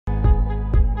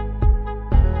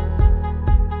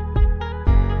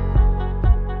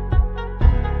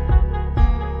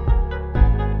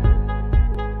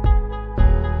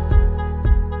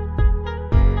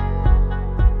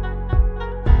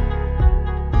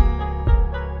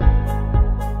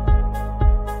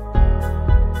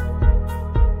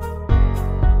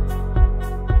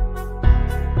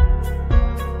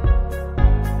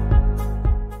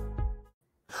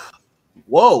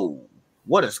Whoa,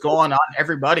 what is going on,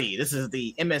 everybody? This is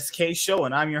the MSK show,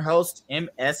 and I'm your host,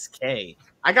 MSK.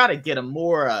 I gotta get a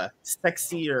more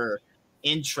sexier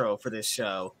intro for this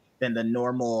show than the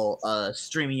normal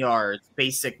StreamYard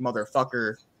basic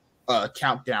motherfucker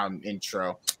countdown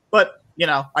intro. But, you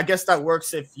know, I guess that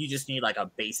works if you just need like a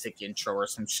basic intro or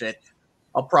some shit.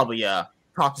 I'll probably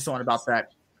talk to someone about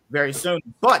that very soon.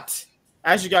 But,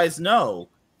 as you guys know,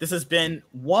 this has been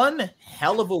one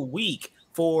hell of a week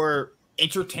for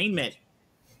entertainment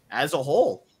as a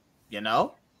whole. You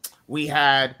know, we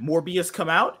had Morbius come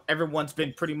out. Everyone's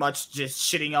been pretty much just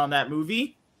shitting on that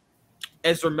movie.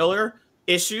 Ezra Miller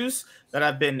issues that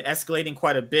have been escalating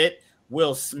quite a bit.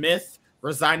 Will Smith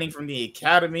resigning from the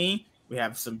Academy. We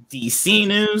have some DC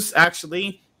news,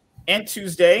 actually. And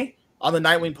Tuesday on the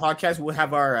Nightwing podcast, we'll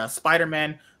have our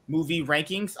Spider-Man movie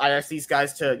rankings. I asked these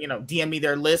guys to, DM me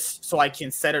their list so I can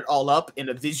set it all up in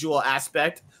a visual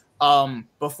aspect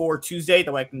before Tuesday,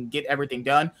 though I can get everything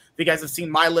done. If you guys have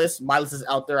seen my list is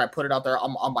out there. I put it out there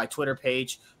on my Twitter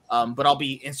page, but I'll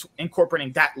be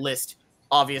incorporating that list,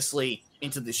 obviously,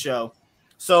 into the show.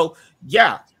 So,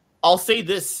 yeah, I'll say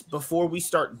this before we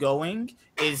start going,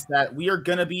 is that we are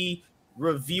going to be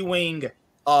reviewing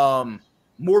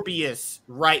Morbius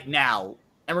right now,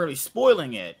 and we're going to be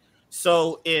spoiling it.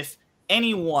 So if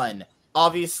anyone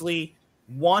obviously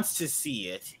wants to see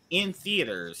it in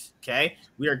theaters, okay,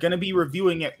 we are going to be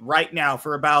reviewing it right now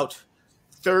for about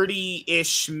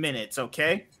 30-ish minutes,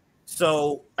 okay?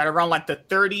 So at around like the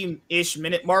 30-ish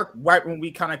minute mark, right when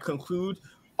we kind of conclude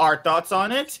our thoughts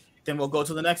on it, then we'll go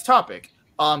to the next topic.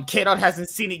 K-Dot hasn't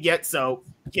seen it yet, so,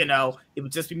 it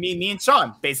would just be me and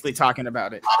Sean basically talking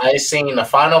about it. I seen the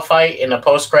final fight and the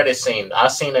post-credit scene.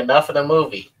 I've seen enough of the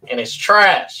movie, and it's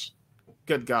trash.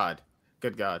 Good God.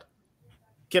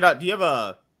 K-Dot,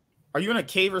 are you in a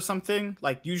cave or something?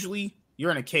 Like, usually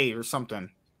you're in a cave or something.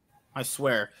 I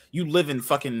swear. You live in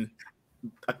fucking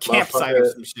a campsite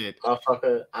or some shit.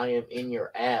 Motherfucker, I am in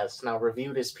your ass. Now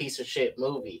review this piece of shit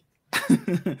movie.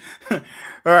 All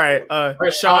right,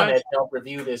 Sean had helped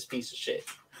review this piece of shit.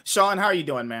 Sean, how are you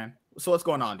doing, man? So what's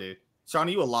going on, dude? Sean,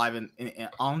 are you alive in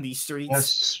on these streets?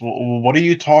 Yes. What are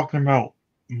you talking about,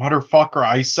 motherfucker?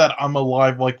 I said I'm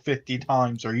alive like 50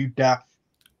 times. Are you deaf?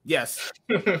 Yes.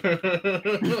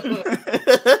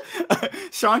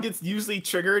 Sean gets usually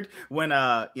triggered when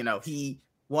he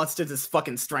wants to just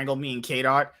fucking strangle me and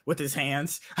K-Dot with his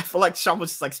hands. I feel like Sean would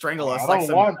just like strangle us. I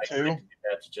don't want to.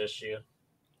 That's just you.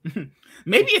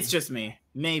 Maybe it's just me.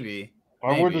 Maybe.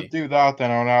 If I were to do that, then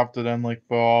I'd have to then like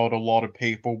fill out a lot of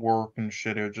paperwork and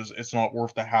shit. It's not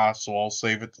worth the hassle. I'll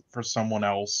save it for someone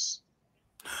else.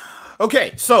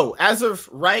 Okay, so as of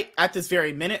right at this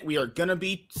very minute, we are gonna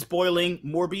be spoiling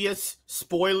Morbius.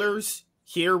 Spoilers.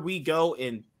 Here we go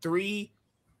in 3,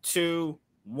 2,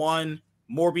 1.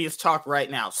 Morbius talk right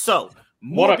now. So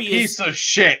Morbius, what a piece of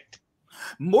shit.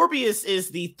 Morbius is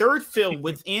the third film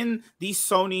within the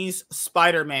Sony's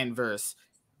Spider-Man verse.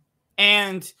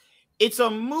 And it's a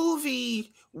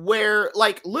movie where,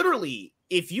 like, literally,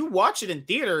 if you watch it in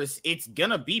theaters, it's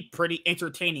gonna be pretty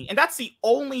entertaining. And that's the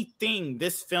only thing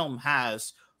this film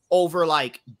has over,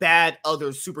 like, bad other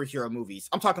superhero movies.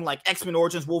 I'm talking, like, X-Men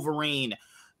Origins Wolverine,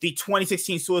 the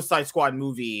 2016 Suicide Squad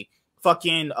movie,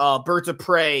 fucking Birds of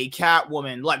Prey,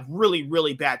 Catwoman, like really,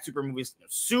 really bad super movies.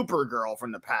 Supergirl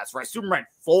from the past, right? Superman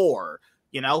 4,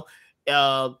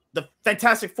 the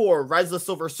Fantastic Four, Rise of the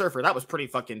Silver Surfer, that was pretty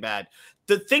fucking bad.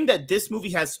 The thing that this movie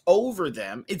has over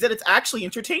them is that it's actually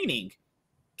entertaining.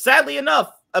 Sadly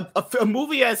enough, a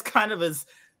movie as kind of as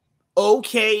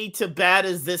okay to bad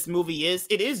as this movie is,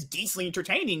 it is decently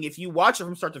entertaining if you watch it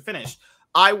from start to finish.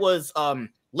 I was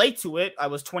late to it. I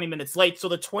was 20 minutes late. So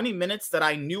the 20 minutes that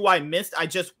I knew I missed, I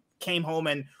just came home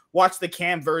and watched the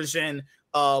cam version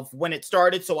of when it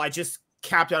started. So I just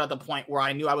capped out at the point where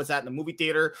I knew I was at in the movie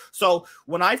theater. So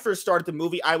when I first started the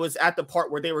movie, I was at the part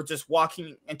where they were just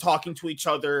walking and talking to each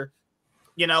other,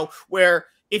 where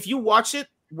if you watch it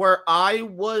where I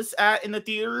was at in the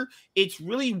theater, it's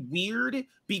really weird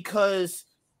because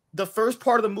the first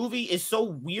part of the movie is so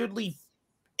weirdly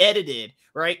edited,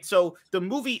 right? So the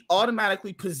movie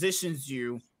automatically positions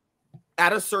you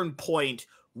at a certain point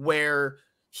where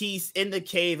he's in the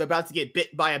cave about to get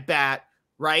bit by a bat,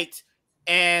 right?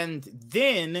 And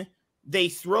then they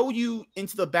throw you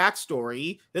into the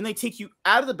backstory, then they take you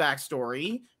out of the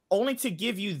backstory, only to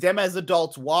give you them as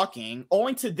adults walking,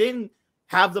 only to then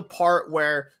have the part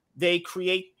where they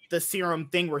create the serum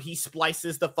thing where he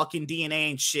splices the fucking DNA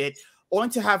and shit, only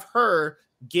to have her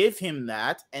give him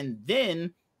that, and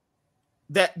then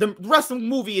that the rest of the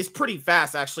movie is pretty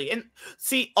fast, actually. And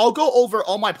see, I'll go over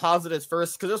all my positives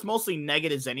first because there's mostly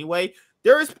negatives anyway.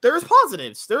 There's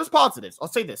positives. There's positives. I'll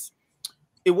say this.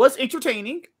 It was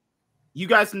entertaining. You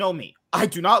guys know me. I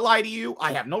do not lie to you.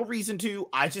 I have no reason to.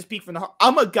 I just speak from the heart.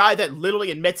 I'm a guy that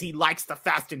literally admits he likes the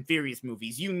Fast and Furious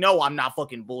movies. You know I'm not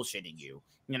fucking bullshitting you.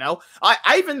 You know? I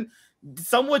even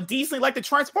somewhat decently like the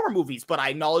Transformer movies, but I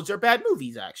acknowledge they're bad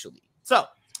movies, actually. So,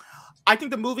 I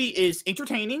think the movie is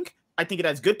entertaining. I think it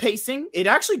has good pacing. It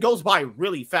actually goes by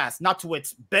really fast, not to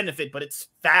its benefit, but it's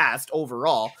fast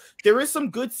overall. There is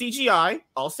some good CGI.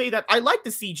 I'll say that I like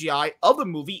the CGI of the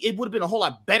movie. It would have been a whole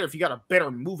lot better if you got a better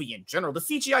movie in general. The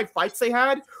CGI fights they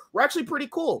had were actually pretty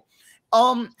cool.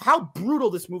 How brutal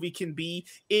this movie can be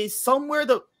is somewhere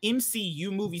the MCU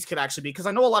movies could actually be, because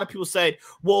I know a lot of people said,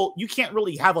 well, you can't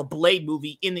really have a Blade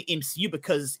movie in the MCU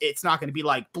because it's not going to be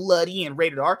like bloody and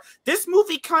rated R. This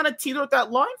movie kind of teetered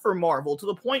that line for Marvel to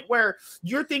the point where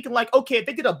you're thinking like, okay, if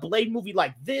they did a Blade movie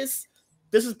like this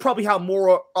is probably how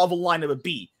more of a line it would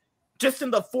be. Just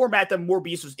in the format that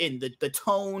Morbius was in, the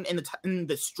tone and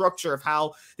the structure of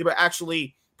how they were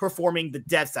actually performing the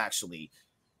deaths actually.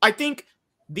 I think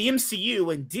the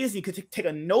MCU and Disney could take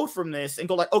a note from this and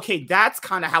go like, okay, that's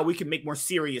kind of how we can make more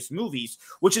serious movies,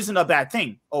 which isn't a bad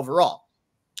thing overall.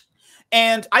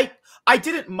 And I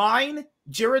didn't mind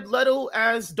Jared Leto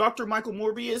as Dr. Michael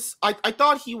Morbius. I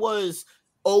thought he was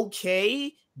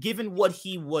okay given what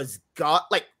he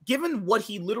given what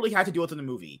he literally had to deal with in the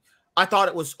movie. I thought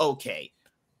it was okay.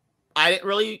 I didn't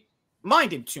really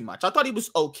mind him too much. I thought he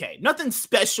was okay. Nothing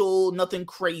special, nothing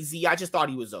crazy. I just thought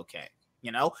he was okay.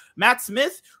 You know, Matt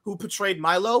Smith, who portrayed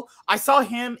Milo, I saw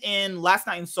him in Last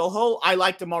Night in Soho. I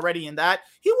liked him already in that.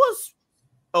 He was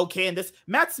okay in this.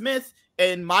 Matt Smith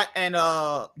and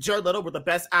Jared Leto were the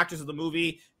best actors of the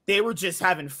movie. They were just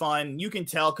having fun. You can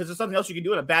tell because there's something else you can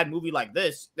do in a bad movie like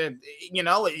this. You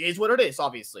know, it is what it is,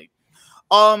 obviously.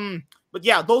 But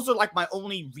yeah, those are like my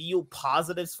only real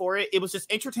positives for it. It was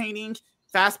just entertaining,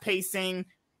 fast pacing.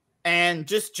 And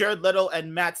just Jared Leto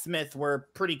and Matt Smith were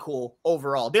pretty cool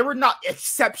overall. They were not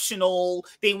exceptional.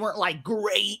 They weren't like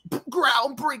great,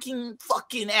 groundbreaking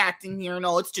fucking acting here.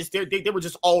 No, it's just they were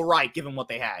just all right given what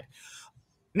they had.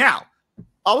 Now,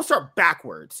 I will start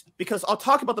backwards because I'll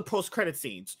talk about the post-credit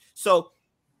scenes. So,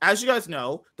 as you guys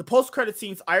know, the post-credit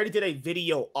scenes, I already did a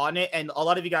video on it, and a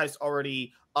lot of you guys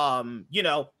already,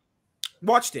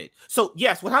 watched it. So,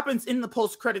 yes, what happens in the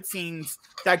post-credit scenes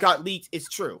that got leaked is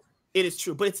true. It is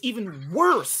true, but it's even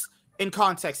worse in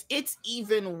context. It's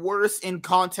even worse in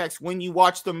context when you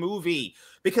watch the movie,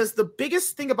 because the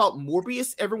biggest thing about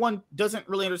Morbius, everyone doesn't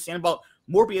really understand about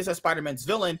Morbius as Spider-Man's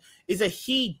villain, is that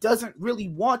he doesn't really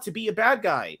want to be a bad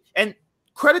guy. And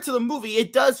credit to the movie,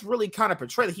 it does really kind of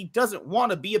portray that he doesn't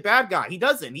want to be a bad guy. He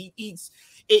doesn't.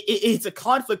 It's a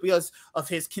conflict because of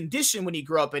his condition when he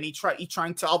grew up, and he's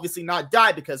trying to obviously not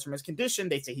die because from his condition,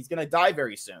 they say he's going to die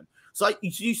very soon. So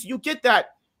you get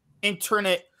that.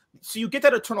 So you get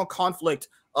that eternal conflict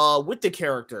with the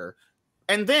character,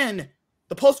 and then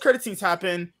the post-credit scenes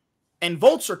happen, and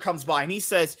Vulture comes by and he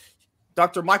says,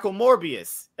 "Dr. Michael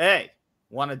Morbius, hey,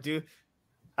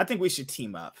 I think we should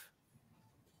team up."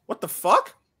 What the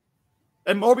fuck?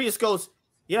 And Morbius goes,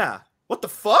 "Yeah, what the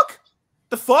fuck?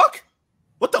 The fuck?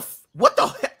 What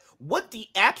the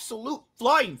absolute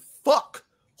flying fuck?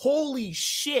 Holy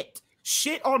shit!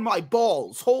 Shit on my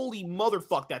balls! Holy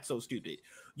motherfuck! That's so stupid."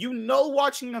 You know,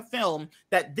 watching a film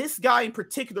that this guy in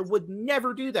particular would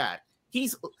never do that.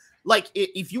 He's like,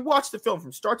 if you watch the film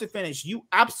from start to finish, you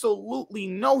absolutely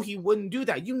know he wouldn't do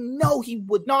that. You know he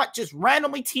would not just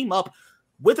randomly team up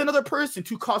with another person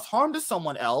to cause harm to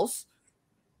someone else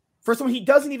for someone he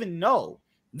doesn't even know.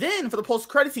 Then for the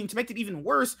post-credit scene, to make it even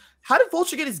worse, how did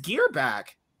Vulture get his gear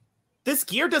back? This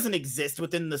gear doesn't exist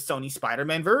within the Sony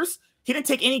Spider-Man verse. He didn't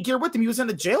take any gear with him. He was in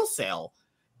a jail cell.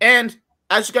 And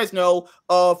as you guys know,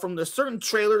 from the certain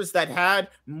trailers that had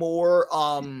more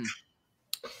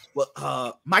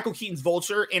Michael Keaton's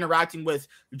Vulture interacting with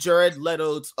Jared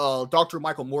Leto's Dr.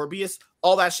 Michael Morbius,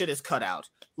 all that shit is cut out.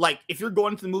 Like, if you're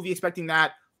going to the movie expecting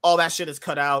that, all that shit is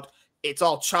cut out. It's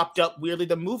all chopped up weirdly.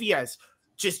 The movie has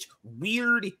just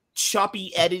weird,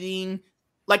 choppy editing.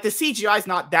 Like, the CGI is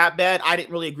not that bad. I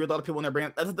didn't really agree with a lot of people when they're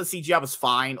bringing up. I thought the CGI was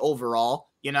fine overall,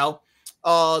 you know?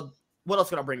 What else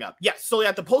can I bring up? Yeah, so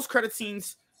yeah, the post-credit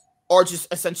scenes are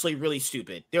just essentially really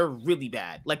stupid. They're really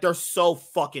bad. Like, they're so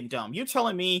fucking dumb. You're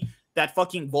telling me that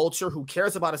fucking Vulture, who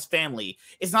cares about his family,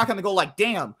 is not going to go like,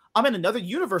 damn, I'm in another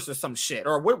universe or some shit.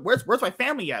 Or where's my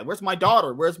family at? Where's my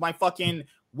daughter? Where's my fucking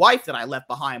wife that I left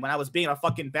behind when I was being a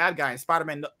fucking bad guy in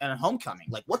Spider-Man and Homecoming?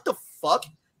 Like, what the fuck?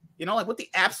 You know, like, what the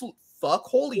absolute fuck?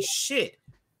 Holy shit.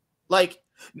 Like,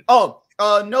 no,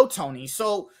 Tony.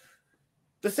 So,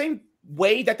 the same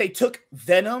way that they took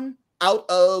Venom out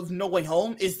of No Way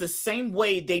Home is the same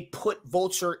way they put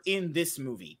Vulture in this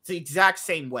movie. It's the exact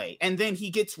same way. And then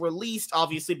he gets released,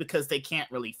 obviously, because they can't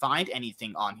really find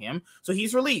anything on him. So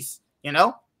he's released, you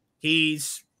know?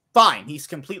 He's fine. He's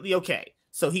completely okay.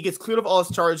 So he gets cleared of all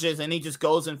his charges, and he just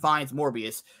goes and finds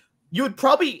Morbius. You would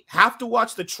probably have to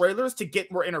watch the trailers to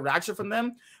get more interaction from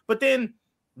them. But then,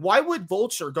 why would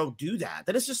Vulture go do that?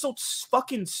 That is just so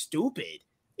fucking stupid.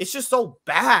 It's just so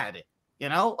bad. You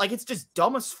know, like it's just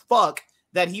dumb as fuck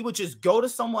that he would just go to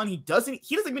someone he doesn't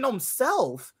even know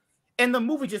himself, and the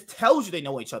movie just tells you they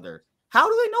know each other. How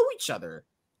do they know each other?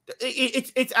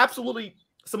 It's absolutely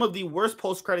some of the worst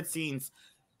post-credit scenes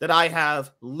that I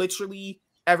have literally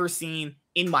ever seen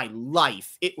in my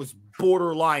life. It was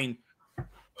borderline.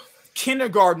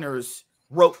 Kindergartners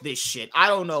wrote this shit. I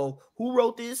don't know who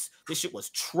wrote this. This shit was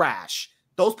trash.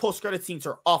 Those post-credit scenes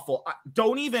are awful.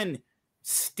 Don't even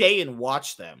stay and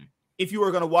watch them. If you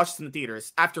were going to watch this in the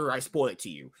theaters after I spoil it to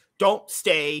you, don't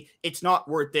stay. It's not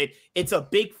worth it. It's a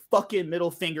big fucking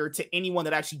middle finger to anyone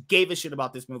that actually gave a shit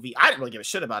about this movie. I didn't really give a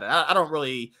shit about it. I don't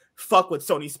really fuck with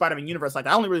Sony's Spider-Man universe. Like,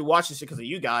 I only really watch this shit because of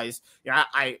you guys. Yeah,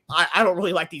 I don't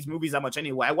really like these movies that much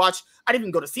anyway. I didn't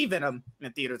even go to see Venom in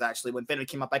the theaters, actually, when Venom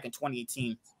came out back in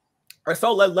 2018. I saw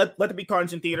Let There Be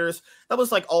Carnage in theaters. That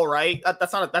was like all right.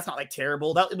 That's not like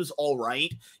terrible. It was all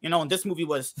right, you know. And this movie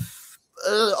was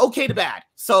okay to bad.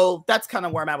 So that's kind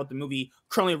of where I'm at with the movie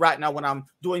currently right now when I'm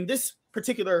doing this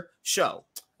particular show.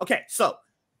 Okay, so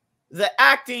the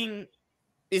acting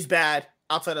is bad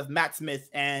outside of Matt Smith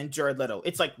and Jared Leto.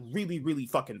 It's like really, really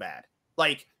fucking bad.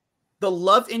 Like the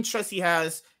love interest he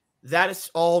has, that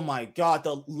is, oh my God,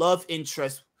 the love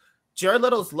interest. Jared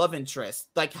Leto's love interest,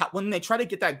 like when they try to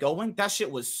get that going, that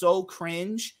shit was so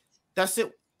cringe. That's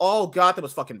it. Oh God, that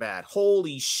was fucking bad.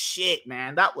 Holy shit,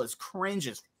 man. That was cringe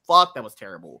as fuck. That was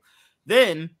terrible.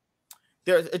 Then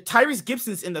there's Tyrese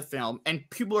Gibson's in the film, and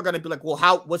people are going to be like, well,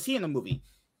 how was he in the movie?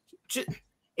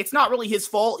 It's not really his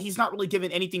fault. He's not really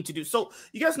given anything to do. So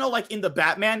you guys know, like in the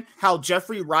Batman, how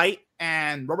Jeffrey Wright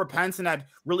and Robert Pattinson had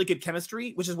really good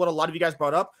chemistry, which is what a lot of you guys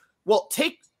brought up. Well,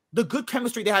 take the good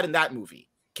chemistry they had in that movie.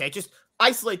 Okay, just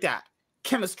isolate that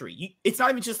chemistry. It's not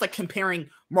even just like comparing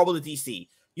Marvel to DC.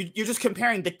 You're just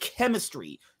comparing the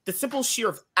chemistry, the simple sheer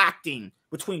of acting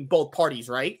between both parties,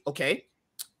 right? Okay,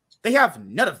 they have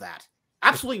none of that.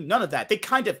 Absolutely none of that. They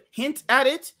kind of hint at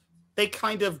it. They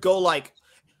kind of go like,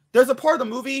 there's a part of the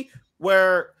movie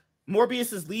where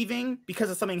Morbius is leaving because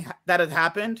of something that had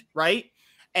happened, right?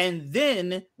 And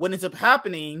then what ends up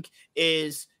happening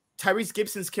is Tyrese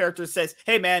Gibson's character says,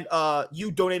 "Hey man, you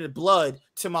donated blood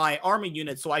to my army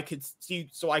unit so I could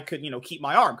keep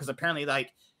my arm, because apparently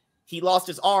like he lost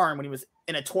his arm when he was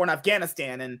in a tour in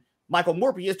Afghanistan, and Michael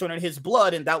Morbius donated his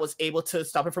blood, and that was able to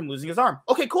stop him from losing his arm."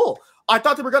 Okay, cool. I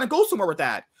thought they were gonna go somewhere with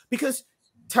that, because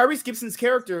Tyrese Gibson's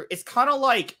character is kind of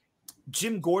like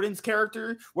Jim Gordon's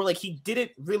character, where like he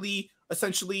didn't really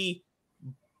essentially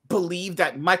believe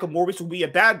that Michael Morbius would be a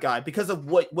bad guy because of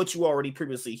what you already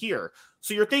previously hear.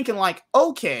 So you're thinking like,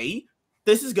 okay,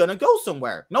 this is gonna go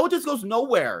somewhere. No, it just goes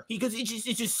nowhere.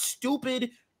 It's just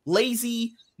stupid,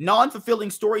 lazy,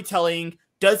 non-fulfilling storytelling.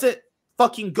 Doesn't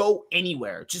fucking go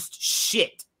anywhere. Just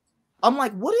shit. I'm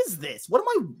like, what is this? What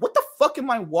the fuck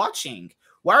am I watching?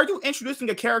 Why are you introducing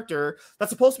a character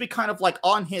that's supposed to be kind of like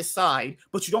on his side,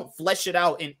 but you don't flesh it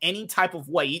out in any type of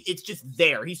way? It's just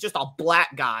there. He's just a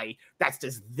black guy that's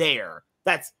just there.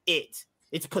 That's it.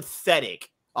 It's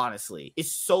pathetic, honestly.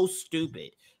 It's so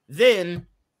stupid. Then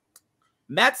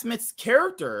Matt Smith's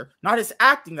character, not his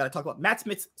acting that I talk about, Matt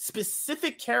Smith's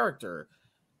specific character,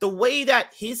 the way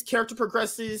that his character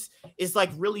progresses is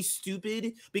like really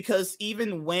stupid, because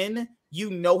even when you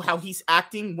know how he's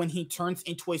acting when he turns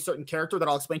into a certain character that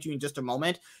I'll explain to you in just a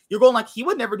moment, you're going like, he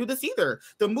would never do this either.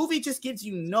 The movie just gives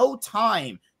you no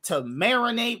time to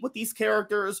marinate with these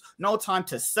characters, no time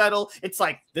to settle. It's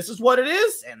like, this is what it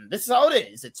is, and this is how it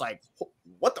is. It's like,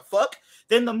 what the fuck?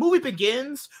 Then the movie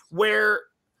begins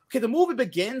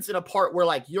in a part where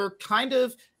like you're kind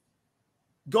of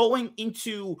going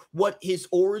into what his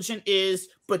origin is,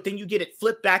 but then you get it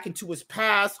flipped back into his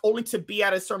past, only to be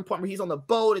at a certain point where he's on the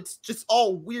boat. It's just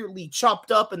all weirdly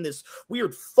chopped up in this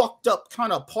weird fucked up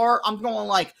kind of part. I'm going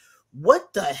like,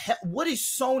 what the heck? What is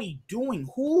Sony doing?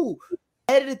 Who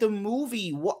edited the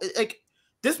movie? What, like,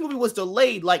 this movie was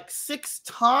delayed like 6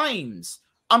 times.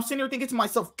 I'm sitting here thinking to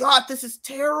myself, God, this is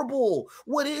terrible.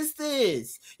 What is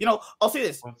this? You know, I'll say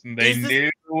this. They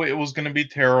knew it was going to be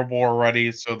terrible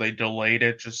already, so they delayed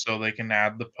it just so they can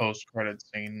add the post-credit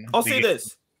scene. I'll say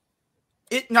this.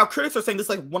 Now, critics are saying this is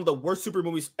like one of the worst super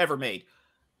movies ever made.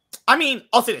 I mean,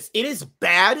 I'll say this: it is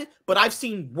bad, but I've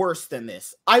seen worse than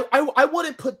this. I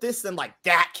wouldn't put this in like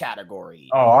that category.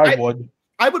 Oh, I would.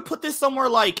 I would put this somewhere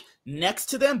like next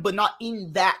to them, but not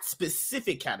in that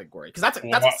specific category because that's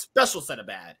a special set of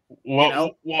bad.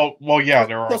 Well, yeah,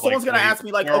 there are. So someone's gonna ask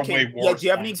me like, okay, yeah, do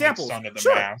you have any examples?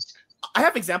 Sure, Mask. I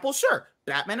have examples. Sure,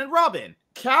 Batman and Robin,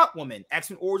 Catwoman,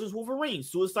 X-Men Origins Wolverine,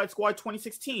 Suicide Squad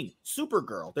 2016,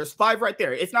 Supergirl. There's 5 right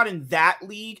there. It's not in that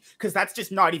league because that's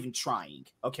just not even trying.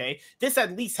 Okay, this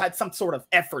at least had some sort of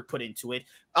effort put into it,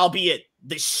 albeit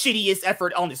the shittiest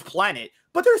effort on this planet,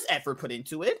 but there's effort put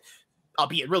into it.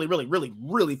 Albeit really, really, really,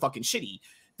 really fucking shitty.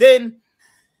 Then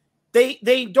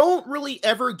they don't really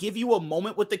ever give you a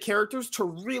moment with the characters to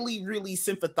really, really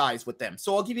sympathize with them.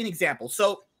 So I'll give you an example.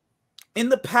 So in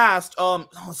the past,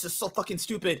 it's just so fucking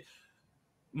stupid.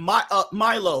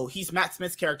 Milo, he's Matt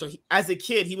Smith's character. As a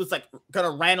kid, he was like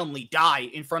gonna randomly die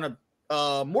in front of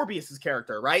Morbius's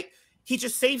character, right? He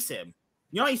just saves him.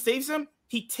 You know how he saves him?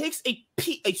 He takes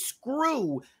a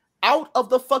screw out of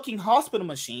the fucking hospital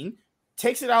machine,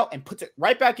 takes it out and puts it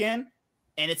right back in,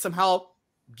 and it somehow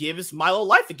gives Milo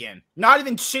life again. Not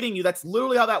even shitting you. That's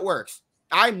literally how that works.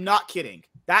 I'm not kidding.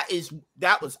 That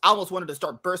was, I almost wanted to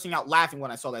start bursting out laughing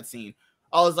when I saw that scene.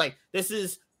 I was like, this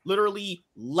is literally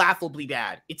laughably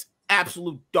bad. It's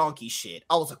absolute donkey shit.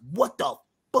 I was like, what the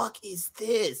fuck is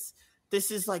this? This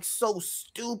is like so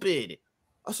stupid.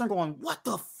 I started going, what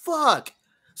the fuck?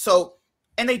 So,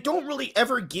 and they don't really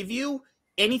ever give you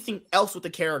anything else with the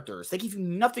characters. They give you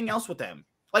nothing else with them.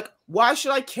 Like, why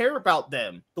should I care about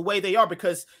them the way they are?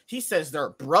 Because he says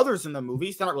they're brothers in the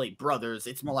movies. They're not really brothers.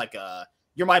 It's more like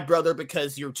you're my brother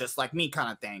because you're just like me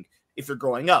kind of thing if you're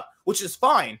growing up, which is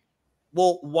fine.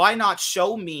 Well, why not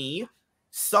show me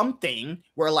something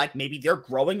where like maybe they're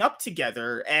growing up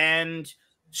together and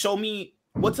show me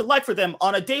what's it like for them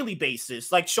on a daily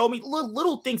basis? Like, show me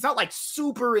little things, not like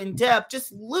super in depth,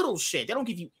 just little shit. They don't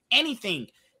give you anything.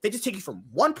 They just take you from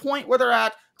one point where they're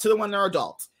at to the when they're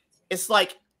adults. It's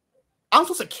like, I'm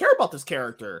supposed to care about this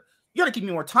character. You got to give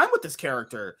me more time with this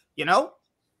character, you know?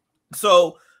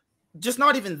 So just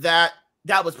not even that.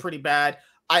 That was pretty bad.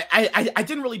 I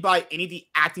didn't really buy any of the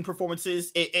acting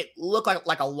performances. It looked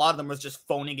like a lot of them was just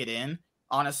phoning it in,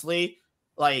 honestly.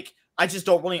 Like, I just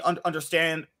don't really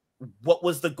understand what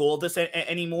was the goal of this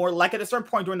anymore. Like, at a certain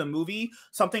point during the movie,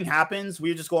 something happens.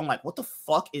 We're just going like, what the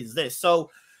fuck is this?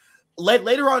 So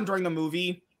later on during the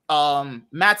movie,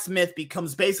 Matt Smith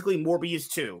becomes basically Morbius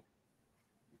 2.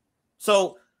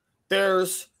 So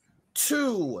there's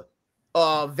 2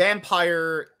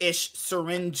 vampire-ish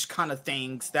syringe kind of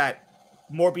things that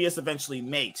Morbius eventually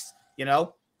makes, you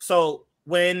know? So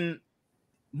when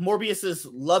Morbius's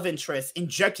love interest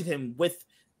injected him with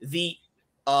the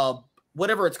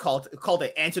whatever it's called an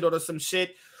antidote or some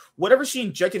shit, whatever she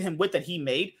injected him with that he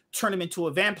made turned him into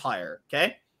a vampire,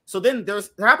 okay? So then there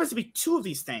happens to be 2 of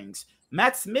these things.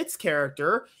 Matt Smith's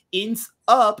character ends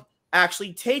up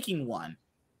actually taking one.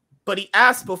 But he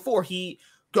asked before, he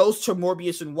goes to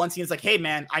Morbius in one scene. He's like, hey,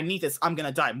 man, I need this. I'm going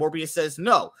to die. Morbius says,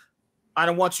 no, I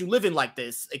don't want you living like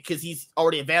this, because he's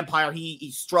already a vampire.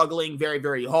 He's struggling very,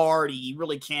 very hard. He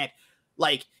really can't,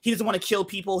 like, he doesn't want to kill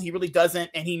people. He really doesn't.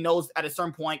 And he knows at a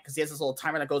certain point, because he has this little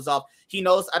timer that goes up, he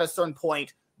knows at a certain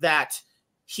point that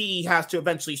he has to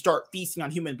eventually start feasting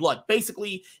on human blood.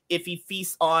 Basically, if he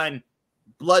feasts on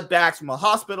blood bags from a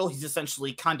hospital, he's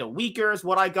essentially kind of weaker is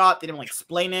what I got. They didn't really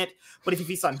explain it. But if he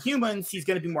feasts on humans, he's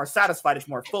going to be more satisfied. It's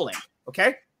more filling.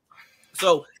 Okay?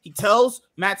 So he tells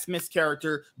Matt Smith's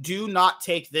character, do not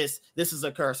take this. This is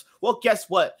a curse. Well, guess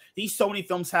what? These Sony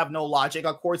films have no logic.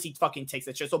 Of course, he fucking takes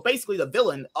that shit. So basically, the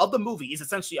villain of the movie is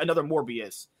essentially another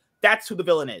Morbius. That's who the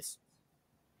villain is.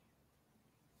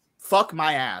 Fuck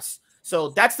my ass. So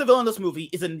that's the villain of this movie,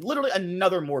 is literally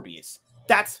another Morbius.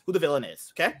 That's who the villain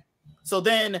is, okay? So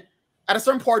then, at a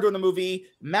certain part during the movie,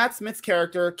 Matt Smith's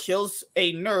character kills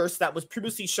a nurse that was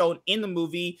previously shown in the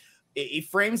movie. He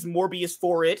frames Morbius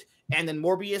for it, and then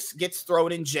Morbius gets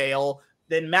thrown in jail.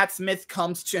 Then Matt Smith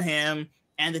comes to him,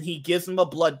 and then he gives him a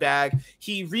blood bag.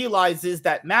 He realizes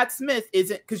that Matt Smith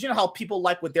isn't, because you know how people,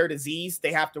 like with their disease,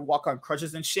 they have to walk on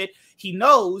crutches and shit. He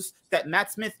knows that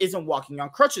Matt Smith isn't walking on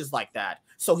crutches like that.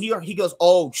 So he goes,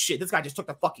 oh shit, this guy just took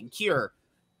the fucking cure.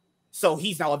 So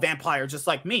he's now a vampire just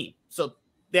like me. So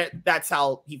that's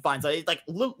how he finds out. It's like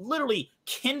literally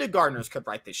kindergartners could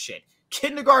write this shit.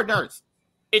 Kindergartners.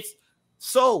 It's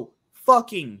so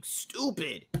fucking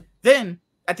stupid. Then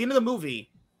at the end of the movie,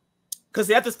 because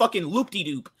they have this fucking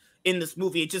loop-de-doop in this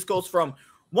movie, it just goes from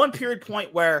one period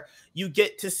point where you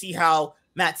get to see how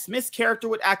Matt Smith's character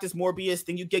would act as Morbius.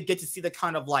 Then you get to see the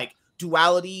kind of like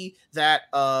duality that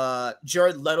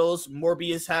Jared Leto's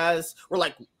Morbius has, or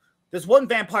like There's one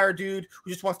vampire dude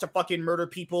who just wants to fucking murder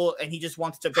people, and he just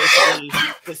wants to basically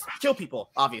just kill people,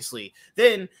 obviously.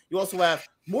 Then you also have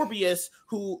Morbius,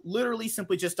 who literally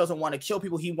simply just doesn't want to kill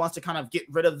people. He wants to kind of get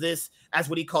rid of this as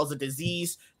what he calls a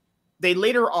disease. They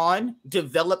later on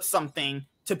develop something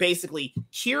to basically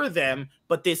cure them,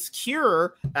 but this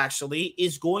cure actually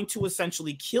is going to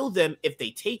essentially kill them if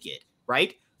they take it,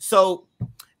 right? So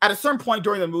at a certain point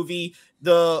during the movie,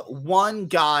 the one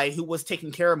guy who was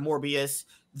taking care of Morbius,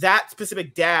 that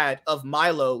specific dad of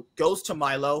Milo, goes to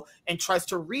Milo and tries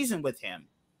to reason with him.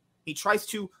 He tries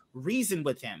to reason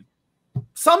with him.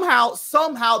 Somehow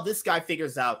this guy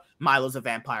figures out Milo's a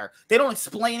vampire. They don't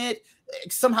explain it.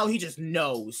 Somehow he just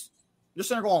knows. You're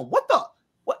sitting there going, what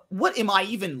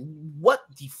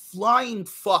the flying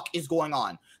fuck is going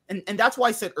on? And that's why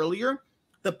I said earlier,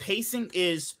 the pacing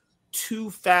is too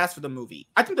fast for the movie.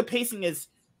 I think the pacing is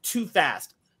too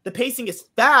fast. The pacing is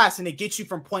fast and it gets you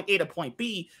from point A to point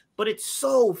B, but it's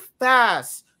so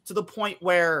fast to the point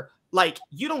where, like,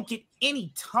 you don't get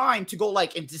any time to go,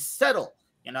 like, and just settle,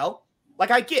 you know?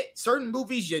 Like, I get certain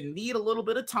movies, you need a little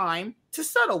bit of time to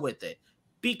settle with it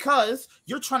because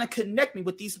you're trying to connect me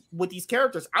with these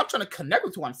characters. I'm trying to connect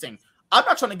with who I'm seeing. I'm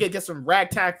not trying to get some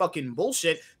ragtag fucking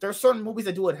bullshit. There are certain movies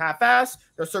that do it half-ass.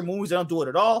 There are certain movies that don't do it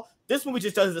at all. This movie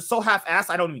just does it so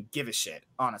half-ass, I don't even give a shit,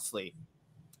 honestly.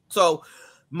 So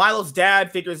Milo's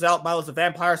dad figures out Milo's a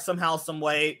vampire somehow, some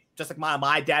way, just like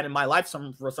my dad in my life.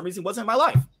 For some reason, wasn't in my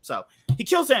life. So he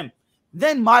kills him.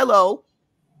 Then Milo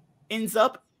ends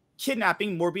up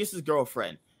kidnapping Morbius's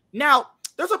girlfriend. Now,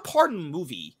 there's a part in the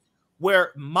movie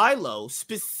where Milo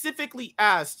specifically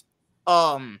asked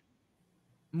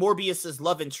Morbius's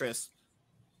love interest.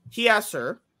 He asks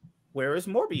her, "Where is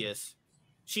Morbius?"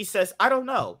 She says, "I don't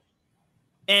know."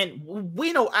 And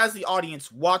we know as the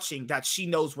audience watching that she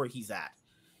knows where he's at.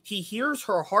 He hears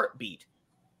her heartbeat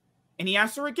and he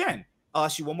asks her again,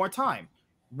 she one more time,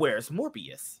 "Where's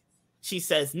Morbius?" She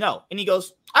says no. And he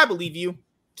goes, "I believe you."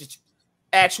 Just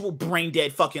actual brain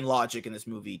dead fucking logic in this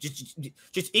movie. Just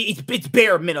it's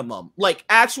bare minimum. Like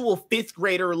actual 5th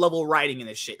grader level writing in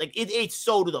this shit. Like it's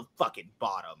so to the fucking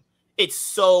bottom. It's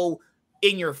so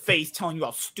in your face telling you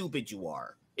how stupid you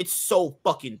are. It's so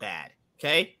fucking bad.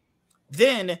 Okay?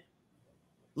 Then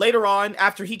later on,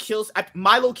 after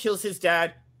Milo kills his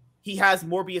dad, he has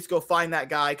Morbius go find that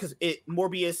guy because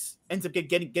Morbius ends up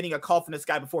getting a call from this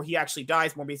guy before he actually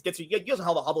dies. Morbius gets you know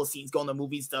how the scenes go in the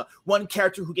movies. The one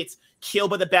character who gets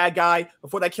killed by the bad guy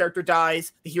before that character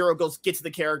dies, the hero gets to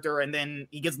the character and then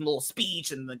he gives him a little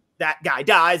speech and that guy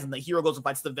dies and the hero goes and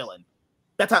fights the villain.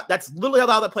 That's literally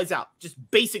how that plays out. Just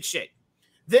basic shit.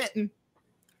 Then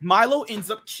Milo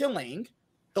ends up killing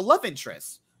the love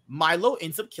interest. Milo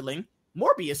ends up killing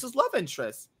Morbius's love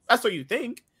interest. That's what you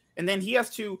think. And then he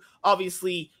has to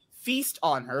obviously feast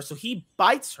on her. So he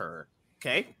bites her.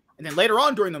 Okay. And then later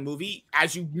on during the movie,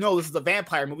 as you know, this is a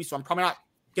vampire movie. So I'm probably not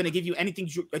going to give you anything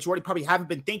that you already probably haven't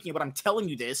been thinking, but I'm telling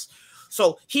you this.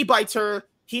 So he bites her.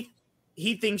 He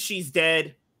thinks she's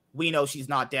dead. We know she's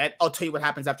not dead. I'll tell you what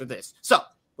happens after this. So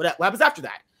what happens after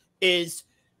that is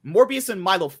Morbius and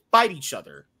Milo fight each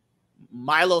other.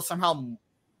 Milo somehow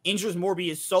injures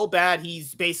Morbius so bad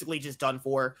he's basically just done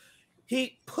for.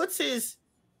 He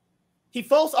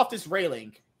falls off this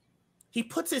railing. He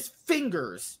puts his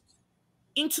fingers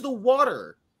into the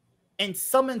water and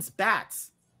summons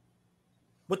bats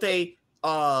with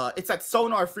it's that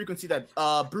sonar frequency that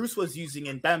Bruce was using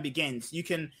in Batman Begins. You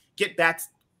can get bats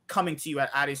coming to you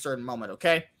at a certain moment,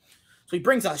 okay? So he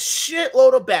brings a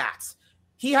shitload of bats.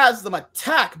 He has them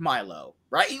attack Milo,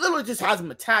 right? He literally just has them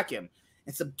attack him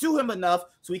and subdue him enough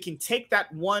so he can take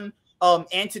that one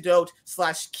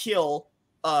antidote/kill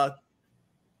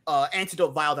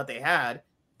antidote vial that they had,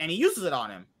 and he uses it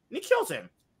on him, and he kills him.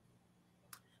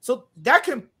 So that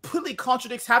completely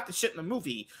contradicts half the shit in the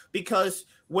movie, because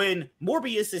when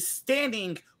Morbius is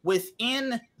standing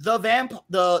within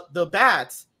the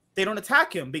bats, they don't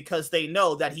attack him because they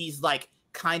know that he's like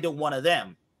kind of one of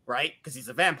them, right? Because he's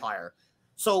a vampire.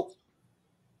 So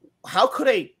how could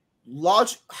a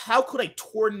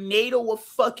tornado of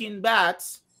fucking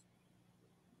bats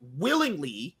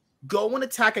willingly go and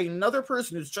attack another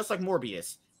person who's just like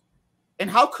Morbius? And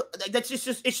how that's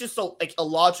just it's just so like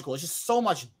illogical. It's just so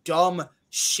much dumb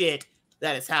shit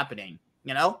that is happening,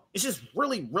 you know? It's just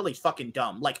really, really fucking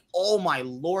dumb. Like, oh my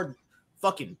lord,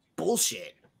 fucking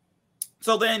bullshit.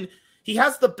 So then he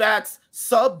has the bats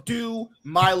subdue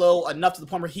Milo enough to the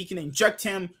point where he can inject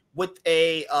him with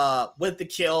the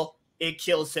kill. It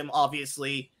kills him,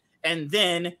 obviously. And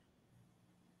then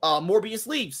Morbius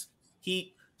leaves.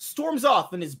 He storms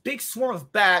off in his big swarm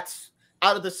of bats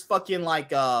out of this fucking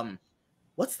like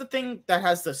what what's the thing that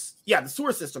has this? Yeah, the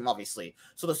sewer system, obviously.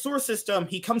 So the sewer system,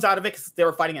 he comes out of it because they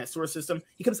were fighting in a sewer system.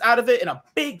 He comes out of it in a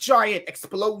big giant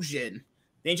explosion.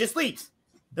 Then he just leaves.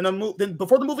 Then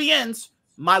before the movie ends,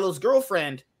 Milo's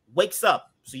girlfriend wakes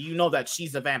up, so you know that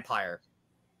she's a vampire.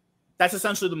 That's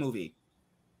essentially the movie.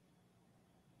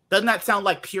 Doesn't that sound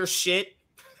like pure shit?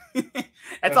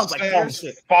 that sounds like pure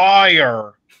shit.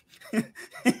 Fire.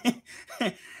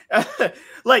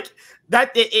 Like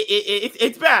that,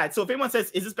 it's bad. So if anyone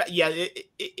says, "Is this bad?" Yeah,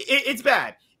 it's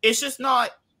bad. It's just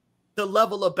not the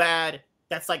level of bad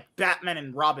that's like Batman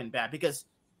and Robin bad, because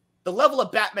the level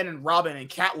of Batman and Robin and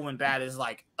Catwoman bad is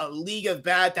like a league of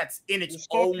bad that's in its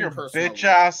own personal. Bitch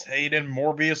ass Hayden,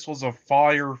 Morbius was a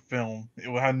fire film. It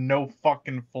had no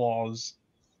fucking flaws.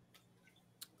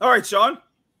 All right, Sean,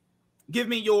 give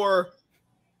me your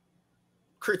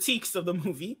critiques of the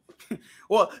movie.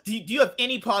 Well, do you have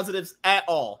any positives at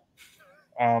all?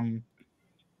 20%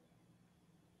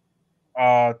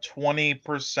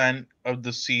 of the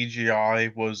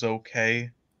CGI was okay.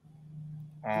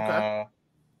 Okay.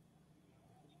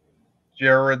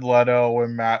 Jared Leto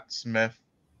and Matt Smith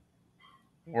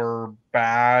were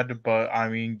bad, but I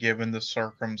mean, given the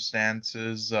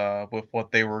circumstances, with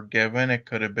what they were given, it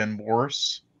could have been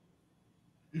worse.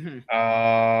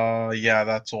 Mm-hmm. Yeah,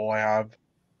 that's all I have.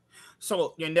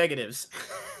 So your negatives.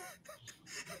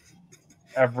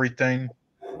 Everything.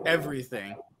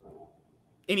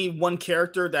 Any one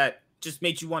character that just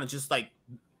made you want to just like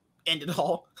end it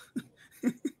all?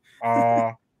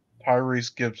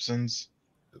 Tyrese Gibson's.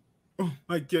 Oh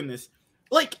my goodness.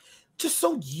 Like, just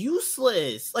so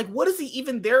useless. Like, what is he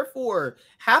even there for?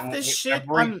 Half this shit.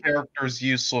 Every character's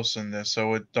useless in this,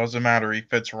 so it doesn't matter. He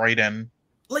fits right in.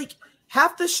 Like,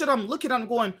 half this shit I'm looking at, I'm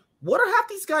going, what are half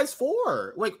these guys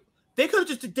for? Like, they could have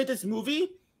just did this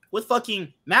movie with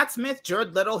fucking Matt Smith,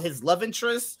 Jared Leto, his love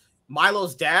interest,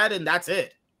 Milo's dad, and that's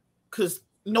it. Because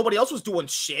nobody else was doing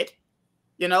shit.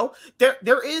 You know?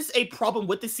 There is a problem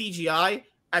with the CGI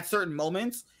at certain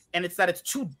moments, and it's that it's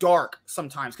too dark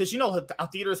sometimes. Because you know how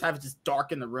theaters have it just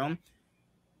dark in the room.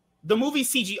 The movie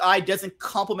CGI doesn't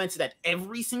complement it at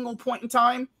every single point in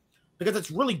time, because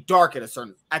it's really dark at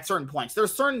certain points. There are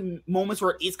certain moments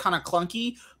where it is kind of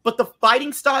clunky, but the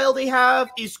fighting style they have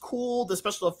is cool. The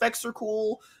special effects are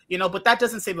cool, you know, but that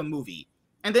doesn't save a movie.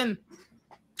 And then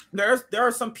there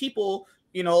are some people,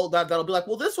 you know, that'll be like,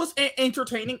 well, this was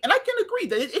entertaining. And I can agree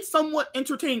that it's somewhat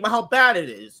entertaining by how bad it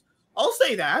is. I'll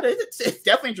say that. It's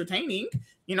definitely entertaining,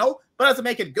 you know, but doesn't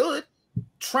make it good.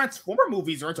 Transformer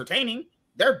movies are entertaining.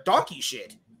 They're donkey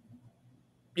shit.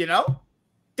 You know?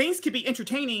 Things can be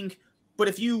entertaining, but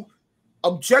if you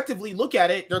objectively look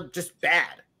at it, they're just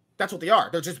bad. That's what they are.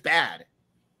 They're just bad.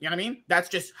 You know what I mean? That's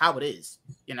just how it is,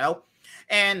 you know?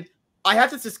 And I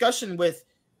had this discussion with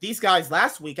these guys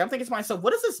last week. I'm thinking to myself,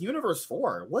 what is this universe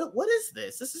for? What is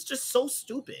this? This is just so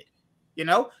stupid. You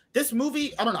know, this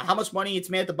movie, I don't know how much money it's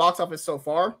made at the box office so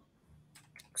far.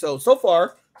 So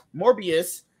far,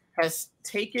 Morbius has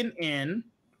taken in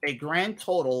a grand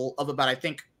total of about, I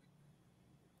think,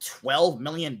 $12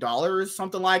 million,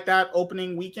 something like that,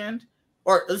 opening weekend.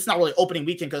 Or it's not really opening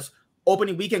weekend, because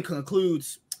opening weekend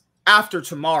concludes after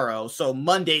tomorrow. So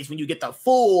Monday's when you get the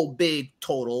full big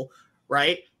total,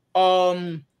 right?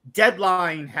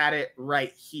 Deadline had it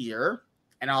right here,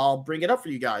 and I'll bring it up for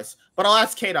you guys. But I'll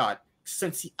ask K-Dot,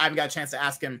 since I haven't got a chance to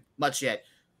ask him much yet.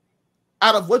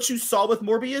 Out of what you saw with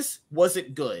Morbius, was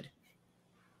it good?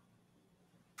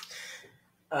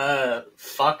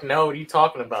 Fuck no. What are you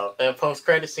talking about? That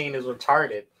post-credit scene is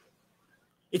retarded.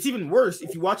 It's even worse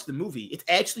if you watch the movie. It's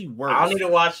actually worse. I don't need to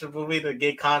watch the movie to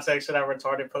get context for that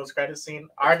retarded post-credit scene.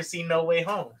 I already seen No Way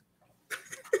Home.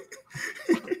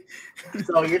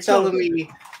 So you're telling me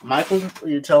Michael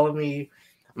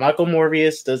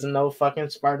Morbius doesn't know fucking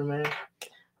Spider-Man?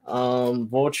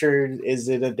 Vulture is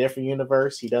in a different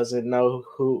universe. He doesn't know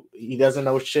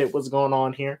shit what's going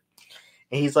on here.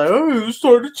 And he's like, oh,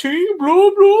 start a team, blah,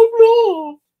 blah,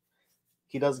 blah.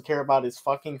 He doesn't care about his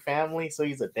fucking family, so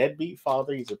he's a deadbeat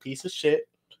father. He's a piece of shit.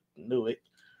 Knew it.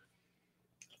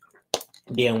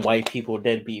 Damn white people,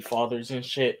 deadbeat fathers and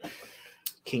shit,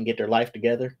 can get their life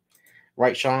together.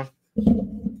 Right, Sean?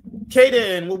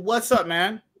 Kaden, what's up,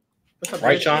 man? What's up,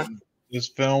 right, Sean? This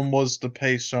film was to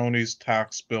pay Sony's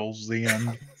tax bills. The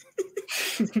end.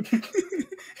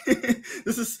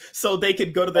 This is so they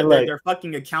could go to their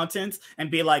fucking accountants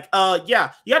and be like,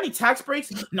 yeah, you got any tax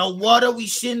breaks? No, what? We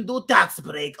shouldn't do tax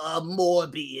break.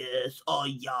 Morbius. Oh,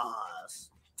 yes.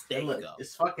 There you go.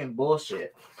 It's fucking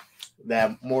bullshit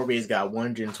that Morbius got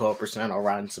 112% on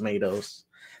Rotten Tomatoes.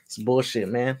 It's bullshit,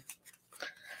 man.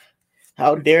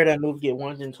 How dare that movie get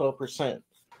 112%?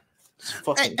 It's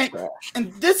fucking trash.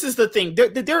 And this is the thing.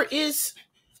 There is...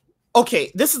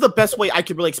 Okay, this is the best way I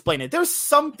could really explain it. There's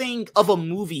something of a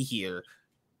movie here.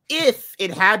 If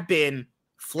it had been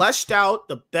fleshed out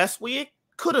the best way it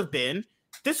could have been,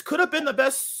 this could have been the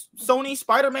best Sony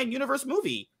Spider-Man universe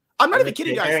movie. I'm not even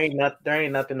kidding, guys. There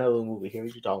ain't nothing of a movie here.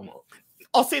 What you talking about?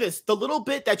 I'll say this. The little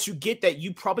bit that you get that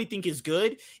you probably think is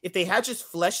good, if they had just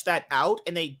fleshed that out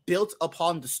and they built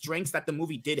upon the strengths that the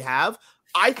movie did have,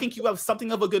 I think you have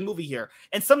something of a good movie here.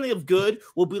 And something of good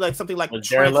will be like something like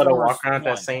Jared Leto walk around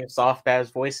that same soft ass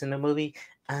voice in the movie.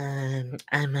 I'm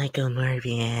Michael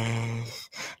Morbius.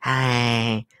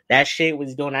 Hi. That shit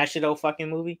was doing that shit old fucking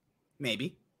movie?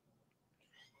 Maybe.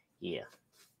 Yeah.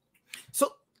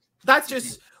 So that's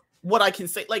just what I can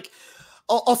say. Like,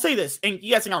 I'll say this, and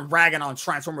you guys think I'm ragging on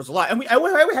Transformers a lot. And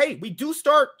we do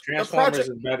start Transformers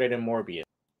is better than Morbius.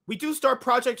 We do start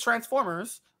Project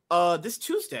Transformers this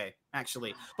Tuesday,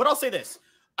 actually. But I'll say this.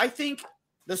 I think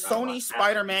the Sony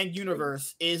Spider-Man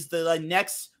universe is the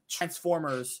next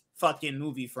Transformers fucking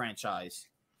movie franchise.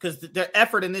 Because their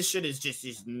effort in this shit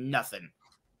is nothing.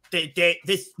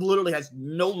 This literally has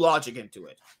no logic into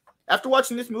it. After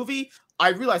watching this movie, I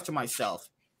realized to myself,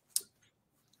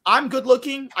 I'm good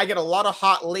looking. I get a lot of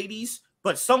hot ladies,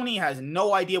 but Sony has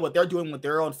no idea what they're doing with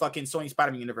their own fucking Sony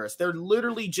Spider-Man universe. They're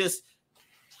literally just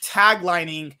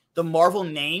taglining the Marvel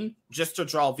name just to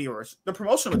draw viewers. The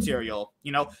promotional material,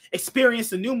 experience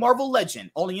the new Marvel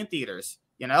legend only in theaters,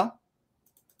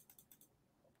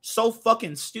 So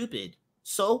fucking stupid.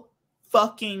 So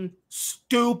fucking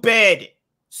stupid,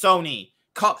 Sony.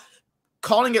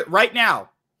 Calling it right now.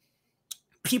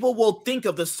 People will think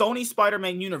of the Sony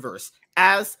Spider-Man universe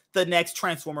as the next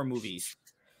Transformer movies.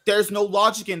 There's no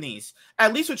logic in these.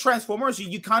 At least with Transformers,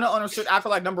 you kind of understood after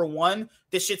like number one,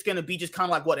 this shit's going to be just kind of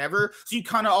like whatever. So you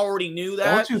kind of already knew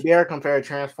that. Don't you dare compare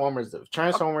Transformers.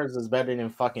 Transformers is better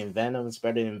than fucking Venom. It's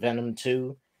better than Venom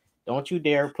 2. Don't you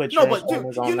dare put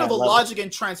Transformers on that the level. Logic in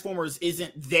Transformers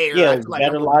isn't there. Yeah, it's like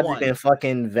better logic than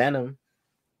fucking Venom.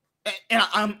 And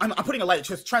I'm putting a light.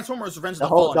 Transformers Revenge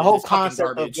of the whole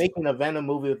concept of making a Venom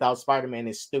movie without Spider-Man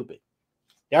is stupid.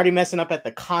 They're already messing up at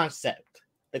the concept,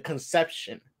 the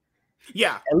conception.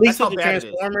 Yeah, at least with the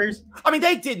Transformers. I mean,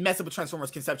 they did mess up with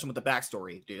Transformers conception with the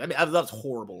backstory, dude. I mean, that was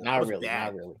horrible. Not really.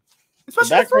 Especially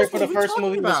the backstory for the first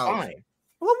movie was fine.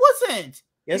 Well, it wasn't.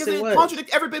 Yes, because it was. Contradict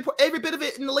every bit of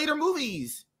it in the later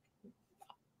movies.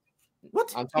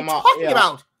 What? I'm talking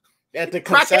about? At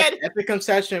the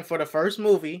conception for the first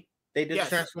movie, they did the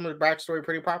Transformers backstory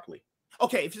pretty properly.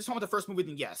 Okay, if you're talking about the first movie,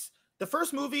 then yes. The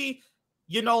first movie,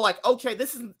 okay,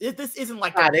 this isn't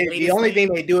like the only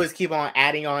thing they do is keep on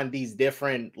adding on these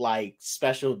different like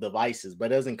special devices,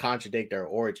 but it doesn't contradict their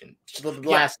origin. So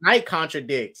Last Night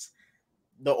contradicts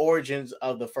the origins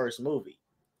of the first movie.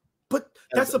 But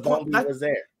that's the point. Was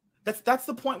there. That's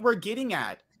the point we're getting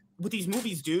at with these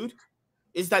movies, dude.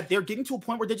 Is that they're getting to a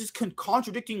point where they're just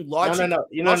contradicting logic.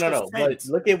 No. But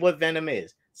look at what Venom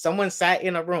is. Someone sat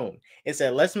in a room and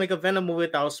said, "Let's make a Venom movie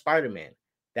without Spider-Man."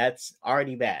 That's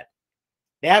already bad.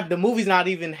 The movie's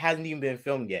hasn't even been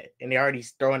filmed yet, and they're already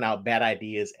throwing out bad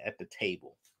ideas at the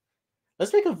table.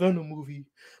 Let's make a Venom movie,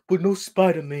 but no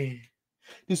Spider-Man.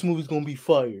 This movie's gonna be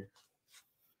fire.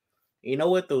 You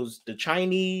know what? The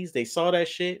Chinese, they saw that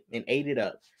shit and ate it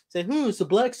up. Said, it's a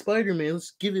black Spider-Man.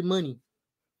 Let's give it money.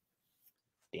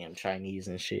 Damn Chinese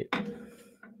and shit.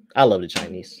 I love the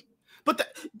Chinese. But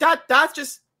that's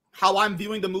just how I'm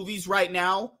viewing the movies right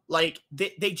now. Like,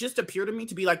 they just appear to me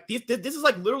to be like, this is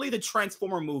like literally the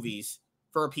Transformer movies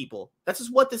for people. That's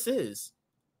just what this is.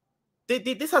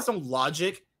 This has some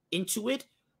logic into it.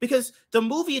 Because the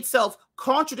movie itself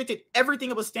contradicted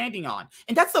everything it was standing on.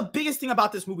 And that's the biggest thing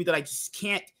about this movie that I just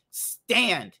can't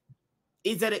stand.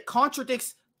 Is that it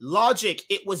contradicts logic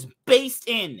it was based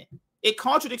in. It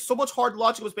contradicts so much hard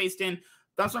logic it was based in.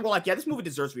 But I'm starting to go like, yeah, this movie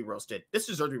deserves to be roasted. This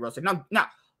deserves to be roasted. Now,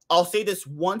 I'll say this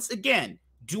once again.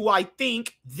 Do I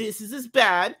think this is as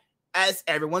bad as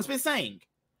everyone's been saying?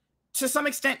 To some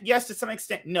extent, yes. To some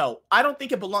extent, no. I don't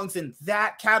think it belongs in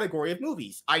that category of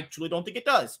movies. I truly don't think it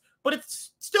does. But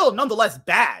it's still nonetheless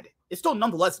bad. It's still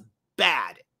nonetheless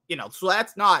bad, so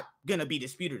that's not going to be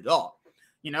disputed at all,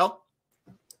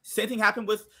 Same thing happened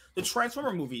with the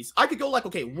Transformer movies. I could go like,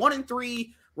 okay, 1 and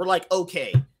 3 were like,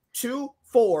 okay. 2,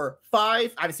 4,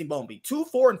 5, I haven't seen Bumblebee. 2,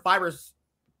 4, and 5 are,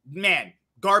 man,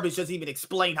 garbage doesn't even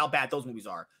explain how bad those movies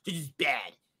are. They're just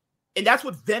bad. And that's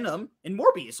what Venom and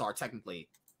Morbius are, technically.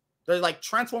 They're like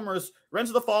Transformers, Revenge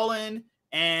of the Fallen,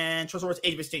 and Transformers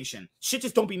Age of Extinction. Shit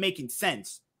just don't be making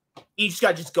sense. You just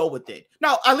gotta go with it.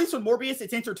 Now, at least with Morbius,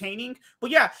 it's entertaining.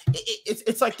 But yeah,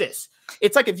 it's like this.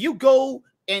 It's like if you go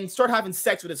and start having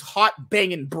sex with this hot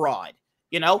banging broad,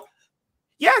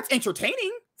 yeah, it's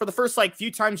entertaining for the first like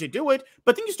few times you do it,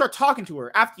 but then you start talking to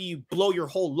her after you blow your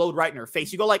whole load right in her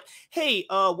face. You go like, "Hey,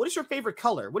 what is your favorite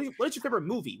color? What is your favorite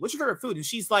movie? What's your favorite food?" And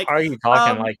she's like, Are you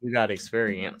talking like you got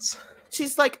experience?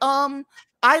 she's like, I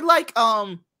like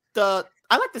the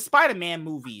Spider-Man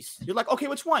movies. You're like, okay,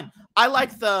 which one? I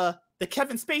like the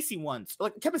Kevin Spacey ones.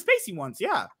 Like Kevin Spacey ones,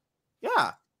 yeah.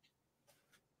 Yeah.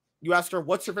 You ask her,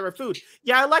 what's your favorite food?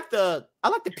 Yeah, I like the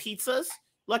pizzas.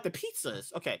 Like the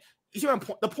pizzas. Okay. You see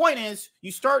what the point is,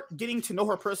 you start getting to know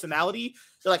her personality.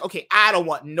 They're like, okay, I don't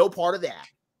want no part of that.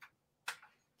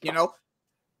 You know?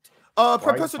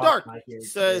 Professor Dark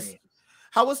says,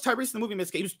 how was Tyrese in the movie, Miss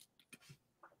K? He was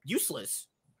useless.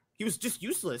 He was just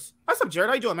useless. What's up, Jared?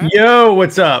 How you doing, man? Yo,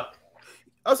 what's up?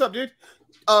 What's up, dude?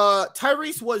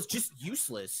 Tyrese was just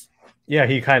useless. Yeah,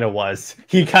 he kind of was.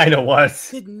 He kind of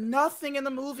was. Did nothing in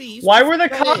the movie. Why were the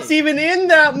cops even in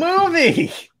that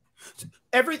movie?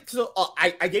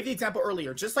 I gave the example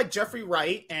earlier, just like Jeffrey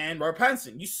Wright and Robert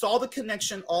Pattinson. You saw the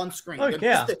connection on screen. Oh,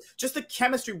 yeah. Just the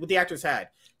chemistry with the actors had.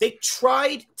 They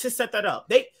tried to set that up.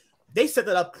 They set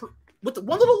that up with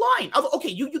one little line of, okay,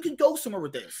 you can go somewhere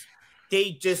with this.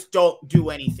 They just don't do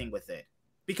anything with it.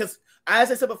 Because,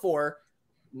 as I said before,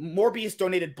 Morbius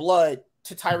donated blood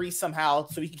to Tyrese somehow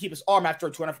so he can keep his arm after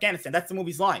a tour in Afghanistan. That's the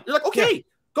movie's line. You're like, okay, yeah,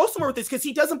 go somewhere with this, because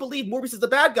he doesn't believe Morbius is the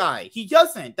bad guy. He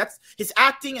doesn't. That's his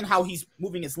acting and how he's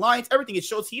moving his lines. Everything it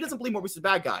shows he doesn't believe Morbius is the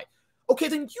bad guy. Okay,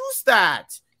 then use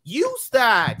that. Use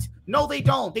that. No, they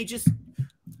don't. They just.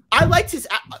 I liked his.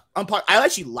 I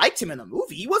actually liked him in the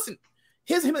movie. He wasn't.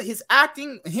 His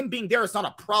acting, him being there is not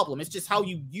a problem. It's just how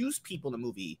you use people in the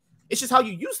movie. It's just how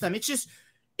you use them. It's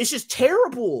just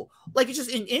terrible. Like, it's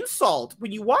just an insult.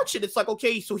 When you watch it, it's like,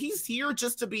 okay, so he's here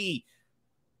just to be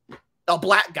a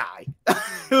black guy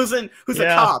who's a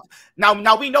cop.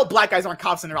 Now we know black guys aren't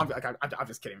cops in there. I'm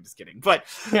just kidding. I'm just kidding. But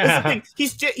that's the thing.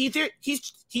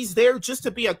 He's there just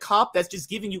to be a cop that's just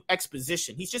giving you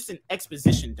exposition. He's just an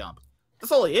exposition dump.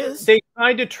 That's all he is. They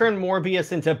tried to turn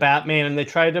Morbius into Batman, and they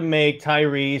tried to make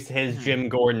Tyrese his Jim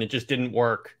Gordon. It just didn't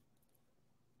work.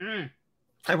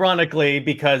 Ironically,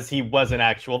 because he was an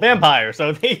actual vampire.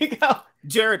 So there you go.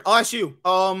 Jared, I'll ask you.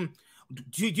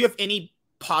 Do you have any?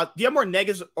 Do you have more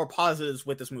negatives or positives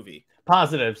with this movie?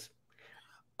 Positives.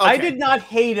 Okay. I did not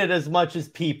hate it as much as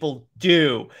people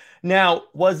do. Now,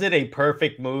 was it a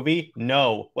perfect movie?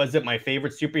 No. Was it my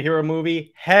favorite superhero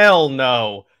movie? Hell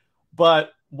no.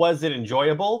 But was it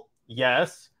enjoyable?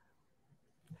 Yes.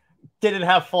 Did it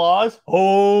have flaws?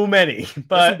 Oh, many.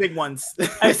 But some big ones.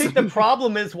 I think the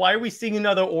problem is, why are we seeing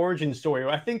another origin story?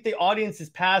 I think the audience is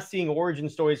past seeing origin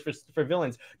stories for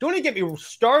villains. Don't even get me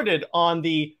started on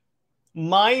the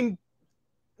mind-numbing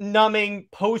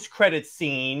post-credit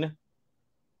scene.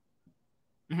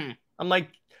 I'm like,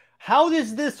 how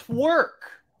does this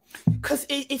work? Because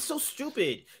it's so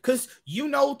stupid. Because you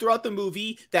know throughout the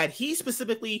movie that he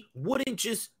specifically wouldn't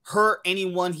just hurt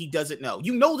anyone he doesn't know.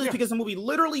 You know this because the movie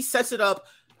literally sets it up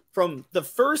from the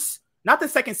first, not the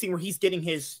second scene where he's getting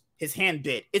his hand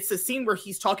bit. It's the scene where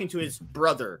he's talking to his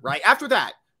brother, right? After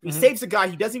that, he saves a guy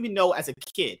he doesn't even know as a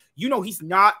kid. You know he's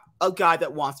not a guy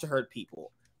that wants to hurt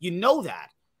people. You know that.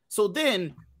 So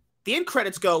then the end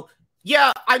credits go,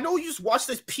 yeah, I know you just watched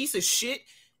this piece of shit.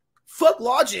 Fuck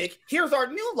logic. Here's our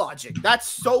new logic. That's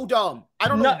so dumb. I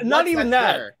don't know. Not even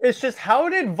that. Better. It's just, how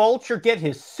did Vulture get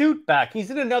his suit back? He's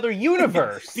in another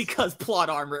universe. Because plot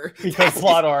armor. Because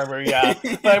plot armor, yeah.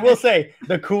 But I will say,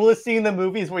 the coolest scene in the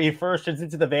movie is where he first turns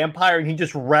into the vampire and he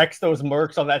just wrecks those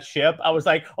mercs on that ship. I was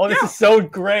like, oh, this is so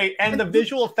great. And the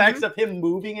visual effects of him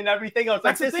moving and everything, I was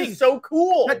like, this is so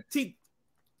cool.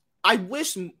 I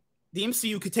wish the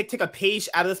MCU could take a page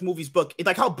out of this movie's book. It's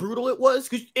like how brutal it was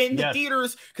in the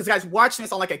theaters, because guys watching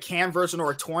this on like a cam version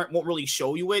or a torrent won't really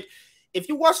show you it. If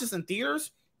you watch this in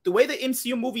theaters, the way the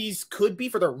MCU movies could be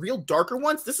for the real darker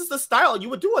ones, this is the style you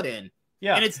would do it in.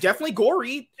 Yeah. And it's definitely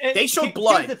gory. And they showed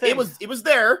blood. It was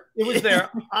there. It was there.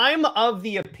 I'm of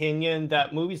the opinion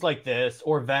that movies like this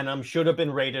or Venom should have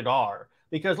been rated R.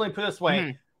 Because let me put it this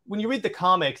way. When you read the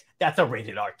comics, that's a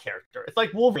rated R character. It's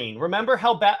like Wolverine. Remember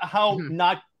how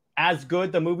not as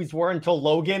good the movies were until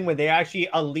Logan, when they actually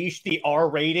unleashed the R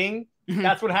rating?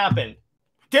 That's what happened.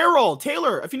 Daryl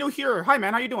Taylor, if you're new here, hi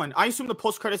man, how you doing? I assume the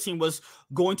post-credit scene was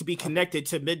going to be connected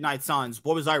to Midnight Suns.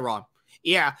 Boy, was I wrong.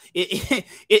 Yeah, see,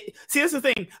 that's the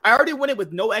thing. I already went in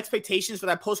with no expectations for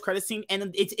that post-credit scene,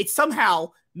 and it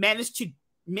somehow managed to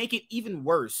make it even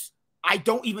worse. I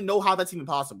don't even know how that's even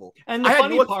possible. And the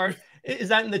funny part is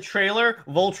that in the trailer,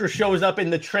 Vulture shows up in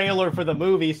the trailer for the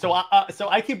movie. So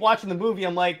I keep watching the movie.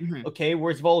 I'm like, okay,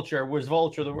 where's Vulture? Where's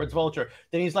Vulture? Where's Vulture?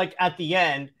 Then he's like at the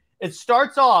end, It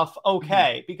starts off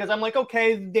okay because I'm like,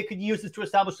 okay, they could use this to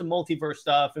establish some multiverse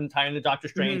stuff and tie into Doctor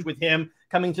Strange with him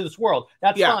coming to this world.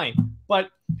 That's fine. But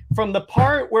from the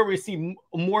part where we see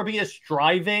Morbius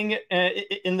driving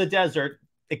in the desert,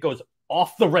 it goes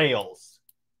off the rails.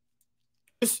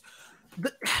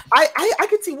 I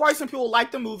could see why some people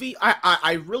like the movie.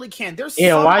 I really can. There's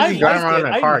why is he driving around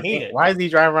in a car? Why is he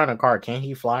driving around in a car? Can't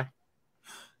he fly?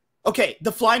 Okay,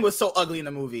 the flying was so ugly in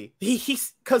the movie.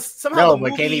 He's because somehow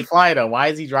but can he fly though? Why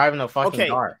is he driving a fucking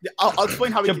car? I'll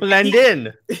explain how to blend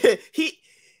in.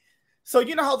 So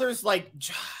you know how there's like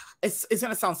it's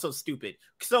gonna sound so stupid.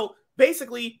 So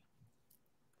basically,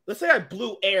 let's say I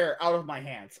blew air out of my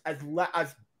hands as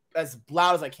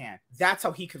loud as I can. That's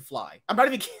how he could fly. I'm not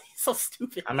even kidding. He's so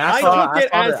stupid. I mean, I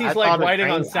took he's like riding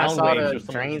on sound waves. I saw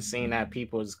the train scene that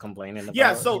people was complaining about.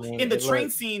 Yeah, so in the train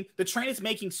scene, the train is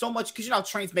making so much because you know how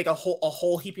trains make a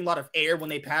whole heaping lot of air when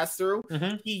they pass through.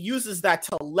 He uses that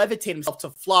to levitate himself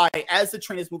to fly as the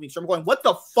train is moving. So I'm going, what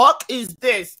the fuck is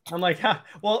this? I'm like,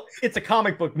 well, it's a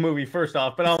comic book movie first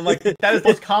off, but I'm like, that is the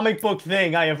most comic book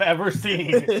thing I have ever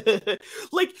seen.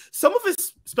 Like some of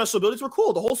his special abilities were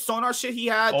cool. The whole sonar shit he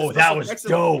had. Oh, that was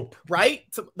dope, right?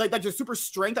 So, like the super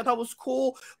strength I thought was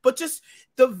cool, but just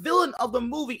the villain of the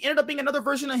movie ended up being another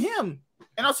version of him.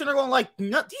 And I was sitting there going, like,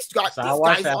 no, these guys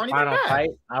aren't even bad.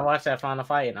 I watched that final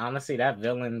fight, and honestly, that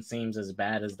villain seems as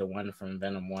bad as the one from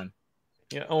Venom 1.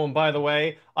 Yeah. Oh, and by the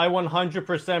way, I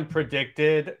 100%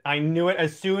 predicted. I knew it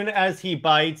as soon as he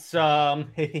bites.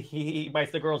 He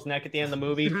bites the girl's neck at the end of the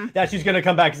movie. That she's gonna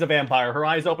come back as a vampire. Her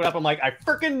eyes open up. I'm like, I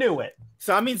freaking knew it.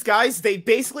 So that means, guys, they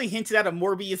basically hinted at a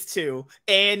Morbius 2,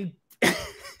 and.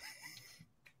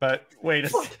 But wait a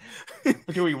second.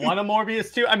 Do we want a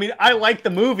Morbius 2? I mean, I like the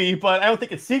movie, but I don't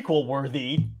think it's sequel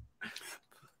worthy.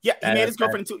 Yeah, he made his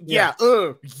girlfriend too. Yeah,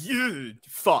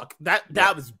 fuck.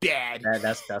 That was bad.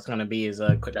 That's gonna be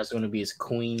his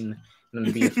queen.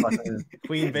 Gonna be a fucking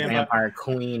queen vampire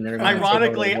queen.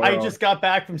 Ironically, I just got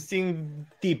back from seeing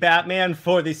the Batman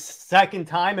for the second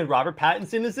time, and Robert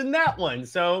Pattinson is in that one.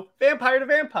 So vampire to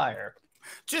vampire.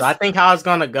 So I think how it's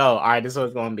gonna go. All right, this is what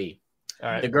it's gonna be. All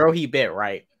right, the girl he bit,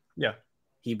 right? Yeah,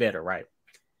 he bit her, right?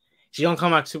 She's gonna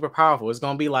come out super powerful. It's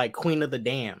gonna be like Queen of the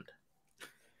Damned,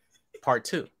 Part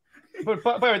 2.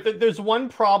 But there's one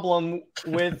problem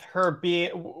with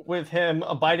him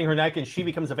biting her neck and she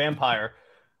becomes a vampire.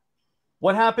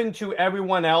 What happened to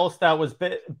everyone else that was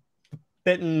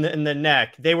bitten in the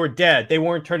neck? They were dead. They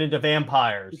weren't turned into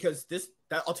vampires. Because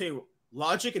I'll tell you,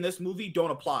 logic in this movie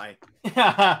don't apply.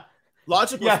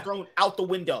 Logic was thrown out the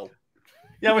window.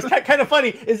 Yeah, it was kind of funny.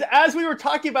 Is as we were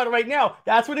talking about it right now,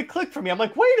 that's when it clicked for me. I'm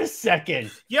like, wait a second.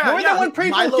 Yeah, that one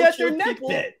people get their neck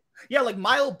bit. Yeah, like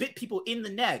Milo bit people in the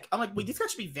neck. I'm like, wait, these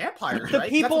guys should be vampires, right?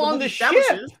 People on the ship.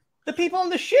 The people on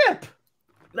the ship.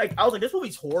 Like, I was like, this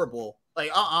movie's horrible.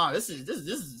 Like, this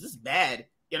is bad.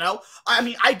 You know? I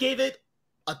mean, I gave it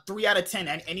a 3 out of 10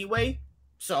 anyway.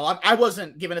 So I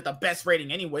wasn't giving it the best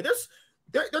rating anyway.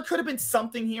 There could have been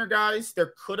something here, guys.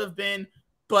 There could have been,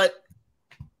 but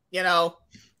you know,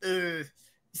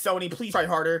 Sony, please try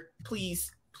harder,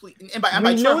 please. And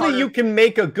we know that you can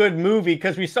make a good movie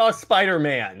because we saw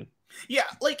Spider-Man. Yeah,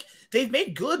 like they've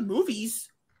made good movies,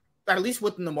 at least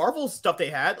within the Marvel stuff they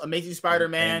had. Amazing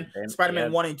Spider-Man,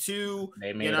 Spider-Man 1 and 2.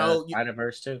 They made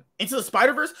Spider-Verse too. Into the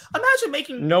Spider-Verse. Imagine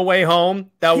making No Way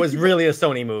Home. That was really a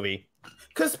Sony movie.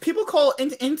 Because people call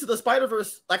Into the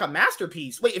Spider-Verse like a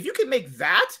masterpiece. Wait, if you can make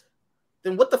that,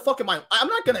 then what the fuck am I? I'm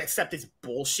not gonna accept this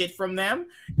bullshit from them.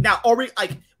 Now,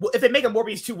 if they make a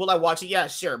Morbius 2, will I watch it? Yeah,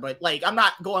 sure. But like, I'm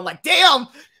not going like, damn,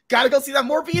 gotta go see that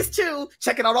Morbius 2.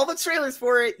 Checking out all the trailers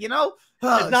for it. You know,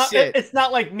 it's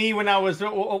not like me when I was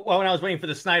waiting for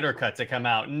the Snyder cut to come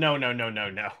out. No.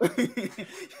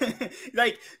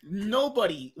 Like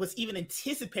nobody was even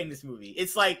anticipating this movie.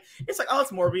 It's like, oh,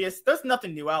 it's Morbius. There's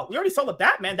nothing new out. We already saw the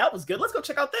Batman. That was good. Let's go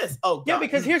check out this. Oh, God. Yeah,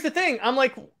 because here's the thing. I'm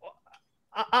like,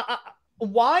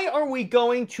 why are we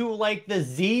going to like the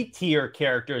Z tier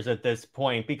characters at this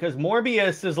point? Because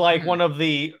Morbius is like one of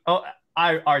the,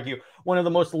 I argue, one of the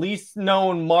most least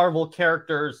known Marvel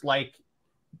characters like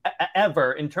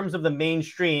ever in terms of the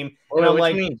mainstream. What do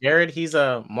you mean, Jared? He's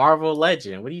a Marvel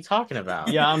legend. What are you talking about?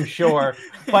 Yeah, I'm sure.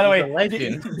 By the way,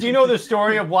 do you know the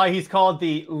story of why he's called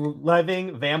the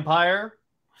living vampire?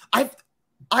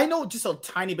 I know just a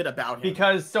tiny bit about him.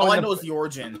 Because all I know is the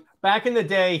origin. Back in the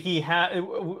day,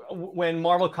 when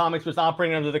Marvel Comics was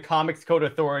operating under the Comics Code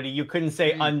Authority, you couldn't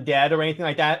say undead or anything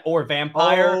like that, or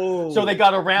vampire. Oh. So they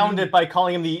got around it by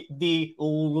calling him the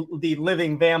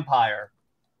living vampire.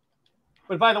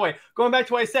 But by the way, going back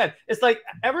to what I said, it's like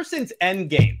ever since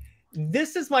Endgame,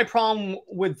 this is my problem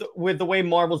with the way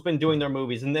Marvel's been doing their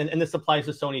movies, and this applies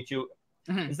to Sony too,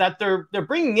 is that they're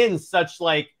bringing in such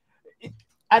like,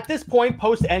 at this point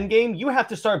post Endgame, you have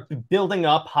to start building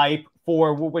up hype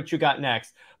for what you got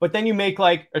next. But then you make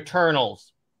like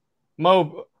Eternals,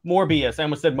 Morbius. I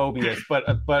almost said Mobius, but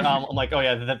I'm like, oh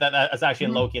yeah, that's actually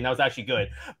in Loki, and that was actually good.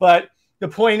 But the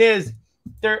point is,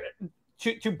 they're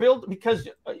to build, because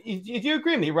you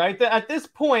agree with me, right? That at this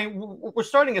point we're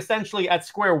starting essentially at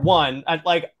square one, at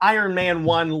like Iron Man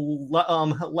 1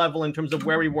 level in terms of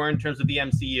where we were in terms of the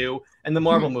MCU and the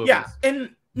Marvel movies. Yeah,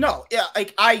 and no, yeah,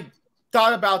 like I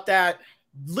thought about that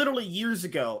literally years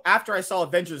ago after I saw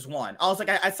Avengers 1. I was like,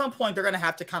 at some point they're gonna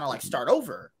have to kind of like start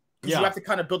over, because you have to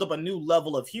kind of build up a new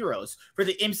level of heroes for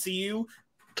the MCU.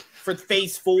 For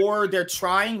phase 4, they're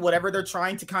trying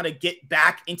to kind of get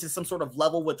back into some sort of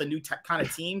level with a new kind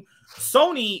of team.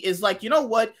 Sony is like, you know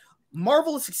what?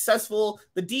 Marvel is successful.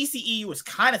 The DCEU was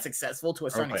kind of successful to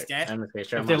a certain extent.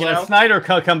 If they let Snyder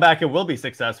come back, it will be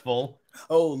successful.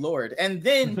 Oh, Lord. And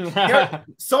then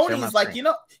Sony is like, you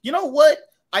know what?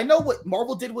 I know what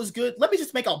Marvel did was good. Let me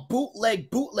just make a bootleg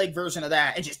version of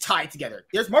that and just tie it together.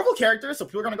 There's Marvel characters, so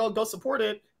people are going to go support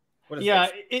it. Yeah,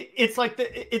 it's like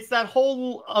it's that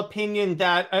whole opinion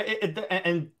that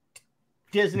and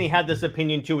Disney had this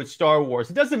opinion too with Star Wars.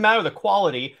 It doesn't matter the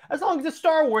quality, as long as it's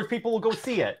Star Wars, people will go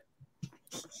see it.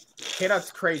 Okay,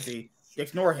 that's crazy.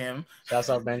 Ignore him. That's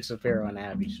how Ben Shapiro and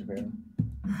Abby Shapiro.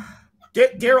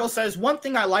 Daryl says, one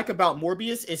thing I like about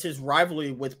Morbius is his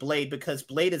rivalry with Blade, because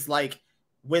Blade is like,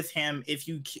 with him, if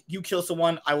you kill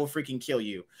someone, I will freaking kill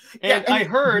you. And I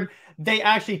heard they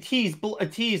actually teased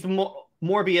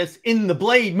Morbius in the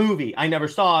Blade movie. I never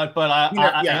saw it, but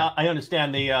I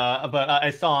understand but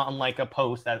I saw on like a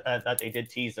post that they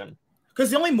did tease him. Because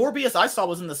the only Morbius I saw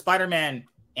was in the Spider-Man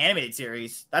animated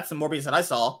series. That's the Morbius that I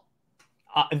saw.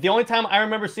 The only time I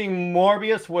remember seeing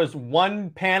Morbius was one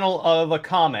panel of a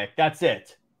comic. That's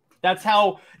it. That's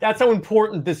how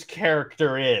important this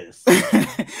character is.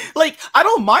 Like, I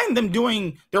don't mind them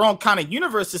doing their own kind of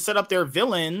universe to set up their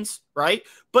villains, right?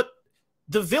 But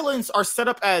the villains are set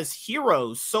up as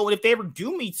heroes. So if they ever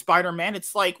do meet Spider-Man,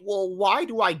 it's like, well, why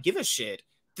do I give a shit?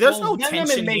 There's no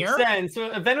tension here.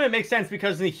 Venom, it makes sense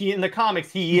because in the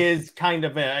comics, he is kind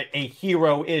of a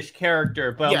hero-ish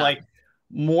character. But like,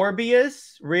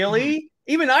 Morbius, really?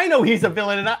 Even I know he's a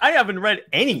villain, and I haven't read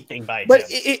anything by him. But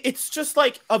it's just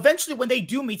like, eventually when they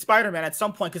do meet Spider-Man at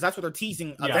some point, because that's what they're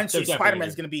teasing, eventually Spider-Man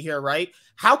is going to be here, right?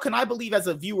 How can I believe as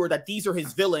a viewer that these are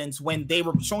his villains when they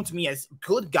were shown to me as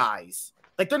good guys?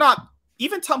 Like, they're not,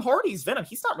 even Tom Hardy's Venom,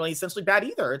 he's not really essentially bad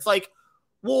either. It's like,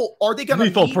 well, are they going to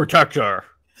Lethal Protector?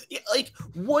 Like,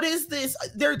 what is this?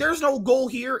 There's no goal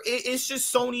here. It's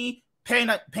just Sony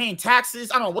paying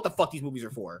taxes. I don't know what the fuck these movies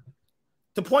are for.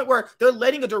 To the point where they're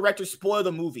letting a director spoil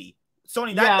the movie.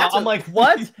 Sony, I'm like,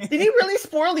 what? Did he really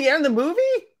spoil the end of the movie?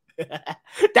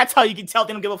 That's how you can tell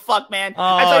they don't give a fuck, man.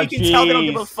 That's how you can tell they don't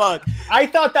give a fuck. I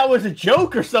thought that was a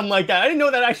joke or something like that. I didn't know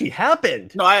that actually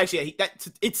happened. No,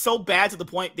 it's so bad to the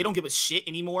point they don't give a shit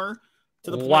anymore.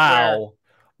 To the point where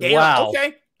like,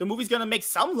 okay, the movie's gonna make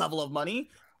some level of money.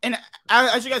 And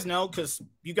as you guys know, because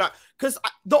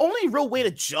the only real way to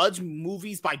judge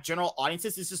movies by general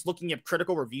audiences is just looking at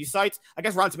critical review sites. I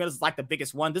guess Rotten Tomatoes is like the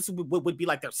biggest one. This would be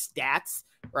like their stats,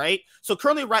 right? So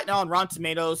currently right now on Rotten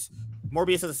Tomatoes,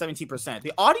 Morbius has a 17%.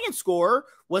 The audience score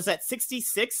was at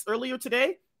 66 earlier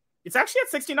today. It's actually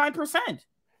at 69%.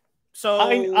 So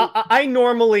I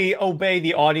normally obey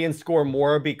the audience score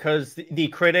more because the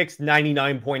critics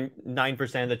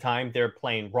 99.9% of the time they're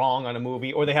playing wrong on a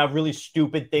movie, or they have really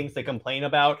stupid things to complain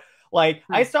about. Like,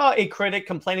 I saw a critic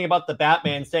complaining about the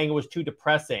Batman, saying it was too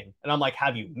depressing, and I'm like,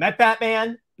 have you met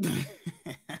Batman?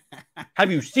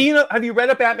 Have you read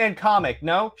a Batman comic?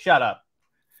 No? Shut up.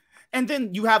 And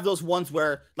then you have those ones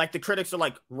where, like, the critics are,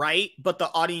 like, right, but the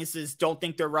audiences don't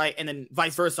think they're right, and then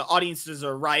vice versa. Audiences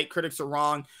are right, critics are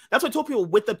wrong. That's what I told people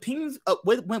with opinions.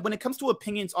 When it comes to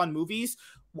opinions on movies,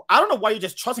 I don't know why you're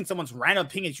just trusting someone's random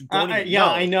opinions you don't even know.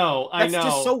 I know. That's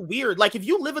just so weird. Like, if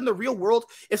you live in the real world,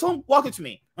 if someone walked up to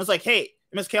me and was like, hey,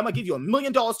 MSK, I'm going to give you $1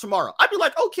 million tomorrow, I'd be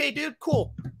like, okay, dude,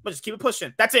 cool. But just keep it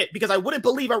pushing. That's it. Because I wouldn't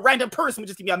believe a random person would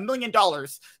just give me $1 million,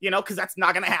 because that's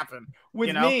not going to happen.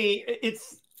 With me,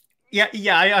 it's... Yeah,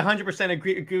 I 100%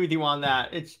 agree with you on that.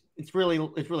 It's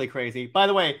really crazy. By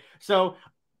the way, so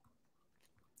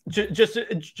just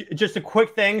a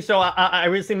quick thing. So I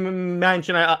recently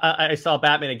mentioned I saw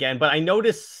Batman again, but I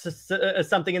noticed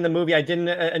something in the movie I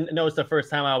didn't notice the first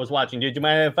time I was watching. Do you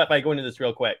mind if I go into this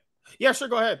real quick? Yeah, sure.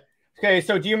 Go ahead. Okay,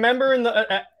 so do you remember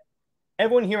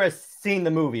everyone here has seen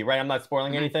the movie, right? I'm not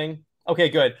spoiling anything. Okay,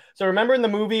 good. So remember in the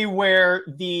movie where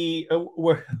the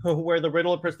where the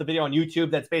Riddler puts the video on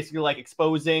YouTube that's basically like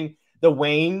exposing the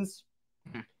Waynes?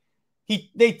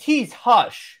 They tease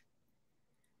Hush.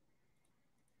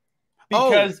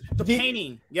 Because the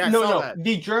painting. Yeah, I no, saw no. that.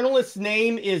 The journalist's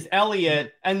name is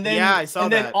Elliot, and then I saw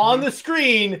and that. then on the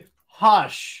screen,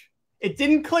 Hush. It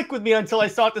didn't click with me until I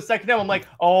saw it the second time. I'm like,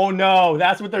 oh no,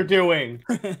 that's what they're doing.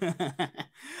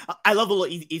 I love the little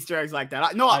Easter eggs like that.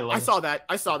 I saw that.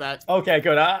 I saw that. Okay,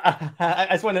 good. I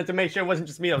just wanted to make sure it wasn't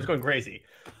just me that was going crazy.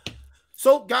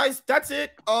 So, guys, that's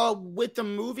it with the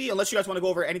movie. Unless you guys want to go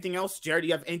over anything else. Jared, do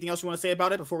you have anything else you want to say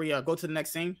about it before we go to the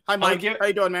next scene? Hi, Mike. How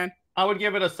you doing, man? I would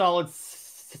give it a solid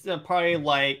probably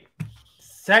like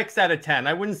 6 out of 10.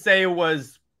 I wouldn't say it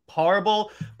was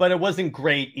horrible, but it wasn't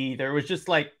great either. It was just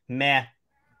like meh.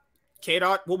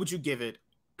 K-Dot, what would you give it?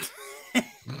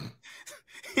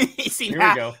 Here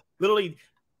we go. Literally,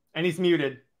 and he's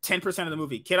muted. 10% of the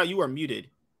movie. K-Dot, you are muted.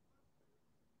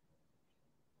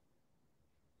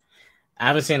 I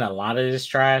haven't seen a lot of this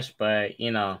trash, but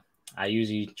I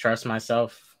usually trust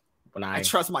myself. When I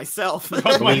trust myself.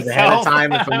 Believe ahead of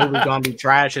time if a movie's gonna be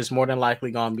trash, it's more than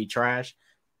likely gonna be trash.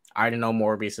 I already know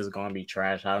Morbius is gonna be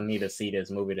trash. I don't need to see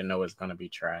this movie to know it's gonna be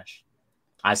trash.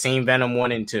 I seen Venom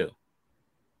 1 and 2.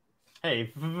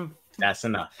 Hey, that's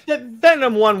enough.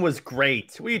 Venom 1 was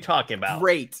great. What are you talking about?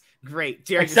 Great. Jared,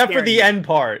 except for the end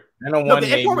part. Venom 1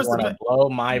 made me want to blow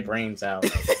my brains out.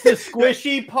 The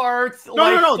squishy parts.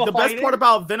 No. The best part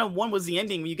about Venom 1 was the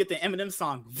ending when you get the Eminem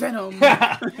song. Venom.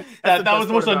 that was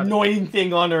the most annoying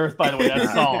thing on earth, by the way,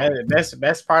 that song. The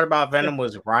best part about Venom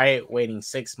was Riot waiting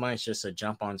 6 months just to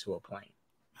jump onto a plane.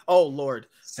 Oh, Lord.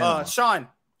 Sean,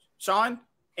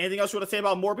 anything else you want to say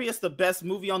about Morbius, the best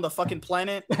movie on the fucking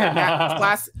planet?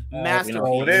 Class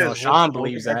masterpiece. It is. Sean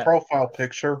believes that. Profile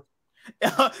picture.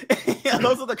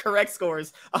 Those are the correct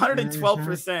scores.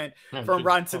 112% from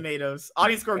Rotten Tomatoes.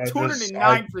 Audience score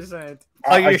 209%.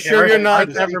 Are you sure you're not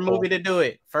first ever movie to do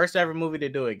it? First ever movie to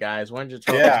do it, guys. 112%.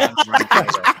 Yeah.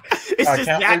 It's just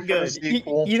that good.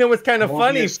 You know what's kind of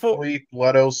funny?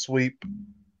 Leto sweep.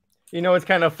 You know, it's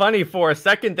kind of funny. For a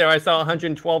second there, I saw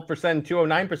 112%,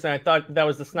 209%. I thought that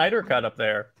was the Snyder cut up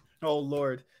there. Oh,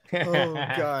 Lord. Oh,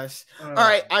 gosh. All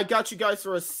right. I got you guys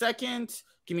for a second.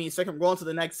 Give me a second. We're on to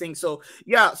the next thing. So,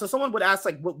 yeah. So someone would ask,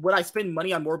 like, would I spend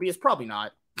money on Morbius? Probably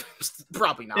not.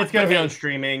 Probably not. It's going to be on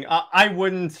streaming. I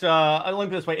wouldn't. I look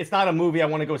this way. It's not a movie I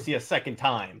want to go see a second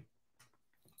time.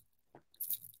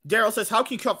 Daryl says, how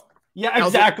can you cut... Yeah,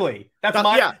 exactly. That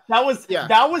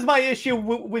was my issue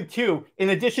with 2. In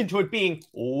addition to it being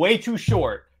way too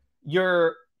short,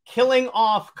 you're killing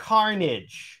off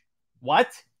Carnage.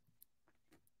 What?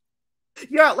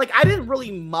 Yeah, like I didn't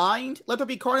really mind Let There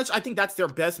Be Carnage. I think that's their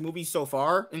best movie so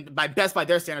far, and by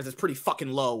their standards, is pretty fucking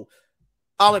low.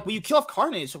 Like when you kill off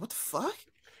Carnage, what the fuck?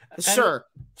 Sure.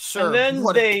 And then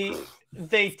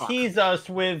they tease us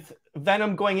with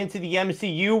Venom going into the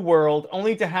MCU world,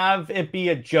 only to have it be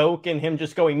a joke and him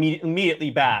just going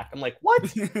immediately back. I'm like, what?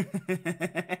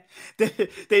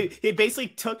 they basically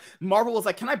took... Marvel was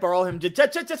like, can I borrow him just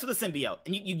for the symbiote?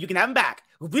 And you can have him back.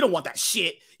 We don't want that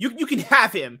shit. You can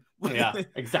have him. Yeah,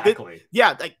 exactly.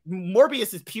 Like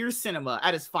Morbius is pure cinema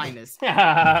at its finest.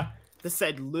 This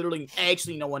said literally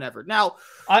actually no one ever. Now,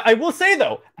 I will say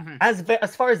though,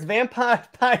 as far as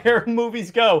vampire movies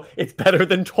go, it's better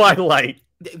than Twilight.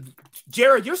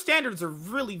 Jared, your standards are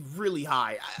really, really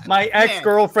high. My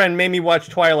ex-girlfriend made me watch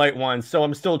Twilight once, so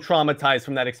I'm still traumatized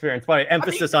from that experience. But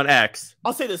emphasis on ex.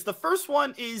 I'll say this: the first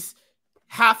one is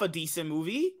half a decent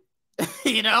movie.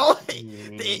 You know,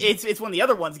 it's when the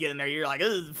other ones get in there, you're like,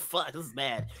 this is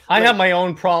bad. I have my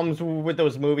own problems with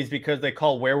those movies because they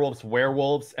call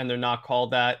werewolves and they're not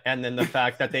called that, and then the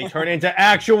fact that they turn into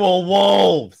actual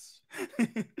wolves.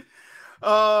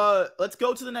 Let's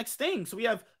go to the next thing. So we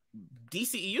have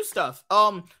DCEU stuff.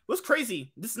 What's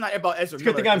crazy? This is not about Ezra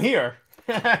Miller. Good thing I'm here.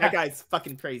 That guy's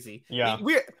fucking crazy. Yeah.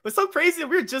 We're so crazy that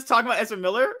we were just talking about Ezra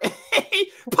Miller.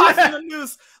 Pops in the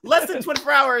news, less than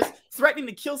 24 hours, threatening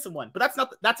to kill someone. But that's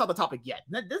not the topic yet.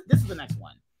 This is the next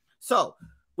one. So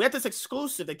we have this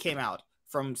exclusive that came out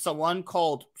from someone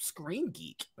called Screen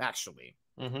Geek, actually.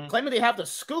 Claiming they have the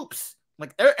scoops.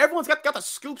 Like everyone's got the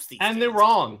scoops these days. They're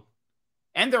wrong.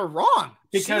 And they're wrong.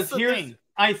 Because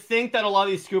I think that a lot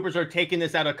of these scoopers are taking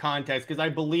this out of context, because I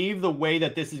believe the way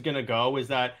that this is going to go is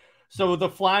that so the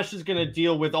Flash is going to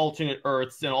deal with alternate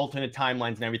Earths and alternate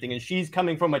timelines and everything. And she's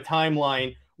coming from a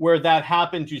timeline where that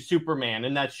happened to Superman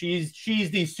and that she's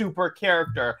the super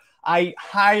character. I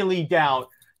highly doubt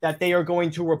that they are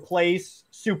going to replace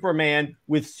Superman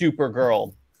with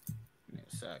Supergirl.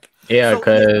 Yeah,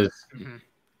 because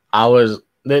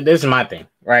this is my thing.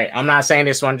 Right. I'm not saying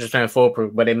this 100%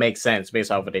 foolproof, but it makes sense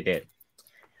based off what they did.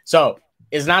 So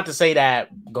it's not to say that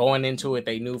going into it,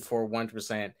 they knew for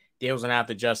 1% they was going to have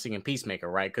the Justice and Peacemaker,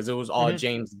 right? Because it was all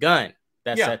James Gunn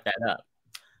that set that up.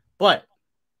 But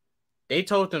they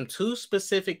told them 2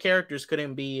 specific characters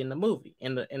couldn't be in the movie,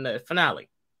 in the finale.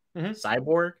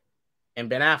 Cyborg and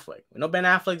Ben Affleck. We know Ben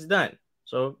Affleck's done.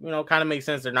 So, kind of makes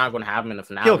sense they're not going to have him in the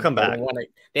finale. He'll come back.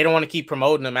 They don't want to keep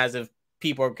promoting him as if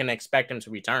people can expect him to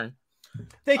return.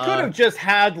 They could have just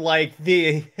had like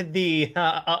the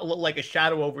like a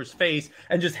shadow over his face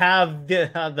and just have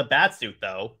the bat suit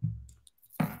though.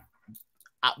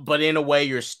 But in a way,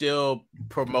 you're still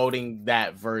promoting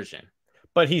that version.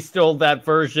 But he's still that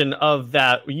version of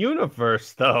that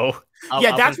universe, though.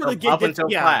 That's where the get up until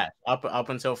Flash. Up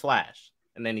until Flash,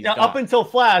 and then he's gone. Up until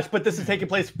Flash. But this is taking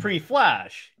place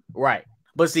pre-Flash, right?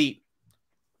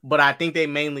 But I think they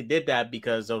mainly did that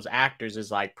because those actors is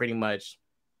like pretty much.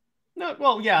 No,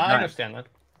 well, yeah, I understand that.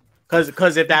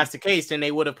 Because if that's the case, then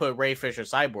they would have put Ray Fisher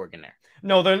Cyborg in there.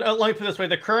 No, let me put it this way: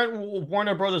 the current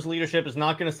Warner Brothers leadership is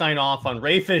not going to sign off on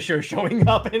Ray Fisher showing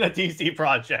up in a DC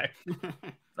project.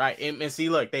 Right, and see,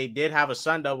 look, they did have a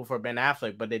Sun double for Ben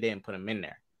Affleck, but they didn't put him in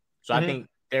there. So I think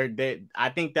I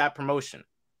think that promotion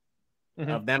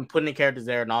of them putting the characters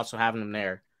there and also having them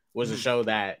there was to show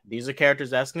that these are characters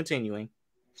that's continuing.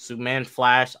 Superman,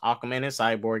 Flash, Aquaman, and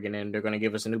Cyborg, and then they're going to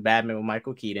give us a new Batman with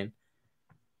Michael Keaton.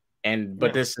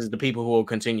 But this is the people who will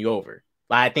continue over.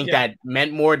 But I think that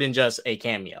meant more than just a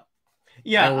cameo.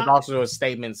 Yeah, and it was also a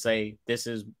statement say this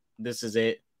is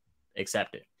it,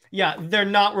 accept it. Yeah, they're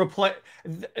not let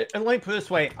me put it this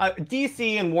way: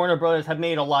 DC and Warner Brothers have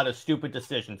made a lot of stupid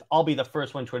decisions. I'll be the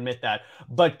first one to admit that.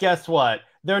 But guess what?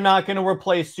 They're not going to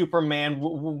replace Superman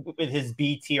with his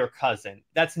B tier cousin.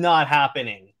 That's not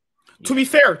happening. To be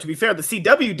fair, the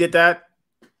CW did that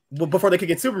before they could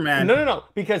get Superman. No.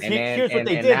 Because here's what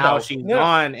they did. Now she's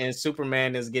gone, and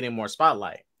Superman is getting more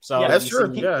spotlight. So that's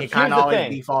true. It kind of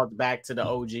always defaults back to the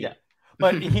OG. Yeah.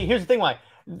 But here's the thing: why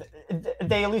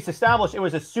they at least established it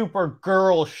was a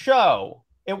Supergirl show.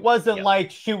 It wasn't like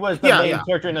she was the main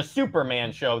character in a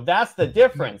Superman show. That's the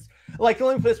difference. Like,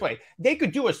 let me put it this way: they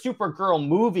could do a Supergirl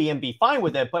movie and be fine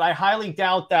with it, but I highly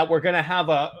doubt that we're going to have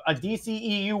a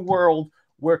DCEU world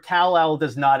where Kal-El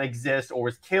does not exist or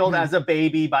was killed as a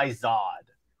baby by Zod.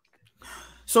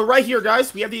 So right here,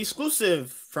 guys, we have the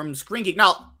exclusive from Screen Geek.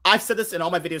 Now, I've said this in all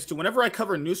my videos too. Whenever I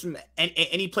cover news from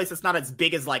any place that's not as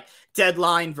big as like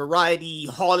Deadline, Variety,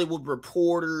 Hollywood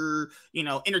Reporter,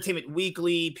 Entertainment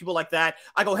Weekly, people like that,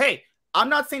 I go, hey, I'm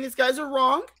not saying these guys are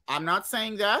wrong. I'm not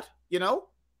saying that,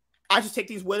 I just take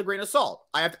these with a grain of salt.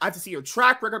 I have to see your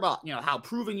track record about, how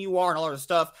proven you are and all that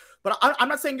stuff. But I'm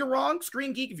not saying you're wrong,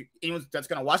 Screen Geek, if anyone that's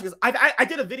going to watch, because I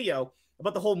did a video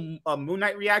about the whole Moon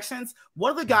Knight reactions. One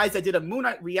of the guys that did a Moon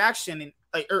Knight reaction, in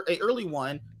a early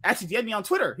one, actually DM'd me on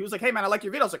Twitter. He was like, hey, man, I like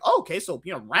your video. I was like, oh, okay, so,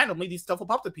 randomly these stuff will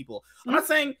pop to people. I'm not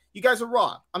saying you guys are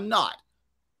wrong. I'm not.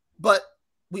 But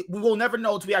we will never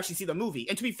know until we actually see the movie.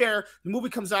 And to be fair, the movie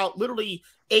comes out literally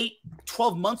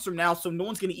 8-12 months from now, so no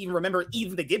one's going to even remember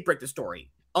even to break the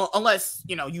story. Unless,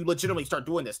 you legitimately start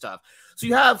doing this stuff. So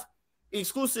you have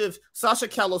exclusive Sasha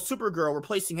Callo's Supergirl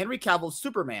replacing Henry Cavill's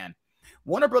Superman.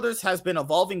 Warner Brothers has been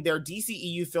evolving their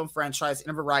DCEU film franchise in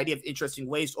a variety of interesting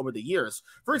ways over the years.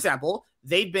 For example,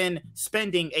 they've been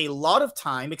spending a lot of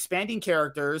time expanding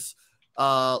characters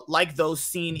like those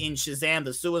seen in Shazam,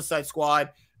 the Suicide Squad,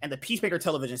 and the Peacemaker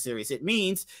television series. It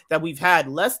means that we've had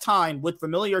less time with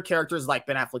familiar characters like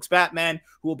Ben Affleck's Batman,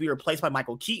 who will be replaced by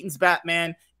Michael Keaton's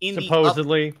Batman in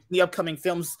the upcoming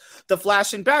films, The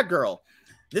Flash and Batgirl.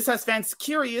 This has fans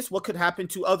curious what could happen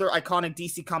to other iconic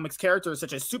DC Comics characters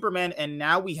such as Superman, and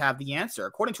now we have the answer.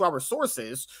 According to our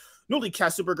sources, newly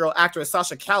cast Supergirl actress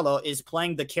Sasha Callo is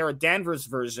playing the Kara Danvers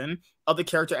version of the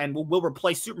character and will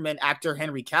replace Superman actor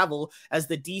Henry Cavill as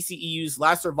the DCEU's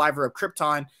last survivor of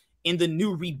Krypton in the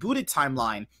new rebooted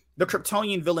timeline. The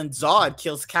Kryptonian villain Zod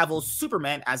kills Cavill's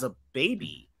Superman as a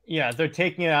baby. Yeah, they're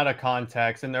taking it out of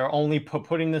context, and they're only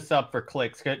putting this up for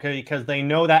clicks because they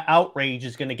know that outrage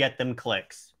is going to get them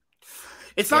clicks.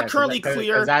 It's not currently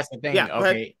clear. That's the thing. Yeah,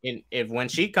 okay, if when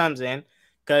she comes in,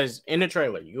 because in the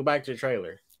trailer, you go back to the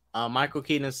trailer, Michael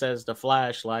Keaton says the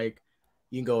Flash, like,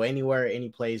 you can go anywhere, any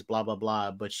place, blah blah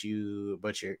blah, but you're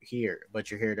here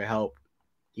to help.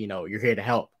 You're here to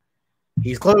help.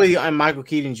 He's clearly in Michael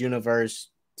Keaton's universe,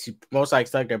 most likely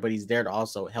stuck there, but he's there to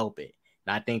also help it.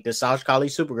 And I think the Sasha Calle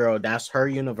Supergirl, that's her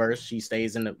universe. She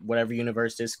stays in whatever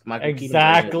universe this Michael Keaton.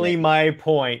 Exactly my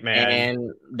point, man.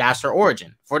 And that's her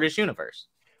origin for this universe.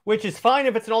 Which is fine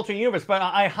if it's an alternate universe, but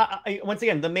I once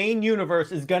again, the main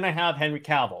universe is going to have Henry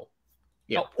Cavill.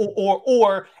 Yeah.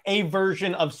 Or a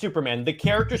version of Superman. The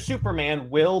character Superman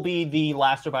will be the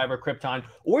last survivor of Krypton,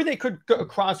 or they could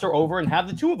cross her over and have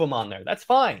the two of them on there. That's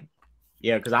fine.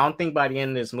 Yeah, because I don't think by the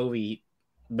end of this movie,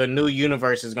 the new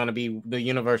universe is going to be the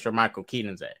universe where Michael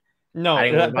Keaton's at. No, I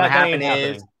think what's going to happen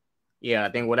happening. I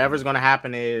think whatever's going to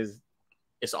happen is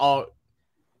it's all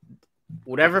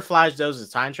whatever Flash does is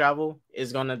time travel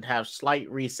is going to have slight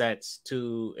resets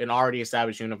to an already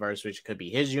established universe, which could be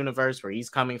his universe where he's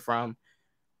coming from.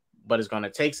 But it's going to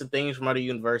take some things from other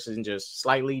universes and just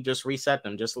slightly just reset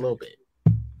them just a little bit.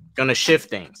 Going to shift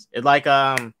things. It's like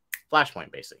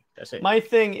Flashpoint, basically. That's it. My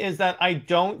thing is that I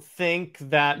don't think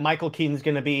that Michael Keaton's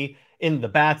going to be in the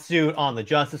Batsuit on the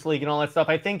Justice League and all that stuff.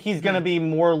 I think he's going to be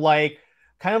more like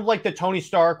kind of like the Tony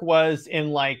Stark was in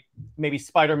like maybe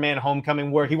Spider-Man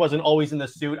Homecoming, where he wasn't always in the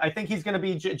suit. I think he's going to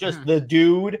be just the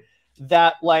dude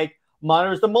that like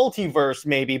monitors the multiverse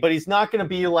maybe, but he's not going to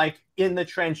be like in the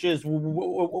trenches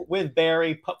with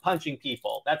Barry punching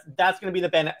people. That's going to be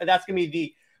that's going to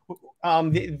be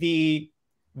the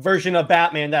version of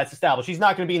Batman that's established. He's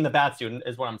not going to be in the Batsuit,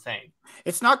 is what I'm saying.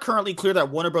 It's not currently clear that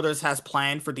Warner Brothers has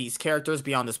planned for these characters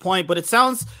beyond this point, but it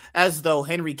sounds as though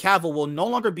Henry Cavill will no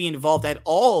longer be involved at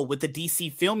all with the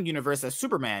DC film universe as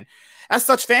Superman. As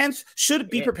such, fans should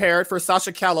be prepared for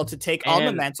Sasha Callow to take on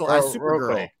the mantle as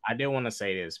Supergirl. I did want to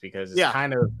say this because it's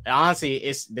kind of honestly,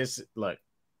 it's this. Look,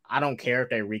 I don't care if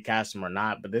they recast him or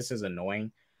not, but this is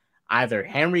annoying. Either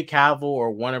Henry Cavill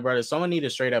or Warner Brothers, someone need to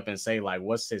straight up and say like,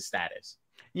 what's his status?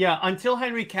 Yeah, until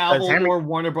Henry Cavill or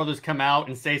Warner Brothers come out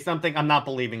and say something, I'm not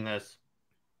believing this.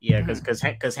 Yeah,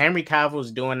 because Henry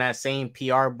Cavill's doing that same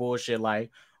PR bullshit.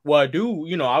 Like, well,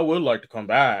 I would like to come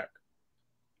back.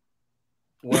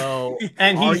 Well,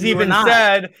 and he's even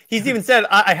said,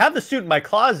 I have the suit in my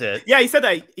closet. Yeah, he said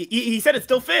that. He said it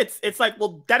still fits. It's like,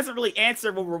 well, that doesn't really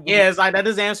answer what we're. Yeah, it's like that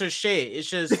doesn't answer shit. It's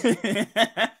just,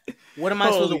 what am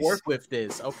I supposed to work with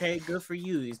this? Okay, good for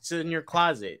you. It's in your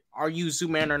closet. Are you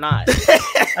Superman or not?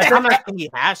 I'm not saying he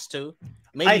has to.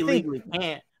 Maybe he legally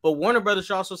can't. But Warner Brothers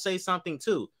should also say something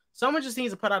too. Someone just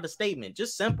needs to put out a statement.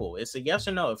 Just simple. It's a yes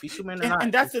or no. If he's Superman or not.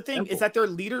 And that's the thing, is that their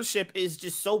leadership is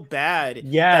just so bad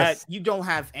that you don't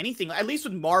have anything. At least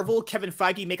with Marvel, Kevin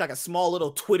Feige make like a small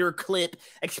little Twitter clip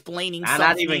explaining something.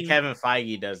 Not even Kevin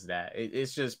Feige does that.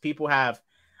 It's just people have.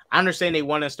 I understand they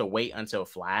want us to wait until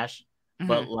Flash,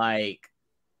 but like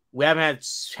we haven't had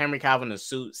Henry Cavill in the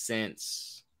suit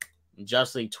since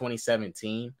Justice League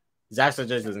 2017. Zack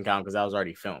Snyder doesn't count because that was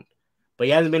already filmed, but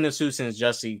he hasn't been in the suit since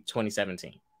Justice League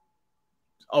 2017.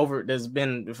 There's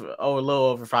been a little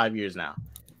over 5 years now.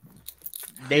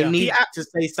 They need to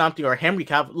say something, or Henry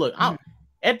Cavill. Look,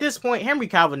 at this point, Henry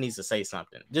Cavill needs to say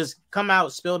something. Just come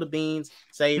out, spill the beans,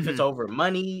 say if it's over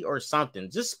money or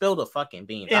something. Just spill the fucking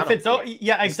beans.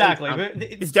 Exactly.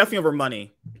 It's definitely over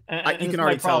money. You can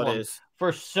already tell it is.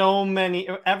 For so many,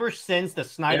 ever since the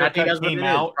Snyder Cut came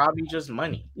out, probably just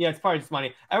money. Yeah, it's probably just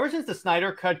money. Ever since the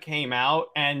Snyder Cut came out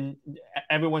and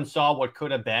everyone saw what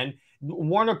could have been,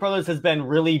 Warner Brothers has been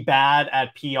really bad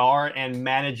at PR and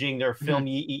managing their film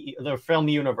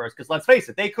universe. Because let's face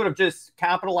it, they could have just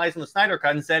capitalized on the Snyder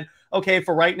Cut and said, okay,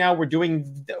 for right now, we're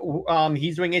doing,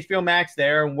 he's doing HBO Max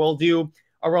there, and we'll do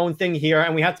our own thing here.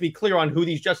 And we have to be clear on who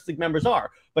these Justice League members are.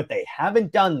 But they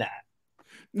haven't done that.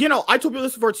 I told you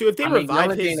this before too. If they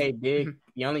revive his...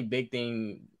 the only big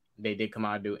thing they did come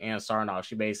out and do, Ann Sarnoff,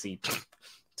 she basically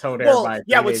told everybody.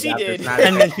 Yeah, what she did,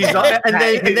 and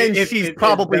then she's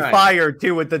probably fired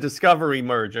too with the Discovery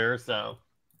merger. So,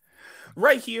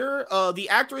 right here, the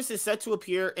actress is set to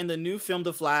appear in the new film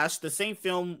The Flash, the same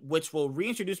film which will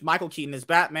reintroduce Michael Keaton as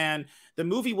Batman. The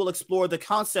movie will explore the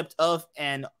concept of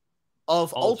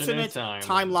alternate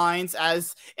timelines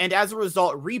as a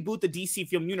result reboot the DC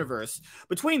film universe.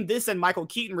 Between this and Michael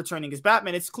Keaton returning as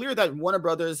Batman, it's clear that Warner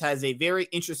Brothers has a very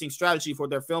interesting strategy for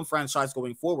their film franchise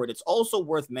going forward. It's also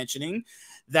worth mentioning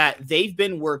that they've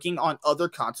been working on other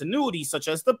continuities, such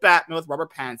as the Batman with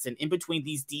Robert Pattinson in between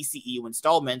these DCEU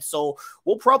installments. So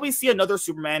we'll probably see another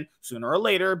Superman sooner or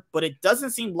later, but it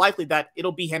doesn't seem likely that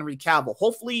it'll be Henry Cavill.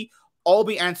 Hopefully all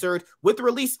be answered with the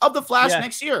release of The Flash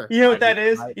next year. You know what that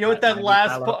is? You know what that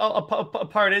last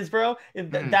part is, bro?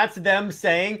 That's them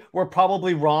saying we're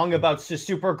probably wrong about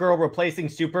Supergirl replacing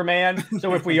Superman.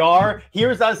 So if we are,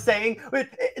 here's us saying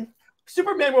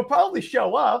Superman will probably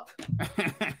show up.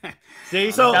 See,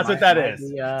 so that's what that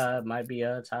is. Might be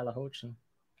Tyler Hoechlin.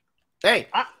 Hey,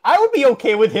 I would be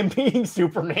okay with him being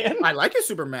Superman. I like his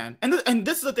Superman. And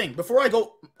this is the thing. Before I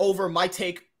go over my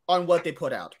take on what they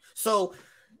put out. So,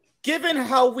 given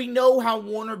how we know how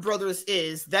Warner Brothers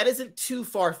is, that isn't too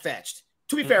far-fetched.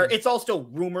 To be fair, it's all still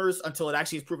rumors until it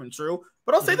actually is proven true.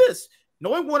 But I'll say this.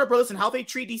 knowing Warner Brothers and how they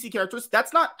treat DC characters,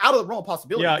 that's not out of the realm of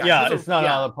possibility. Yeah, it's not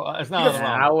out of the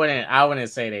realm. I wouldn't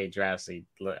say they drastically.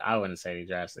 I wouldn't say they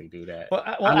drastically do that. Well,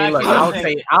 I mean, look,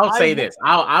 I'll say this.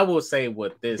 I will say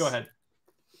what this. Go ahead.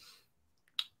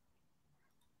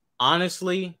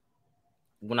 Honestly,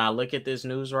 when I look at this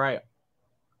news, right,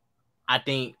 I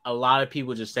think a lot of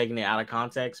people just taking it out of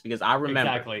context because I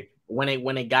remember when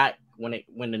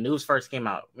the news first came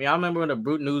out. I mean, I remember when the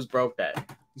brute news broke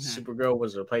that Supergirl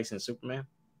was replacing Superman.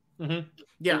 Mm-hmm.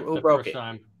 Yeah, who broke it?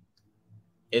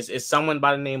 It's someone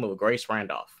by the name of Grace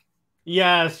Randolph.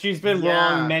 Yes, she's been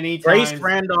wrong many times. Grace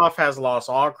Randolph has lost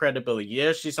all credibility.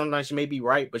 Yes, she may be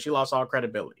right, but she lost all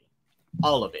credibility.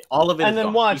 All of it. And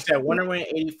then watch. She said Wonder Woman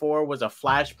 84 was a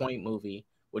Flashpoint movie,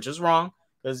 which is wrong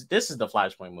because this is the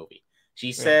Flashpoint movie.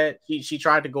 She said she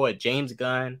tried to go at James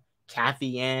Gunn,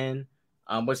 Kathy Ann.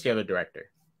 What's the other director?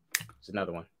 There's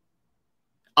another one.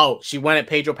 Oh, she went at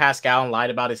Pedro Pascal and lied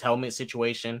about his helmet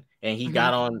situation, and he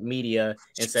got on media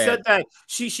and said that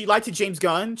she lied to James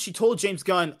Gunn. She told James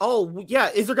Gunn, "Oh yeah,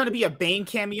 is there going to be a Bane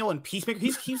cameo in Peacemaker?"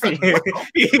 He's like,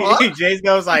 what? James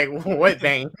Gunn's like, "What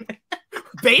Bane?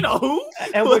 Bane who?"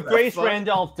 And what Grace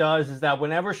Randolph does is that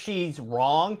whenever she's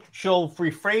wrong, she'll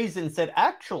rephrase it and said,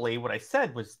 "Actually, what I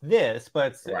said was this,"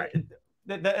 but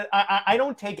I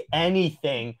don't take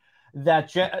anything.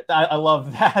 I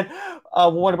love that.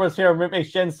 One of us here makes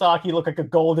Jen Psaki look like a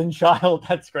golden child.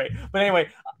 That's great. But anyway,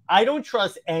 I don't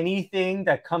trust anything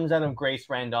that comes out of Grace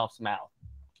Randolph's mouth.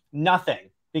 Nothing.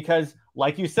 Because,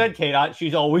 like you said, K-Dot,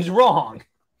 she's always wrong.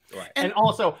 Right. And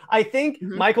also, I think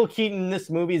Michael Keaton in this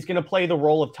movie is going to play the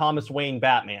role of Thomas Wayne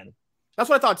Batman. That's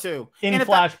what I thought too. In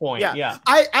Flashpoint,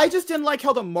 I just didn't like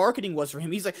how the marketing was for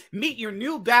him. He's like, meet your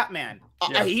new Batman.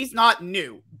 He's not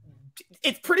new.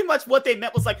 It's pretty much what they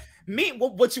meant was like, meet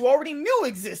what you already knew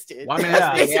existed. Well, I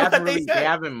mean, they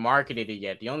haven't marketed it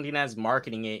yet. The only thing that's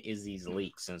marketing it is these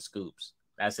leaks and scoops.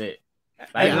 That's it.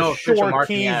 Like a short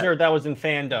teaser that was in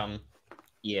fandom.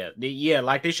 Yeah,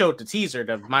 like they showed the teaser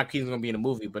that Mike Keaton's gonna be in the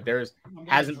movie, but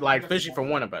hasn't like especially for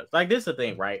one of us. Like this is the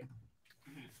thing, right?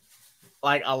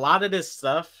 Like a lot of this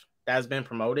stuff that's been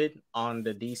promoted on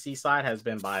the DC side has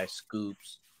been by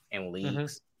scoops and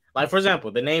leaks. Like for example,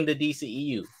 the name the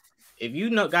DCEU. If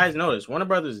you guys notice, Warner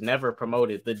Brothers never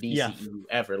promoted the DCU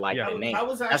ever the name.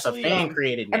 That's a fan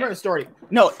created name. I remember the story.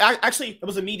 No, actually, it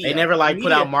was a media. They never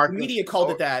put out marketing. Media called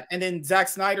it that, and then Zack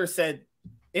Snyder said,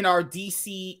 "In our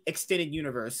DC extended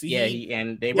universe." So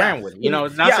and they ran with it. You know,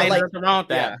 it's not saying nothing wrong with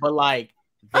that, but like.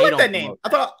 I like that name. I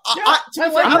thought.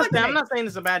 I'm not saying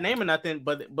it's a bad name or nothing,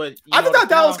 but I thought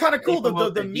that was kind of cool.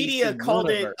 The media called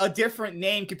it a different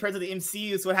name compared to the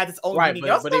MCU, so it had its own meaning.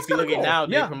 But if you look at now,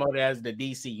 they promote it as the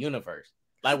DC universe.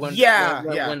 Like when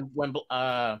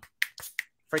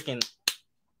freaking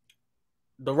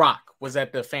The Rock was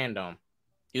at the fandom,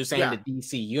 he was saying the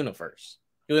DC universe.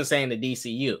 He wasn't saying the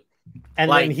DCU. And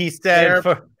then he said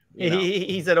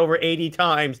he said over 80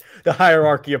 times the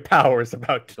hierarchy of power is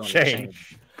about to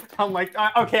change. I'm like,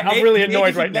 okay, I'm really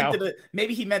annoyed right now.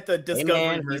 Maybe he meant the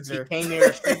Discovery version. He came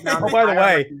here. By the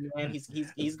way,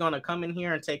 he's gonna come in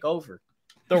here and take over.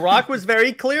 The Rock was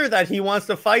very clear that he wants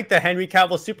to fight the Henry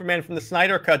Cavill Superman from the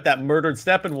Snyder Cut that murdered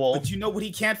Steppenwolf. But you know what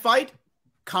he can't fight?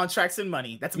 Contracts and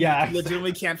money. That's what he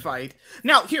legitimately can't fight.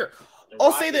 Now, here,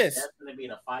 I'll say this. That's going to be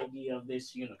the 5D of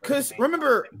this universe. Because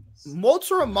remember,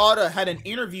 Walter Amada had an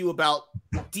interview about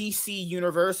DC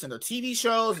Universe and their TV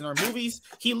shows and their movies.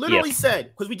 He literally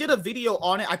said, because we did a video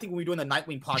on it, I think when we were doing the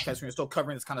Nightwing podcast, we were still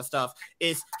covering this kind of stuff,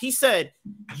 he said,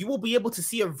 you will be able to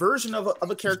see a version of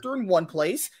a character in one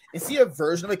place and see a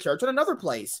version of a character in another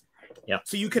place. Yeah.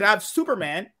 So you could have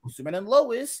Superman and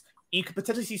Lois, you could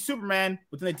potentially see Superman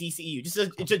within the DCEU.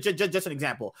 Just an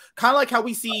example. Kind of like how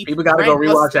we see... People got to go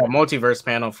rewatch that multiverse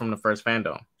panel from the first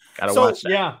fandom. Got to watch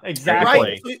that. Yeah, exactly.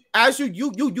 Right? So as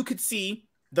you could see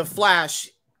the Flash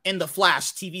in the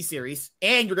Flash TV series,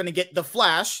 and you're going to get the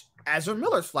Flash, Ezra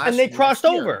Miller's Flash. And they crossed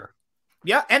over.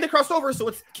 Yeah, and they crossed over, so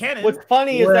it's canon. What's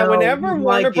funny is that whenever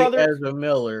Warner Brothers... Ezra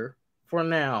Miller... For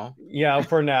now. Yeah,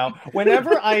 for now.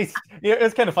 Whenever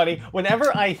it's kind of funny.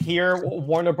 Whenever I hear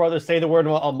Warner Brothers say the word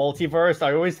a multiverse,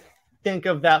 I always think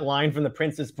of that line from The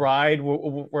Princess Bride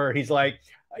where he's like,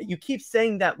 you keep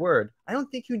saying that word. I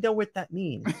don't think you know what that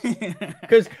means.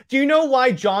 Because do you know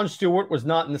why Jon Stewart was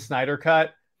not in the Snyder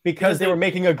Cut? Because they were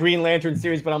making a Green Lantern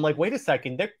series, but I'm like, wait a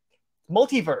second, they're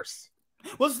multiverse.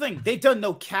 What's the thing? They've done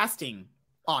no casting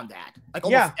on that. Like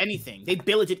almost anything. They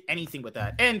billeted anything with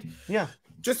that. And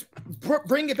just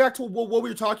bring it back to what we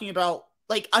were talking about.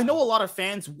 Like, I know a lot of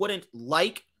fans wouldn't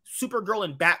like Supergirl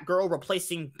and Batgirl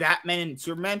replacing Batman and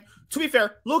Superman. To be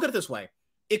fair, look at it this way.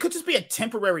 It could just be a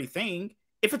temporary thing.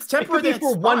 If it's temporary, then it's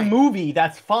for one movie,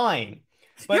 that's fine.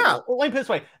 But let me put it this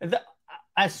way.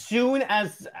 As soon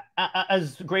as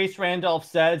Grace Randolph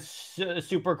said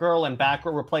Supergirl and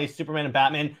Batgirl replaced Superman and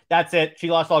Batman, that's it. She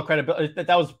lost all credibility.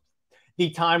 That was the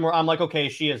time where I'm like, okay,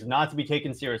 she is not to be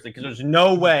taken seriously because there's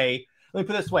no way. Let me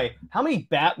put it this way. How many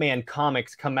Batman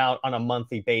comics come out on a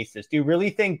monthly basis? Do you really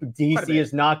think DC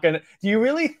is not going to... Do you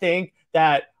really think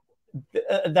that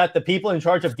the people in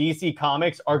charge of DC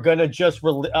Comics are going to just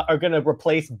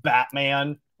replace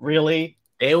Batman? Really?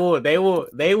 They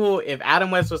will. If Adam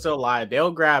West was still alive,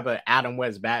 they'll grab an Adam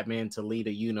West Batman to lead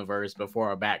a universe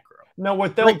before a Batgirl. No,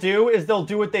 what they'll do is they'll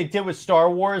do what they did with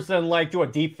Star Wars and like do a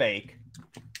deep fake.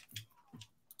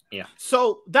 Yeah.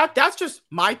 So that's just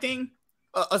my thing.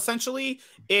 Essentially,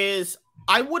 is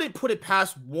I wouldn't put it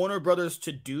past Warner Brothers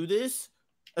to do this.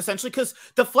 Essentially, because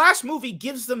the Flash movie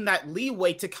gives them that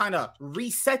leeway to kind of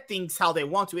reset things how they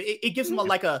want to. It gives them a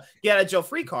get out of jail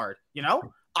free card. You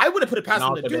know, I wouldn't put it past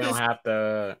them to do this. They don't have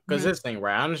to, because this thing,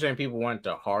 right? I understand people want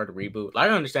the hard reboot.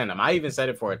 Like, I understand them. I even said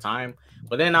it for a time,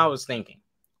 but then I was thinking,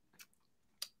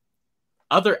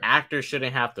 other actors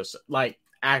shouldn't have to, like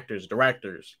actors,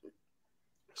 directors,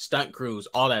 stunt crews,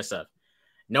 all that stuff.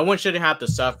 No one shouldn't have to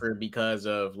suffer because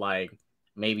of like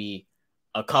maybe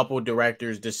a couple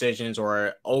directors' decisions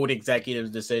or old executives'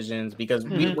 decisions. Because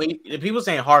people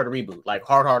saying hard reboot, like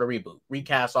hard reboot,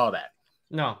 recast, all that.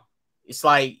 No, it's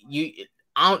like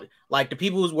like the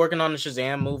people who's working on the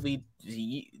Shazam movie,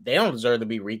 they don't deserve to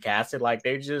be recasted. Like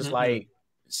they're just like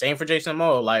same for Jason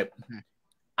Momoa. Like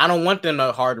I don't want them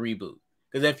to hard reboot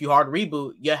because if you hard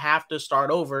reboot, you have to start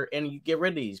over and you get rid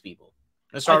of these people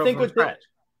and start over from scratch.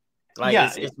 Like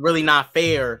it's really not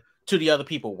fair to the other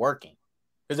people working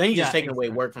because then you're just taking away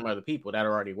work from other people that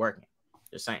are already working.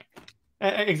 Just saying.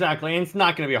 Exactly, and it's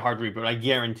not going to be a hard reboot. I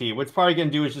guarantee. What's probably going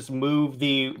to do is just move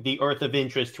the Earth of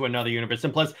Interest to another universe.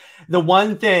 And plus, the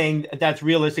one thing that's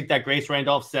realistic that Grace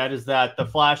Randolph said is that the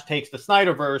Flash takes the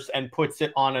Snyderverse and puts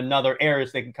it on another era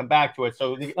so they can come back to it.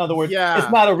 So, in other words,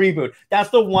 it's not a reboot. That's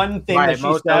the one thing that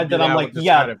she said that I'm like,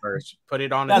 Snyderverse. Put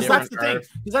it on a different Earth.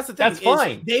 That's the thing. That's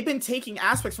fine. They've been taking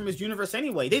aspects from his universe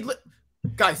anyway.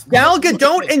 Guys, Gal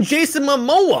Gadot and Jason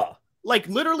Momoa. Like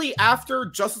literally after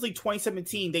Justice League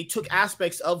 2017, they took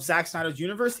aspects of Zack Snyder's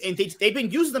universe and they've been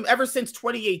using them ever since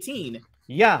 2018.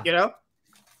 Yeah. You know,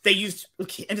 they used, and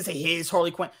to say his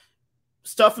Harley Quinn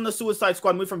stuff from the Suicide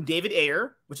Squad movie from David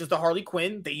Ayer, which is the Harley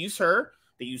Quinn. They use her.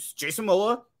 They use Jason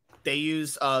Momoa. They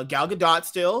use Gal Gadot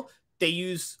still. They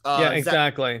use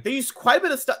exactly. They use quite a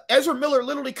bit of stuff. Ezra Miller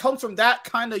literally comes from that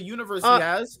kind of universe he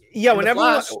has. Yeah,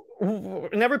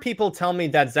 whenever people tell me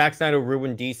that Zack Snyder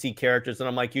ruined DC characters, and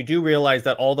I'm like, you do realize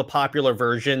that all the popular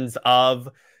versions of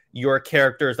your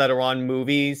characters that are on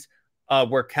movies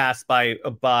were cast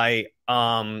by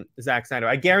Zack Snyder.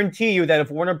 I guarantee you that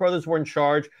if Warner Brothers were in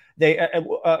charge, they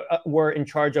were in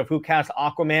charge of who cast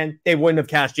Aquaman, they wouldn't have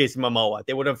cast Jason Momoa.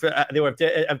 They would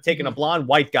have taken a blonde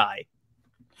white guy.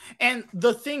 And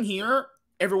the thing here,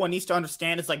 everyone needs to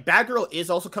understand, is like Batgirl is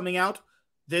also coming out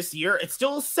this year. It's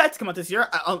still set to come out this year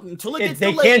until it gets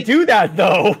delayed. They can't do that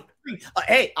though.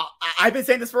 Hey, I've been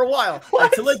saying this for a while. What?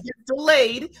 Until it gets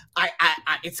delayed,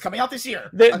 it's coming out this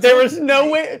year. There is no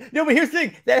way. No, but here's the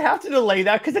thing: they have to delay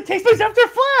that because it takes place after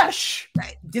Flash.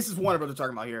 This is what we're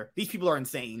talking about here. These people are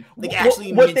insane. Like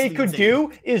what they could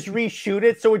do is reshoot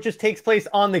it so it just takes place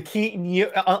on the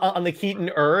Keaton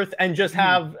Earth and just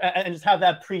have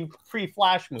that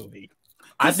pre-Flash movie.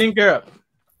 I think they're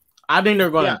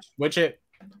going to switch it,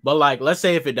 but like, let's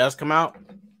say if it does come out.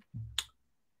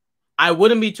 I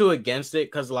wouldn't be too against it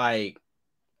because, like,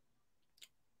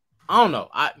 I don't know.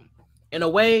 In a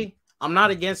way, I'm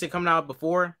not against it coming out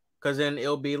before because then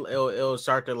it'll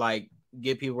start to like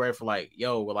get people ready for like,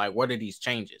 yo, like, what are these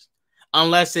changes?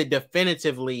 Unless it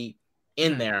definitively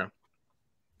in there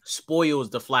spoils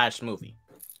the Flash movie.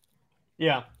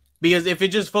 Yeah, because if it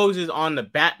just focuses on the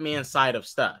Batman side of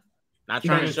stuff, not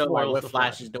trying to show like what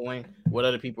Flash is doing, what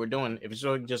other people are doing. If it's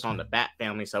just on the Bat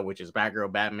family stuff, which is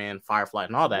Batgirl, Batman, Firefly,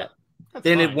 and all that.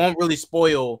 Then fine. It won't really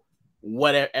spoil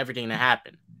everything that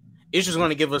happened. It's just going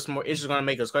to give us more. It's just going to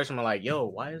make us question, like, "Yo,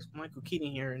 why is Michael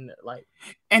Keaton here?" And like,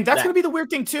 and that's going to be the weird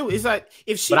thing too. Is that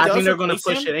if she, I think they're going to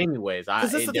push it anyways.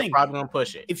 They're probably going to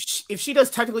push it. If she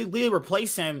does technically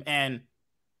replace him, and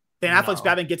Ben Affleck's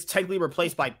Batman gets technically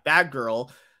replaced by Batgirl,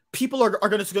 people are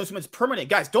going to assume it's permanent.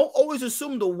 Guys, don't always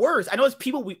assume the worst. I know as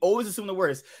people, we always assume the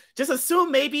worst. Just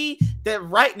assume maybe that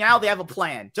right now they have a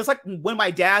plan. Just like when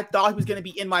my dad thought he was going to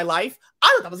be in my life, I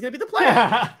thought that was going to be the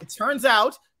plan. It turns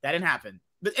out that didn't happen.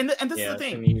 But and this is the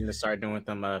thing. You need to start doing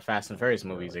them Fast and Furious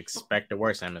movies. Expect the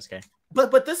worst, MSK.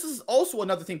 But this is also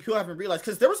another thing people haven't realized,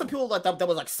 because there were some people that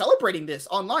was like celebrating this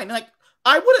online. And like,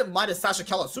 I wouldn't mind a Sasha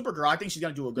Calle Supergirl. I think she's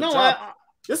going to do a good job.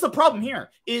 This is the problem here.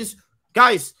 Is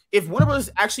guys, if Warner Bros.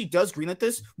 Actually does greenlight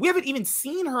this, we haven't even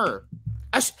seen her.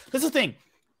 This is the thing.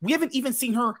 We haven't even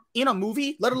seen her in a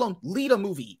movie, let alone lead a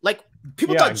movie. Like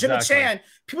people thought Gemma Chan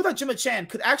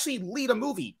could actually lead a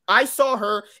movie. I saw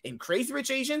her in Crazy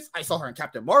Rich Asians, I saw her in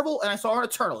Captain Marvel, and I saw her in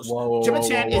Eternals. Gemma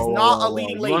Chan is not a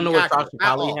leading lady. You know what Sasha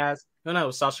Kali has? You know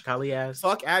what Sasha Kali has?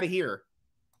 Fuck out of here.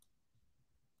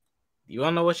 You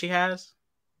wanna know what she has?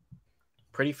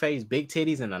 Pretty face, big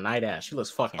titties, and a night ass. She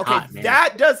looks fucking hot, man.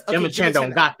 That does. Gemma Chan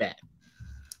don't got that.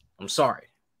 I'm sorry.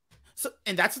 So,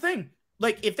 and that's the thing.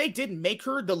 Like, if they did make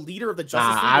her the leader of the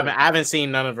Justice League, I haven't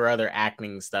seen none of her other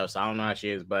acting stuff, so I don't know how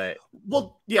she is. But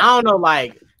well, yeah, I don't know,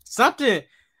 like something.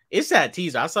 It's that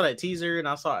teaser. I saw that teaser, and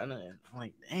I saw it, and I'm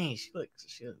like, dang, she looks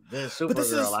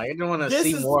Supergirl. Like, I don't want to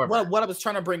see more. What I was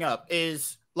trying to bring up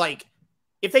is like,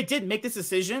 if they did make this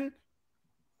decision,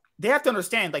 they have to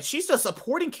understand, like, she's the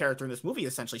supporting character in this movie,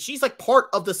 essentially. She's like part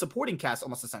of the supporting cast,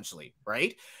 almost essentially,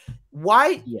 right?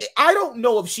 Why? Yeah. I don't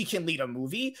know if she can lead a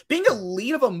movie. Being a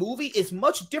lead of a movie is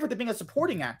much different than being a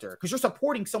supporting actor, because you're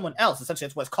supporting someone else. Essentially,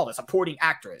 that's what's called a supporting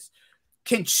actress.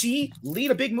 Can she lead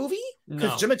a big movie?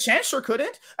 Because Gemma Chan sure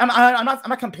couldn't. I'm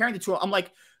not comparing the two. I'm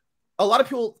like, a lot of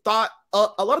people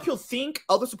think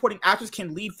other supporting actors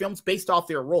can lead films based off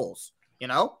their roles. You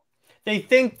know, they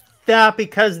think that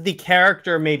because the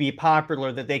character may be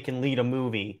popular that they can lead a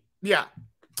movie. Yeah.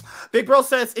 Big Bro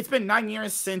says it's been 9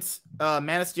 years since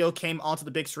Man of Steel came onto the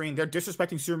big screen. They're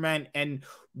disrespecting Superman and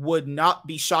would not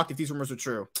be shocked if these rumors were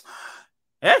true.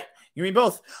 You mean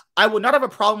both? I would not have a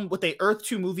problem with a Earth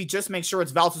 2 movie. Just make sure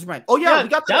it's Val to Superman. Oh yeah, we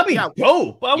got that. That'd be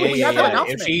dope. We have that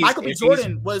announcement. Michael B.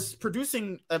 Jordan was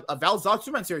producing a Val Zod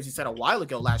Superman series. He said a while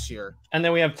ago last year. And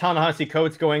then we have Ta-Nehisi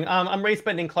Coates going, I'm race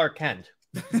bending Clark Kent.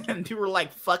 And people were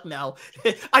like, fuck no.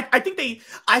 I think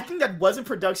that wasn't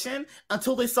production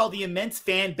until they saw the immense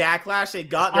fan backlash they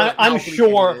got.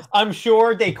 I'm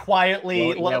sure they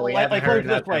quietly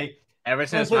ever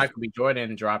since Michael B.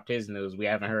 Jordan dropped his news, we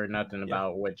haven't heard nothing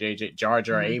about what Jar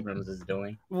Jar Abrams is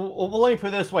doing. Well, let me put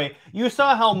it this way. You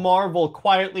saw how Marvel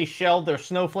quietly shelved their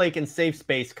Snowflake and Safe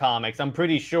Space comics. I'm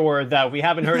pretty sure that we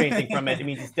haven't heard anything from it. It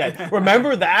means it's dead.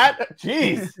 Remember that?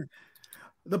 Jeez.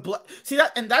 See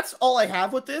that, and that's all I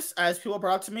have with this. As people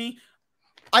brought up to me,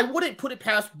 I wouldn't put it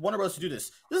past Warner Bros. To do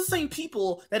this. This is the same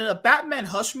people that in a Batman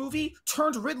Hush movie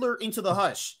turned Riddler into the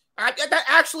Hush. That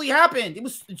actually happened.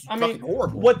 It's fucking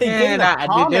horrible. What they did in the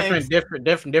comics,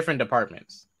 different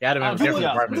departments. Yeah, different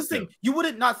departments. You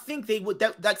wouldn't not think they would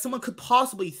that someone could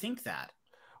possibly think that.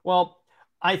 Well,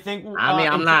 I think.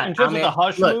 I'm not. In terms of the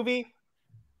Hush movie,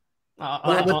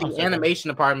 with the animation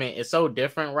department, it's so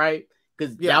different, right?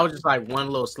 Because that was just like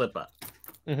one little slip up.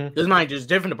 There's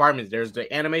different departments. There's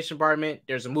the animation department.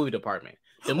 There's a movie department.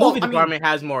 The movie department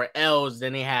has more L's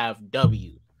than they have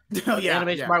W's. The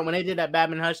animation department, when they did that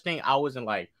Batman Hush thing, I wasn't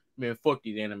like, man, fuck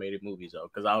these animated movies though,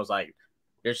 because I was like,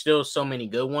 there's still so many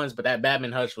good ones, but that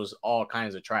Batman Hush was all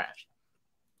kinds of trash.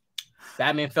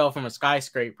 Batman fell from a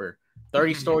skyscraper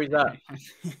 30 stories up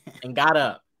and got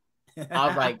up. I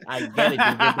was like, I get it,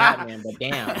 you did Batman, but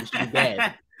damn, you should be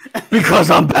dead.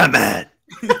 Because I'm Batman.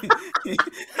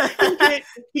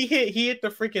 he hit the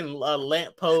freaking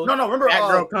lamp post. No, remember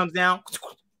that girl comes down.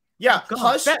 Yeah,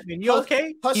 Hush, Batman, you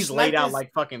okay? Hush, he's laid out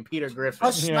like fucking Peter Griffin.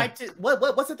 Hush sniped his,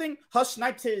 what's the thing? Hush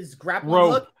sniped his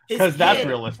grappling hook. Because that's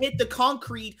realistic. Hit the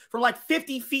concrete from like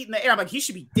 50 feet in the air. I'm like, he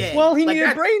should be dead. Well, he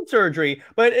needed brain surgery.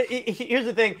 But here's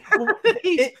the thing.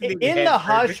 In the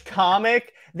Hush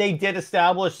comic, they did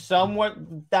establish somewhat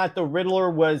that the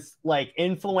Riddler was like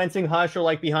influencing Hush or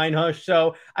like behind Hush.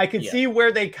 So I could see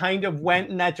where they kind of went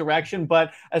in that direction.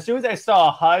 But as soon as I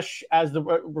saw Hush as the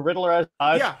Riddler as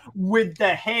Hush with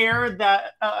the hair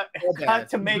that cut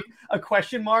to make a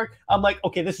question mark, I'm like,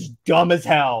 okay, this is dumb as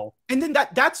hell. And then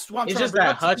that's what I'm it's just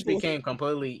that Hutch became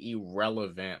completely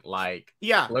irrelevant. Like,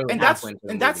 and that's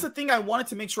the thing I wanted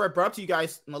to make sure I brought up to you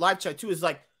guys in the live chat too. Is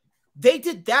like they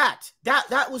did that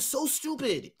was so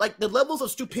stupid. Like the levels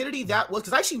of stupidity that was,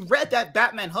 because I actually read that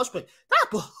Batman Hush book.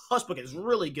 That Hush book is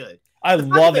really good. I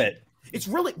love it. It's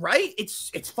really right.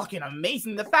 It's fucking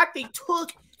amazing. The fact they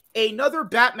took another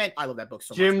Batman. I love that book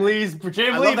so much. Jim Lee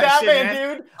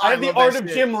Batman, dude. I have the art of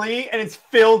Jim Lee, and it's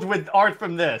filled with art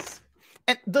from this.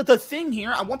 And the thing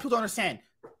here, I want people to understand,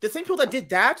 the same people that did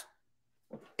that,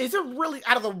 is it really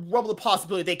out of the realm of the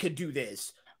possibility they could do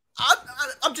this?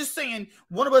 I'm just saying,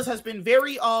 one of us has been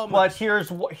very But here's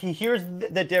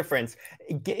the difference: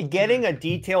 getting a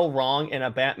detail wrong in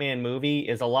a Batman movie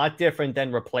is a lot different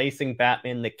than replacing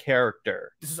Batman the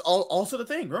character. This is also the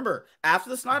thing. Remember,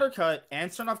 after the Snyder Cut, Ann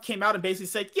Sarnoff came out and basically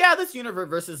said, "Yeah, this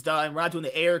universe is done. We're not doing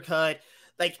the Ayer cut."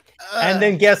 And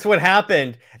then guess what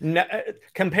happened?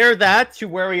 Compare that to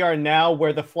where we are now,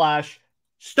 where the Flash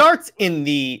starts in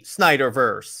the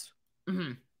Snyderverse.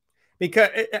 Mm-hmm. Because,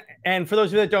 and for those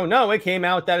of you that don't know, it came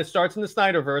out that it starts in the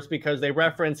Snyderverse because they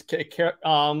reference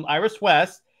Iris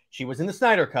West. She was in the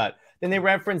Snyder Cut. Then they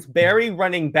reference Barry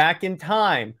running back in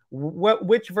time.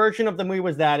 Which version of the movie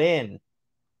was that in?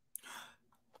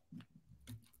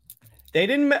 They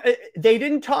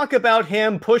didn't talk about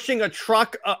him pushing a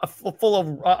truck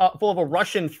full of a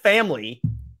Russian family.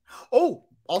 Oh,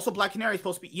 also Black Canary is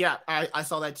supposed to be. Yeah, I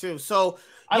saw that too. So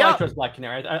I liked her as Black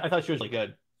Canary. I thought she was really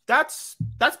good. That's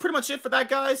pretty much it for that,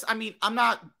 guys. I mean, I'm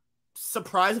not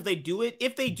surprised if they do it.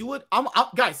 If they do it,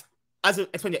 guys, as I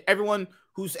explained to everyone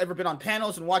who's ever been on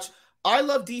panels and watched, I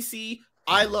love DC.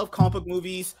 I love comic book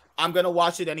movies. I'm gonna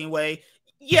watch it anyway.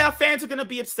 Yeah, fans are gonna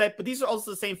be upset, but these are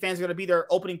also the same fans who are gonna be there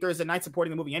opening Thursday night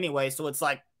supporting the movie anyway. So it's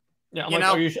like, yeah,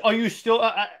 are you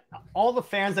still all the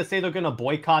fans that say they're gonna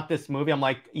boycott this movie? I'm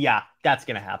like, yeah, that's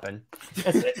gonna happen.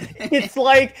 It's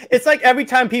like every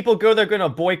time people go, they're gonna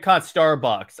boycott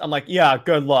Starbucks. I'm like, yeah,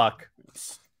 good luck.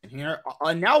 Here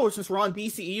now, since we're on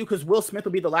BCEU, because Will Smith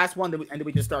will be the last one, and then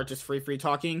we just start just free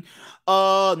talking.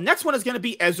 Next one is going to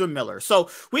be Ezra Miller. So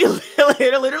we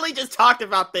literally just talked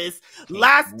about this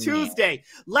last Tuesday.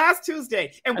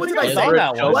 And what did I say?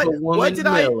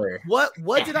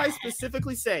 What did I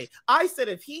specifically say? I said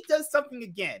if he does something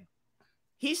again,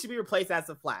 he should be replaced as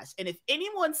the Flash. And if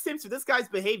anyone simps for this guy's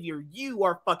behavior, you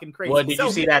are fucking crazy. Well, did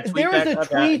you see that tweet?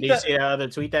 Did you see that other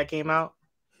tweet that came out?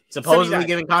 Supposedly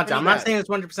giving content. I'm not saying it's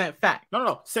 100% fact.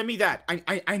 No. Send me that.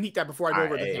 I need that before I go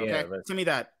over everything. Okay, send me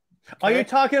that. Okay? Are you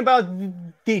talking about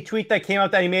the tweet that came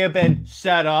out that he may have been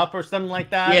set up or something like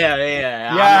that?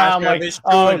 Yeah. I'm like,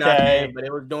 okay, but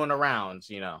it was doing the rounds,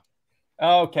 you know.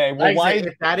 Okay, well, why?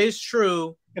 If that is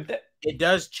true, it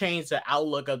does change the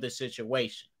outlook of the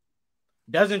situation.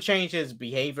 Doesn't change his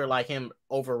behavior, like him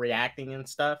overreacting and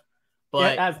stuff.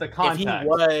 But as the context, if he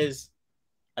was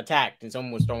attacked and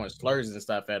someone was throwing slurs and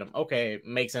stuff at him, okay, it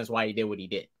makes sense why he did what he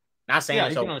did. Not saying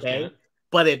it's okay,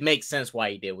 but it makes sense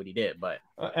why he did what he did. But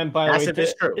and by the way, if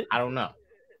it's true, I don't know.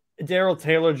 Daryl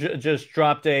Taylor just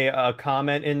dropped a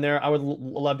comment in there. I would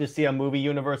love to see a movie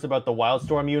universe about the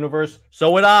Wildstorm universe.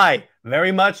 So would I,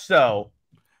 very much so.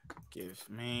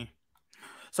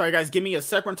 Sorry, guys, give me a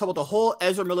second to talk about the whole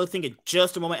Ezra Miller thing in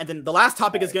just a moment, and then the last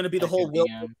topic is going to be the whole Will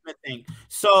Smith thing.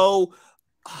 So.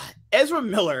 Ezra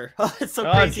Miller. It's so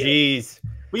crazy. Jeez.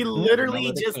 We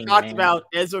literally just talked about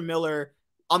Ezra Miller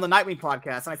on the Nightwing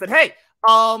podcast, and I said, "Hey,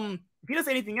 if he does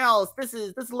anything else, this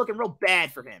is looking real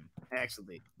bad for him.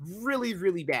 Actually, really,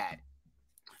 really bad."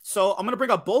 So I'm gonna bring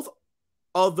up both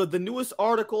of the newest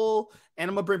article, and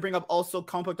I'm gonna bring up also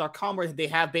comicbook.com where they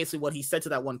have basically what he said to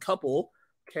that one couple.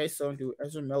 Okay, so do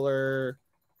Ezra Miller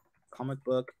comic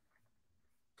book.com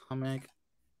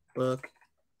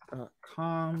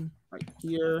right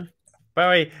here. By the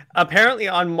way, apparently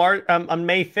on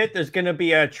May 5th, there's going to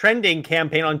be a trending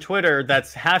campaign on Twitter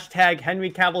that's hashtag Henry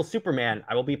Cavill Superman.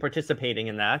 I will be participating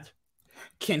in that.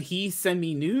 Can he send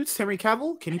me nudes, Henry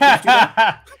Cavill? Can he please do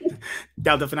that?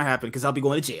 That'll definitely not happen because I'll be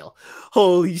going to jail.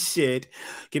 Holy shit.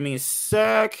 Give me a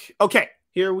sec. Okay,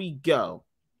 here we go.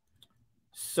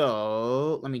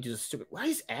 So let me do this. Why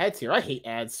is ads here? I hate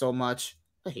ads so much.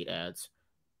 I hate ads.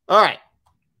 All right.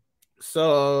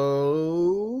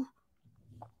 So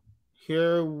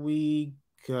here we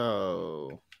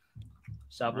go.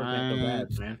 Stop looking at the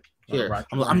ads, man. Here,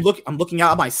 I'm looking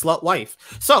out at my slut wife.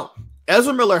 So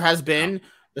Ezra Miller has been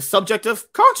the subject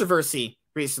of controversy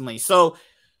recently. So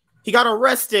he got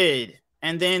arrested,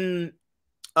 and then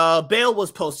bail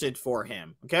was posted for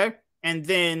him. Okay, and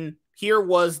then here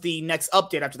was the next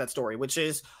update after that story, which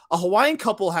is a Hawaiian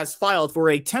couple has filed for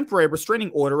a temporary restraining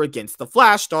order against the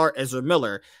Flash star Ezra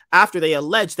Miller after they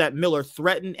allege that Miller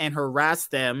threatened and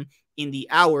harassed them in the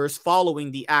hours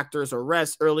following the actor's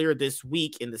arrest earlier this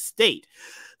week in the state.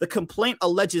 The complaint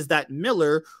alleges that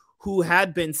Miller, who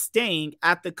had been staying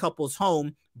at the couple's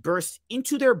home, burst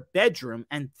into their bedroom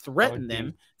and threatened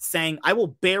them, saying, "I will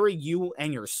bury you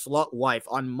and your slut wife."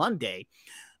 On Monday,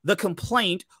 the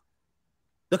complaint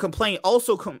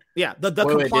also the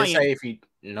complaint say if he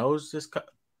knows this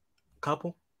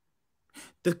couple.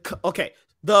 The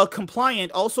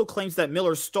complaint also claims that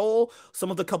Miller stole some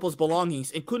of the couple's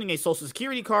belongings, including a social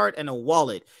security card and a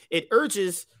wallet. It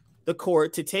urges the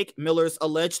court to take Miller's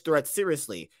alleged threat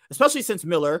seriously, especially since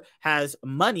Miller has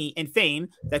money and fame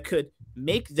that could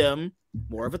make them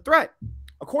more of a threat.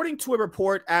 According to a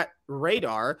report at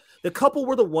Radar, the couple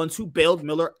were the ones who bailed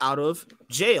Miller out of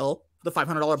jail, the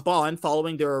 $500 bond,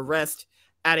 following their arrest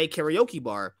at a karaoke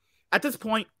bar. At this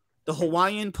point, The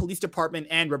Hawaiian Police Department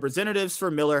and representatives for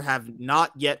Miller have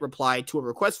not yet replied to a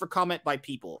request for comment by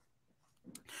People.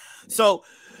 So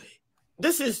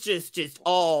this is just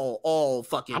all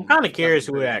fucking. I'm kind of curious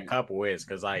who that couple is,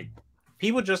 because like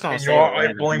people just don't say.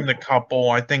 I blame the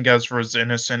couple. I think Ezra's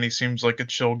innocent. He seems like a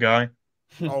chill guy.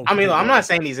 I mean, look, I'm not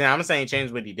saying he's in. I'm saying he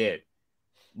changed what he did.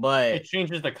 But it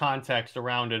changes the context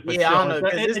around it. But yeah, still, I don't know.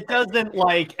 It doesn't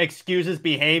like excuse his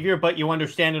behavior, but you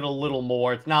understand it a little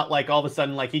more. It's not like all of a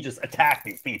sudden like he just attacked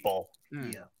these people.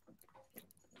 Yeah.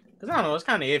 Because I don't know, it's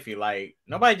kind of iffy. Like,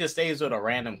 nobody just stays with a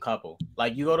random couple.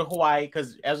 Like, you go to Hawaii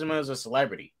because Ezra is a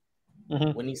celebrity.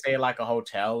 Mm-hmm. When he stay at like a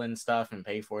hotel and stuff and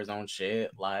pay for his own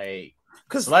shit, like,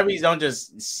 because celebrities don't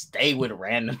just stay with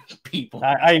random people.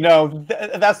 I know.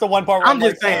 That's the one part where I'm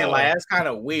just saying, like, that's kind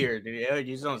of weird. You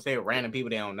just don't stay with random people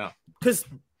they don't know. Because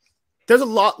there's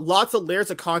lots of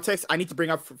layers of context I need to bring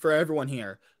up for everyone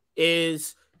here.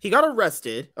 Is he got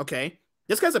arrested, okay?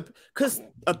 This guy's because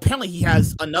apparently he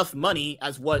has enough money,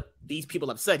 as what these people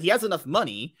have said. He has enough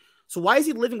money, so why is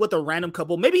he living with a random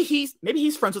couple? Maybe he's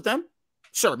friends with them.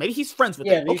 Sure, maybe he's friends with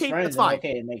them. Okay, that's fine.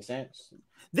 Okay, it makes sense.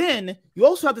 Then you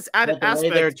also have this added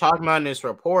aspect. They're talking about in this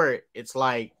report. It's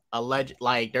like alleged,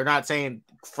 like they're not saying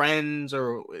friends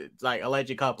or like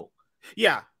alleged couple.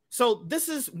 Yeah. So this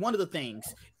is one of the things.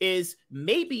 Is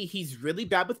maybe he's really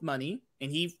bad with money and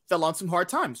he fell on some hard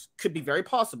times. Could be very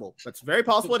possible. That's very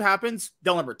possible. It happens.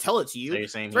 They'll never tell it to you. So you're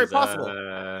saying it's very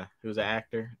possible. Who's an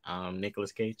actor?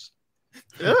 Nicolas Cage.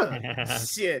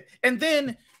 Shit. And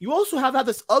then you also have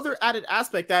this other added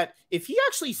aspect that if he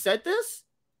actually said this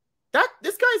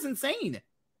guy's insane.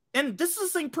 And this is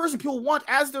the same person people want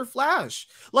as their Flash.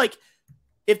 Like,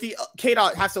 if the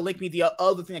K-Dot has to link me the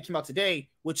other thing that came out today,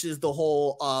 which is the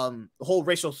whole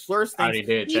racial slurs thing. I already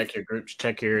did. Check your groups,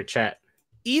 check your chat.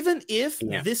 Even if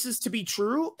this is to be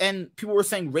true and people were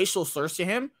saying racial slurs to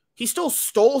him, he still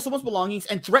stole someone's belongings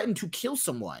and threatened to kill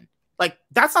someone. Like,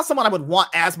 that's not someone I would want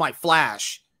as my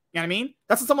Flash. You know what I mean?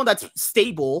 That's not someone that's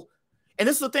stable. And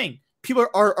this is the thing. People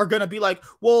are going to be like,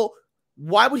 well,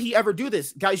 why would he ever do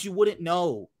this? Guys, you wouldn't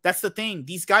know. That's the thing.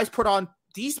 These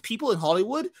people in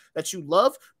Hollywood that you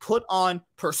love put on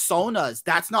personas.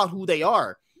 That's not who they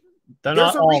are. They're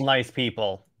not all nice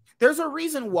people. There's a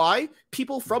reason why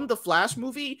people from the Flash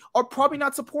movie are probably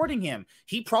not supporting him.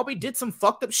 He probably did some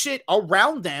fucked up shit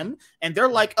around them, and they're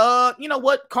like, you know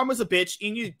what? Karma's a bitch,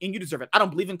 and you deserve it. I don't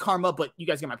believe in karma, but you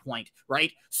guys get my point,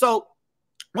 right? So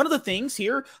one of the things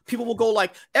here, people will go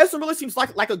like, Ezra Miller seems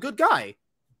like a good guy.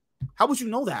 How would you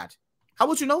know that? How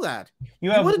would you know that? You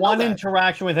have one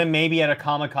interaction with him, maybe at a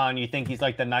Comic-Con, you think he's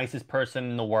like the nicest person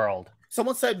in the world.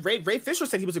 Someone said Ray Fisher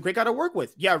said he was a great guy to work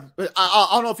with. Yeah, I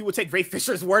don't know if you would take Ray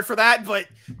Fisher's word for that, but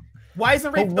why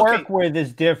isn't Ray... To work with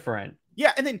is different.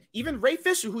 Yeah, and then even Ray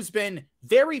Fisher, who's been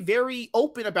very, very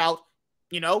open about,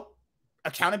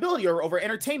 accountability over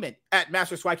entertainment. At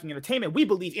Master Swiking Entertainment, we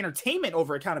believe entertainment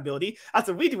over accountability. That's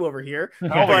what we do over here.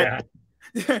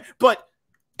 But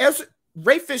as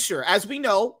Ray Fisher, as we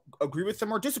know, agree with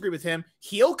him or disagree with him,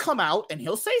 he'll come out and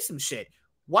he'll say some shit.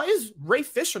 Why is Ray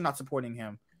Fisher not supporting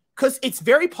him? Because it's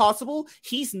very possible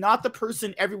he's not the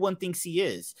person everyone thinks he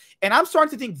is. And I'm starting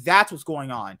to think that's what's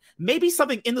going on. Maybe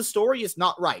something in the story is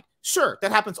not right. Sure,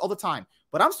 that happens all the time.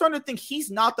 But I'm starting to think he's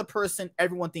not the person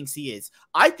everyone thinks he is.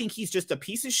 I think he's just a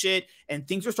piece of shit, and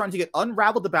things are starting to get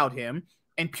unraveled about him,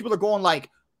 and people are going like,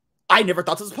 I never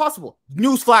thought this was possible.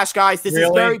 Newsflash, guys, this is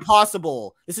very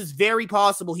possible. This is very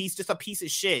possible. He's just a piece of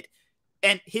shit.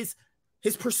 And his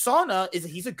persona is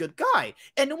he's a good guy.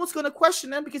 And no one's going to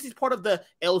question him because he's part of the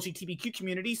LGBTQ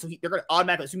community, so they're going to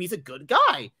automatically assume he's a good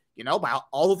guy, by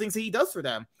all the things that he does for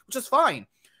them, which is fine.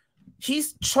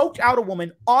 He's choked out a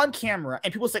woman on camera,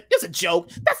 and people say, it's a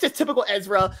joke. That's just typical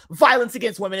Ezra. Violence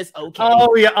against women is okay.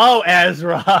 Oh, yeah. Oh,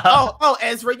 Ezra. oh,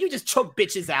 Ezra, you just choke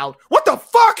bitches out. What the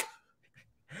fuck?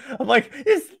 I'm like,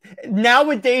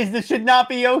 nowadays this should not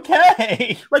be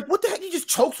okay. Like, what the heck? You just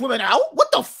choked women out?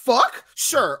 What the fuck?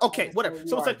 Sure. Okay, whatever.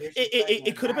 Someone said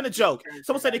it could have been a joke.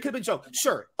 Someone said it could have been a joke.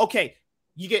 Sure. Okay.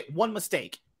 You get one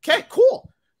mistake. Okay,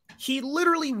 cool. He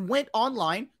literally went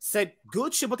online, said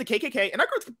good shit about the KKK, and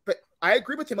I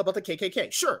agree with him about the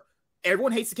KKK. Sure.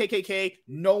 Everyone hates the KKK.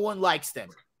 No one likes them.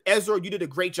 Ezra, you did a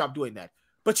great job doing that.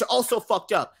 But you're also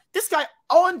fucked up. This guy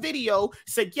on video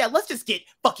said, yeah, let's just get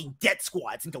fucking death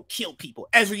squads and go kill people.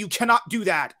 Ezra, you cannot do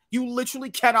that. You literally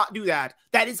cannot do that.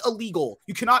 That is illegal.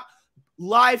 You cannot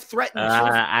live threaten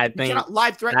people. You cannot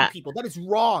live threaten people. That is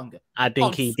wrong. I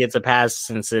think he gets a pass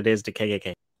since it is the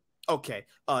KKK. Okay,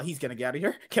 he's gonna get out of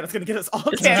here. Kenneth's gonna get us all.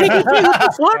 What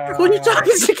are you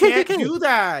talking? You can't do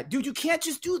that, dude. You can't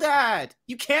just do that.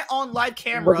 You can't on live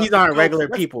camera. But these aren't regular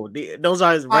people. Those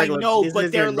are regular. I know,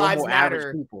 but their lives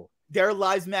matter. matter. Their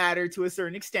lives matter to a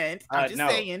certain extent. I'm just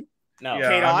saying. No,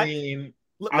 yeah, I mean,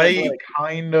 I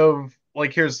kind of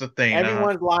like. Here's the thing.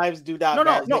 Everyone's lives do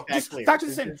that. No. Just fact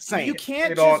is the same. You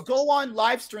can't just go on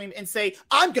live stream and say,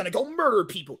 "I'm gonna go murder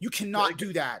people." You cannot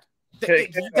do that.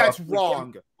 That's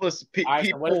wrong. Listen,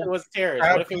 what if it was terrorist?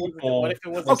 What if it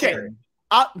was okay?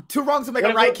 Two wrongs to make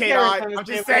a right, K-Dot. I'm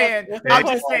just saying.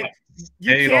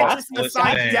 You can't just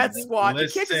assign death squad. You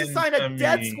can't just assign a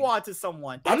death squad to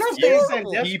someone. I'm not saying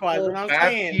death squad, but I'm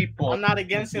saying I'm not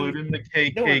against him. Including the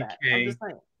KKK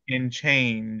can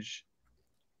change.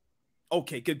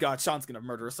 Okay, good God, Sean's gonna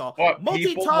murder us all. But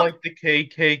people like the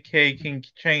KKK can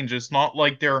change. It's not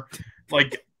like they're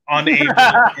like unable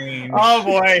to change. Oh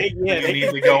boy, you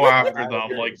need to go after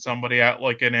them like somebody at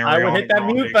like an area. I would hit that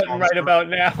mute button right about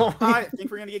now. I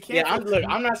think we're gonna get canceled. Yeah,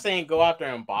 I'm not saying go after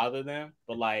and bother them,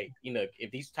 but like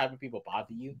if these type of people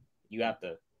bother you, you have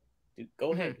to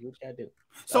go ahead. Do what you gotta do.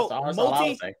 So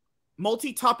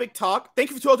multi-topic talk. Thank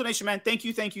you for the donation, man. Thank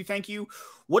you.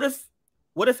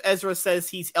 What if Ezra says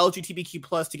he's LGBTQ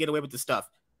plus to get away with the stuff?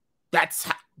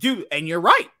 Dude, and you're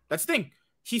right. That's the thing.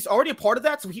 He's already a part of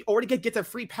that, so he already gets a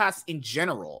free pass in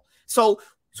general. So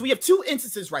we have two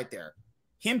instances right there.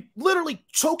 Him literally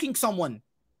choking someone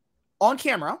on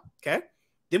camera, okay?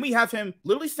 Then we have him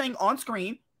literally saying on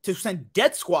screen to send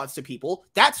death squads to people.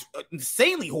 That's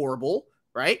insanely horrible,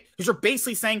 right? Because you're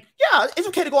basically saying, yeah, it's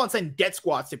okay to go and send death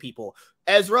squads to people.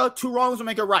 Ezra, two wrongs will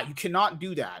make it right. You cannot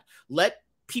do that. Let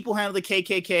people handle the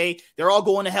KKK. They're all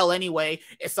going to hell anyway.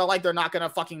 It's not like they're not going to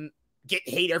fucking get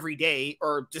hate every day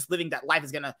or just living that life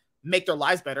is going to make their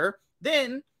lives better.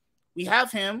 Then we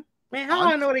have him. Man, how do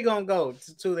I know they're going to go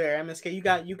to their MSK?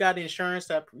 You got insurance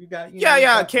up. You got,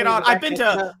 kid. I've been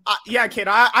to, kid.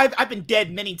 I've been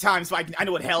dead many times, so I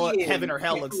know what heaven or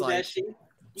hell looks like.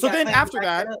 So then after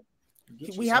that,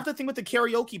 we have the thing with the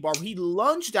karaoke bar where he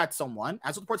lunged at someone.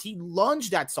 As reports, he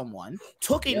lunged at someone,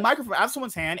 took a microphone out of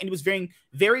someone's hand, and he was very,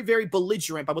 very, very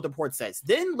belligerent by what the report says.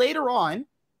 Then later on,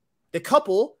 the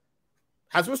couple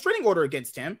has a restraining order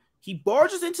against him. He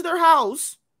barges into their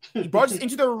house. He barges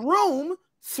into their room,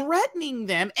 threatening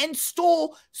them, and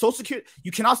stole Social Security.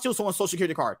 You cannot steal someone's Social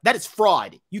Security card. That is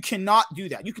fraud. You cannot do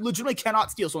that. You legitimately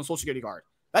cannot steal someone's Social Security card.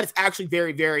 That is actually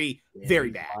very, very,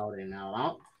 very bad.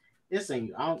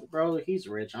 Bro, he's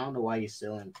rich. I don't know why he's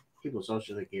stealing people's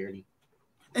Social Security.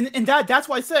 And that's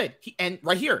why I said, and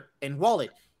right here, in Wallet,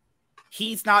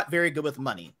 he's not very good with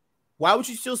money. Why would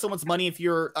you steal someone's money if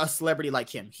you're a celebrity like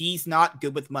him? He's not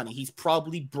good with money. He's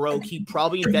probably broke. He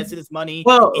probably invested his money.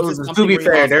 Well, to be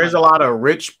fair, there's a lot of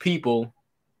rich people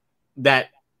that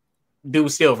do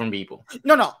steal from people.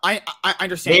 No, I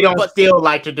understand. They don't steal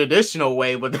like the traditional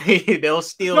way, but they'll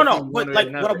steal. No, but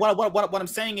like what I'm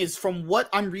saying is, from what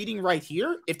I'm reading right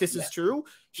here, if this is true,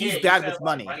 he's bad with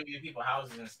money. Running into people's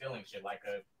houses and stealing shit like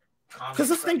a. Because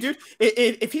this thing, dude,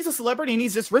 if he's a celebrity and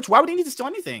he's this rich, why would he need to steal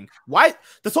anything? Why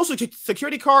the Social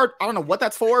Security card? I don't know what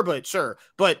that's for, but sure.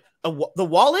 But the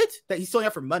wallet that he's stealing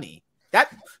out for money. The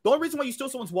only reason why you steal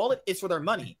someone's wallet is for their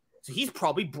money. So he's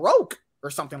probably broke or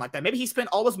something like that. Maybe he spent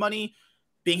all his money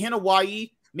being in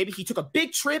Hawaii. Maybe he took a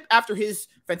big trip after his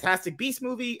Fantastic Beast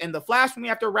movie and the Flash movie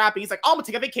after rapping. He's like, I'm gonna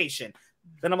take a vacation.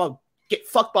 Then I'm gonna get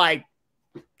fucked by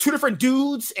two different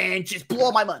dudes and just blow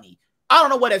all my money. I don't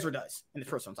know what Ezra does in his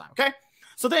personal time, okay?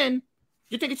 So then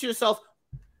you're thinking to yourself,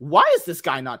 why is this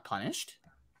guy not punished?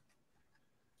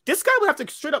 This guy would have to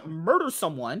straight up murder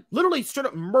someone, literally straight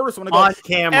up murder someone. On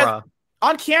camera.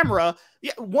 On camera.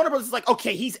 Yeah, Warner Bros. Is like,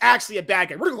 okay, he's actually a bad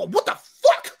guy. We're going to go, what the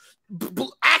fuck?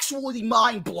 Actually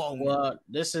mind blown. Well,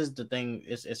 this is the thing.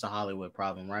 It's a Hollywood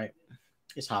problem, right?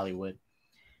 It's Hollywood.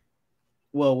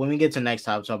 Well, when we get to next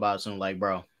time, talk about something like,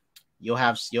 bro, you'll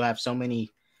have so many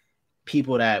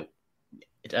people that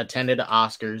attended the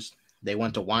Oscars. They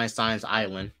went to Weinstein's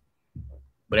Island,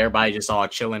 but everybody just all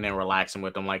chilling and relaxing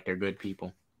with them like they're good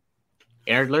people.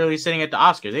 And they're literally sitting at the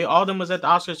Oscars. All of them was at the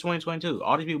Oscars 2022.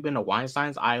 All these people been to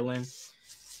Weinstein's Island,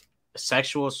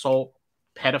 sexual assault,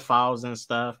 pedophiles and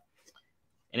stuff,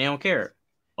 and they don't care.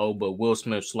 Oh, but Will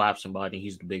Smith slapped somebody.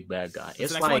 He's the big bad guy.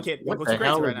 It's like, what the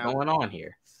hell is going on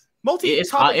here?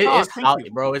 It's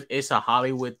a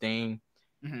Hollywood thing.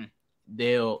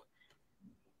 Mm-hmm.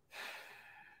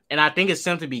 And I think it's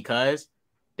simply because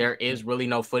there is really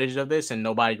no footage of this and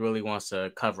nobody really wants to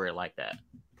cover it like that.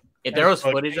 If there was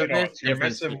footage of know, this, you're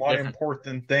missing one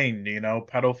important thing. You know,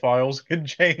 pedophiles can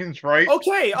change, right?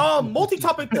 Okay,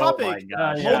 multi-topic topic. Oh my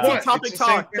gosh. Multi-topic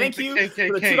talk. Thank you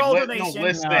for the $2 donation.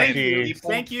 Listen, Thank you. people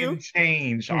Thank you. can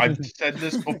change. I've said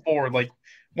this before. Like,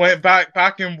 went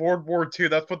back in World War II.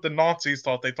 That's what the Nazis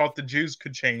thought. They thought the Jews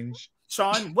could change.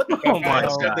 Sean, what the Oh my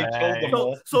God. They killed them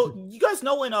all. So you guys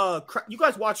know when you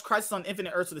guys watch Crisis on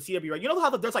Infinite Earths of the CW, right? You know how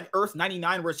there's like Earth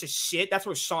 99 where it's just shit? That's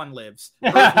where Sean lives.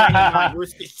 Earth 99 where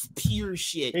it's just pure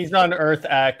shit. He's on Earth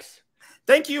X.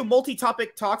 Thank you,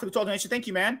 multi-topic talk for the 12 donation. Thank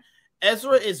you, man.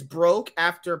 Ezra is broke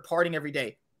after partying every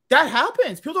day. That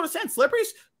happens. People don't understand.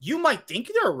 Celebrities, you might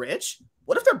think they're rich.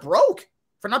 What if they're broke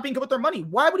for not being good with their money?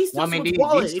 Why would he steal someone's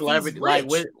wallet if he's rich?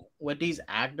 Like with these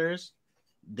actors,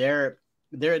 they're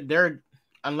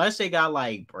unless they got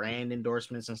like brand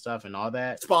endorsements and stuff and all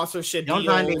that sponsorship. The only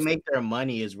time they make their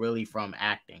money is really from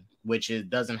acting, which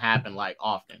doesn't happen like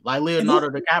often. Like Leonardo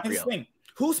DiCaprio,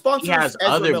 who sponsors? He has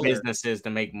Ezra other Miller? Businesses to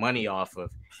make money off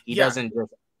of. He doesn't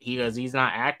just he's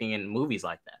not acting in movies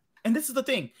like that. And this is the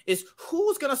thing: is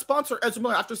who's gonna sponsor Ezra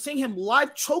Miller after seeing him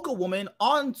live choke a woman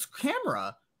on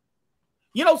camera?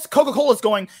 You know, Coca-Cola's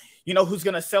going, you know, who's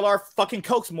going to sell our fucking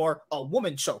Cokes more? A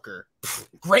woman choker. Pfft,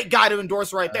 great guy to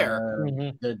endorse right there.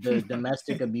 The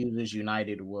Domestic Abusers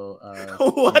United will...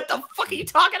 what the fuck are you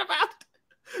talking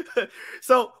about?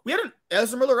 So we had an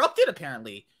Ezra Miller update,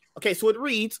 apparently. Okay, so it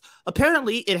reads,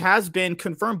 apparently it has been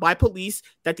confirmed by police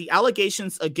that the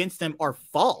allegations against them are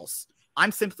false.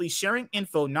 I'm simply sharing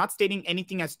info, not stating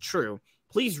anything as true.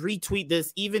 Please retweet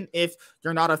this, even if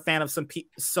you're not a fan of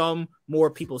some more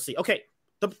people see. Okay.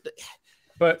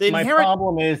 But my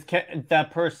problem is that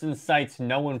person cites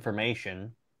no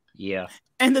information. Yeah.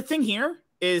 And the thing here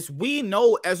is we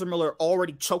know Ezra Miller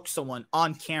already choked someone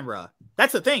on camera.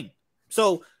 That's the thing.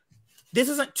 So this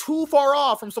isn't too far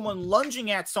off from someone lunging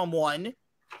at someone,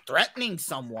 threatening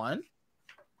someone.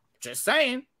 Just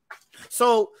saying.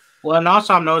 So. Well, and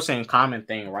also I'm noticing a common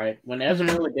thing, right? When Ezra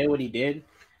Miller did what he did,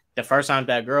 the first time with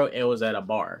that girl, it was at a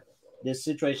bar. This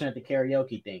situation at the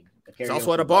karaoke thing. It's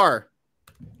also at a bar.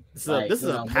 This is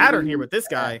a pattern here with this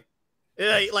guy.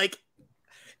 Like,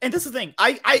 and this is the thing.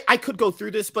 I could go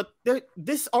through this, but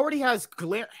this already has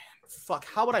glare. Fuck,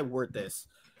 how would I word this?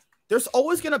 There's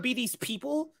always going to be these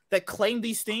people that claim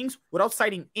these things without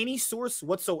citing any source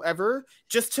whatsoever,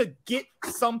 just to get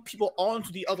some people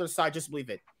onto the other side. Just believe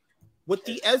it. With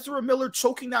the Ezra Miller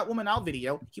choking that woman out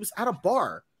video, he was at a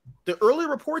bar. The early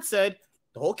report said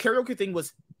the whole karaoke thing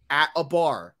was at a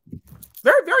bar.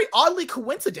 Very, very oddly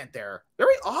coincident there.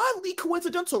 Very oddly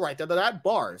coincidental right there. That at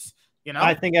bars, you know?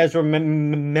 I think Ezra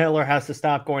Miller has to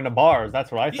stop going to bars.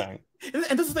 That's what I think.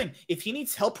 And this is the thing. If he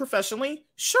needs help professionally,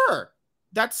 sure.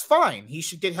 That's fine. He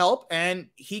should get help and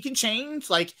he can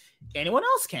change like anyone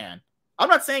else can. I'm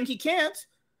not saying he can't.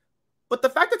 But the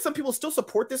fact that some people still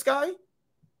support this guy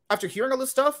after hearing all this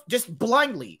stuff, just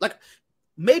blindly, like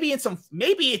maybe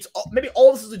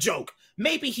all this is a joke.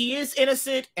 Maybe he is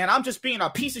innocent, and I'm just being a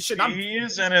piece of shit. He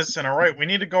is innocent, all right? We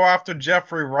need to go after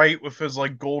Jeffrey Wright with his,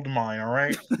 like, gold mine, all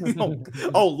right?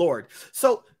 oh, Lord.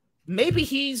 So, maybe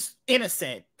he's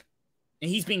innocent, and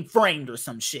he's being framed or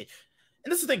some shit.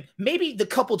 And this is the thing. Maybe the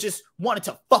couple just wanted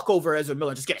to fuck over Ezra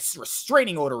Miller and just get a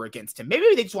restraining order against him. Maybe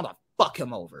they just want to fuck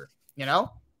him over, you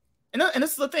know? And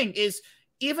this is the thing, is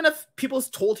even if people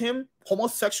told him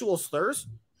homosexual slurs,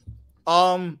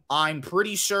 I'm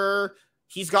pretty sure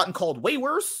he's gotten called way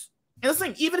worse. And this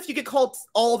thing, even if you get called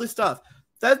all this stuff,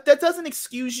 that doesn't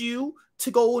excuse you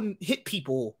to go and hit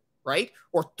people, right?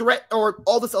 Or threat, or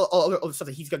all this other stuff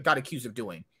that he's got accused of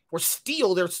doing, or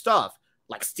steal their stuff,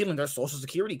 like stealing their social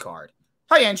security card.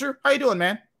 Hi, Andrew. How you doing,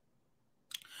 man?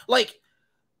 Like,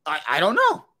 I don't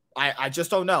know. I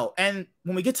just don't know. And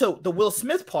when we get to the Will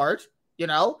Smith part, you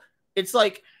know, it's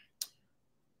like,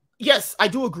 yes, I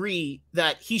do agree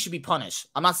that he should be punished.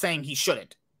 I'm not saying he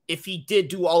shouldn't. If he did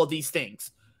do all of these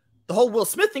things, the whole Will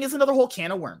Smith thing is another whole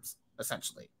can of worms,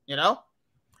 essentially, you know?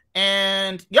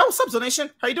 And yo, what's up, Zonation?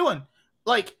 How you doing?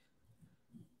 Like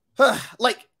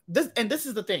this, and this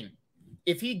is the thing.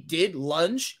 If he did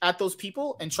lunge at those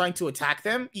people and trying to attack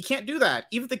them, you can't do that.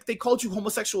 Even if they called you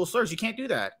homosexual slurs, you can't do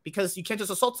that because you can't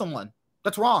just assault someone.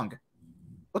 That's wrong.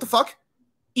 What the fuck?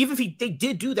 Even if they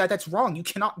did do that, that's wrong. You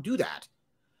cannot do that.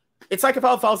 It's like if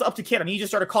I was up to Kid and he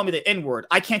just started calling me the N-word,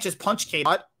 I can't just punch Kid.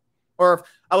 Or if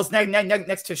I was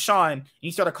next to Sean and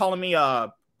he started calling me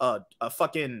a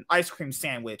fucking ice cream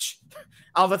sandwich.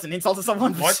 I don't know if that's an insult to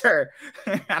someone, for sure.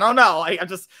 I don't know. I'm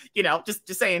just, you know, just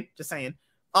saying.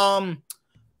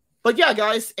 But yeah,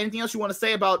 guys, anything else you want to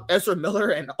say about Ezra Miller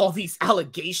and all these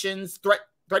allegations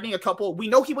threatening a couple? We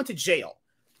know he went to jail.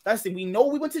 That's the thing. We know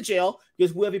we went to jail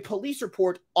because we have a police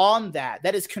report on that.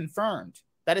 That is confirmed.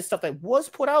 That is stuff that was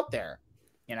put out there.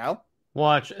 You know?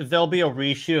 Watch, there'll be a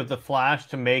reshoot of the Flash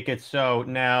to make it so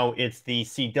now it's the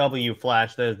CW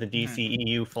Flash that is the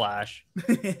DCEU Flash.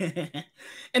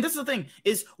 And this is the thing,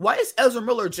 is why is Ezra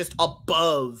Miller just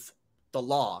above the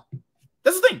law?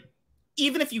 That's the thing.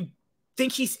 Even if you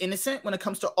think he's innocent when it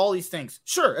comes to all these things,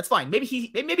 sure, that's fine. Maybe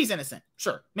he's innocent.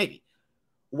 Sure, maybe.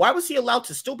 Why was he allowed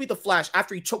to still be the Flash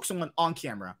after he choked someone on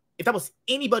camera? If that was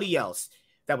anybody else,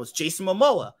 that was Jason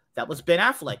Momoa, that was Ben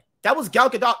Affleck, that was Gal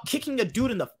Gadot kicking a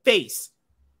dude in the face.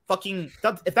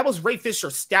 If that was Ray Fisher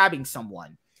stabbing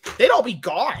someone, they'd all be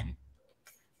gone.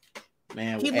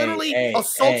 Man, he literally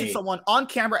assaulted someone on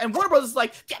camera, and Warner Bros. Is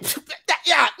like,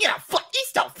 yeah,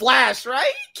 he's the Flash,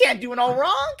 right? He can't do no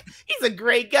wrong. He's a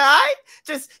great guy.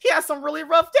 Just he has some really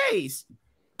rough days.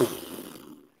 Head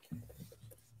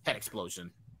explosion.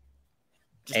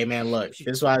 Hey man, look,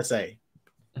 this is what I say.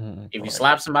 If you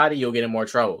slap somebody, you'll get in more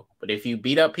trouble. But if you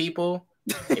beat up people,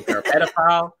 if you're a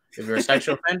pedophile, if you're a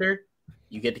sexual offender,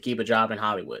 you get to keep a job in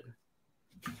Hollywood.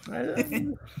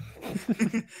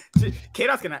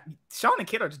 K-Dot's gonna. Sean and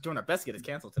K-Dot are just doing their best to get us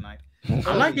canceled tonight.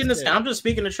 I'm not getting this. I'm just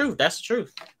speaking the truth. That's the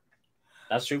truth.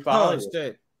 That's true for Hollywood.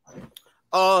 Shit.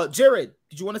 Jared,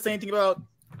 did you want to say anything about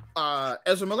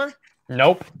Ezra Miller?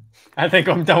 Nope. I think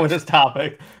I'm done with this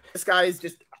topic. This guy is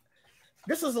just.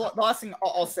 This is the last thing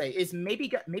I'll say is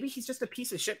maybe he's just a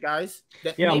piece of shit, guys.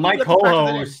 Yeah, my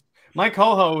co-host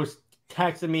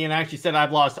texted me and actually said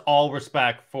I've lost all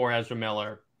respect for Ezra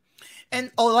Miller.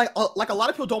 And like a lot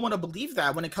of people don't want to believe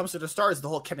that when it comes to the stars, the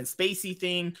whole Kevin Spacey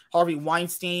thing, Harvey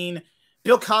Weinstein,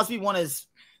 Bill Cosby one is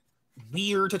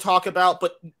weird to talk about,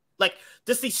 but like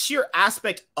just the sheer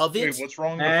aspect of it. Wait, what's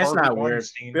wrong with It's Harvey not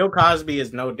Weinstein? weird. Bill Cosby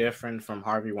is no different from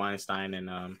Harvey Weinstein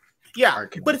and yeah,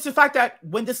 but it's the fact that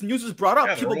when this news is brought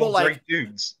up, people go like,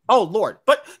 dudes. "Oh Lord!"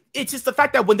 But it's just the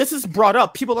fact that when this is brought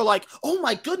up, people are like, "Oh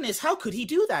my goodness, how could he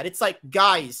do that?" It's like,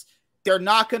 guys, they're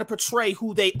not going to portray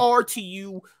who they are to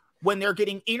you when they're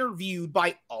getting interviewed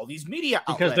by all these media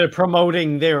outlets. Because they're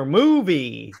promoting their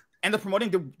movie. And they're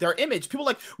promoting their image. People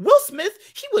are like, Will Smith,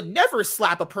 he would never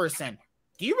slap a person.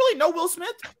 Do you really know Will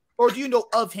Smith? Or do you know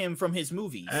of him from his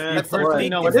movies? That's the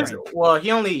big difference.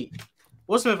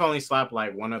 Will Smith only slapped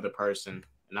like one other person.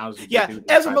 And that was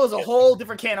Ezra Miller's a whole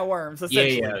different can of worms,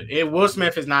 essentially. Yeah. Will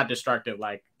Smith is not destructive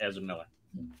like Ezra Miller.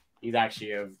 He's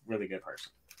actually a really good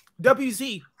person.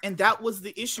 WZ, and that was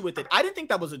the issue with it. I didn't think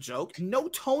that was a joke. No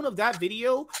tone of that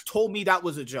video told me that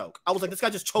was a joke. I was like, this guy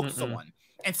just choked someone.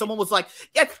 And someone was like,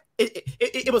 yeah,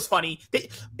 it was funny.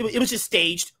 It was just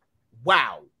staged.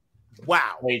 Wow.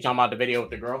 Wait, you talking about the video with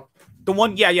the girl? The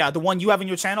one, the one you have in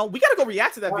your channel. We gotta go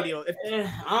react to that video.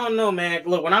 I don't know, man.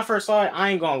 Look, when I first saw it, I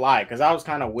ain't gonna lie, because I was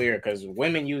kind of weird, because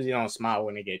women usually don't smile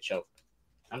when they get choked.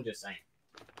 I'm just saying.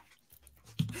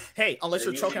 Hey, unless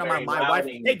you're choking on my wife.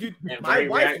 Hey, dude, my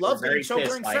wife loves getting choked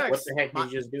during sex. What the heck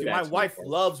did you just do? My wife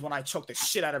loves when I choke the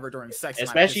shit out of her during sex.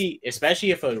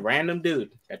 Especially if a random dude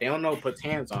that they don't know puts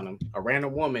hands on them, a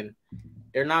random woman,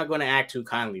 they're not going to act too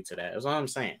kindly to that. That's what I'm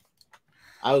saying.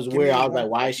 I was weird. I was like,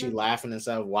 why is she laughing and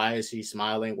stuff? Why is she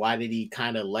smiling? Why did he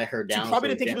kind of let her down? She probably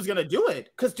didn't think he was going to do it.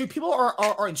 Because, dude, people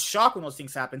are in shock when those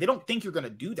things happen. They don't think you're going to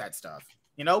do that stuff.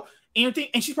 You know? And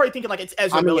she's probably thinking like it's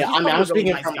Ezra Miller. I'm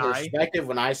speaking from perspective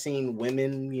when I seen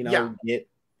women, get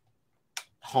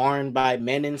harmed by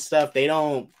men and stuff. They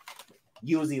don't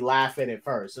usually laugh at it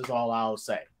first. That's all I'll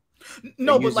say.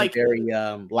 No, but like very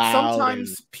loud.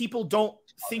 Sometimes people don't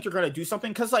think you're gonna do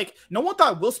something because like no one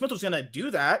thought Will Smith was gonna do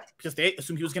that because they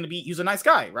assumed he was a nice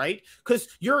guy, right? Because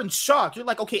you're in shock. You're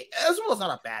like, okay, Ezra Miller's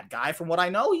not a bad guy from what I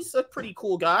know. He's a pretty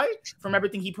cool guy from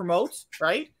everything he promotes,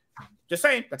 right? Just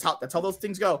saying, that's how those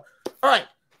things go. All right,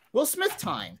 Will Smith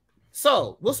time.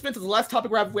 So, Will Smith is the last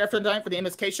topic we have for tonight for the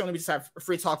MSK show. Let me just have a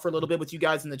free talk for a little bit with you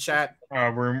guys in the chat.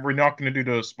 We're not going to do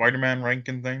the Spider-Man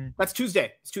ranking thing? That's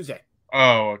Tuesday. It's Tuesday.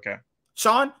 Oh, okay.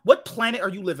 Sean, what planet are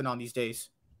you living on these days?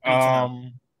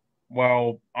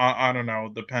 Well, I don't know.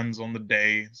 Depends on the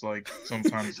day. It's like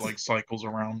sometimes like cycles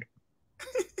around.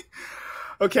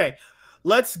 Okay,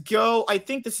 let's go. I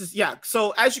think this is,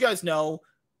 so as you guys know,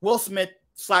 Will Smith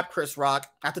slapped Chris Rock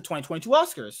at the 2022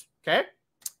 Oscars, okay?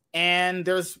 And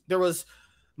there was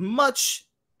much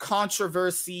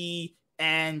controversy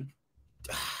and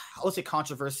I would say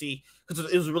controversy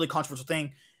because it was a really controversial thing.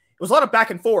 It was a lot of back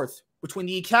and forth between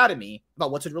the Academy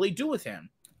about what to really do with him.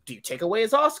 Do you take away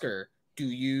his Oscar? Do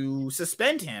you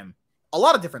suspend him? A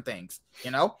lot of different things,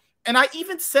 you know? And I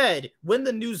even said when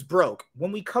the news broke,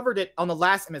 when we covered it on the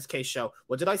last MSK show,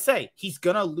 what did I say? He's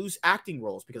going to lose acting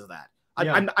roles because of that.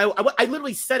 Yeah. I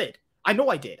literally said it. I know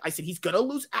I did. I said he's going to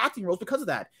lose acting roles because of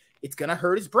that. It's going to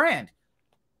hurt his brand.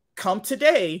 Come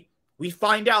today, we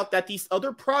find out that these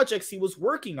other projects he was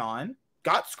working on,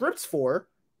 got scripts for,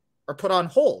 are put on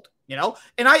hold, you know?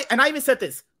 And I even said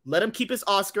this, let him keep his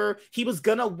Oscar. He was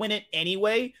going to win it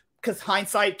anyway, because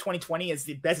hindsight 2020 is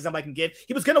the best example I can give.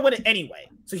 He was going to win it anyway.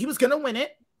 So he was going to win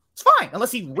it. It's fine.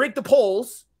 Unless he rigged the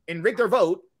polls and rigged their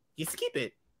vote, he has to keep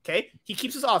it. Okay? He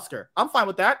keeps his Oscar. I'm fine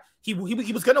with that. He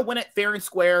was going to win it fair and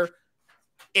square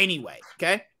anyway.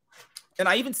 Okay? And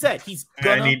I even said he's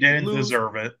going to And he didn't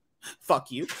deserve it.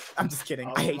 Fuck you. I'm just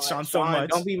kidding. I hate Sean so much.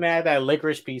 Don't be mad that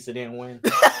Licorice Pizza didn't win.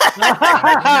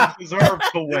 He deserved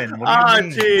to win. What do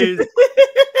you mean? Jeez.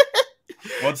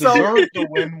 What deserved to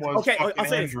win was I'll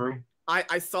say Andrew.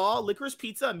 I saw Licorice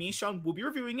Pizza. Me and Sean will be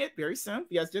reviewing it very soon.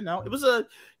 You guys didn't know. It was a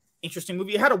interesting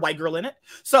movie. It had a white girl in it.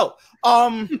 So,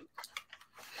 I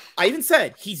even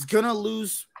said he's gonna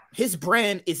lose. His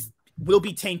brand will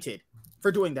be tainted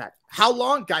for doing that. How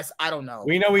long, guys? I don't know.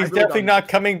 We know he's definitely not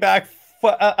coming back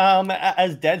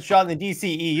as Deadshot in the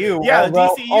DCEU. Yeah,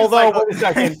 although wait a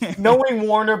second. Knowing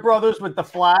Warner Brothers with the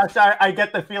Flash, I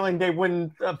get the feeling they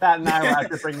wouldn't bat an eye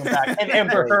to bring him back. And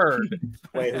Amber Heard.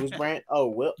 Wait, who's brand? Oh,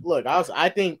 well, look, I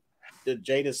think the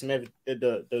Jada Smith,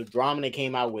 the drama that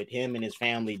came out with him and his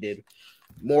family did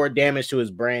more damage to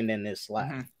his brand than this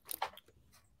slap.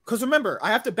 Because remember,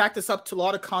 I have to back this up to a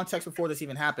lot of context before this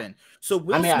even happened. So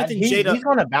Smith and Jada, he's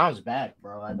gonna bounce back,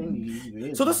 bro. I think he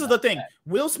is. So this is the thing: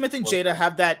 Will Smith and Jada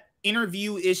have that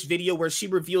interview-ish video where she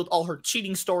revealed all her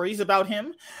cheating stories about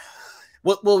him.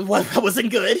 What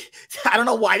wasn't good. I don't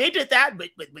know why they did that,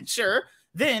 but sure.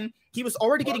 Then he was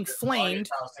already getting flamed.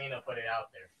 Put it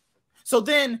out there. So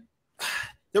then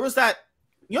there was that.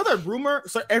 You know that rumor?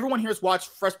 So everyone here has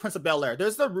watched Fresh Prince of Bel-Air.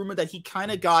 There's the rumor that he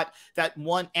kind of got that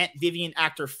one Aunt Vivian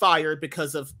actor fired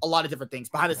because of a lot of different things,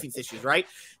 behind the scenes issues, right?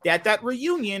 That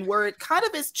reunion where it kind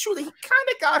of is true that he kind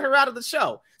of got her out of the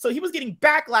show. So he was getting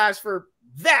backlash for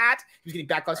that. He was getting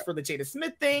backlash for the Jada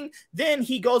Smith thing. Then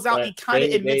he goes out and he kind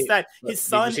of admits that his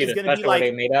son is going to be like,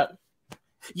 they made up?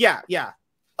 Yeah.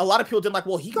 A lot of people didn't like,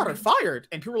 well, he got her fired.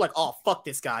 And people were like, oh, fuck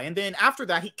this guy. And then after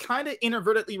that, he kind of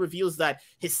inadvertently reveals that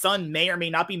his son may or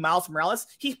may not be Miles Morales.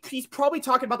 He's probably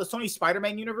talking about the Sony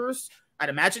Spider-Man universe. I'd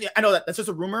imagine. I know that's just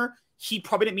a rumor. He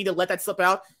probably didn't mean to let that slip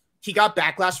out. He got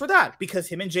backlash for that because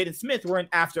him and Jaden Smith were in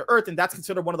After Earth, and that's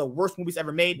considered one of the worst movies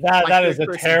ever made. That is a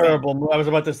terrible movie. I was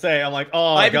about to say, I'm like,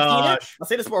 oh gosh. I'll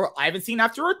say this before. I haven't seen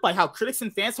After Earth, by how critics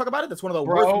and fans talk about it. That's one of the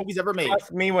worst movies ever made.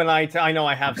 Trust me when I know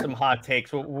I have some hot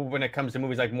takes when it comes to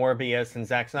movies like Morbius and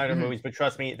Zack Snyder movies, but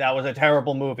trust me, that was a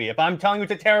terrible movie. If I'm telling you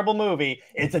it's a terrible movie,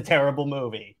 it's a terrible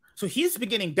movie. So he's been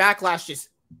getting backlash just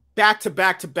back to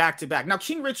back. Now,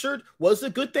 King Richard was a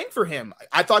good thing for him.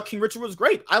 I thought King Richard was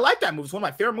great. I like that movie. It's one of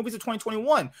my favorite movies of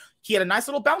 2021. He had a nice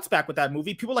little bounce back with that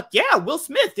movie. People were like, yeah, Will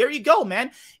Smith, there you go,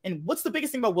 man. And what's the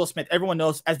biggest thing about Will Smith? Everyone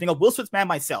knows, as being a Will Smith fan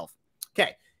myself.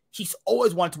 Okay, he's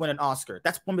always wanted to win an Oscar.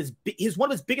 That's one of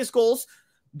his biggest goals.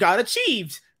 Got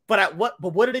achieved. But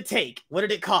what did it take? What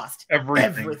did it cost?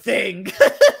 Everything.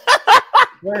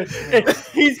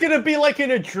 He's gonna be like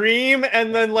in a dream,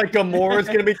 and then like Gamora's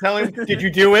gonna be telling him, "Did you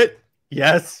do it?"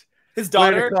 Yes. His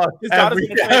daughter's gonna me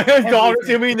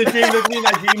in the dream with me in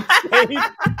that dream.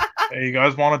 Hey, you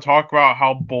guys want to talk about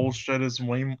how bullshit his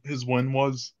win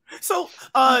was? So,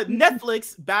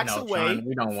 Netflix backs away. Sean,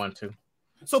 we don't want to.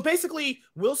 So basically,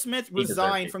 Will Smith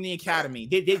resigned from the Academy.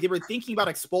 They were thinking about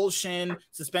expulsion,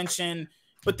 suspension,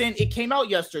 but then it came out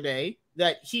yesterday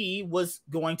that he was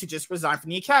going to just resign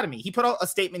from the Academy. He put out a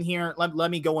statement here. Let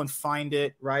me go and find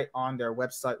it right on their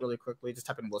website really quickly. Just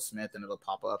type in Will Smith and it'll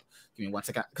pop up. Give me 1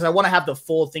 second. Because I want to have the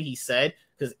full thing he said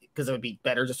because it would be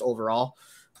better just overall.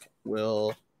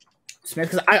 Will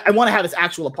Smith, because I want to have his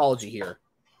actual apology here.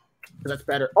 Because that's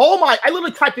better. Oh my, I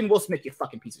literally typed in Will Smith, you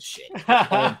fucking piece of shit.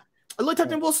 I literally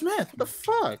typed in Will Smith. What the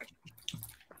fuck?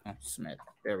 Oh, Smith.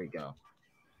 There we go.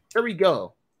 Here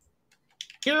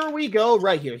we go,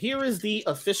 right here. Here is the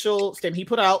official statement he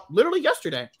put out literally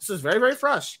yesterday. This is very, very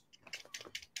fresh.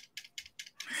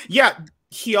 Yeah,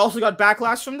 he also got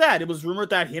backlash from that. It was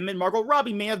rumored that him and Margot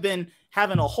Robbie may have been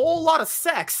having a whole lot of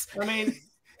sex. I mean,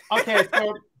 okay,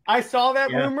 so I saw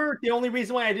that rumor. The only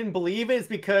reason why I didn't believe it is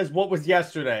because what was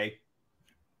yesterday?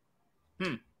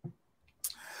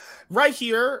 Right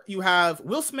here, you have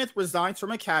Will Smith resigns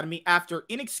from Academy after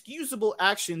inexcusable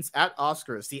actions at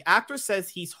Oscars. The actor says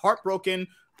he's heartbroken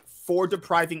for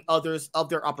depriving others of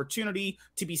their opportunity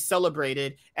to be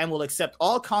celebrated and will accept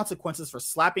all consequences for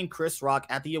slapping Chris Rock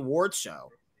at the awards show.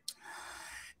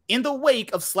 In the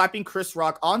wake of slapping Chris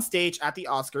Rock on stage at the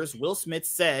Oscars, Will Smith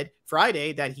said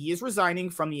Friday that he is resigning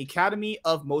from the Academy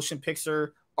of Motion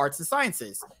Picture arts and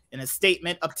sciences. In a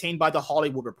statement obtained by The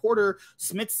Hollywood Reporter,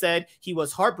 Smith said he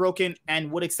was heartbroken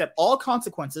and would accept all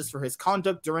consequences for his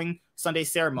conduct during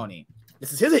Sunday's ceremony.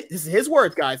 This is his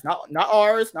words, guys, not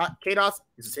ours, not KDOS.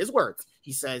 This is his words.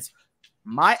 He says,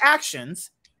 "My actions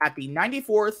at the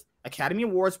 94th Academy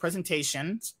Awards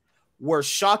presentations were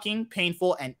shocking,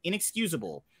 painful, and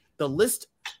inexcusable. The list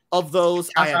of those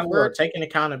I have heard..." Taking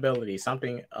accountability,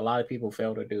 something a lot of people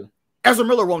fail to do. Ezra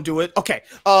Miller won't do it. Okay.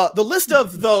 The list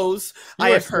of those I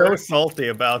have heard. So salty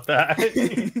about that.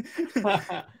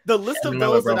 The list of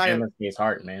those that I have. His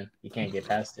heart, man. You can't get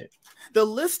past it. The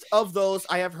list of those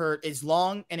I have heard is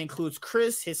long and includes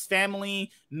Chris, his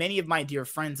family, many of my dear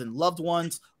friends and loved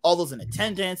ones, all those in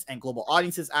attendance, and global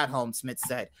audiences at home, Smith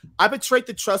said. "I betrayed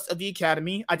the trust of the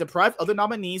Academy. I deprived other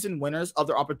nominees and winners of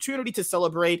their opportunity to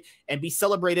celebrate and be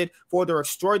celebrated for their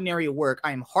extraordinary work.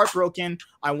 I am heartbroken.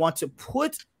 I want to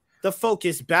put the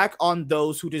focus back on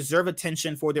those who deserve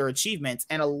attention for their achievements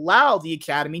and allow the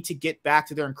Academy to get back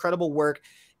to their incredible work.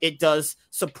 It does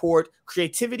support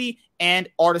creativity and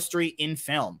artistry in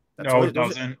film." No, it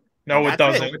doesn't. No, it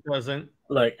doesn't. It doesn't.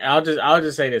 Look, I'll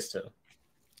just say this too.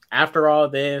 After all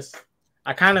this,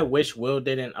 I kind of wish Will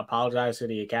didn't apologize to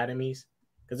the academies,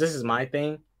 because this is my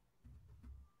thing.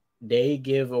 They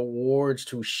give awards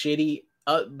to shitty,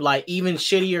 like even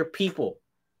shittier people.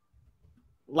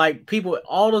 Like people,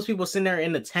 all those people sitting there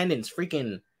in attendance,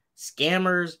 freaking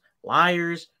scammers,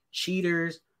 liars,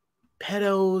 cheaters,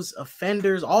 pedos,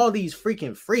 offenders, all these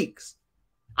freaking freaks.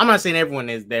 I'm not saying everyone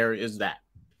is that.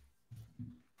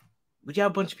 But you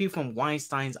have a bunch of people from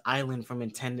Weinstein's Island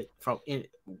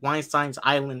Weinstein's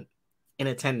Island in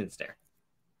attendance there.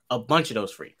 A bunch of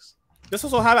those freaks. This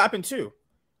also happened too.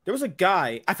 There was a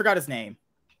guy, I forgot his name.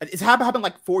 It happened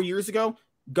like 4 years ago.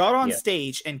 Got on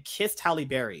stage and kissed Halle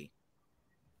Berry.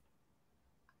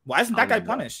 Why isn't that guy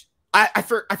punished? I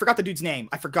forgot the dude's name.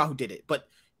 I forgot who did it, but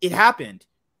it happened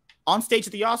on stage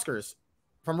at the Oscars.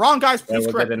 If I'm wrong, guys, please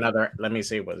correct me. Let me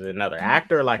see. Was it another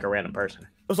actor or like a random person?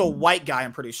 It was a white guy,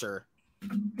 I'm pretty sure.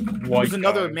 It was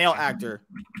another male actor.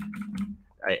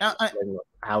 Right.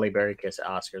 Halle Berry kissed at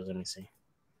Oscars. Let me see.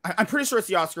 I'm pretty sure it's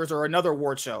the Oscars or another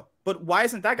award show. But why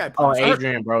isn't that guy punished? Oh,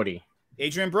 Adrian Brody.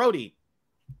 Adrian Brody.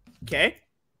 Okay.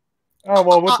 Oh,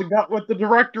 well, with the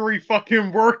director he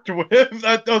fucking worked with,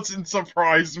 that doesn't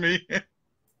surprise me.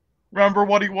 Remember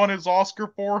what he won his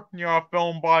Oscar for? You know, a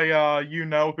film by you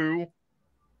know who.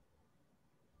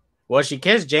 Well, she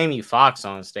kissed Jamie Foxx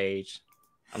on stage.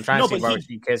 I'm trying to see where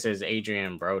she kisses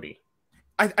Adrian Brody.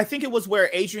 I think it was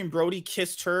where Adrian Brody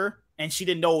kissed her and she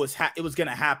didn't know it was going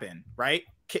to happen, right?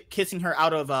 Kissing her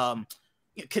out of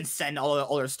consent,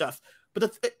 all their stuff.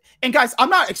 And guys, I'm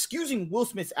not excusing Will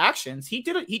Smith's actions. He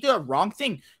did a wrong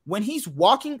thing. When he's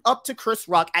walking up to Chris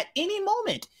Rock, at any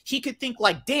moment, he could think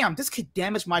like, damn, this could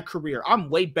damage my career. I'm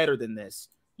way better than this.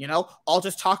 You know, I'll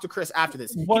just talk to Chris after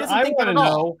this. What I want to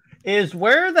know is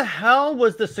where the hell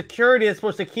was the security that's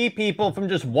supposed to keep people from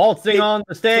just waltzing on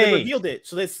the stage? So they revealed it.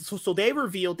 So they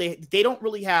revealed they don't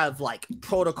really have like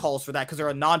protocols for that because they're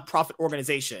a non-profit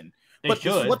organization. This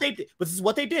is what they did. This is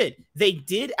what they did. They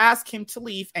did ask him to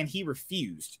leave, and he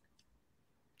refused.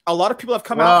 A lot of people have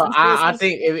come out. I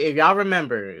think if y'all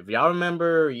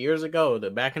remember years ago,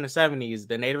 back in the 70s,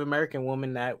 the Native American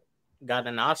woman that got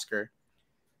an Oscar,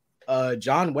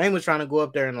 John Wayne was trying to go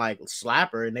up there and like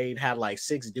slap her, and they'd have like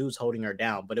 6 dudes holding her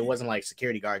down, but it wasn't like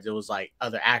security guards. It was like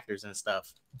other actors and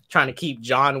stuff trying to keep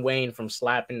John Wayne from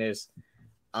slapping this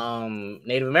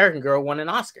Native American girl won an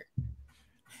Oscar.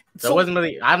 So it wasn't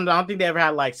really. I don't think they ever had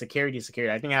like security. I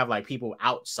think they have like people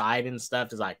outside and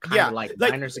stuff. Is like kind of like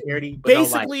minor security. But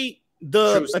basically,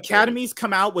 the academies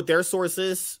come out with their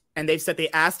sources, and they've said they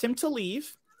asked him to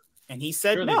leave, and he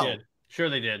said no. Sure,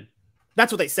 they did.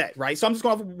 That's what they said, right? So I'm just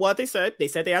going off of what they said. They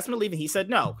said they asked him to leave, and he said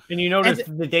no. And you notice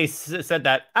that they said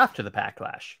that after the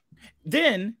backlash.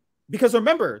 Then, because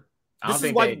remember, I don't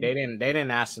think they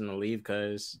didn't ask him to leave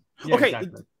because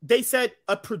exactly. They said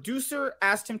a producer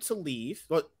asked him to leave.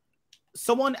 Well,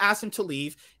 someone asked him to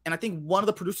leave, and I think one of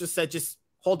the producers said, just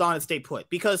hold on and stay put.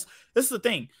 Because this is the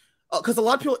thing. Because a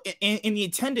lot of people in the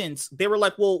attendance, they were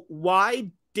like, well,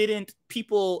 why didn't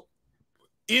people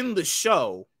in the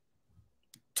show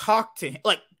talk to him,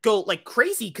 like go like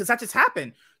crazy? Because that just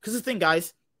happened. Because the thing,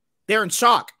 guys, they're in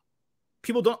shock.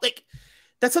 People don't like,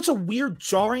 that's such a weird,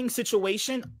 jarring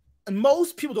situation. And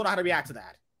most people don't know how to react to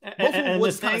that. Most people would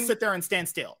just kind of sit there and stand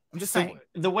still. I'm just saying.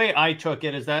 The way I took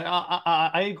it is that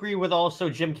I agree with also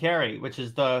Jim Carrey, which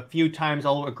is the few times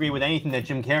I'll agree with anything that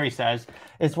Jim Carrey says,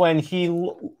 is when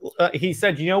he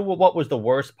said, you know what was the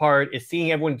worst part is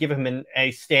seeing everyone give him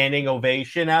a standing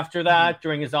ovation after that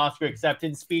during his Oscar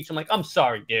acceptance speech. I'm like, I'm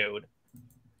sorry, dude.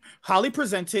 Holly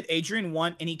presented, Adrian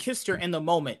won, and he kissed her in the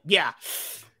moment. Yeah.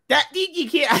 That you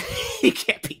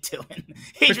can't be doing.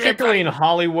 Particularly in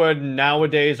Hollywood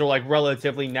nowadays, or like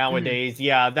relatively nowadays,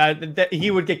 yeah, that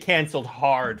he would get canceled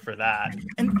hard for that.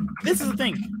 And this is the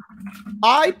thing.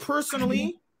 I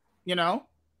personally,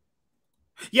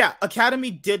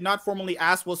 Academy did not formally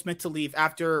ask Will Smith to leave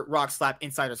after Rock slapped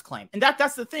Insider's claim. And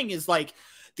that's the thing is like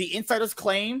the Insider's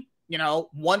claim,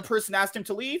 one person asked him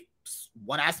to leave.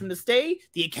 One asked him to stay.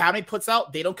 The Academy puts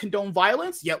out they don't condone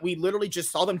violence, yet we literally just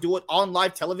saw them do it on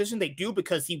live television. They do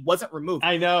because he wasn't removed.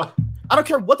 I know. I don't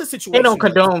care what the situation They don't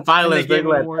condone violence. They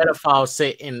let pedophiles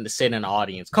sit in the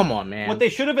audience. Come on, man. What they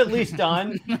should have at least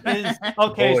done is,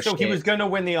 okay, so he was going to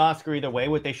win the Oscar either way.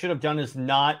 What they should have done is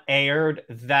not aired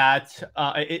that,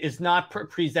 is not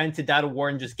presented that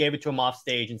award and just gave it to him off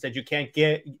stage and said, you can't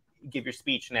give your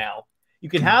speech now. You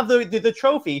can have the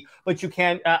trophy, but you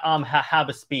can't have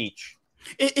a speech.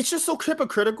 It's just so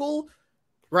hypocritical,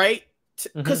 right?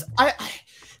 Because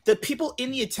the people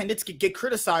in the attendance get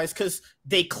criticized because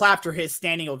they clapped for his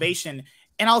standing ovation.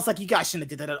 And I was like, you guys shouldn't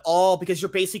have did that at all because you're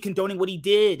basically condoning what he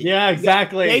did. Yeah,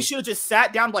 exactly. They should have just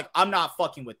sat down like, I'm not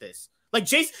fucking with this. Like,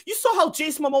 Jason, you saw how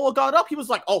Jason Momoa got up? He was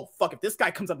like, oh, fuck, if this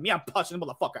guy comes up to me, I'm punching the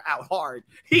motherfucker out hard.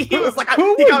 He was like,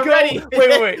 he got ready.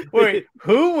 Wait.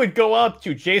 Who would go up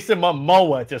to Jason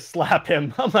Momoa to slap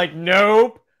him? I'm like,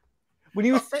 nope. When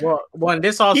you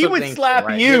this also he would slap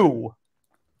right? you.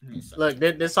 Look,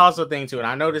 this also thing too, and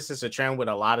I know this is a trend with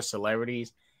a lot of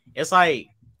celebrities. It's like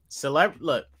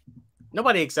look,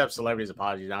 nobody accepts celebrities'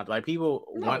 apologies now. Like people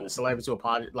want celebrities to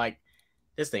apologize. Like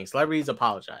this thing, celebrities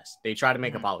apologize. They try to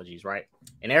make apologies, right?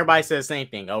 And everybody says the same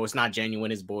thing. Oh, it's not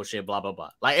genuine. It's bullshit. Blah blah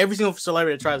blah. Like every single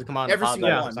celebrity that tries to come out and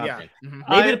apologize for something.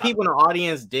 Maybe the people in the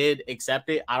audience did accept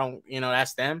it. I don't.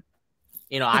 That's them.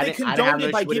 I didn't condone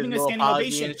it by giving a standing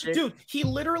ovation. Dude, he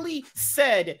literally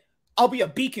said, I'll be a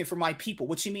beacon for my people,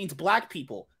 which he means black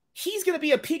people. He's going to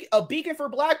be a beacon for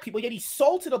black people, yet he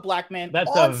salted a black man. That's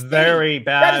a very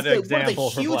bad example for black people.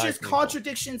 One of the hugest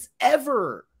contradictions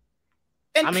ever.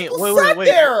 And people sat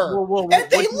there,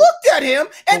 and they looked at him,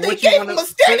 and they gave him a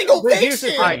standing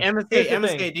ovation. All right,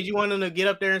 MSK, did you want him to get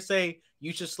up there and say,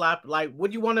 you should slap? Like,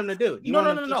 what do you want him to do?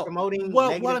 No. Promoting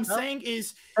what I'm saying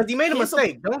is, because he made a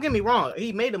mistake. Don't get me wrong.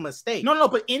 He made a mistake. No.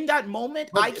 But in that moment,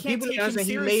 I can't take him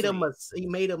seriously. He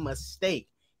made a mistake,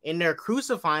 and they're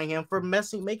crucifying him for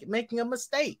making a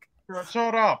mistake.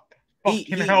 Shut up. He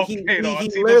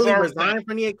literally resigned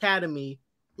from the Academy.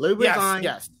 Resigned.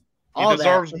 Yes. All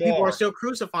that. People are still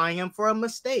crucifying him for a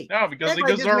mistake. No, because he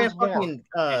deserves more. No.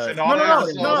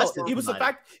 It was the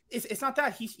fact. It's not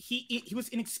that he was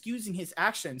inexcusing his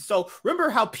actions. So remember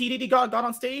how P Diddy got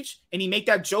on stage and he made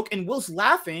that joke and Will's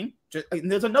laughing.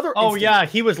 And there's another. Oh yeah,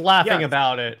 he was laughing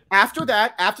about it. After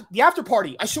that, after the after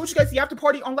party, I showed you guys the after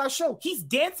party on last show. He's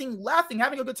dancing, laughing,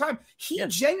 having a good time. He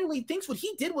genuinely thinks what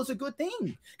he did was a good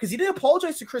thing because he didn't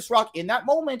apologize to Chris Rock in that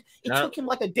moment. It took him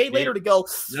like a day later to go.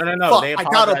 No. I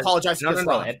gotta apologize to Chris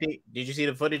Rock. Did you see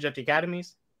the footage at the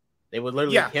Academies? They were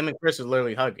literally him and Chris was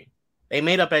literally hugging. They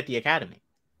made up at the Academy.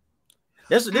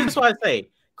 This is why I say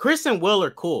Chris and Will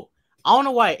are cool. I don't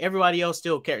know why everybody else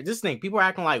still cares. This thing, people are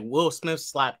acting like Will Smith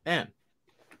slapped them.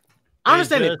 I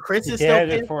understand that Chris is still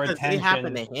pissed because it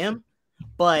happened to him,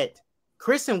 but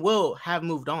Chris and Will have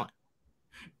moved on.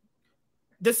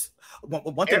 This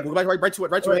one thing, we'll go right to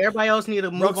it. Everybody else need to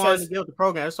move on and get with the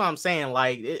program. That's what I'm saying.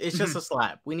 Like it's just a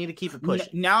slap. We need to keep it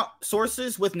pushing. Now,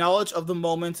 sources with knowledge of the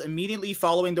moments immediately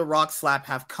following the Rock slap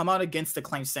have come out against the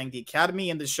claim, saying the Academy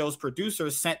and the show's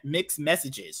producers sent mixed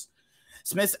messages.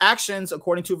 Smith's actions,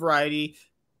 according to Variety,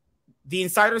 the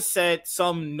insiders said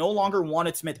some no longer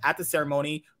wanted Smith at the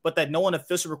ceremony, but that no one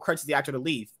officially requested the actor to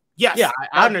leave. Yes, yeah,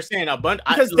 I understand a bunch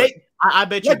because I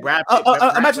bet you Brad.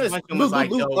 Imagine this: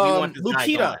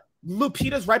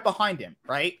 Lupita's right behind him,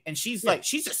 right? And she's like,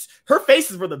 her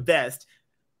faces were the best.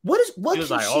 What can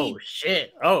she? Oh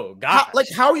shit! Oh god!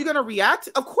 How are you gonna react?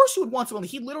 Of course you would want someone.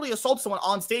 He literally assaulted someone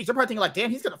on stage. They're probably thinking like, damn,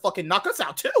 he's gonna fucking knock us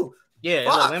out too. Yeah,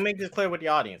 look, let me make this clear with the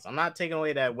audience. I'm not taking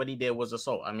away that what he did was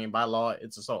assault. I mean, by law,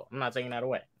 it's assault. I'm not taking that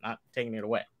away. Not taking it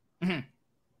away. Mm-hmm.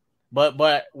 But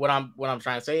what I'm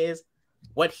trying to say is,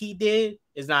 what he did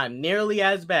is not nearly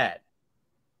as bad.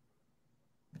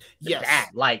 Yes,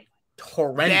 like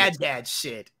horrendous, bad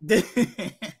shit. And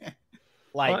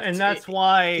that's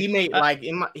why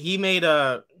he made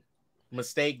a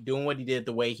mistake doing what he did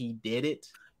the way he did it.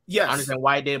 Yes, I understand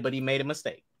why he did, but he made a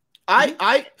mistake.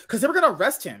 Because they were gonna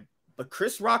arrest him. But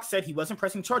Chris Rock said he wasn't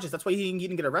pressing charges. That's why he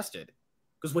didn't get arrested.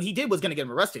 Because what he did was going to get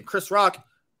him arrested. Chris Rock,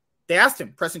 they asked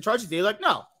him, pressing charges. They're like,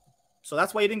 no. So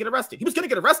that's why he didn't get arrested. He was going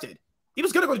to get arrested. He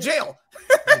was going to go to jail.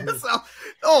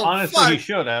 Honestly, he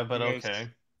should have, but okay.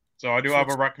 So I do have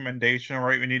a recommendation,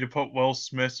 right? We need to put Will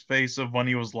Smith's face of when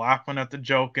he was laughing at the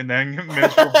joke and then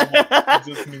miserable.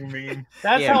 This new meme.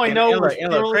 That's how I know it was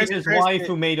purely his Chris wife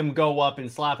who made him go up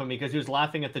and slap him because he was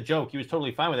laughing at the joke. He was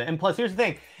totally fine with it. And plus, here's the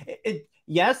thing.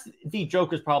 Yes, the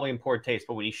joke is probably in poor taste,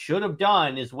 but what he should have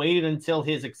done is waited until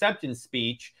his acceptance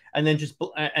speech and then just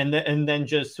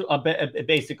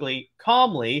basically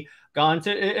calmly gone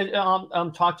to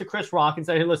talk to Chris Rock and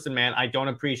say, hey, listen, man, I don't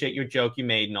appreciate your joke you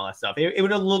made and all that stuff. It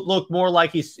would have looked more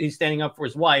like he's standing up for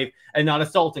his wife and not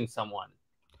assaulting someone.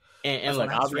 And look,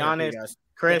 I'll be honest,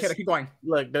 Chris, keep going.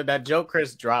 Look, that joke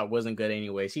Chris dropped wasn't good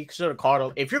anyways. He should have called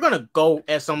him. If you're going to go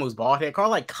at someone who's bald head, call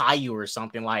like Caillou or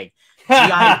something like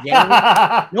G.I.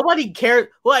 Jane. Nobody cares.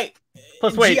 Like,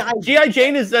 plus, wait, G.I.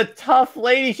 Jane is a tough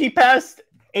lady. She passed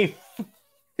a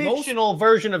fictional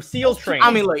version of SEAL training. I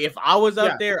mean, look, if I was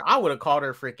up there, I would have called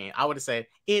her freaking. I would have said,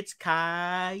 "It's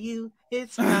Caillou,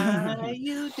 it's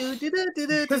Caillou."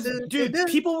 Dude,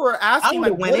 people were asking,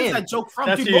 like, "Where is that joke from?"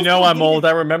 That's dude, you know I'm old.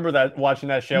 I remember that watching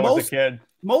that show as a kid.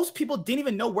 Most people didn't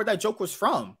even know where that joke was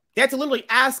from. They had to literally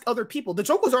ask other people. The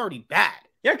joke was already bad.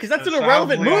 Yeah, because that's an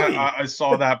irrelevant movie. I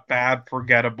saw that bad,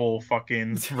 forgettable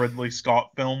fucking Ridley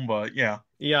Scott film, but yeah.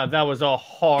 Yeah, that was a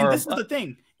horrible. And this is the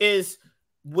thing, is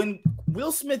when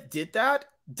Will Smith did that,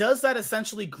 does that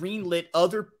essentially greenlit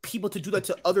other people to do that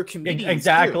to other comedians?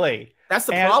 Exactly. Too? That's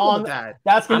the problem with that.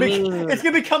 That's gonna it's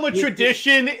gonna become a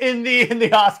tradition in the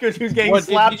Oscars who's getting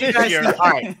slapped this year. All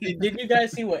right. Did you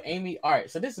guys see what Amy? All right,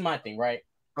 so this is my thing, right?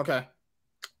 Okay.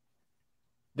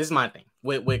 This is my thing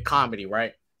with comedy,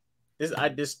 right?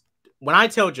 When I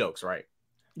tell jokes, right?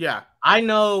 Yeah. I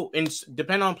know, and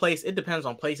depending on place, it depends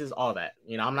on places, all that.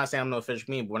 You know, I'm not saying I'm no official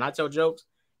comedian, but when I tell jokes,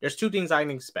 there's two things I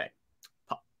can expect: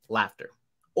 laughter,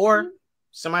 or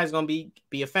somebody's gonna be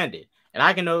offended. And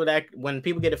I can know that when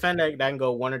people get offended, that can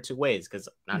go one or two ways because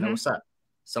I know what's up.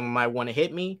 Someone might want to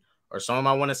hit me, or someone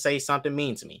might want to say something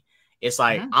mean to me. It's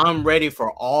like I'm ready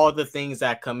for all the things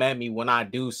that come at me when I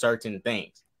do certain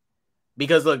things.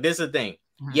 Because look, this is the thing.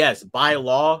 Yes, by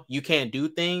law, you can't do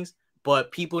things,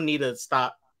 but people need to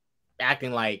stop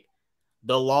acting like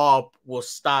the law will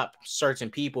stop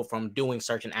certain people from doing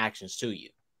certain actions to you.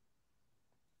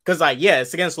 Because, like, yeah,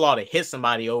 it's against the law to hit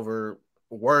somebody over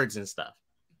words and stuff.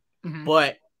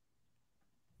 But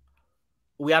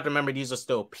we have to remember these are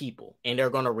still people, and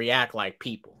they're going to react like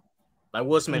people. Like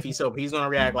Will Smith, he's going to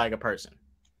react like a person.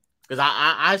 Because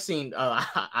I've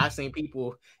seen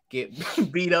people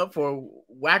get beat up for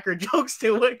whacker jokes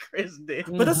than what Chris did.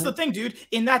 But that's the thing, dude.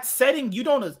 In that setting, you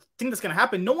don't think that's gonna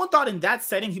happen. No one thought in that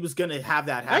setting he was gonna have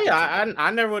that happen. Yeah,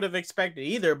 I never would have expected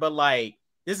either. But like,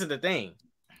 this is the thing.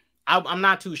 I'm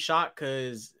not too shocked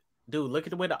because, dude, look at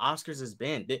the way the Oscars has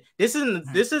been. This isn't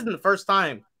the first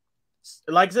time.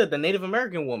 Like I said, the Native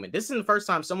American woman. This isn't the first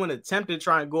time someone attempted to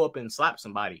try and go up and slap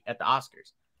somebody at the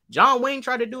Oscars. John Wayne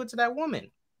tried to do it to that woman.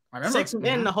 6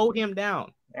 men to hold him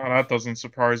down. Oh, that doesn't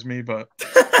surprise me, but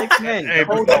 6 men to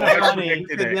hold him down. Just because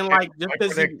he didn't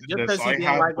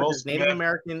like what his Native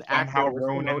American actor somehow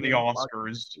ruining the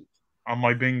Oscars on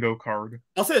my bingo card.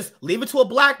 I'll say this: leave it to a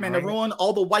black man to ruin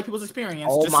all the white people's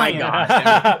experience. Oh just my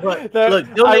gosh!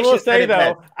 Look, I will say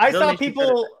though, I saw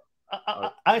people.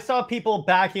 I saw people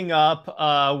backing up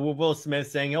Will Smith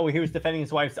saying, oh, he was defending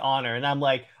his wife's honor. And I'm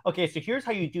like, okay, so here's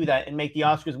how you do that and make the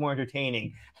Oscars more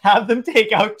entertaining. Have them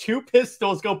take out 2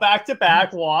 pistols, go back to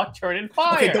back, walk, turn, and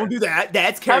fire. Okay, don't do that.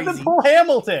 That's crazy. Have them pull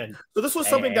Hamilton. So this was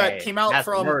something that came out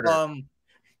from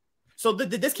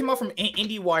this came out from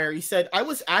IndieWire. He said, I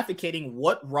was advocating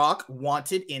what Rock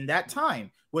wanted in that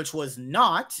time, which was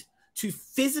not to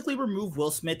physically remove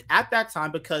Will Smith at that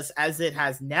time, because as it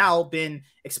has now been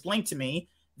explained to me,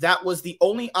 that was the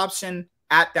only option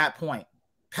at that point.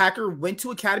 Packer went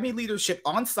to Academy leadership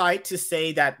on site to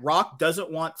say that Rock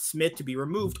doesn't want Smith to be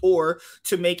removed or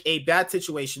to make a bad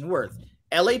situation worse.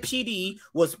 LAPD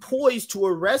was poised to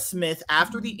arrest Smith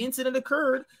after the incident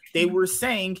occurred. They were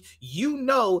saying,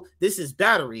 this is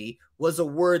battery, was a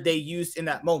word they used in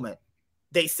that moment.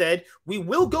 They said, we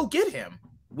will go get him.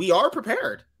 We are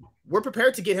prepared. We're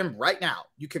prepared to get him right now.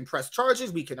 You can press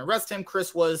charges. We can arrest him.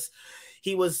 Chris was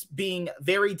being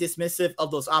very dismissive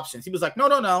of those options. He was like,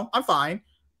 no, I'm fine.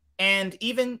 And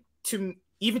even to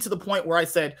the point where I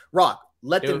said, Rock,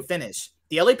 let them finish.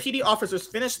 The LAPD officers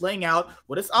finished laying out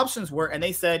what his options were, and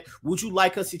they said, would you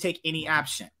like us to take any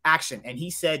action? And he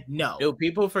said no. Dude,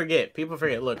 people forget.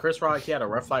 Look, Chris Rock, he had a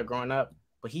rough life growing up,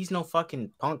 but he's no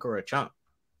fucking punk or a chump.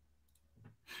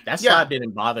 That slap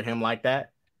didn't bother him like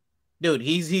that. Dude,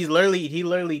 he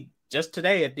literally just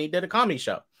today he did a comedy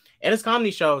show. At his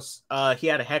comedy shows, he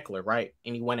had a heckler, right?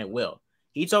 And he went at Will.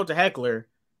 He told the heckler,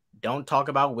 don't talk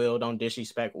about Will, don't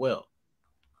disrespect Will.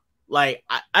 Like,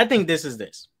 I think this is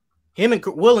this. Him and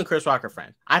Will and Chris Rock are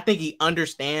friends. I think he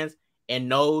understands and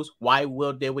knows why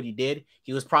Will did what he did.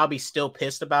 He was probably still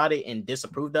pissed about it and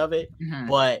disapproved of it.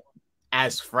 But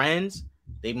as friends,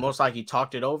 they most likely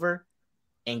talked it over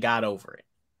and got over it.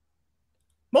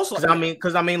 Most likely.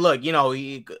 Because I mean, look, you know,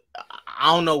 I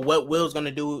don't know what Will's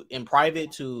gonna do in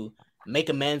private to make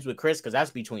amends with Chris, because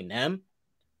that's between them.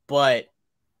 But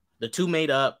the two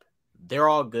made up. They're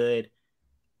all good.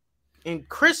 And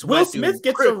Will Smith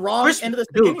gets the wrong end of the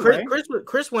stick anyway.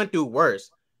 Chris went through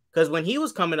worse, because when he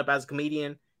was coming up as a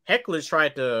comedian, hecklers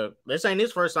tried to. This ain't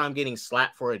his first time getting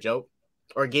slapped for a joke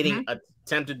or getting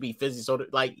attempted to be physically. So,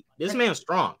 like, this man's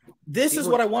strong. This is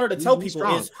what I wanted to tell people: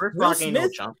 is Chris Rock ain't no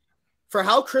chump. For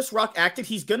how Chris Rock acted,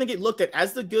 he's gonna get looked at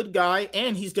as the good guy,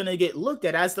 and he's gonna get looked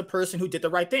at as the person who did the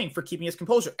right thing for keeping his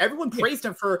composure. Everyone praised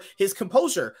him for his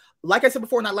composure. Like I said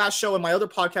before in that last show and my other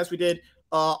podcast we did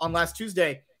on last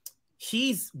Tuesday.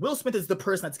 Will Smith is the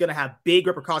person that's going to have big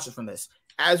repercussions from this.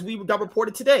 As we got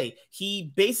reported today,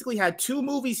 he basically had 2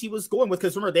 movies he was going with,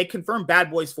 because remember, they confirmed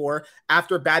Bad Boys 4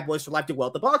 after Bad Boys for Life did well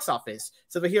at the box office.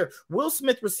 So here, Will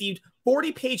Smith received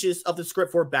 40 pages of the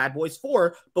script for Bad Boys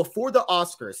 4 before the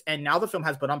Oscars, and now the film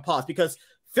has been on pause because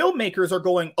filmmakers are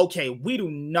going, okay, we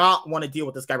do not want to deal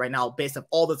with this guy right now based on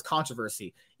all this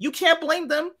controversy. You can't blame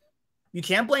them. You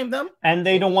can't blame them. And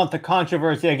they don't want the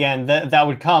controversy again that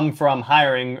would come from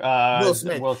hiring Will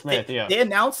Smith. They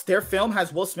announced their film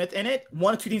has Will Smith in it.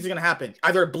 One of 2 things are going to happen.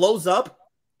 Either it blows up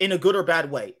in a good or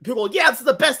bad way. People go, yeah, this is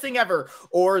the best thing ever.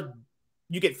 Or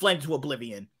you get flamed to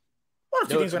oblivion. One of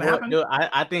 2 things are going to happen. Dude,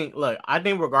 I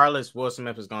think regardless, Will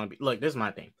Smith is going to be... Look, this is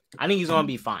my thing. I think he's going to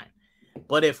be fine.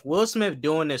 But if Will Smith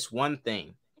doing this one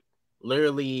thing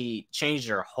literally changed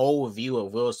your whole view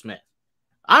of Will Smith,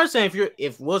 I understand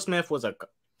if Will Smith was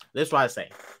this is what I say.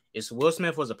 If Will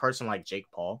Smith was a person like Jake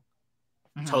Paul,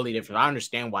 totally different. I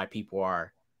understand why people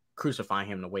are crucifying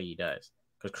him the way he does.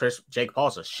 Because Jake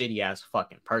Paul's a shitty ass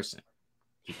fucking person.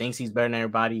 He thinks he's better than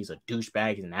everybody. He's a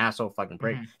douchebag. He's an asshole fucking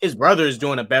prick. His brother is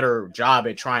doing a better job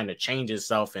at trying to change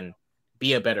himself and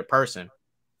be a better person.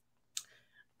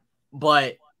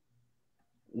 But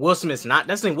Will Smith's not.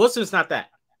 That's the thing. Will Smith's not that.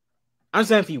 I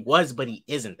understand if he was, but he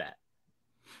isn't that.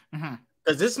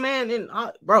 Because this man,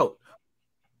 bro,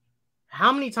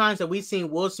 how many times have we seen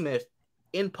Will Smith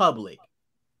in public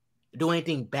do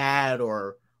anything bad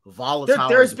or volatile?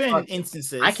 There's been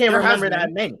instances. I can't remember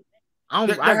that many. I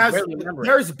barely remember.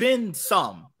 There's been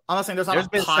some. I'm not saying there's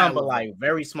been some, but like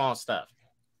very small stuff.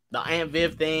 The Aunt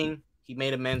Viv thing, he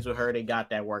made amends with her. They got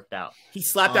that worked out. He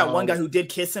slapped that one guy who did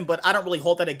kiss him, but I don't really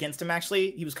hold that against him, actually.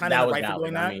 He was kind of right for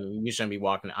doing that. I mean, you shouldn't be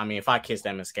walking. I mean, if I kissed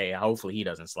MSK, hopefully he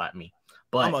doesn't slap me.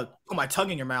 But put my tongue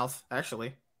in your mouth,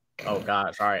 actually. Oh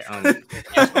God, sorry.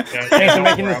 Thanks for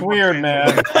making this weird,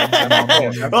 man.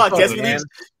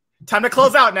 Time to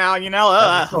close out now. You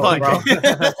know, someone cancel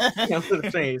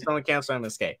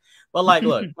MSK. But like,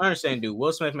 look, I understand, dude.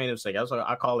 Will Smith made a mistake.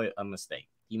 I call it a mistake.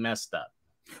 He messed up.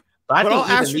 But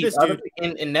I think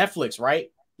in Netflix, right?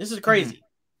 This is crazy.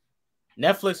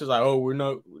 Netflix is like, oh, we're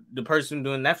not the person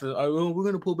doing Netflix. Oh, we're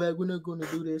gonna pull back. We're not gonna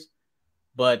do this.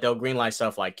 But they'll greenlight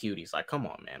stuff like Cuties. Like, come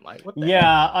on, man. Like, what the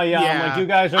hell? I'm like, you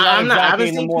guys are not exactly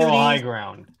in the moral high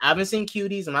ground. I haven't seen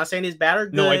Cuties. I'm not saying it's bad or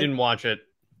good. No, I didn't watch it.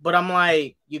 But I'm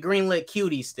like, you greenlit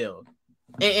Cuties still.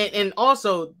 And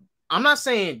also, I'm not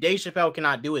saying Dave Chappelle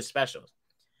cannot do his specials.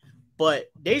 But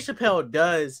Dave Chappelle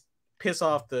does piss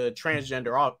off the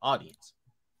transgender audience.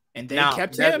 And they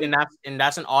kept him. And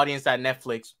that's an audience that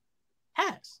Netflix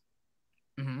has.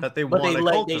 That they but want they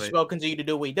let Dave Chappelle continue to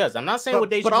do what he does. I'm not saying what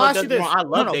Dave Chappelle does wrong. I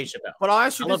love Dave Chappelle. But I'll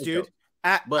ask you this, dude.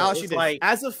 I'll ask you this.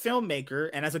 As a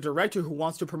filmmaker and as a director who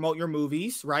wants to promote your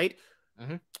movies, right?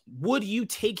 Would you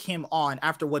take him on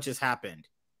after what just happened?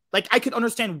 Like, I could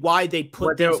understand why they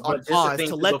put this on pause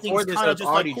to let things kind of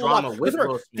just like cool off.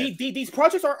 These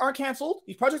projects aren't canceled.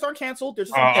 These projects aren't canceled. They're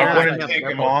just I wouldn't take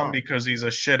him on because he's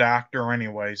a shit actor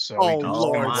anyway. So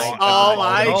oh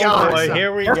my god!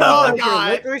 Here we go. Oh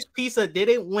god! Licorice Pizza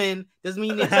didn't win. Doesn't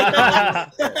mean it's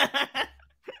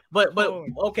but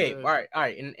okay, all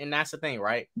right, and that's the thing,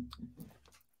 right?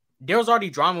 There was already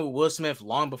drama with Will Smith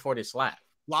long before this slap.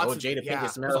 Jada Pinkett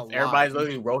Smith. Everybody's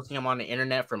literally roasting him on the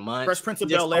internet for months. Fresh Prince of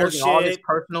Bel-Air shit. All this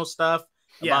personal stuff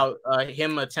about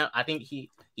him I think he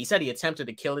said he attempted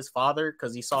to kill his father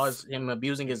because he saw him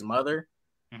abusing his mother.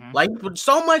 Like,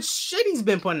 so much shit he's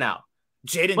been putting out.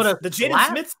 The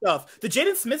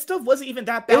Jaden Smith stuff wasn't even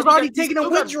that bad. It was already taking him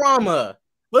with drama.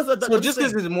 So just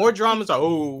because there's more drama, it's like,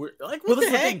 like, what the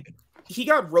heck? He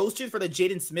got roasted for the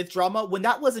Jaden Smith drama when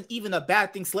that wasn't even a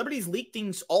bad thing. Celebrities leak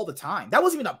things all the time. That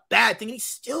wasn't even a bad thing. He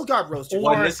still got roasted.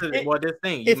 This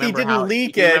thing. If he didn't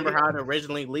leak it, remember how it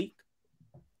originally leaked?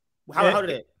 How did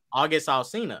it? August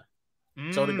Alsina.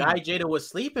 So the guy Jada was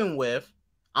sleeping with,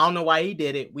 I don't know why he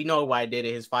did it. We know why he did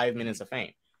it. His 5 minutes of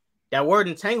fame. That word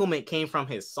entanglement came from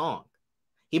his song.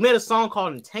 He made a song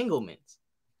called Entanglements.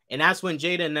 And that's when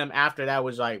Jada and them after that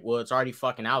was like, well, it's already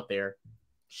fucking out there.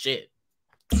 Shit.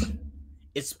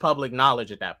 It's public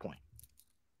knowledge at that point.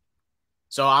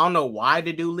 So I don't know why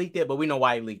the dude leaked it, but we know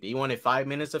why he leaked it. He wanted 5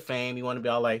 minutes of fame. He wanted to be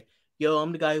all like, yo,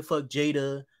 I'm the guy who fucked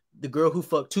Jada, the girl who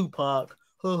fucked Tupac.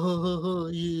 Yeah,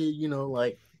 you know,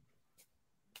 like.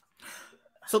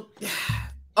 So,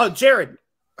 Jared,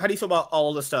 how do you feel about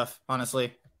all this stuff,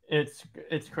 honestly? It's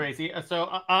crazy. So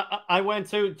I went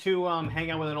to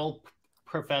hang out with an old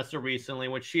professor recently.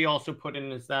 What she also put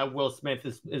in is that Will Smith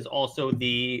is also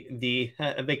the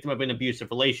victim of an abusive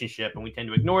relationship, and we tend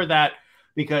to ignore that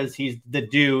because he's the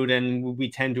dude, and we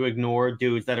tend to ignore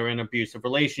dudes that are in abusive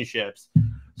relationships.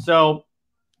 So,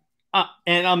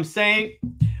 and I'm saying,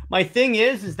 my thing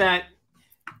is that,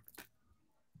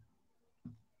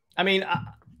 I mean,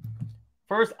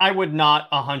 first, I would not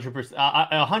 100%.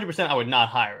 100%, I would not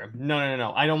hire him.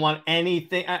 No. I don't want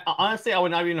anything. Honestly, I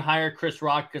would not even hire Chris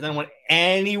Rock because I don't want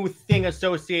anything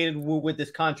associated with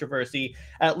this controversy.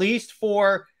 At least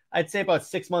for, I'd say, about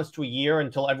 6 months to a year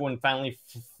until everyone finally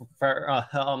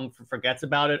forgets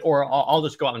about it. Or I'll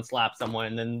just go out and slap someone,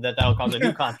 and then that'll cause a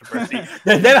new controversy.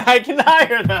 then I can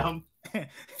hire them.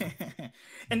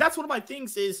 And that's one of my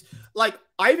things is, like,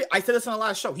 I said this on the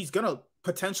last show. He's gonna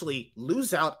potentially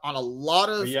lose out on a lot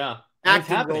of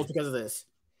acting roles because of this.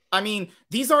 I mean,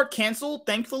 these aren't canceled,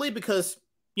 thankfully, because,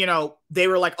 you know, they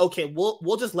were like, okay,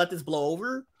 we'll just let this blow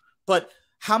over. But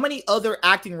how many other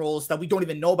acting roles that we don't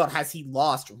even know about has he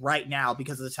lost right now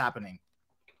because of this happening?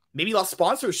 Maybe he lost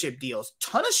sponsorship deals.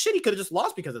 Ton of shit he could have just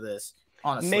lost because of this.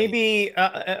 Honestly.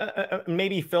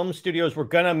 Maybe film studios were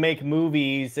gonna make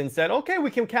movies and said, okay,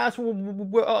 we can cast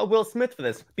Will Smith for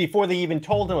this before they even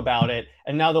told him about it,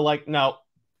 and now they're like, no.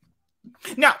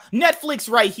 Now Netflix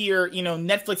right here, you know,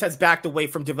 Netflix has backed away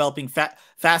from developing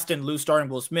Fast and Loose starring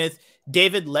Will Smith.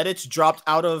 David Lettich dropped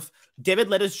out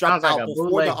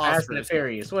before the Oscars. Fast and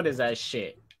Furious. What is that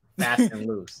shit? Fast and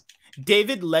Loose.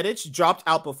 David Lettich dropped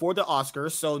out before the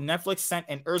Oscars, so Netflix sent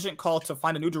an urgent call to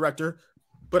find a new director.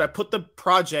 But I put the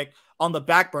project on the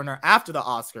back burner after the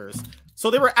Oscars. So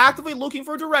they were actively looking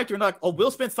for a director. And like, oh, Will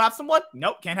Smith slapped someone?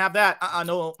 Nope, can't have that.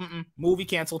 No, movie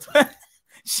canceled.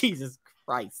 Jesus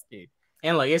Christ, dude.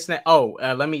 And look, it's not.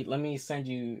 Let me send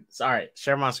you. Sorry,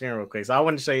 share my screen real quick. So I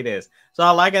want to show you this.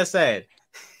 So like I said,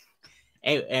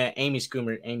 Amy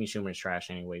Schumer's trash,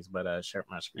 anyways. But share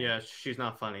my screen. Yeah, she's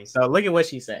not funny. So look at what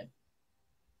she said.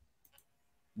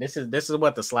 This is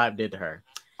what the slap did to her.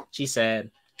 She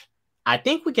said, I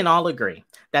think we can all agree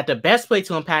that the best way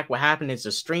to impact what happened is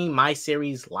to stream my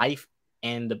series Life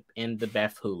and the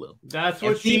Beth Hulu. That's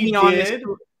what she did.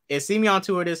 See me on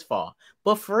tour this fall.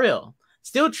 But for real,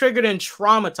 still triggered and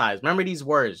traumatized. Remember these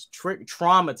words,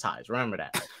 traumatized. Remember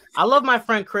that. I love my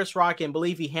friend Chris Rock and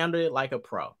believe he handled it like a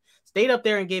pro. Stayed up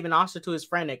there and gave an Oscar to his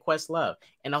friend at Questlove.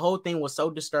 And the whole thing was so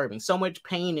disturbing. So much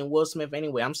pain in Will Smith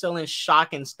anyway. I'm still in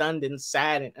shock and stunned and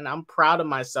sad. And I'm proud of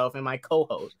myself and my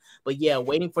co-host. But yeah,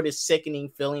 waiting for this sickening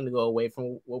feeling to go away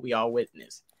from what we all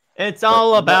witnessed. It's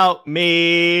all about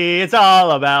me. It's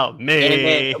all about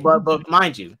me. But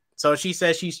mind you, so she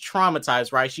says she's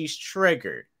traumatized, right? She's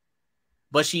triggered.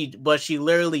 But she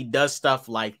literally does stuff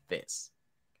like this.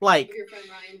 Like, your friend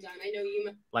Ryan Dunn. I know you.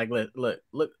 Like,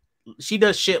 look. She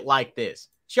does shit like this.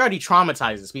 She already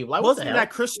traumatizes people. Like, wasn't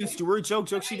that Kristen Stewart joke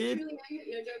she did? No joke.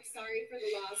 Sorry for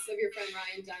the loss of your friend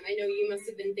Ryan Dunn. I know you must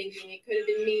have been thinking it could have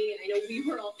been me, and I know we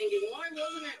were all thinking, why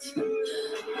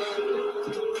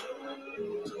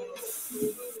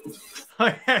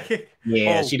wasn't it?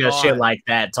 Yeah, she does shit like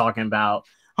that, talking about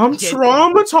I'm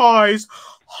traumatized.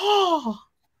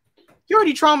 You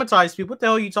already traumatized people. What the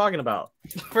hell are you talking about?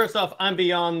 First off, I'm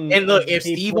beyond. And look, if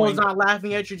Steve-O's not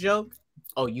laughing at your joke,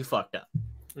 oh, you fucked up.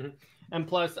 Mm-hmm. And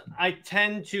plus, I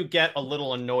tend to get a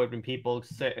little annoyed when people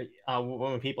say, "Oh,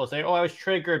 I was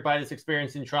triggered by this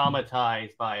experience and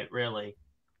traumatized by it." Really?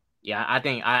 Yeah, I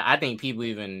think people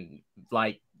even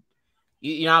like,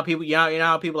 you know how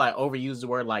people like overuse the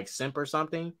word like simp or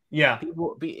something. Yeah,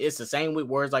 it's the same with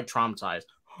words like traumatized.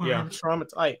 Yeah, I'm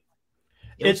traumatized. Like,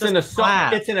 it's an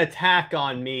assault. It's an attack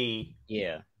on me.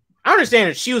 Yeah, I understand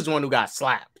if she was the one who got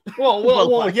slapped.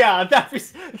 Well, yeah, that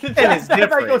goes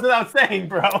without saying,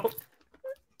 bro.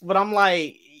 But I'm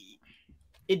like,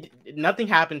 nothing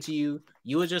happened to you.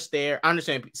 You were just there. I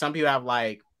understand some people have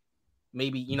like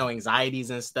maybe, you know, anxieties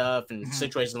and stuff, and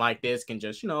situations like this can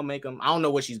just, you know, make them. I don't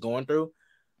know what she's going through,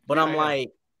 but I'm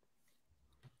like,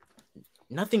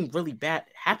 nothing really bad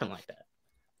happened like that.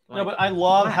 No, but I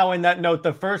love how in that note,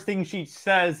 the first thing she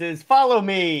says is, follow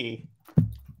me.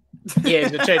 Yeah,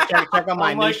 check out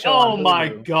my new show. Oh my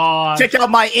God. Check out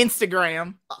my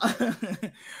Instagram.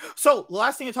 So the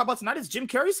last thing to talk about tonight is Jim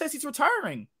Carrey says he's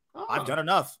retiring. Oh. I've done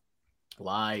enough.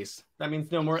 Lies. That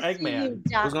means no more Eggman.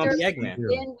 Who's gonna be Eggman?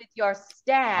 In with your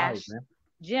stash,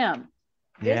 Jim.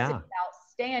 This is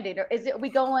outstanding. Or is it we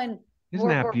going? Isn't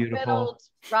that beautiful? Reynolds,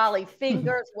 Raleigh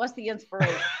Fingers. What's the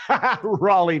inspiration?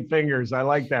 Raleigh Fingers. I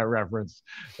like that reference.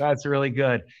 That's really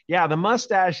good. Yeah, the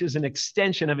mustache is an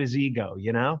extension of his ego,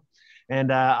 you know?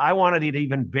 And I wanted it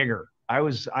even bigger. I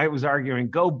was arguing,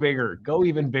 go bigger, go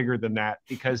even bigger than that,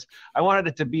 because I wanted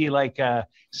it to be like a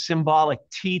symbolic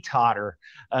teeter,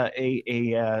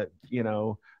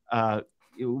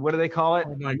 what do they call it?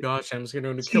 Oh my gosh, I'm just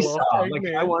going to kill off. Like,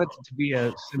 I want it to be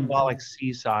a symbolic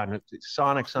seesaw. And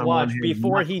Sonic's on one hand.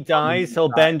 Before he dies, he'll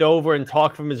bend over and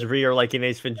talk from his rear like in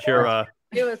Ace Ventura.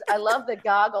 I love the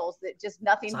goggles that just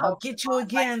nothing. I'll get you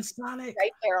again, Sonic.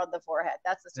 Right there on the forehead.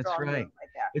 That's a strong move right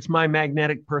there. It's my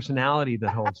magnetic personality that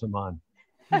holds him on.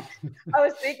 I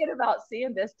was thinking about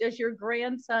seeing this. Does your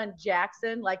grandson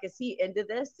Jackson, is he into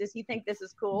this? Does he think this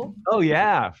is cool? Oh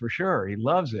yeah, for sure. He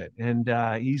loves it, and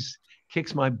he's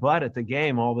kicks my butt at the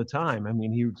game all the time. I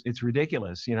mean, it's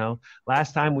ridiculous. You know,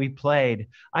 last time we played,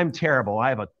 I'm terrible. I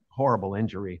have a horrible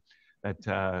injury that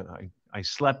I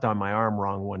slept on my arm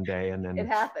wrong one day, and then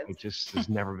it just has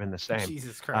never been the same.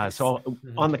 Jesus Christ. So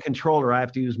on the controller, I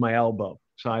have to use my elbow.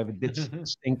 So I have a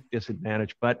distinct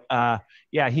disadvantage. But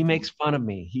yeah, he makes fun of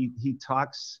me. He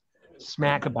talks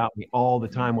smack about me all the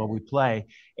time while we play.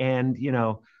 And, you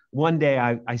know, one day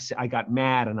I got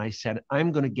mad and I said,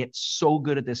 I'm going to get so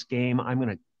good at this game. I'm going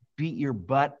to beat your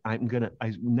butt.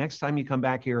 Next time you come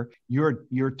back here,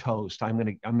 you're toast. I'm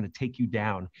gonna take you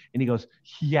down. And he goes,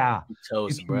 yeah,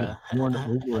 toast, bro. Born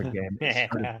over again. I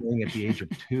started playing at the age of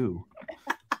 2.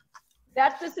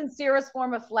 That's the sincerest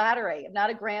form of flattery. I'm not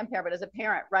a grandparent, but as a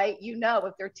parent, right? You know,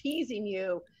 if they're teasing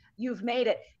you, you've made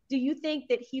it. Do you think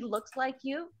that he looks like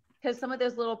you? Because some of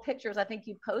those little pictures I think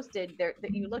you posted there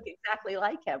that you look exactly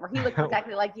like him, or he looks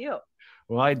exactly like you.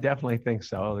 Well, I definitely think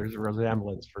so. There's a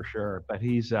resemblance for sure, but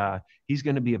he's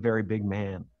going to be a very big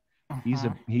man.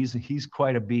 He's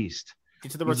quite a beast.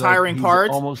 Get to the retiring part.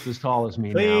 Almost as tall as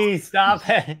me. Please stop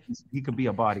it. He could be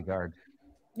a bodyguard.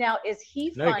 Now, is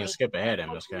he funny? You can skip ahead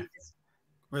him, this guy.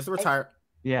 Where's the retire?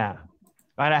 Yeah,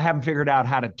 but I haven't figured out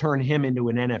how to turn him into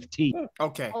an NFT.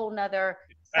 Okay. Whole nother.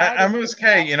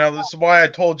 MSK, you know, this is why I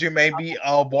told you maybe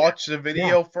I'll watch the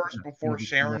video first before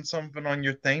sharing something on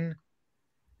your thing.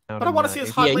 But I want to see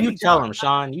his hot lady. You tell him,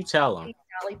 Sean. You tell him.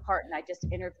 Dolly Parton, I just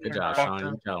interviewed Good job, her. Sean.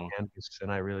 You tell him.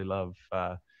 And I really love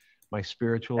my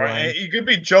spiritual right, life. You could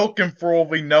be joking for all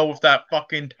we know with that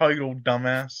fucking title,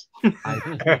 dumbass.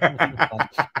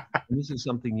 This is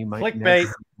something you might never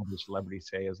hear a celebrity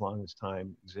say as long as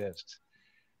time exists.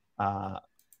 I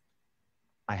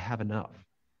have enough.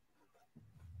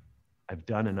 I've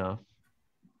done enough.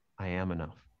 I am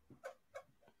enough.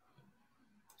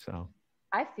 So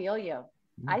I feel you.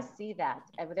 I see that.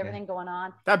 And with everything going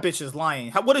on. That bitch is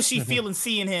lying. What does she feel in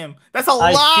seeing him? That's a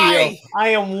lie. I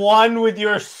am one with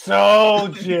your soul,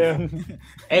 Jim.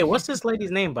 Hey, what's this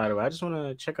lady's name, by the way? I just want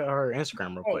to check out her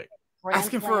Instagram real quick.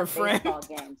 Asking for a friend.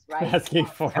 Games, right? Asking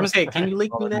for I'm gonna say, can you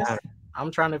link me this?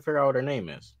 I'm trying to figure out what her name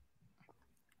is.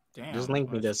 Damn. Just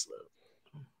link me this.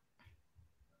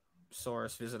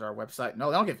 Source, visit our website. No,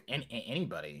 they don't give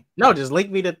anybody. No, just link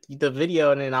me the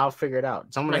video and then I'll figure it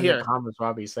out. Someone in the comments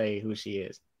probably say who she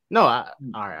is. No, all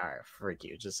right, freak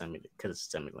you. Just send me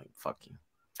send me the link. Fuck you.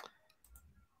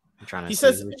 I'm trying to. He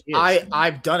says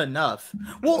I've done enough.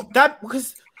 Well,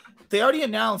 because they already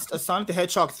announced a Sonic the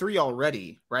Hedgehog 3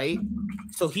 already, right?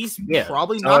 So he's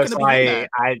probably not going to be in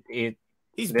that.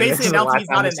 He's basically announced he's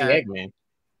not in there. Eggman.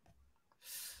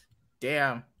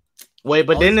 Damn. Wait,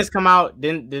 but didn't this come out?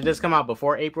 Did this come out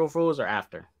before April Fools or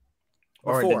after?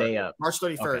 Or the day up? March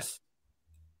 31st. Okay.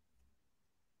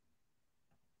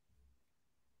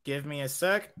 Give me a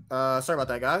sec. Sorry about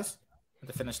that, guys. I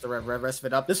have to finish the rest of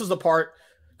it up. This was the part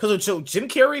because Jim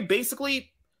Carrey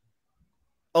basically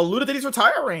alluded that he's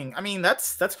retiring. I mean,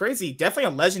 that's crazy.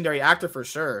 Definitely a legendary actor for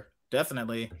sure.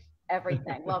 Definitely.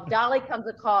 Everything. Well, if Dolly comes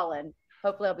a calling,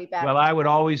 hopefully I'll be back. Well, I would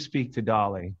always speak to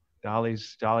Dolly.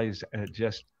 Dolly's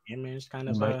just. It's kind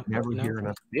of never hear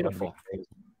enough. Beautiful.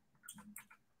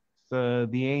 The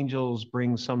angels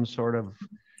bring some sort of.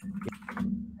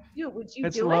 Would you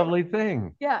it's do a lovely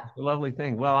thing. Yeah. It's a lovely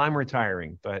thing. Well, I'm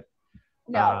retiring, but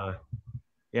no.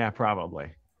 Yeah,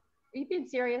 probably. Are you being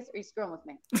serious? Or are you screwing with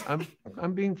me?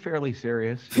 I'm being fairly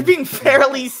serious. You're being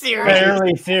fairly serious.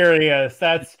 Fairly serious.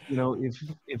 That's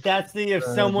if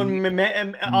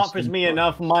someone offers me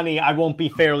enough money, I won't be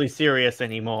fairly serious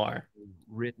anymore.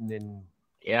 Written in.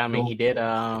 Yeah, I mean, he did.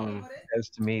 As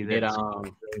to me, that's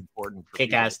really important.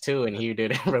 Kick-Ass too, and he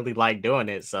didn't really like doing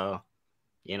it. So,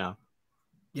 you know,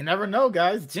 you never know,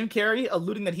 guys. Jim Carrey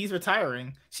alluding that he's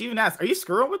retiring. She even asked, "Are you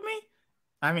screwing with me?"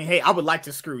 I mean, hey, I would like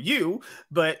to screw you,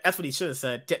 but that's what he should have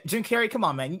said. Jim Carrey, come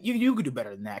on, man. You could do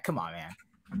better than that. Come on, man.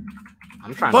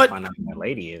 I'm trying to find out who that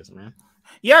lady is, man.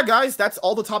 Yeah, guys, that's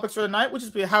all the topics for tonight. We'll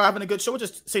just be having a good show. We're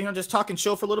just sitting here and just talking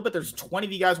show for a little bit. There's 20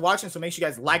 of you guys watching, so make sure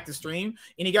you guys like the stream.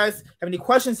 Any guys have any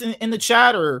questions in the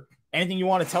chat or anything you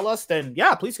want to tell us, then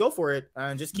yeah, please go for it.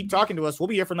 And just keep talking to us. We'll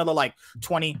be here for another like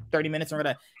 20, 30 minutes. I'm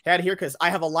going to head here because I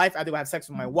have a life. I do have sex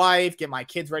with my wife, get my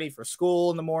kids ready for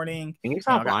school in the morning. Can you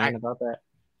stop lying about that?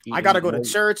 I got to go to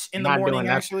church in the morning,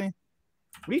 actually.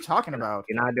 What are you talking about?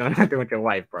 You're not doing nothing with your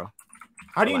wife, bro.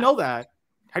 How do you know that?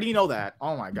 How do you know that?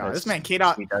 Oh my god, this man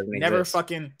K-Dot never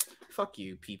fucking fuck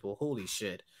you people. Holy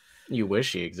shit. You wish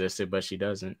she existed, but she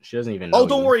doesn't. She doesn't even know. Oh,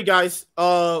 don't worry, guys.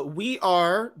 We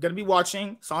are gonna be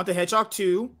watching Sonic the Hedgehog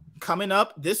 2 coming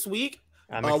up this week.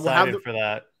 I'm excited for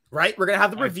that. Right, we're gonna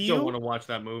have the review. I still want to watch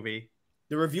that movie.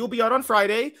 The review will be out on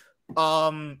Friday.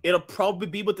 It'll probably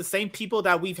be with the same people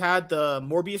that we've had the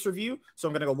Morbius review. So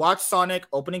I'm gonna go watch Sonic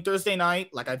opening Thursday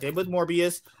night, like I did with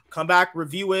Morbius. Come back,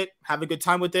 review it, have a good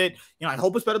time with it. You know, I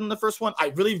hope it's better than the first one. I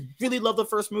really, really love the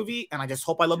first movie, and I just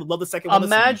hope I love the second one.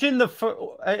 Imagine it's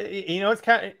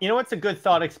a good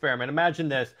thought experiment. Imagine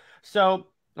this. So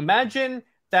imagine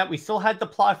that we still had the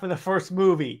plot from the first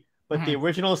movie, but the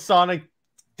original Sonic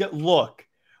look.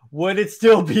 Would it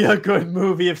still be a good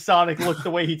movie if Sonic looked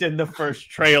the way he did in the first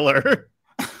trailer?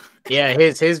 Yeah,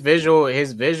 his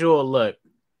visual look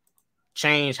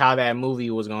changed how that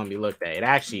movie was going to be looked at. It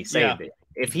actually saved it.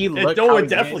 If he looked, it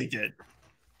definitely did.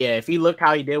 Yeah, if he looked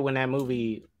how he did when that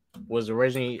movie was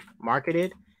originally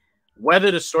marketed,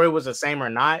 whether the story was the same or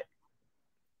not,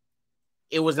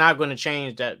 it was not going to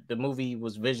change that the movie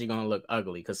was visually going to look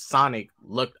ugly because Sonic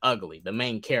looked ugly, the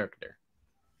main character.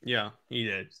 Yeah, he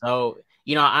did. So,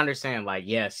 you know, I understand, like,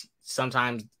 yes,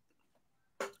 sometimes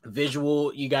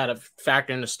visual, you got to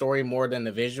factor in the story more than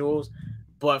the visuals.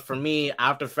 But for me, I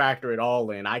have to factor it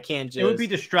all in. I can't just... It would be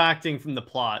distracting from the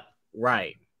plot.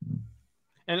 Right.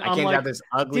 And I can't have this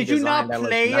ugly design that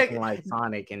looks nothing like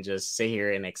Sonic and just sit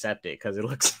here and accept it because it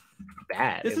looks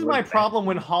bad. This is my problem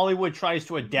when Hollywood tries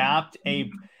to adapt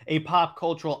a pop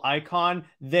cultural icon.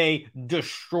 They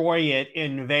destroy it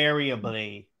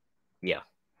invariably. Yeah.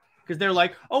 Because they're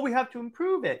like, oh, we have to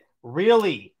improve it.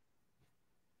 Really?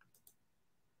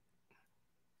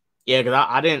 Yeah, because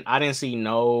I didn't see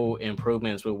no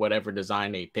improvements with whatever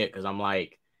design they picked. Because I'm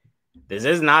like, this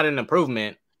is not an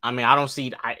improvement. I mean, I don't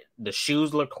see the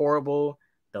shoes look horrible.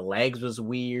 The legs was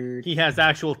weird. He has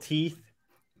actual teeth.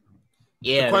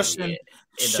 Yeah. The question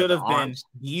should have been,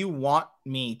 do you want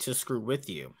me to screw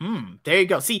with you? There you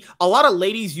go. See, a lot of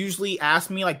ladies usually ask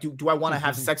me, like, do I want to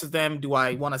have sex with them? Do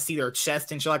I want to see their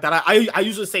chest and shit like that? I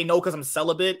usually say no because I'm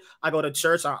celibate. I go to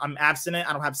church. I'm abstinent.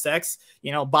 I don't have sex,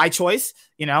 you know, by choice,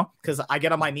 you know, because I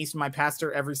get on my knees with my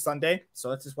pastor every Sunday. So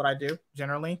that's just what I do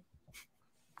generally.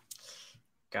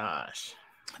 Gosh.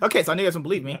 Okay, so I knew you guys don't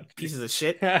believe me. Pieces of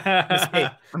shit. Hey,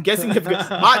 I'm guessing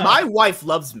my wife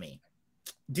loves me.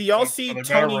 Do y'all see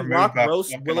Tony Rock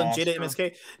roast Will and Jada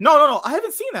MSK? No. I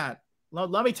haven't seen that.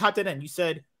 Let me type that in. You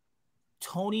said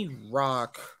Tony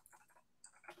Rock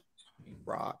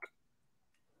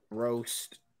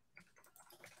roast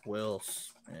Will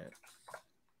Smith.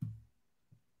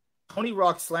 Tony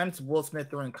Rock slams Will Smith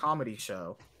during comedy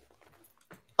show.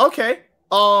 Okay.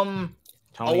 I'll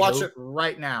watch it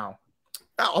right now.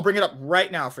 I'll bring it up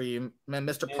right now for you,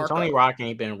 Mr. Parker. Tony Rock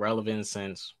ain't been relevant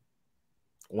since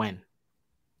when?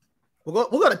 We'll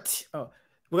go to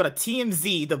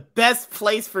TMZ. The best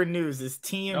place for news is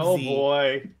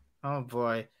TMZ. Oh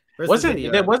boy.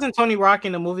 Wasn't Tony Rock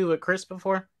in the movie with Chris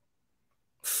before?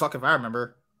 Fuck if I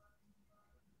remember.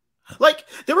 Like,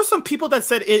 there were some people that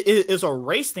said it is a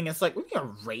race thing. It's like, what do you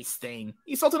mean a race thing?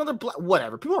 He assaulted another black,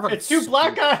 whatever. People are it's two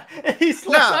black guys. He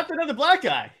slapped another black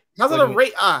guy. How's it a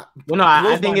race? Well, no,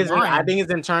 I think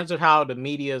it's in terms of how the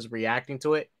media is reacting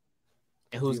to it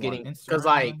and who's getting, because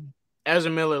like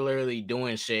Ezra Miller literally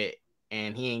doing shit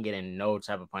and he ain't getting no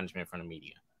type of punishment from the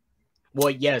media. Well,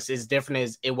 yes, it's different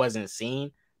as it wasn't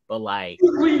seen, but like,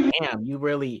 damn, you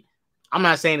really. I'm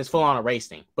not saying it's full on a race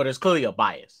thing, but it's clearly a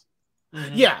bias.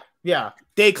 Mm-hmm. Yeah.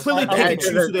 They clearly pick and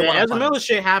choose who they want. Ezra Miller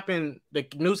shit happened. The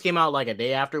news came out like a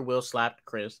day after Will slapped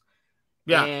Chris.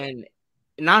 Yeah. And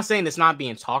not saying it's not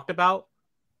being talked about,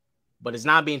 but it's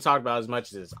not being talked about as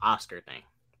much as this Oscar thing.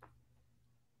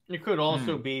 It could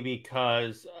also be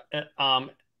because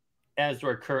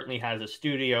Ezra currently has a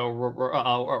studio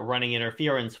running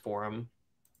interference for him.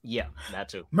 Yeah, that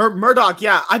too. Murdoch,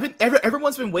 yeah,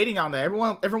 everyone's been waiting on that.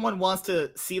 Everyone wants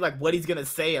to see like what he's gonna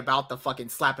say about the fucking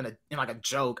slapping in like a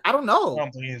joke. I don't know. I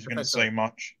don't think he's gonna say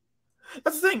much.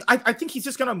 That's the thing. I think he's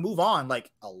just gonna move on,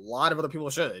 like a lot of other people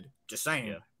should. Just saying.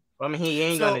 Yeah. I mean, he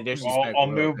ain't gonna disrespect. I'll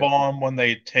move on when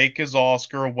they take his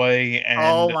Oscar away and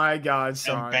oh my god,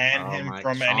 Sean. and ban him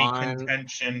from any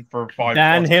contention for 5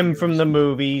 Ban him years. from the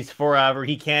movies forever.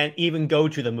 He can't even go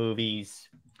to the movies.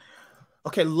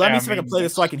 Okay, let me see if I can play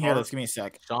this so I can hear this. Give me a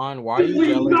sec. Sean, why are you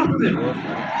jealous?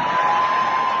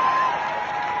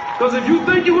 Because if you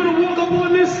think you're gonna walk up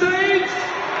on this stage,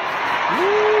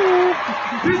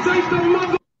 this ain't the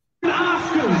motherfucking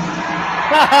Oscars.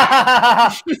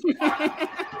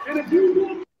 And if you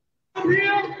walk up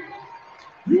here,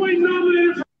 you ain't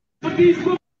nominated for these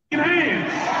fucking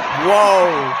hands.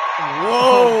 Whoa.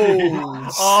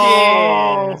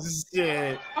 Oh,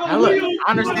 shit. Now look,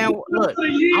 I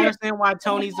understand why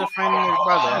Tony's a friend of his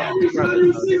brother. This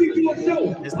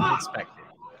is expected.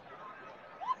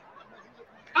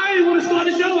 I ain't want to start a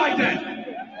show like that.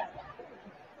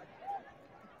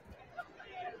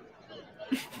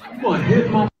 I'm gonna hit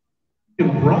my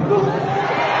brother?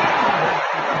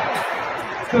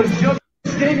 Because your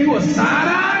gave you a side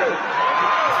eye?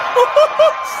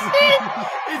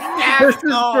 This is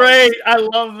great. I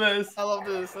love this.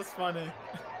 That's funny.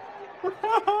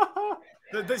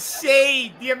 the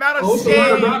shade, the amount of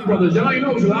shade. Rock brothers. Y'all ain't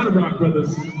know it's a lot of Rock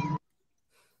brothers.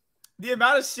 The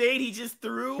amount of shade he just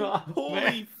threw.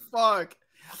 Holy fuck.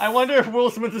 I wonder if Will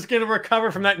Smith is going to recover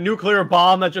from that nuclear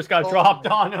bomb that just got dropped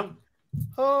on him.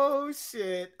 Oh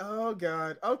shit. Oh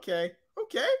god. Okay.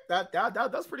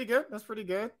 That's pretty good.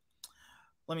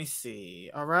 Let me see.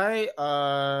 All right.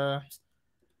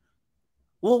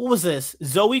 What was this?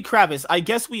 Zoe Kravitz. I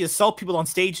guess we assault people on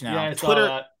stage now. Yeah,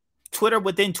 Twitter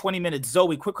within 20 minutes.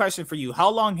 Zoe, quick question for you. How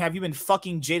long have you been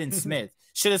fucking Jaden Smith?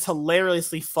 Shit is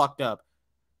hilariously fucked up.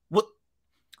 What?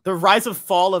 The rise of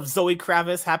fall of Zoe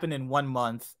Kravitz happened in 1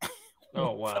 month.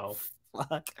 Oh, wow.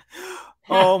 Fuck.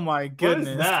 Oh, my goodness.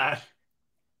 What is that?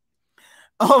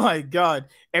 Oh, my God.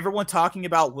 Everyone talking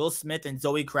about Will Smith and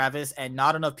Zoe Kravitz and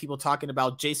not enough people talking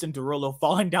about Jason Derulo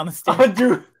falling down the stairs. Oh,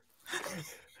 dude.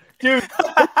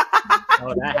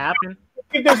 Oh, that happened?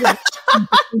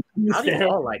 How do you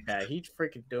fall like that? He's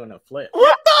freaking doing a flip.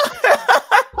 What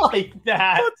the like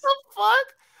that? What the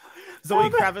fuck? Zoe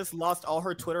Kravitz lost all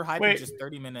her Twitter hype in just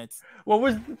 30 minutes. What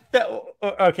was that?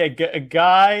 Okay, a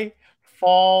guy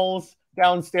falls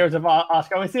downstairs of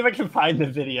Oscar. Let me see if I can find the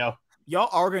video. Y'all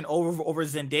arguing over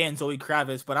Zendaya and Zoe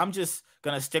Kravitz, but I'm just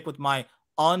gonna stick with my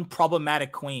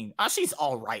unproblematic queen. She's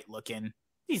all right looking.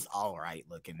 She's all right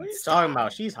looking. What are you talking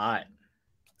about? She's hot.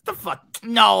 The fuck?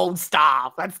 No,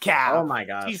 stop. That's cap. Oh my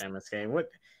gosh, MSK. What?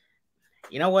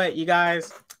 You know what, you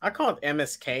guys? I called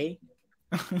MSK.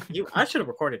 I should have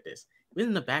recorded this. We was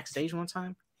in the backstage one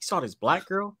time. He saw this black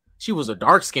girl. She was a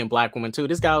dark-skinned black woman too.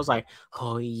 This guy was like,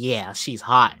 "Oh yeah, she's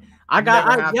hot." I got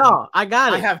it.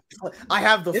 I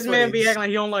have the. This footage. man be acting like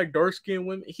he don't like dark-skinned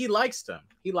women. He likes them.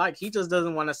 He just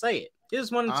doesn't want to say it. He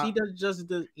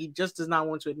just does not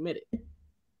want to admit it.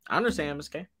 I understand,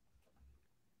 MSK.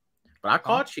 But I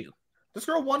caught you. This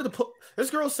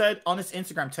girl said on this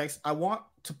Instagram text, "I want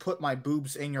to put my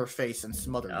boobs in your face and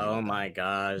smother you." Oh my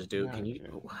gosh, dude. Can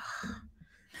you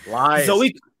why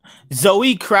Zoe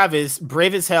Kravitz,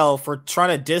 brave as hell for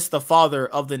trying to diss the father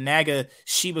of the naga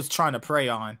she was trying to prey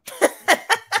on.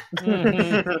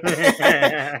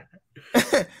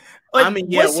 I mean,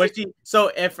 yeah, look,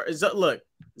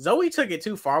 Zoe took it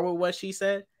too far with what she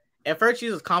said. At first, she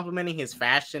was complimenting his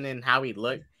fashion and how he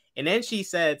looked. And then she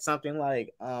said something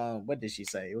like, what did she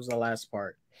say? It was the last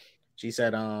part. She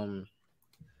said,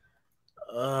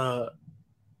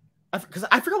 because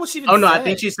I forgot what she even said. I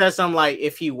think she said something like,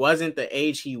 if he wasn't the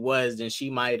age he was, then she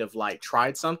might have like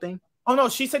tried something. Oh no,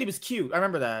 she said he was cute. I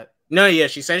remember that. No, yeah,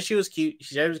 she said she was cute.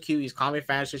 She said he was cute. He's calming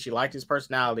fashion. She liked his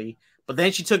personality, but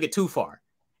then she took it too far.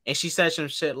 And she said some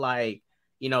shit like,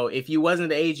 if you wasn't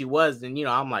the age you was, then,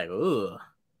 I'm like, ugh.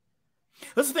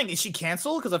 That's the thing. Is she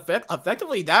canceled? Because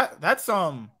effectively that's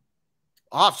off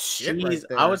shit. Right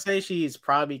there. I would say she's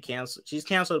probably canceled. She's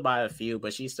canceled by a few,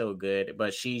 but she's still good.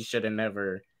 But she should have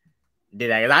never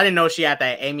did that. Because I didn't know she had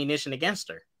that ammunition against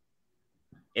her.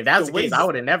 If that's the case, I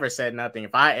would have never said nothing.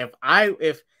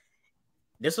 If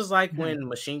this was like when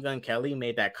Machine Gun Kelly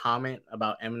made that comment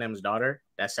about Eminem's daughter,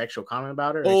 that sexual comment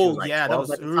about her. Oh, like yeah, that was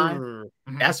at the time.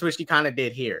 That's what she kind of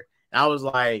did here. And I was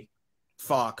like,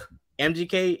 fuck.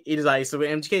 MGK, it is like so.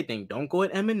 MGK thing, don't go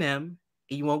at Eminem.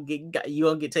 You won't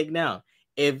get taken down.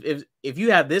 If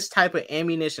you have this type of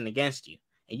ammunition against you,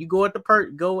 and you go at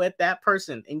that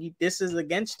person, and this is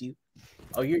against you,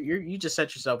 oh, you just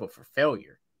set yourself up for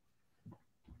failure.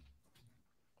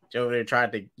 Joe there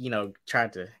tried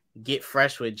to get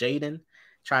fresh with Jaden,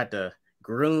 tried to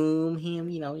groom him.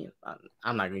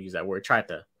 I'm not gonna use that word. Tried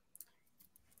to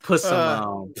put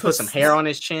some hair on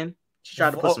his chin. She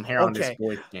tried to put some hair on this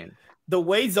boy's chin. The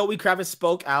way Zoe Kravitz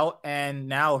spoke out, and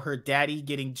now her daddy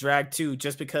getting dragged too,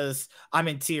 just because I'm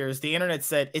in tears. The internet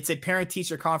said it's a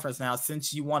parent-teacher conference now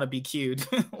since you want to be cute.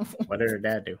 What did her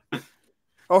dad do?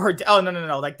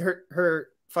 No. Like her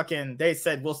fucking. They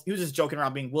said he was just joking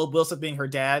around being Will Wilson being her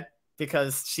dad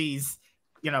because she's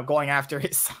going after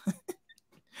his son.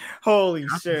 Holy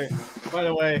shit. By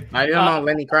the way, I don't know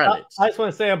Lenny Kravitz. I just want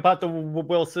to say about the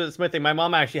Will Smith thing. My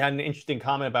mom actually had an interesting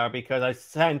comment about it because I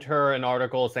sent her an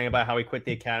article saying about how he quit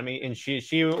the academy, and she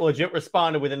legit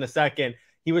responded within a second.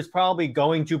 He was probably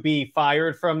going to be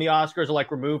fired from the Oscars or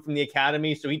removed from the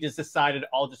academy, so he just decided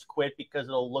I'll just quit because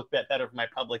it'll look better for my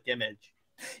public image.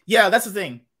 Yeah, that's the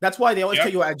thing. That's why they always tell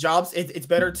you at jobs it's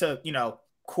better to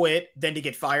quit than to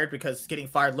get fired, because getting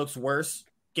fired looks worse.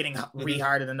 Getting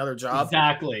rehired at another job.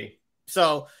 Exactly.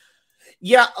 So,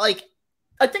 yeah,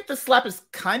 I think the slap has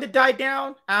kind of died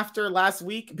down after last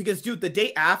week because, dude, the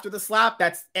day after the slap,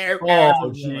 that's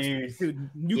jeez.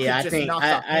 Dude,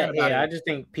 I just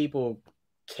think people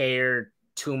care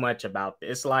too much about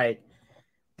this. This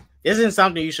isn't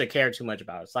something you should care too much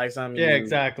about. It's like something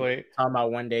exactly. Talk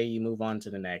about one day, you move on to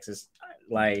the next. It's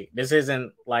this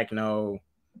isn't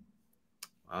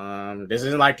this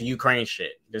isn't like the Ukraine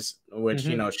shit, which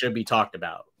should be talked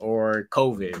about, or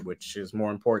COVID, which is more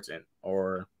important,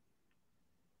 or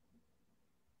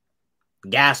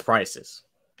gas prices.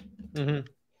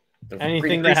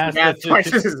 Anything that has gas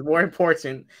prices is more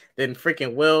important than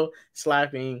freaking Will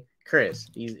slapping Chris.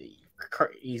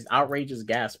 He's outrageous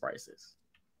gas prices.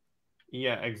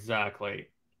 Yeah, exactly.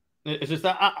 It's just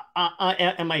that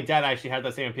and my dad actually had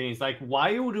the same opinion. He's like,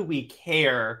 why do we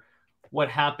care what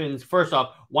happens? First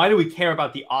off, why do we care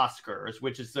about the Oscars,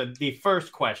 which is the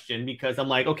first question? Because I'm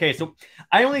like, okay, so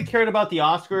I only cared about the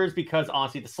Oscars because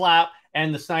honestly the slap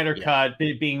and the Snyder Cut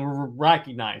being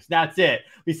recognized. That's it.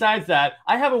 Besides that,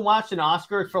 I haven't watched an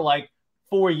Oscars for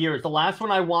 4 years. The last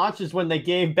one I watched is when they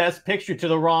gave Best Picture to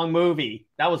the wrong movie.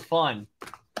 That was fun.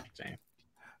 Same.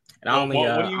 And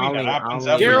what do you mean that happens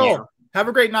every year? Have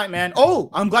a great night, man. Oh,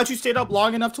 I'm glad you stayed up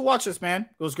long enough to watch this, man.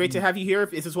 It was great to have you here.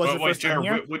 If this was your first time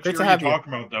here, what year are you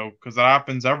talking about, though? Because that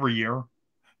happens every year.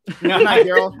 Good night,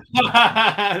 girl.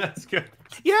 That's good.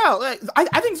 Yeah,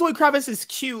 I think Zoe Kravitz is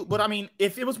cute, but I mean,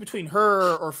 if it was between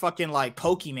her or fucking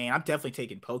Pokemon, I'm definitely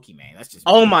taking Pokemon. That's just.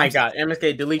 Oh my god,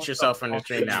 MSK, delete yourself from the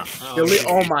stream now.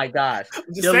 Oh my gosh,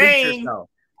 delete yourself.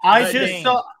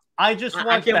 I just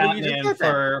want Batman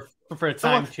for a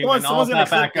time too, and all that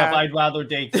back up. I'd rather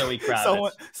date Zoe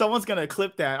Kravitz. Someone's gonna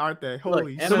clip that, aren't they?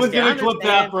 Holy shit. Someone's gonna clip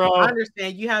that, bro. I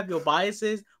understand you have your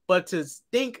biases, but to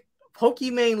think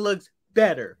Pokemon looks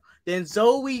better than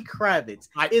Zoe Kravitz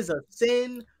is a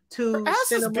sin to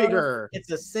cinema. Bigger.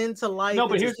 It's a sin to life. No,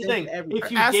 but here's the thing: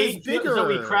 if you date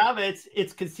Zoe Kravitz,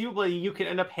 it's conceivably you can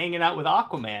end up hanging out with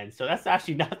Aquaman. So that's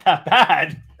actually not that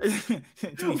bad.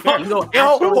 Hold on.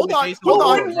 Who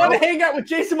wouldn't want to hang out with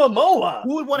Jason Momoa?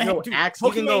 Who would want to hang out?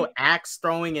 You can go axe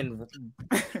throwing and.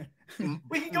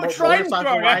 We can go trident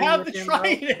throwing. I have the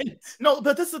trident. No,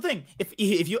 but that's the thing. If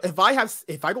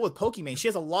I go with Pokemon, she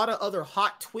has a lot of other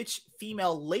hot Twitch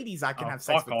female ladies I can have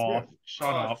sex with. Off.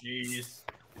 Shut up. Jeez.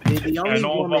 The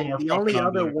only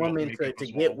other woman to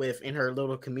get with in her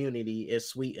little community is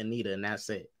Sweet Anita, and that's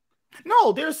it.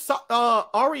 No, there's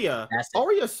Arya.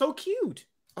 Arya's so cute.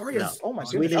 Arya's oh my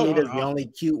goodness. Sweet Anita's the only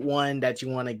cute one that you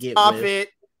want to get Stop with. It.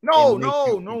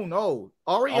 No.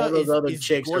 Arya all those other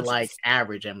chicks gorgeous. Are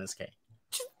average MSK.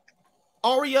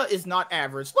 Arya is not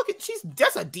average. Look at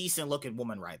that's a decent looking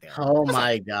woman right there. Oh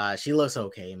my gosh, she looks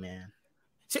okay, man.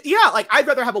 Yeah, I'd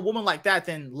rather have a woman like that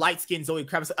than light skinned Zoe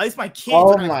Kravitz. At least my kids.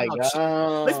 Oh my god!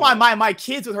 At least my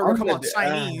kids with her will come out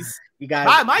Chinese. You guys,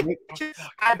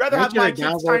 I'd rather have my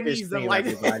kids Chinese than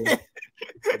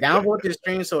downvote this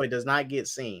stream so it does not get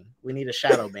seen. We need a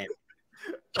shadow ban.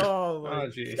 Oh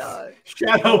jeez!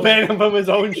 Shadow ban him from his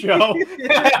own show.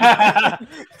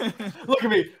 Look at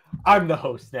me. I'm the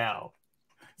host now.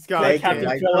 If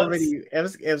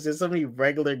there's so many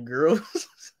regular girls.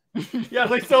 Yeah,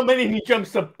 so many and he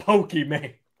jumps to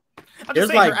Pokemon.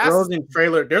 There's girls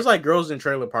in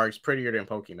trailer parks prettier than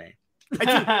Pokemon.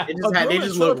 They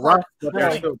just look rough, but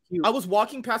they're still cute. I was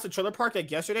walking past the trailer park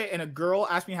yesterday, and a girl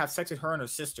asked me to have sex with her and her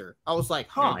sister. I was like,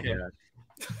 huh.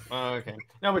 Okay.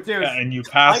 No, but seriously, and you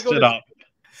passed it up.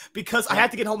 Because I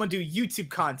had to get home and do YouTube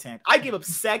content. I gave up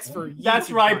sex for YouTube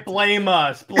That's right. content. Blame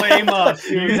us. Blame us,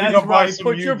 dude. That's right.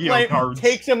 Put your blame.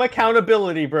 Take some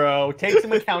accountability, bro. Take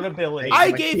some accountability.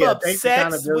 I gave up take sex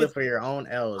accountability for your own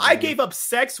L's. I man. gave up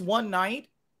sex one night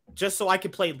just so I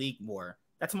could play League more.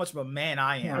 That's how much of a man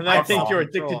I am. And I think you're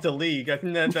addicted to League. I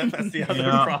think that's the other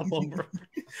problem, bro.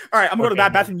 All right, I'm going to go to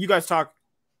the bathroom. You guys talk.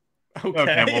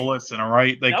 Okay, well, listen, all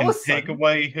right? They can take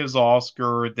away his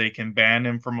Oscar. They can ban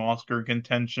him from Oscar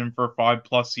contention for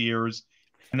 5+ years.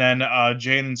 And then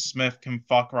Jaden Smith can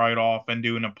fuck right off and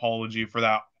do an apology for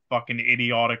that fucking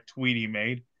idiotic tweet he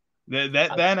made. Then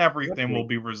everything will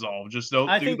be resolved. Just don't.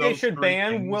 I think they should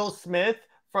ban Will Smith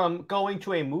from going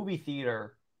to a movie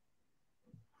theater.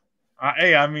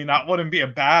 Hey, I mean, that wouldn't be a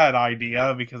bad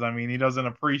idea because, I mean, he doesn't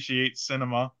appreciate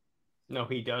cinema. No,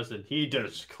 he doesn't. He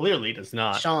clearly does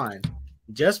not. Sean,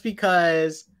 just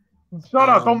because. Shut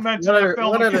up! Don't mention that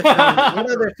film.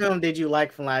 What other film did you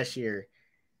like from last year?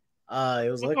 It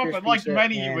was like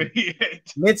many, you idiot.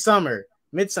 Midsummer.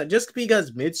 Just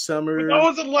because Midsummer. That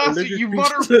wasn't last year, you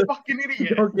mother fucking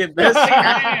idiot. Don't get best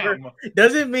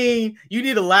doesn't mean you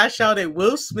need to lash out at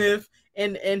Will Smith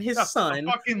and his son.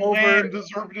 The fucking Lamb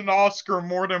deserved an Oscar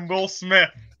more than Will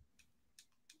Smith.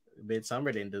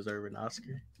 Midsummer didn't deserve an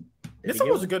Oscar. This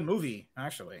was a good movie,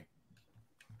 actually.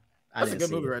 That's a good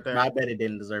movie right there. I bet it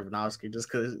didn't deserve an Oscar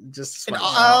just because.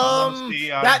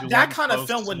 That kind of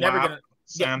film would never get.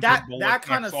 That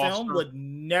kind of film would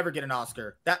never get an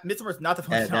Oscar. That Midsummer is not the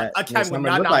film. Academy would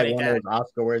not nominate that. One of those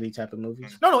Oscar-worthy type of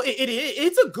movies. No,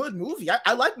 it's a good movie.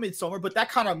 I like Midsummer, but that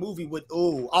kind of movie would. I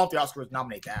don't think the Oscar would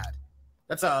nominate that.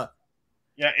 That's a.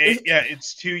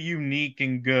 It's too unique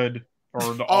and good.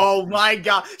 Oh my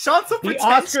god, Sean's so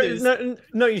pretentious. The Oscars,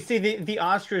 no, you see, the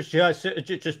Oscars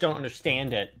just don't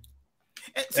understand it.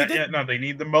 No, they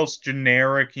need the most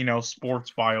generic,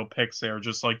 sports biopics there,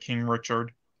 just like King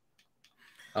Richard.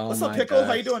 What's up, Pickle?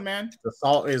 How you doing, man? The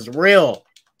salt is real.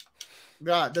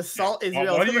 God, the salt is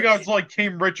real. Why do you guys like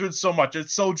King Richard so much?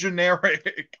 It's so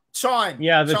generic. Sean.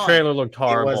 Yeah, the trailer looked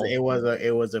horrible. It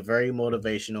was a very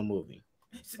motivational movie.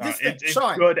 It's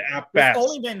Sean, good at best. There's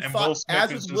only been as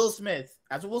with Will Smith,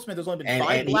 there's only been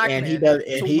 5 black men to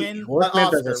win Will Smith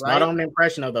Oscar, does a spot-on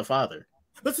impression of the father.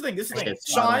 This is the thing.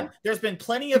 Sean, there's been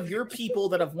plenty of your people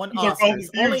that have won Oscars.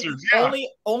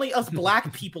 Only us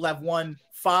black people have won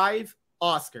 5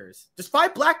 Oscars. Just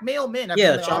 5 black male men.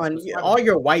 Yeah, Sean, all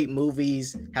your white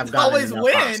movies have gotten always win.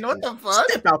 Oscars. What the fuck?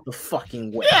 Step out the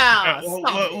fucking way. Yeah.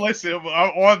 Listen,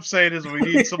 all I'm saying is we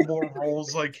need some more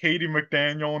roles like Katie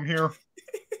McDaniel in here.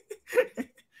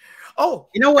 Oh,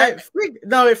 you know what?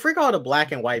 Freak all the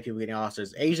black and white people getting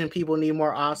Oscars. Asian people need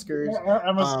more Oscars.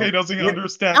 MSK doesn't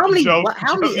understand. How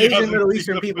many Asian Middle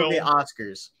Eastern people get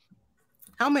Oscars?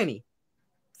 How many?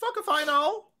 Fuck if I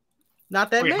know. Not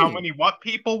that many. How many what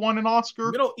people won an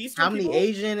Oscar? Middle Eastern. How many people?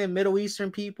 Asian and Middle Eastern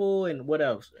people and what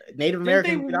else? Native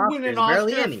American Oscars.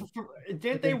 Barely any.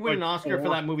 Didn't they win an Oscar for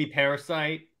that movie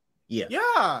Parasite?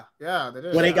 Yeah. They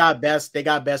did. Well, they got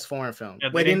best foreign film.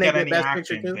 Yeah, Wait, didn't they get best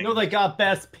picture too? No, they got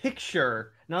best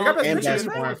picture. No, they got best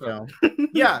foreign film.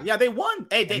 Yeah, they won.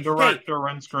 Hey, director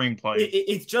and screenplay.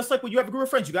 It's just like when you have a group of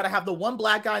friends. You got to have the one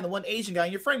black guy and the one Asian guy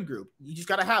in your friend group. You just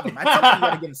got to have them. That's something you got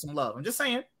to give them some love. I'm just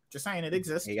saying. It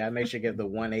exists. You gotta make sure you give the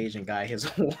one Asian guy his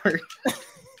award.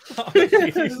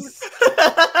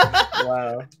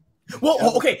 Wow.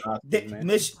 Well, okay.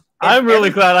 I'm really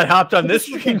glad I hopped on this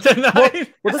stream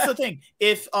tonight. Well, this is the thing.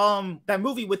 If that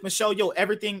movie with Michelle Yeoh,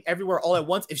 Everything Everywhere All at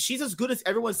Once, if she's as good as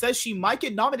everyone says, she might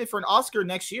get nominated for an Oscar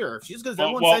next year. If she's as good as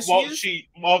everyone says she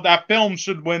is. That film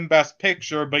should win Best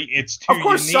Picture, but it's too unique. Of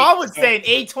course, Shaw would say an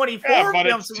A24 but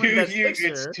film it's should win Best Picture.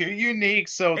 It's too unique,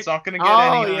 so it's not going to get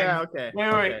anything. Oh, yeah, okay.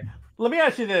 Wait. Let me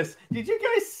ask you this. Did you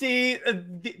guys see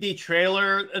the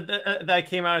trailer that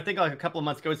came out, I think like a couple of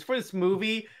months ago? It's for this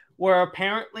movie where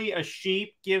apparently a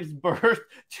sheep gives birth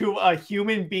to a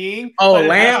human being. Oh,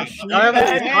 Lamb. That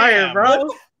was fire, bro.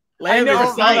 I never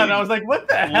saw that. And I was like, what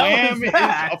the hell is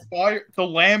that? Is a fire. The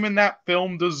lamb in that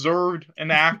film deserved an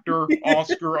actor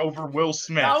Oscar over Will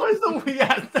Smith. That was the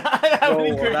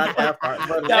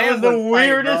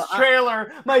weirdest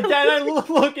trailer. My dad and I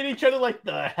look at each other like,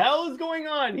 the hell is going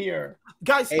on here?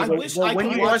 Guys, I wish I when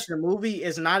could you watch the movie,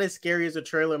 it's not as scary as the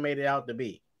trailer made it out to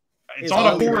be. It's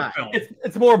not a horror film.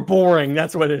 It's more boring.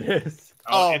 That's what it is.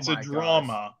 It's a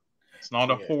drama. It's not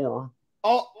a horror.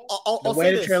 The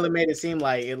way the trailer made it seem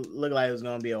like it looked like it was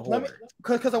going to be a horror.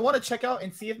 Because I want to check out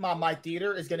and see if my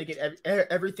theater is going to get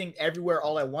Everything Everywhere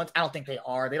All at Once. I don't think they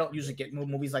are. They don't usually get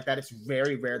movies like that. It's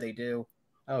very rare they do.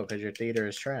 Oh, because your theater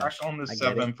is trash. Back on the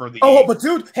 7 for the. Oh, but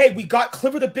dude, hey, we got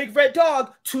Clipper the Big Red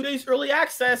Dog 2 days early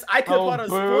access. I could have bought a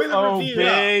spoiler review.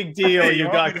 Big deal!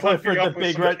 You got Clifford the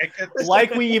Big Red.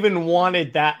 Like we even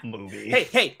wanted that movie.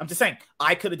 Hey, I'm just saying,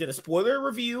 I could have did a spoiler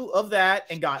review of that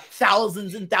and got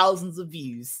thousands and thousands of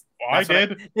views. Well, I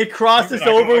did. It crosses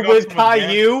over with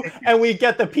Caillou, and we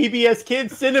get the PBS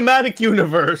Kids cinematic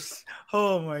universe.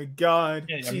 Oh my god!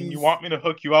 Yeah, I mean, you want me to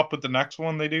hook you up with the next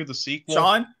one they do, the sequel?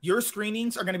 Sean, your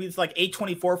screenings are going to be like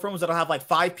A24 films that'll have like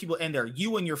 5 people in there,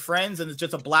 you and your friends, and it's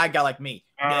just a black guy like me.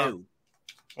 No.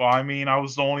 Well, I mean, I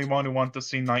was the only one who went to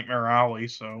see Nightmare Alley,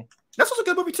 so that's also a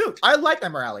good movie too. I like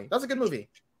Nightmare Alley. That's a good movie.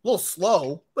 A little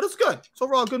slow, but it's good. It's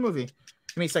overall a good movie.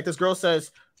 I mean, it's like this girl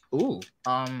says, "Ooh,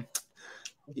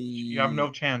 you have no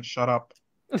chance. Shut up."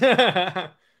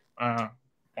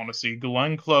 Want to see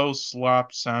Glenn Close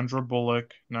slap Sandra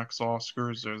Bullock next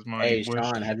Oscars? There's my wish.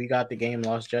 Sean, have you got the game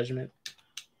Lost Judgment?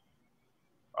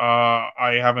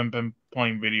 I haven't been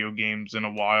playing video games in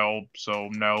a while, so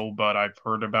no, but I've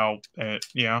heard about it.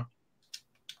 Yeah,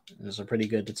 it's a pretty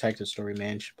good detective story,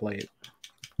 man. You should play it.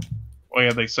 Well,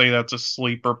 yeah, they say that's a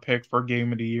sleeper pick for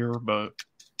Game of the Year, but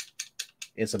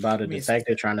it's about a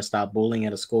detective trying to stop bullying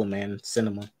at a school, man.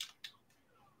 Cinema.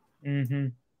 Mm-hmm.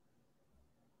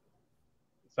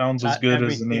 Sounds as good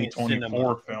as an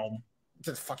A24 film.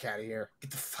 Get the fuck out of here.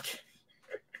 Get the fuck out of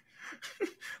here.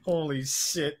 Holy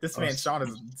shit. This man, Sean,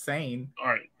 is insane. All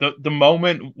right. The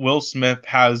moment Will Smith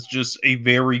has just a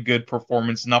very good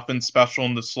performance, nothing special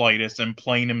in the slightest, and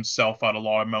playing himself at a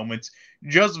lot of moments,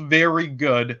 just very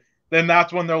good, then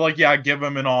that's when they're like, yeah, give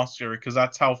him an Oscar, because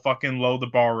that's how fucking low the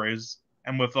bar is.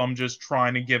 And with them just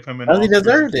trying to give him an Oscar. He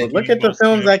deserved it. Look at the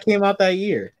films that came out that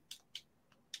year.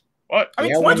 What? I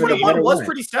mean, 2021 was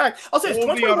pretty stacked. I'll say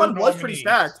 2021 was pretty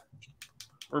stacked.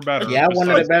 Or better. Yeah, one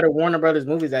of the better Warner Brothers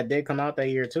movies that did come out that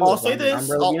year too. I'll say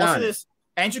this.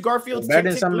 Andrew Garfield's better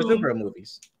than some of the Supergirl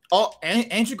movies. Oh,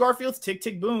 Andrew Garfield's Tick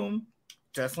Tick Boom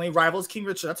definitely rivals King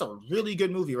Richard. That's a really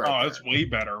good movie, right? Oh, it's way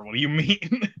better. What do you mean?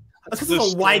 That's because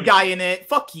there's a white guy in it.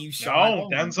 Fuck you, Sean.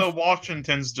 No, Denzel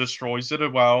Washington's destroys it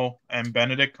as well, and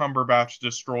Benedict Cumberbatch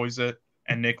destroys it,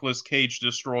 and Nicolas Cage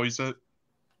destroys it.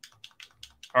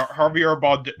 Javier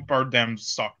Bardem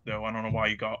sucked, though. I don't know why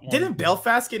he got one. Didn't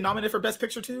Belfast get nominated for Best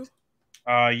Picture, too?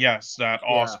 Yes, that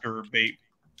Oscar bait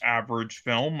average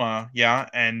film. Yeah,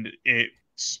 and it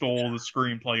stole the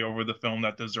screenplay over the film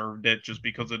that deserved it just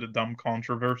because of the dumb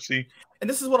controversy. And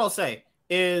this is what I'll say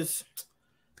is,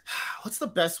 what's the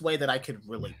best way that I could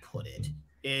really put it?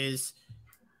 Is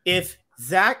if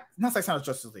not Zack Snyder's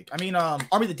Justice League. I mean, Army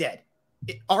of the Dead.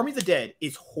 Army of the Dead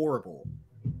is horrible.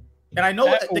 And I know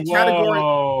the category.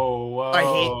 Whoa. I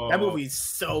hate that movie. Is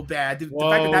so bad. The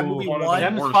fact that movie won.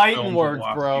 Them fighting words,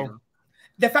 bro. Year.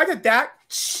 The fact that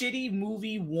shitty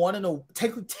movie won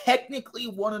technically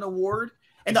won an award,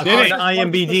 and the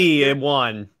IMDb it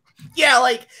won. Yeah,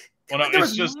 like there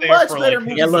was just much better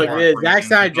movies. Yeah, look, Zack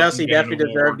Snyder Justice definitely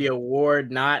deserved the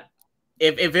award. Not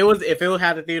if it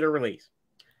had a theater release,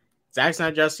 Zack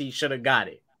Snyder Justice should have got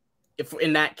it. If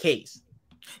in that case.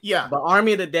 Yeah, but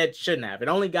Army of the Dead shouldn't have. It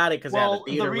only got it because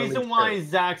the reason why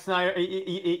Zack Snyder,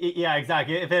 yeah,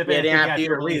 exactly. If it didn't have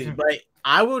theater release, but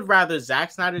I would rather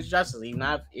Zack Snyder's Justice League.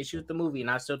 Not issue with the movie, and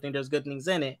I still think there's good things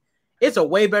in it. It's a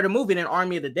way better movie than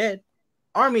Army of the Dead.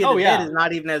 Army of the Dead is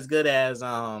not even as good as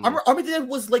Army of the Dead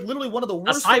was like literally one of the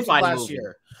worst films last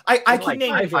year. I can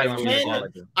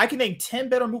name 10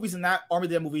 better movies than that Army of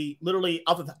the Dead movie, literally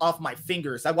off my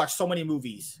fingers. I watched so many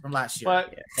movies from last year.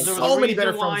 But so many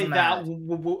better films than that.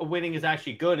 Winning is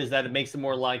actually good is that it makes it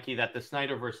more likely that the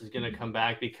Snyderverse is going to come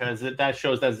back because that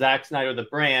shows that Zack Snyder, the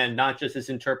brand, not just his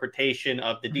interpretation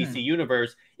of the DC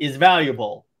universe, is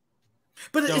valuable.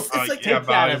 But it's like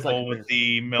valuable with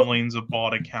the millions of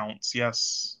bought accounts.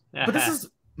 Yes, but this is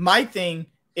my thing: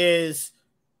 is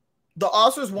the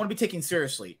Oscars want to be taken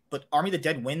seriously, but Army of the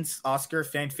Dead wins Oscar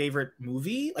fan favorite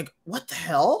movie. Like, what the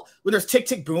hell? When there's Tick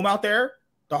Tick Boom out there,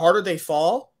 The Harder They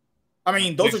Fall. I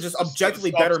mean, those are just objectively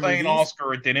better movies.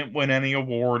 Oscar, it didn't win any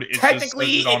award. It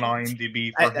technically, just on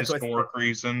IMDb for historic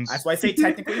reasons. That's why I say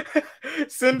technically.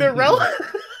 Cinderella.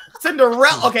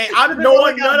 Okay, none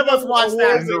of us watched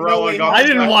that. I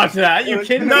didn't watch that. You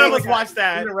kidding? None of us watched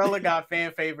that. Cinderella got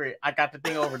fan favorite. I got the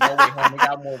thing over No Way Home. It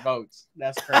got more votes.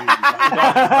 That's crazy.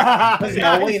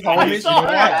 No Way Home is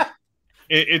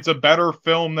it's a better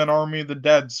film than Army of the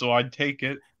Dead, so I'd take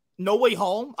it. No Way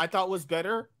Home, I thought was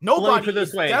better. Nobody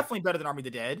is definitely better than Army of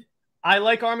the Dead. I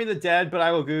like Army of the Dead, but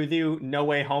I will agree with you. No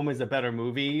Way Home is a better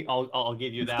movie. I'll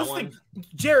give you that one.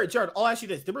 Jared, I'll ask you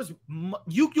this: there was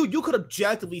you could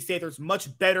objectively say there's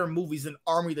much better movies than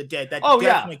Army of the Dead. That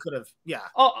definitely could have. Yeah.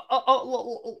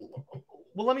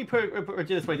 Well, let me put it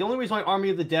this way. The only reason why Army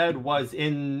of the Dead was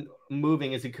in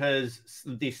moving is because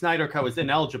the Snyder Cut was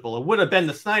ineligible. It would have been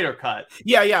the Snyder Cut.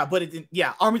 Yeah, but it didn't.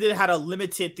 Yeah, Army of the Dead had a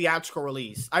limited theatrical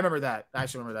release. I remember that. I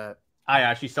actually remember that. I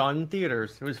actually saw it in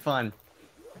theaters. It was fun.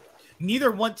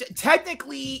 Neither one.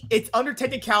 Technically, it's under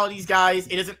technicalities, guys.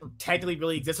 It doesn't technically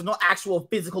really exist. There's no actual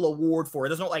physical award for it.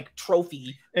 There's no like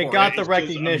trophy. It got the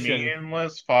recognition. Just a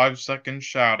meaningless 5-second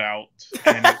shout out,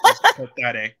 and it was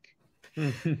pathetic.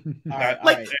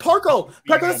 Parko,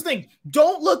 that's the thing.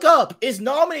 Don't Look Up is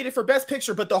nominated for Best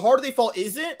Picture, but The Harder They Fall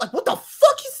isn't. Like, what the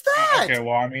fuck is that? Okay,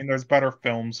 well, I mean, there's better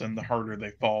films in The Harder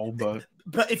They Fall, but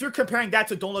if you're comparing that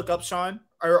to Don't Look Up, Sean,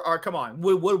 or come on,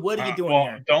 what are you doing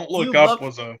here? Don't Look Up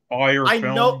was a fire film.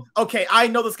 I know. Okay, I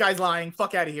know this guy's lying.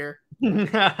 Fuck out of here. It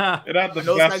had the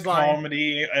best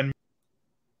comedy and.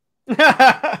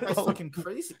 That's fucking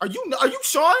crazy. Are you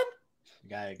Sean?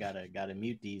 Gotta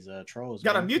mute these trolls.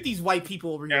 Gotta mute these white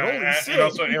people over here. Holy shit. And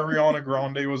also Ariana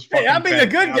Grande was fucking I'm being a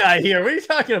good guy here. What are you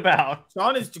talking about?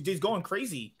 Sean is going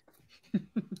crazy.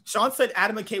 Sean said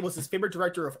Adam McKay was his favorite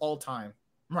director of all time.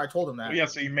 Remember, I told him that.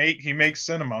 Yes, he makes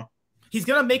cinema. He's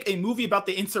gonna make a movie about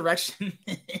the insurrection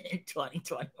in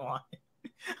 2021.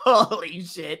 Holy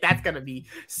shit, that's gonna be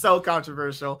so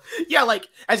controversial. Yeah, like,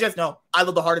 as you guys know, I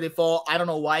love The Harder They Fall. I don't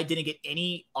know why it didn't get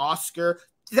any Oscar.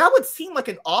 That would seem like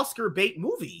an Oscar bait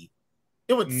movie.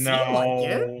 It would seem like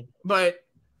it, but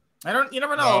you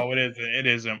never know. No, it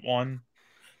isn't one.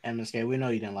 MSK, we know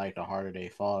you didn't like The Harder They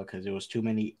Fall because there was too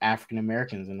many African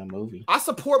Americans in the movie. I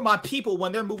support my people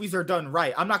when their movies are done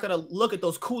right. I'm not gonna look at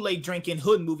those Kool-Aid drinking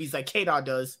hood movies like K-Dot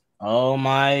does. Oh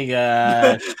my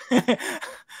god.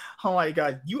 Oh my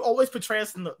god, you always portray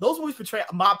us those movies portray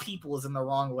my people is in the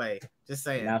wrong way. Just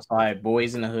saying. And that's why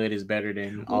Boys in the Hood is better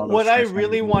than all those. What I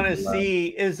really want to see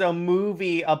is a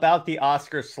movie about the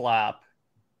Oscar slap.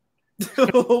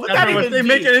 They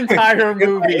make an entire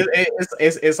movie.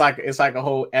 It's like a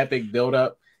whole epic build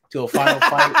up to a final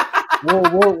fight.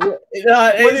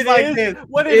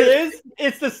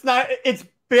 It's the Snyder. It's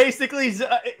basically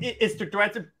it's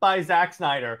directed by Zack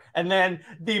Snyder, and then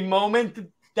the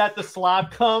moment that the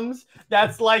slap comes,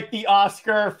 that's like the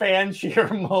Oscar fan cheer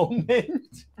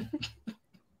moment.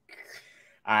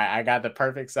 I got the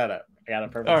perfect setup.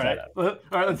 Setup. All right,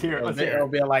 let's hear it. It'll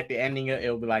be like the ending.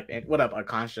 What up,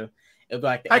 Akansha? It'll be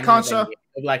like the Akansha.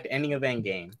 It'll be like the ending of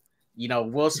Endgame. You know,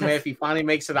 Will Smith, he finally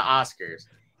makes it to the Oscars,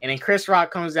 and then Chris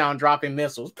Rock comes down dropping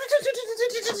missiles,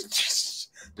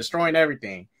 destroying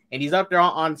everything. And he's up there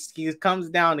he comes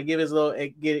down to give his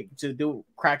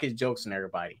crack his jokes on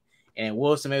everybody. And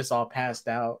Will Smith's all passed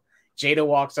out. Jada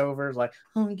walks over, is like,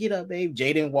 "Oh, get up, babe."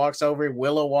 Jaden walks over.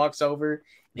 Willow walks over.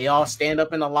 They all stand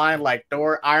up in the line like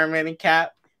Thor, Iron Man, and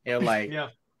Cap. They're like, "Yeah."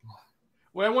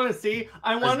 What I want to see,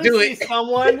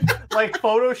 someone like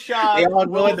Photoshop. They all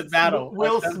go into battle.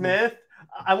 Will Smith.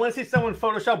 I want to see someone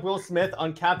Photoshop Will Smith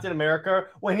on Captain America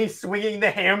when he's swinging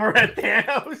the hammer at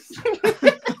Thanos.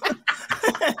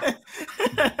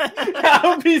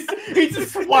 He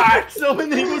just whacks him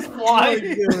and he was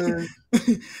flying.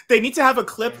 They need to have a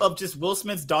clip of just Will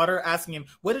Smith's daughter asking him,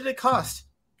 "What did it cost?"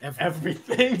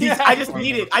 Everything. Yeah. I just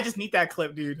need that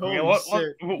clip, dude. Holy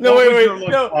shit.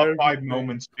 Wait. Top 5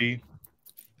 moments be?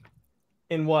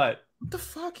 In what? What the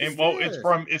fuck is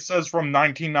it says from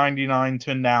 1999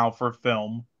 to now for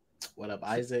film. What up,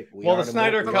 Isaac? The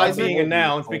Snyder Cut being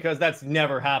announced because that's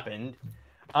never happened.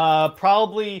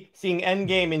 Probably seeing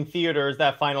Endgame in theaters,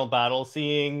 that final battle,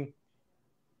 seeing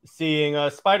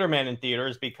Spider-Man in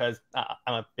theaters because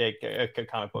I'm a big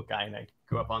comic book guy and I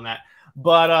grew up on that.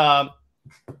 But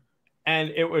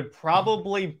and it would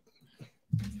probably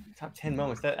top 10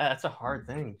 moments. That's a hard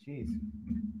thing. Jeez.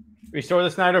 Restore the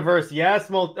Snyderverse. Yes.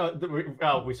 We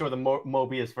saw the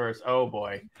Morbius verse. Oh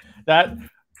boy,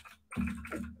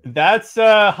 that's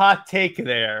a hot take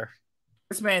there.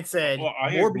 This man said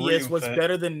Morbius was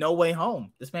better than No Way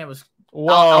Home. This man was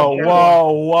whoa.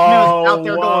 Out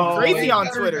there going crazy on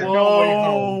Twitter.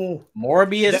 Whoa.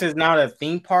 Morbius is not a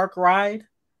theme park ride.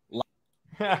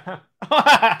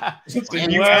 What is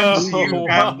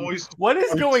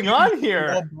going on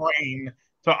here? Brain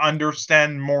to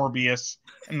understand Morbius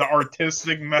and the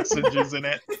artistic messages in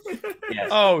it. Yes.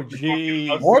 Oh,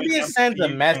 geez. Morbius sends a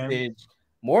message.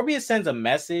 Morbius sends a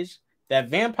message that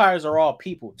vampires are all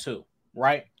people too,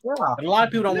 right? Yeah. And a lot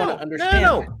of people don't want to understand.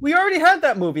 No, we already had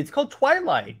that movie. It's called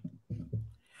Twilight.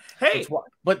 Hey,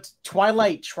 but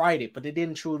Twilight tried it, but they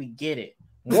didn't truly get it.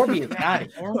 Morbius got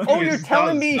it. Oh, you're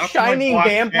telling me shining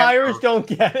vampires don't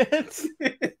get it?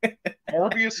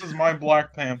 Morbius is my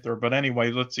Black Panther, but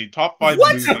anyway, let's see. Top 5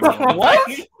 what?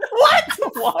 movies.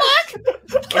 What?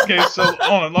 Okay, so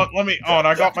let me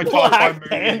I got my top 5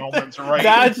 movie moments right.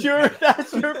 That's your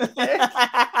pick.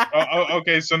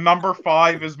 Okay, so number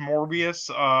 5 is Morbius.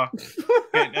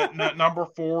 Number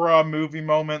 4 movie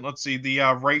moment. Let's see, the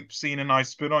rape scene in I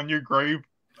Spit on Your Grave.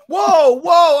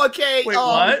 Whoa, okay. Wait,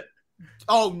 what?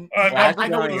 Oh, I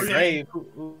know what you're saying.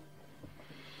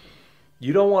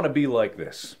 You don't want to be like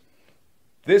this.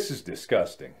 This is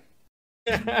disgusting.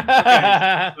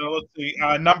 Okay, so let's see.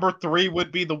 Number 3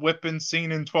 would be the whipping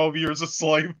scene in 12 Years a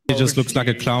Slave. He just looks like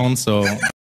a clown, so.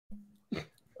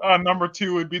 Number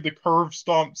 2 would be the curve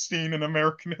stomp scene in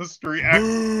American History X.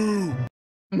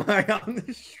 My on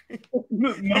the street.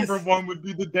 Number 1 would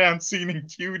be the dance scene in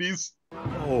Cuties.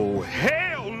 Oh,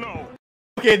 hell no!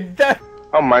 Okay,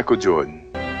 I'm Michael Jordan.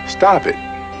 Stop it.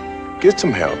 Get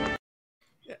some help.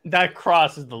 that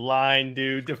crosses the line,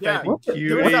 dude. Defending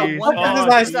cuties. What does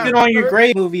I Spit on Your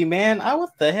Grave movie, man? What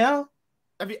the hell?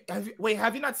 Have you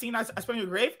not seen I Spit on Your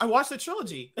Grave? I watched the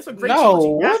trilogy. It's a great trilogy.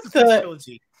 What the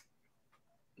trilogy?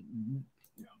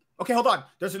 Okay, hold on.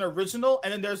 There's an original,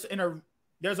 and then there's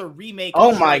a remake.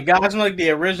 Oh my god, it's like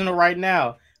the original right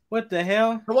now. What the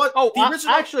hell? What? Oh, the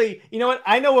original. Actually, you know what?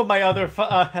 I know what my other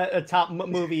top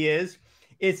movie is.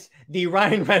 It's the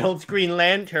Ryan Reynolds Green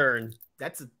Lantern.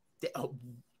 That's a. Oh.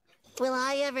 Will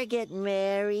I ever get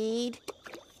married?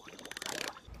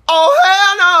 Oh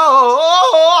hell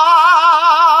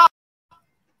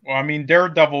no! Well, I mean,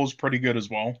 Daredevil is pretty good as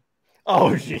well.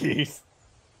 Oh jeez.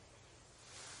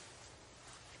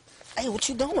 Hey, what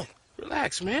you doing?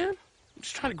 Relax, man. I'm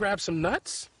just trying to grab some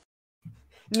nuts.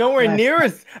 Nowhere near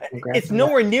as it's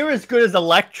nowhere near as good as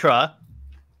Elektra.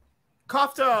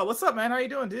 Kofta, what's up, man? How you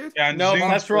doing, dude? Yeah, no,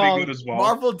 that's wrong. Good as well.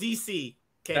 Marvel DC.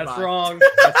 Okay, that's wrong.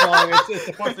 That's wrong. It's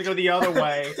supposed to go the other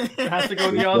way. It has to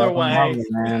go the other way.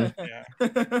 Man. Yeah.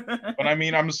 But I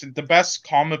mean, I'm just the best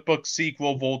comic book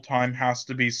sequel of all time has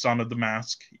to be Son of the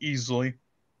Mask, easily.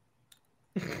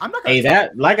 I'm not. Hey,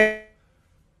 that like.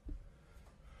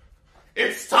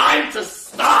 It's time to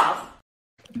stop.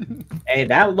 Hey,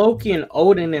 that Loki and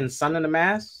Odin and Son of the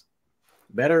Mask,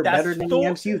 better than the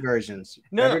MCU versions.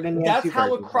 No, that's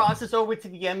how it crosses over to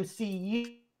the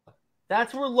MCU.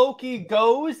 That's where Loki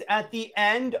goes at the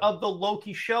end of the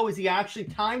Loki show. Is he actually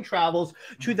time travels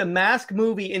to the Mask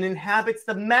movie and inhabits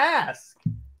the mask?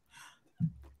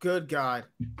 Good God!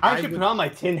 I should put on my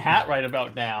tin hat right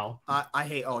about now. I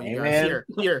hate all you guys.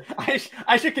 Here.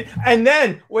 I should. And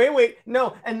then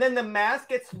no. And then the mask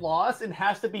gets lost and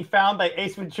has to be found by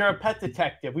Ace Ventura: Pet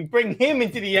Detective. We bring him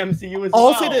into the MCU as well.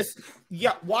 I'll say this.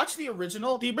 Yeah, watch the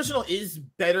original. The original is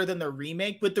better than the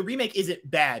remake, but the remake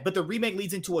isn't bad. But the remake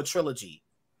leads into a trilogy.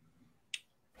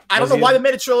 I don't know why they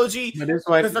made a trilogy because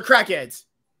they're crackheads.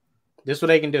 This is what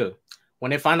they can do. When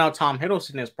they find out Tom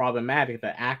Hiddleston is problematic,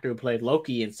 the actor who played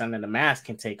Loki in Son of the Mask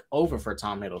can take over for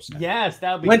Tom Hiddleston. Yes,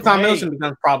 that would be when great. Tom Hiddleston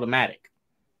becomes problematic.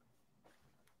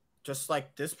 Just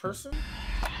like this person?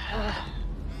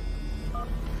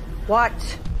 What?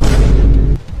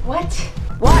 What?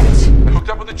 I hooked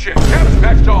up with a chick. Cabbage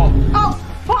Patch doll. Oh,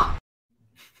 fuck!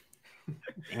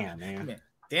 Damn, man.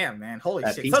 Damn, man. Holy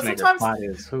that shit.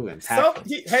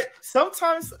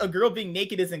 Sometimes a girl being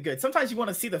naked isn't good. Sometimes you want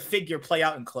to see the figure play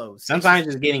out in clothes. Sometimes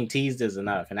just getting teased is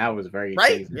enough, and that was very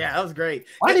teasing. Yeah, that was great.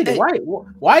 Why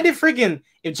did freaking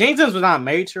if James Gunn was not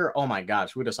made to her, oh my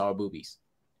gosh, we would have saw boobies.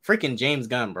 Freaking James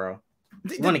Gunn, bro.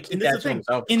 You want to keep that to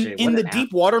himself. In the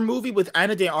Deep Water movie with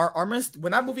Ana de Armas,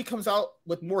 when that movie comes out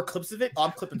with more clips of it,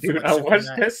 I'm clipping. Dude, I watched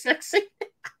that sexy.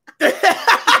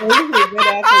 That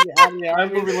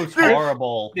movie looks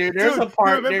horrible. Dude, there's a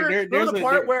part. There's a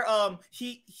part where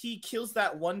he kills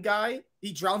that one guy.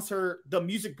 He drowns the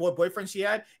music boyfriend she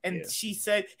had, and she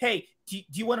said, "Hey, do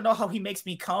you want to know how he makes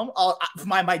me come?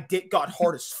 My dick got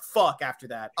hard as fuck after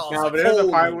that." No, but there's a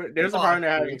part where they're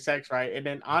having sex, right? And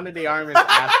then Ana de Armas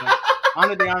asked him.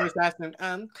 Ana de Armas asked him,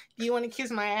 "Do you want to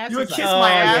kiss my ass?" You want to kiss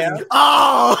my ass? Yeah.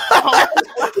 Oh.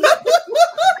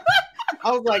 I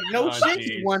was like, no shit, geez.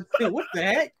 You want to. What the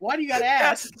heck? Why do you gotta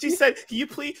ask? She said, can you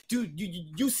please, dude,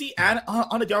 you see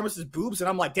Ana de Armas' boobs? And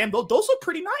I'm like, damn, those look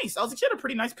pretty nice. I was like, she had a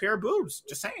pretty nice pair of boobs.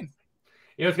 Just saying.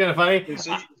 You know what's kind of funny?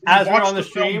 As we're on the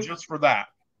stream, just for that.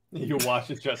 You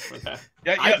watch it just for that.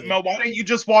 Yeah. Mel, why don't you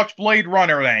just watch Blade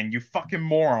Runner then? You fucking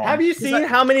moron. Have you seen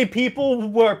how many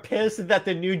people were pissed that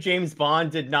the new James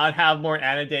Bond did not have more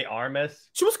Ana de Armas?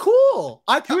 She was cool.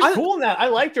 She was cool in that. I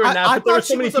liked her in that. I thought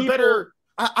she was a better.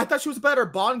 I thought she was a better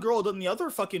Bond girl than the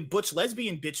other fucking butch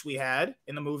lesbian bitch we had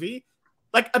in the movie.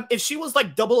 Like, if she was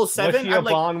like 007, was she a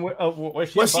Bond?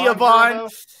 Was she a Bond?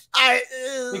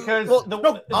 Because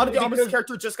Ana de Armas'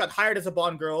 character just got hired as a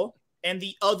Bond girl. and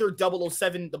the other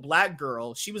 007, the black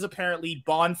girl, she was apparently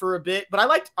Bond for a bit. But I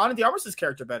liked Ana de Armas'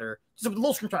 character better. Just a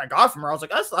little screenshot I got from her. I was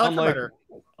like, I like her better.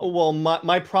 Well,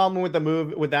 my problem with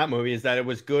that movie is that it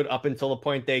was good up until the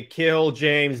point they kill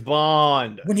James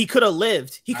Bond. When he could have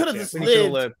lived. He could have just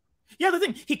lived. Yeah, the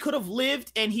thing, he could have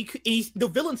lived, and the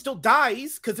villain still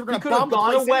dies because they're going to bomb the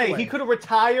place away. Anyway. He could have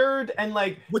retired and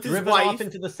like with his driven wife off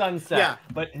into the sunset. Yeah,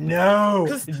 but no,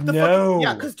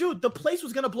 because dude, the place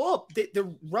was going to blow up.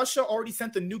 The Russia already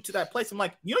sent the nuke to that place. I'm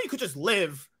like, you could just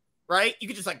live, right? You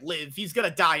could just like live. He's going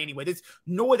to die anyway. There's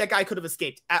no way that guy could have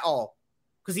escaped at all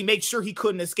because he made sure he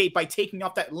couldn't escape by taking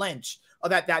off that wrench or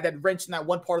that wrench in that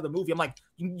one part of the movie. I'm like,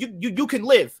 you can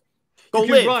live. Go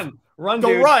live. Run, Go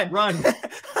dude. run.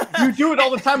 You do it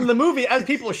all the time in the movie as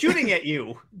people are shooting at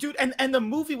you. Dude, and the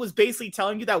movie was basically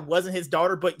telling you that wasn't his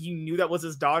daughter, but you knew that was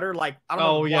his daughter. Like, I don't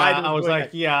know why. Yeah, I was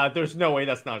like, yeah, there's no way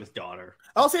that's not his daughter.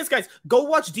 I'll say this, guys. Go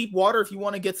watch Deep Water if you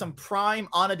want to get some prime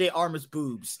Ana de Armas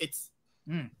boobs. It's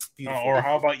beautiful. Or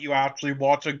how about you actually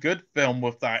watch a good film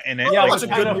with that in it? Yeah, what's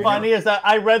kind of funny is that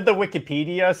I read the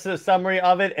Wikipedia summary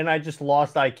of it, and I just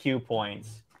lost IQ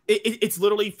points. It's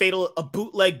literally a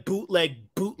bootleg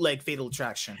Fatal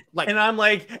Attraction. Like, and I'm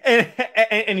like,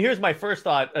 and here's my first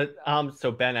thought.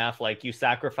 So Ben Affleck, you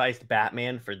sacrificed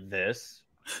Batman for this?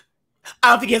 I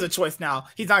don't think he has a choice now.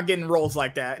 He's not getting roles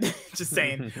like that. Just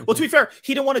saying. Well, to be fair,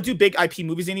 he didn't want to do big IP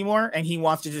movies anymore, and he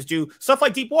wants to just do stuff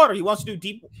like Deep Water. He wants to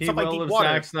do stuff like Deep Water.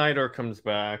 Zack Snyder comes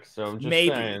back, so I'm just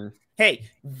saying. Hey,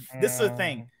 this is the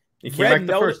thing. He came back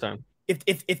the first time.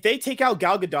 If they take out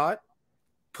Gal Gadot,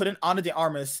 put in Ana de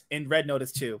Armas in Red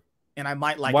Notice 2, and I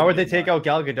might like. Why would they take out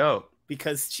Gal Gadot?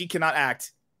 Because she cannot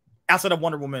act outside of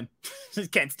Wonder Woman. She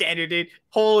can't stand it, dude.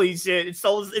 Holy shit! It's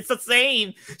the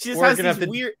same. She just has these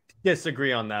weird.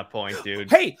 Disagree on that point, dude.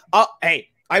 Hey,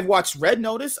 I've watched Red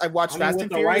Notice. I've watched Fast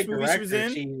and Furious movies she was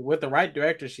in. With the right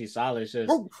director, she's solid.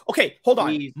 Okay, hold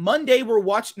on. Monday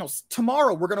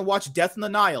tomorrow we're gonna watch Death in the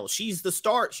Nile. She's the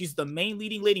star. She's the main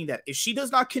leading lady in that. If she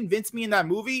does not convince me in that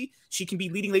movie, she can be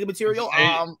leading lady material.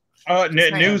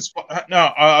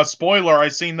 Spoiler.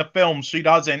 I've seen the film. She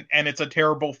doesn't, and it's a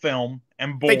terrible film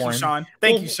and boring. Thank you, Sean.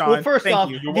 Thank you, Sean. Well, first off,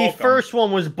 the first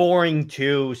one was boring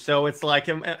too, so it's like,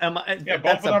 both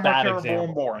that's of a them bad are terrible example.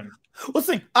 and boring. Well,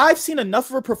 the thing, I've seen enough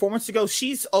of her performance to go,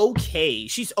 she's okay.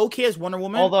 She's okay as Wonder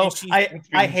Woman. Although I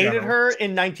hated her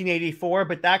in 1984,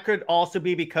 but that could also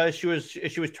be because she was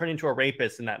turned into a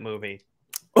rapist in that movie.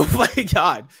 Oh my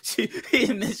god, she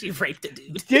raped a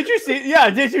dude. Did you see? Yeah,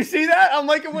 did you see that? I'm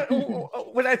like,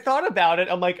 when I thought about it,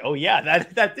 I'm like, oh yeah,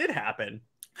 that did happen.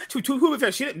 To who be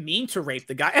fair, she didn't mean to rape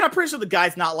the guy, and I'm pretty sure the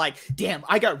guy's not like, damn,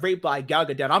 I got raped by Gal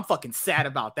Gadot. I'm fucking sad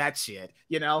about that shit.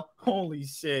 Holy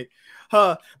shit.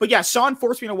 But yeah, Sean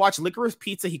forced me to watch Licorice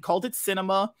Pizza. He called it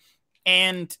cinema,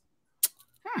 and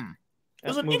it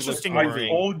was an interesting movie. I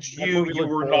told you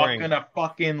were not gonna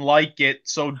fucking like it,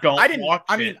 so don't watch it.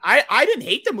 I mean, I didn't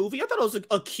hate the movie. I thought it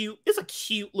was a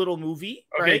cute little movie.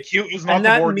 Okay, right? cute is not and the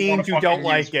that word means you don't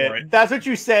like it. That's what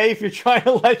you say if you're trying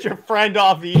to let your friend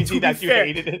off easy that you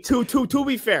hated it. To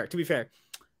be fair,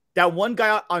 that one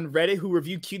guy on Reddit who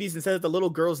reviewed Cuties and said that the little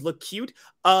girls look cute,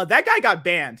 that guy got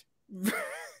banned.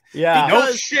 Yeah. No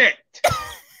shit.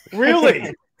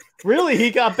 Really? Really?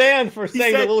 He got banned for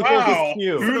saying the little girls was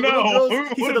cute.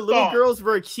 He said the little girls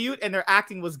were cute and their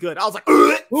acting was good. I was like,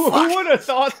 who would have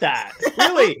thought that?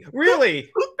 Really?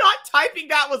 Who thought typing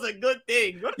that was a good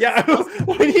thing? Yeah.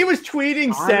 When he was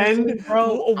tweeting send,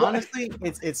 bro. Honestly,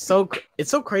 it's so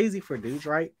crazy for dudes,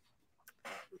 right?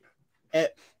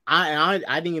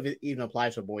 I think it even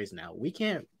applies for boys now. We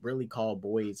can't really call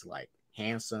boys like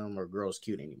handsome or girls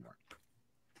cute anymore.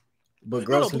 But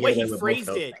girls the way he phrased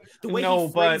it, was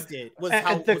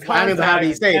how did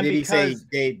he say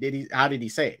it? How did he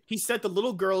say it? He said the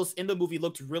little girls in the movie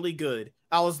looked really good.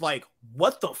 I was like,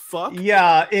 what the fuck?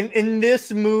 Yeah, in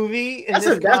this movie, That's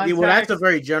a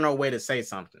very general way to say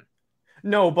something.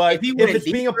 No, but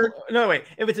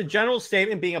if it's a general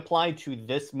statement being applied to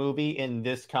this movie in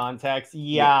this context,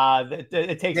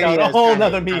 it takes out a whole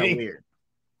nother meaning. Weird.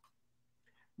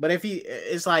 But if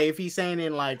he's saying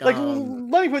in like let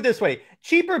me put it this way,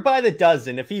 Cheaper by the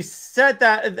Dozen. If he said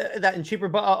that in Cheaper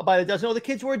by the Dozen, the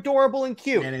kids were adorable and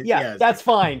cute. That's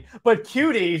fine. But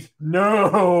cuties,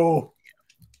 no.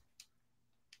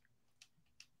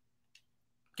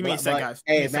 Give me a second, guys.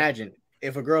 Hey, imagine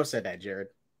if a girl said that, Jared.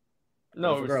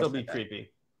 No, it would still be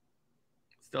creepy.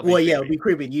 It would be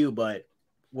creepy to you, but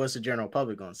what's the general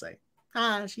public gonna say?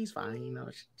 she's fine. You know,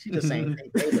 she's just saying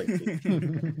they look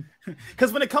cute.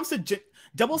 Because when it comes to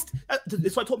that's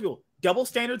what I told people. Double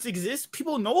standards exist.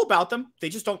 People know about them. They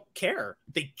just don't care.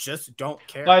 They just don't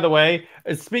care. By the way,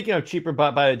 speaking of Cheaper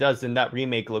by the Dozen, that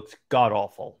remake looks god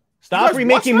awful. Stop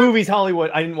remaking movies,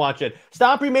 Hollywood. I didn't watch it.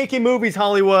 Stop remaking movies,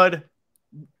 Hollywood.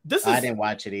 I didn't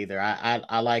watch it either.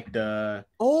 I like the.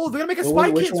 Oh, they're gonna make a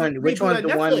Spy Kids. Which one's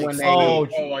the one when they?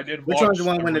 I did. Which one's the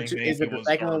one when is it the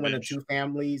second one when the two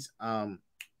families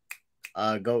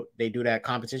go? They do that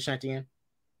competition at the end,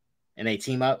 and they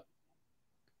team up.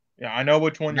 Yeah, I know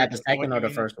which one. Not the second or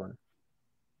the first one.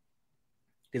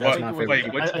 That's my favorite.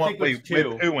 Wait, which one? Wait,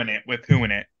 with who in it? With who in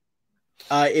it?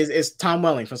 Is Tom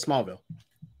Welling from Smallville.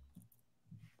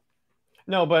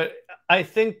 No, but I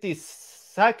think the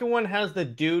second one has the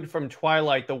dude from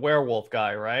Twilight, the werewolf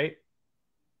guy, right?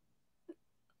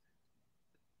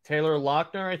 Taylor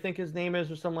Lautner, I think his name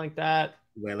is, or something like that.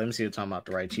 Wait, let me see what you're talking about.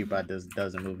 The right Cheaper by the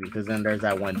Dozen movie, because then there's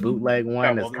that one bootleg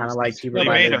one that's kind of like Cheaper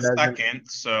by the Dozen. They made a second,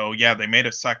 so yeah, they made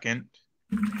a second.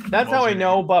 That's how I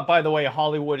know. But by the way,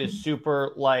 Hollywood is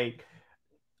super like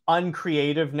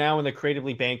uncreative now, and they're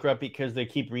creatively bankrupt because they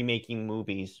keep remaking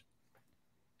movies.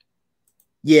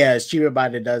 Yeah, it's Cheaper by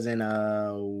the Dozen.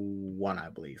 One, I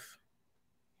believe.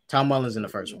 Tom Welling's in the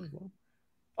first one.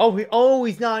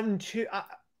 He's not in two.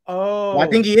 Well, I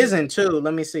think he is in two.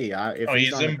 Let me see.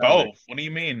 He's in both. What do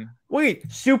you mean?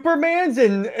 Wait, Superman's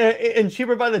in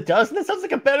Cheaper by the Dozen? That sounds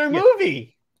like a better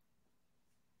movie.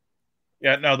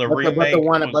 Yeah, no, the remake.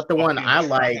 But the one I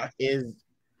like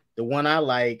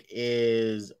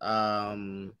is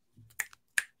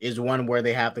one where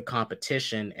they have the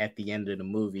competition at the end of the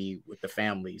movie with the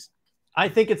families. I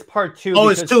think it's part two. Oh,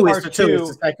 it's two. It's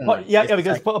the second one. Yeah,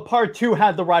 because part two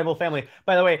had the rival family.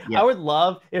 By the way, I would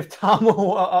love if Tom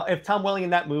Welling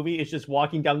in that movie is just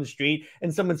walking down the street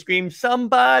and someone screams,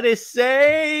 "Somebody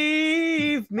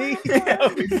save me!"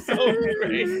 That would be so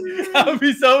great. That would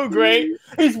be so great.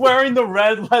 He's wearing the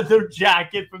red leather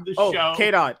jacket from the show.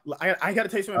 K-Dot, I got to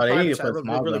tell you something. They need to put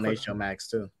Smallville on HBO Max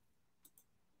too.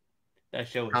 That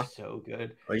show is so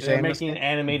good. They're making an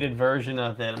animated version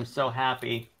of it. I'm so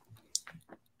happy.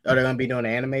 Are they going to be doing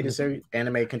an animated series,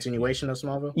 anime continuation of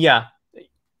Smallville? Yeah.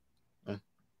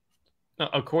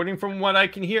 According from what I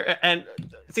can hear. And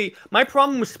see, my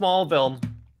problem with Smallville,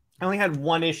 I only had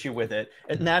one issue with it.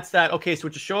 And that's that, okay, so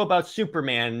it's a show about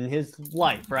Superman and his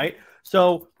life, right?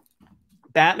 So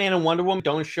Batman and Wonder Woman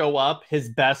don't show up, his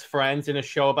best friends in a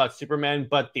show about Superman,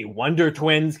 but the Wonder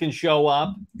Twins can show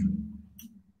up.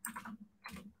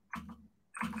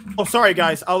 Oh, sorry,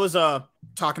 guys. I was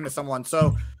talking to someone.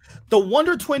 So the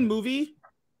Wonder Twin movie,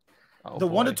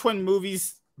 Wonder Twin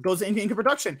movies goes into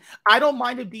production. I don't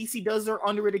mind if DC does their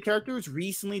underrated characters.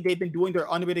 Recently, they've been doing their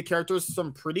underrated characters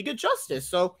some pretty good justice.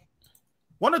 So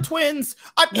Wonder Twins,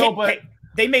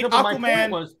 they made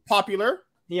Aquaman popular.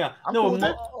 Yeah.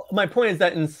 My point is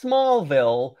that in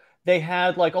Smallville, they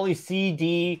had like all these C,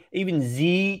 D, even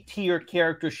Z tier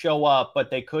characters show up, but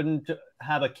they couldn't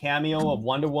have a cameo of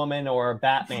Wonder Woman or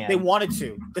Batman. They wanted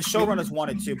to. The showrunners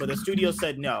wanted to, but the studio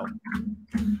said no.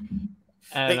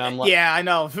 And I'm like, yeah, I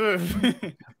know.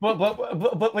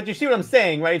 but you see what I'm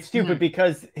saying, right? It's stupid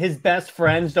because his best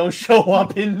friends don't show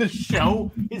up in the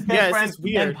show. His best friends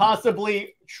and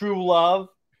possibly true love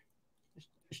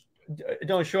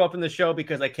don't show up in the show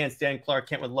because I can't stand Clark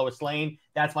Kent with Lois Lane.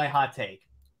 That's my hot take.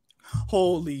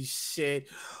 Holy shit.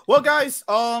 Well, guys,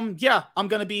 yeah, I'm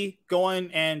gonna be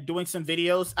going and doing some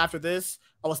videos after this.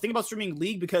 I was thinking about streaming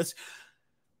League because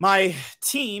my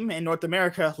team in North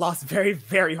America lost very,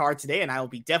 very hard today, and I will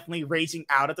be definitely raging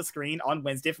out at the screen on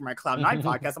Wednesday for my Cloud9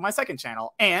 podcast on my second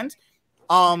channel. And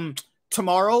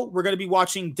tomorrow we're gonna be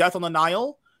watching Death on the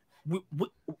Nile.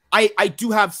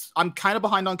 I'm kind of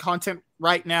behind on content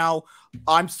right now.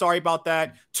 I'm sorry about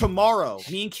that. Tomorrow,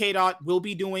 me and K-Dot will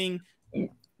be doing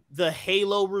the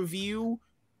Halo review,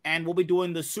 and we'll be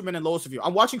doing the Superman and Lois review.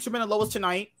 I'm watching Superman and Lois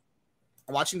tonight.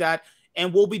 I'm watching that,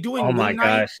 and we'll be doing. Oh my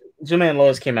gosh, Superman and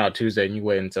Lois came out Tuesday, and you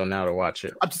wait until now to watch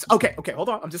it. Okay, hold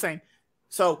on. I'm just saying.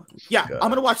 So yeah, I'm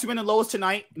gonna watch Superman and Lois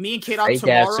tonight. Me and K-Dot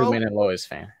tomorrow. Superman and Lois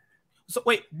fan. So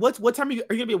wait, what time are you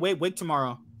gonna be awake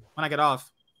tomorrow when I get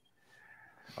off?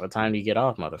 What time do you get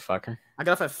off, motherfucker? I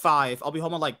get off at 5. I'll be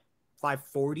home at like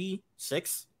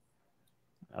 5:46.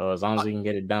 Oh, as long as we can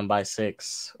get it done by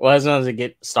 6. Well, as long as it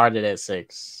get started at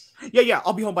 6. Yeah,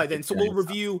 I'll be home by then. So we'll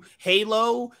review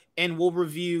Halo and we'll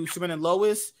review Superman and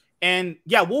Lois. And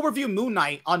yeah, we'll review Moon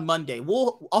Knight on Monday.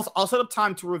 I'll set up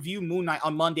time to review Moon Knight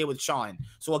on Monday with Sean.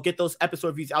 So I'll get those episode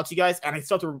reviews out to you guys. And I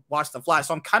still have to watch The Flash.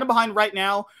 So I'm kind of behind right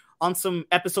now on some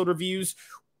episode reviews.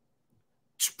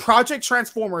 Project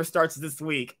Transformers starts this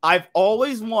week. I've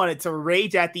always wanted to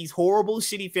rage at these horrible,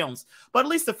 shitty films, but at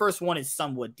least the first one is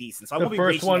somewhat decent. So the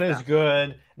first one is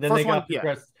good. Then they got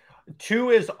progressed. 2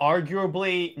 is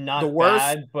arguably not the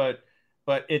worst, bad,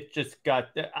 but it just got.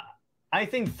 I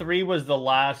think 3 was the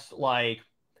last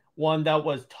one that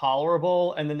was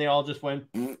tolerable, and then they all just went.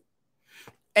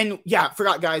 And yeah,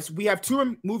 forgot, guys. We have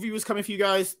 2 movie reviews coming for you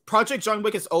guys. Project John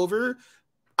Wick is over.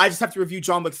 I just have to review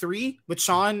John Wick 3 with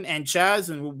Sean and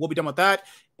Chaz, and we'll be done with that.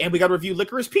 And we got to review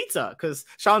Licorice Pizza because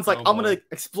Sean's like, I'm going to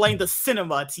explain the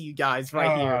cinema to you guys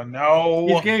here. No.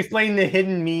 He's going to explain the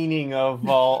hidden meaning of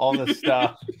all this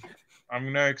stuff. I'm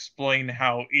going to explain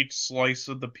how each slice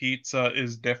of the pizza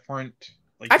is different.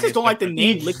 I just don't like the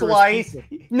name Licorice slice.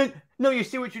 Pizza. No, you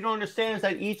see what you don't understand is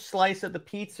that each slice of the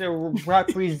pizza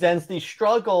represents the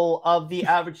struggle of the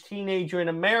average teenager in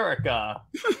America.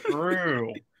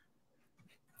 True.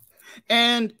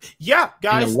 And yeah,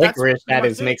 guys, and the licorice that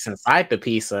is mixed inside the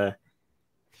pizza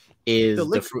is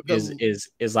the fruit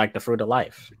is like the fruit of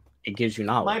life. It gives you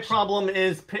knowledge. My problem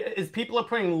is people are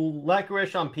putting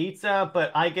licorice on pizza,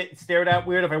 but I get stared at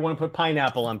weird if I want to put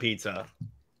pineapple on pizza.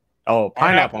 Oh,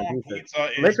 pineapple on pizza.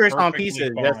 Licorice on pizza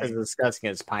is just as disgusting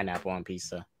as pineapple on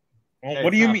pizza. Well,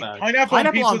 what do you mean?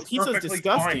 Pineapple on pizza is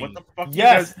disgusting. What the fuck?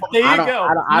 Yes, there you go.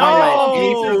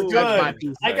 I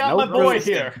got my boy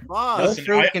here.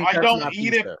 Listen, I don't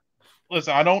eat it.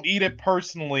 Listen, I don't eat it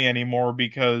personally anymore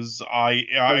because I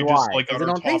just like utter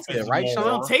toppings more. It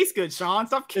don't taste good, Sean.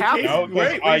 Stop capping.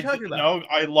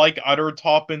 I like utter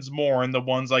toppings more, and the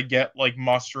ones I get like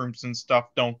mushrooms and stuff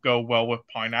don't go well with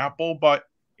pineapple, but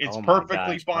it's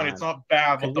perfectly fine. Man. It's not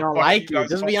bad. You don't like it.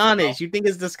 Just be honest. You think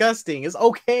it's disgusting. It's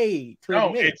okay.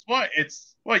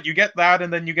 It's what you get that,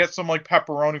 and then you get some like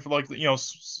pepperoni for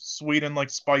sweet and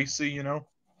like spicy.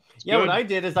 It's good. What I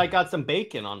did is I got some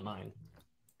bacon on mine.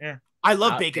 Yeah, I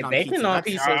love bacon on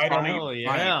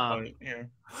pizza.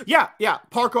 Yeah.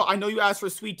 Parker, I know you asked for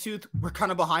Sweet Tooth. We're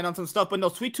kind of behind on some stuff, but no,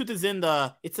 Sweet Tooth is in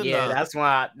the. That's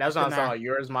why I saw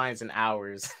yours, mine's, and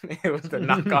ours. It was the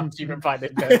knockoff you can find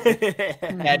it.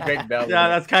 Yeah,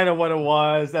 that's kind of what it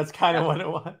was.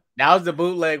 That was the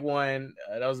bootleg one.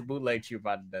 That was the bootleg Cheaper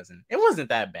by the Dozen. It wasn't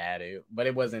that bad, but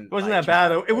it wasn't. It wasn't that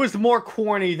bad. It was more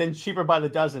corny than Cheaper by the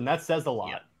Dozen. That says a lot.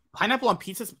 Yeah. Pineapple on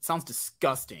pizza sounds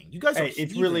disgusting. You guys,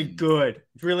 it's really good.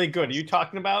 It's really good. Are you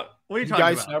talking about? What are you talking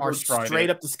about? You guys are straight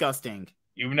up disgusting.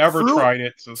 You've never tried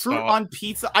it, so fruit stop. on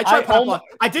pizza. I tried pineapple.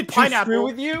 I did pineapple. Screw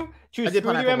with you. I did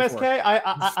screw with you, MSK.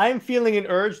 I'm feeling an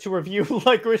urge to review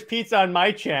Licorice Pizza on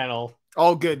my channel.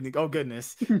 Oh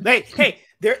goodness. hey,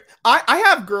 I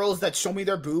have girls that show me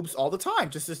their boobs all the time,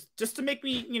 just to make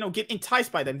me, get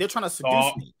enticed by them. They're trying to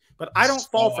seduce me, but I don't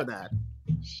fall for that.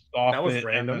 Stop that was it,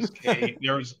 random.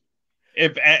 MSK.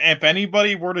 If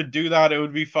anybody were to do that, it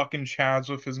would be fucking Chaz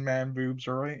with his man boobs,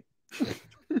 all right?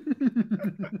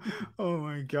 Oh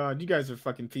my god, you guys are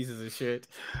fucking pieces of shit.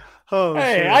 Oh,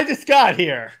 hey, shit. I just got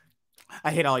here.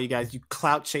 I hate all you guys. You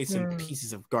clout chasing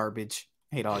pieces of garbage.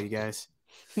 I hate all you guys.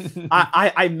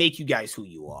 I make you guys who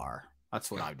you are.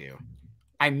 That's what I do.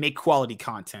 I make quality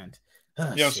content.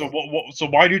 Yeah. Shit. So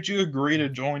why did you agree to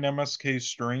join MSK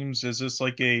streams? Is this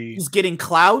like he's getting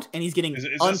clout and he's getting is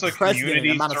this a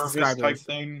community amount of subscribers type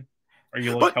thing? Are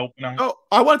you helping out? Oh,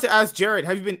 I wanted to ask Jared.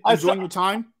 Have you been enjoying your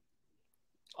time?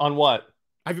 On what?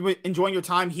 Have you been enjoying your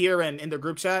time here and in the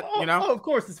group chat? Oh, of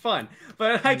course, it's fun.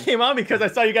 But I came on because I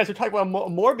saw you guys were talking about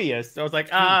Morbius. So I was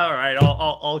like, all right,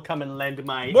 I'll come and lend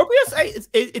my Morbius. Hey,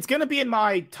 it's gonna be in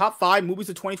my top 5 movies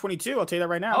of 2022. I'll tell you that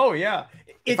right now. Oh yeah.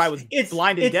 If I was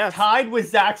blind and deaf, tied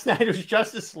with Zack Snyder's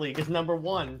Justice League is number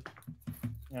 1.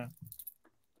 Yeah.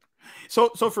 So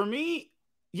for me,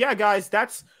 yeah, guys,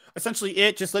 that's essentially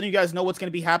it. Just letting you guys know what's going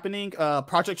to be happening.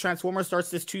 Project Transformers starts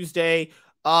this Tuesday.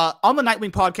 On the Nightwing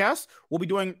podcast, we'll be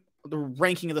doing the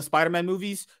ranking of the Spider-Man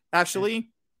movies. Actually,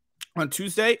 on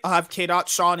Tuesday, I'll have K-Dot,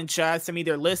 Sean, and Chad send me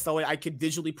their list. That way I could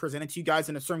visually present it to you guys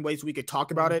in a certain way so we could talk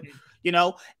about it,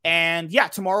 And yeah,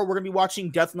 tomorrow we're going to be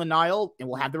watching Death on the Nile, and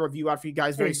we'll have the review out for you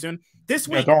guys very soon. This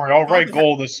week, don't worry, I'll write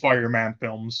goal the Spider-Man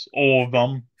films, all of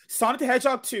them. Sonic the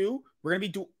Hedgehog 2, we're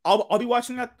going to be I'll be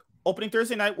watching that opening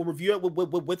Thursday night. We'll review it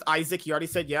with Isaac. He already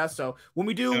said yes. So when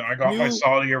we do, I got my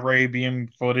Saudi Arabian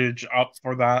footage up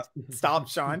for that. Stop,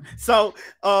 Sean. So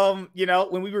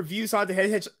when we review Sonic the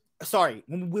Hedgehog,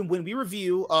 when we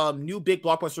review new big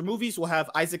blockbuster movies, we'll have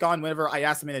Isaac on whenever I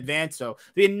ask him in advance. So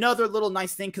be another little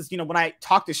nice thing because when I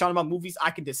talk to Sean about movies,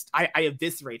 I can I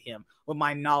eviscerate him with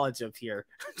my knowledge of here.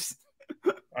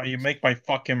 You make my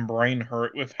fucking brain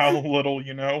hurt with how little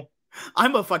you know.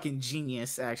 I'm a fucking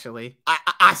genius, actually.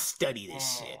 I study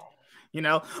this shit,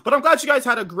 But I'm glad you guys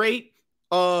had a great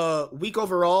week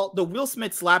overall. The Will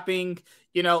Smith slapping,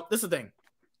 you know, this is the thing.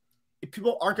 If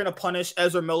people aren't going to punish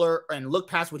Ezra Miller and look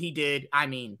past what he did, I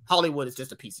mean, Hollywood is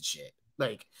just a piece of shit.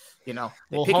 Like, you know,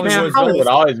 well, Hollywood's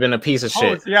always been a piece of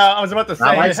shit. Yeah, I was about to say,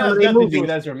 like it has nothing to do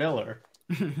with Ezra Miller.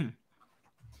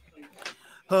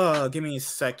 Give me a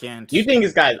second. You think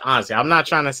this guy, honestly, I'm not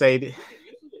trying to say.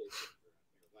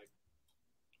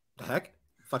 The heck?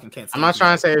 Fucking can't. I'm not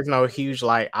trying to say there's no huge,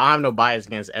 like, I have no bias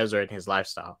against Ezra and his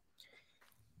lifestyle.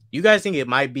 You guys think it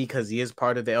might be because he is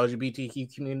part of the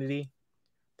LGBTQ community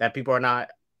that people are not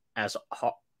as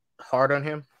hard on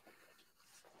him?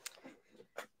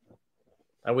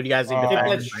 Like, what do you guys think? If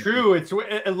that's true,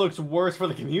 it looks worse for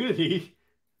the community.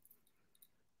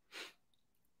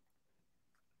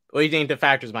 What do you think the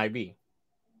factors might be?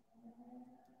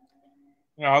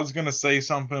 Yeah, I was gonna say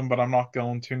something, but I'm not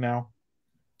going to now.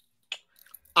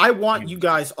 I want you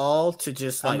guys all to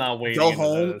just like go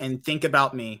home and think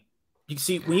about me. You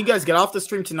see, when you guys get off the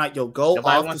stream tonight, you'll go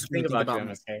off the stream and think about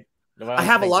me. I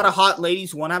have a lot of hot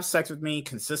ladies who want to have sex with me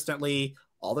consistently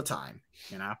all the time,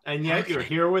 you know? And yet you're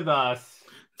here with us.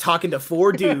 Talking to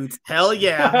 4 dudes. Hell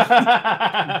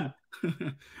yeah.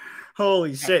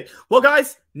 Holy shit. Well,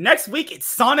 guys, next week it's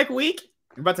Sonic Week.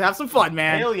 We're about to have some fun,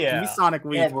 man. Hell yeah. It's Sonic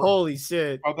Week. Holy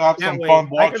shit. I'll have some fun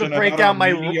watching another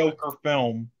mediocre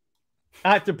film.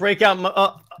 I have to break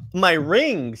out my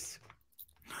rings.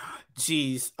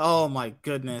 Jeez. Oh my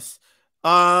goodness.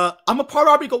 I'm a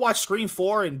probably go watch Scream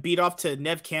 4 and beat off to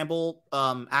Nev Campbell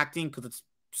acting because it's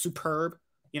superb.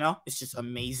 You know, it's just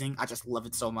amazing. I just love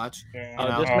it so much. Yeah,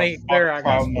 just make sure I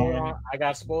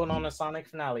got spoiled on the Sonic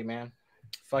finale, man.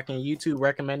 Fucking YouTube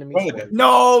recommended me.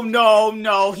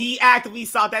 No. He actively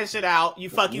sought that shit out. You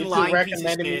fucking lying piece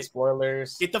of shit.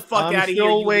 Spoilers. Get the fuck out of here. I'm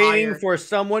still waiting for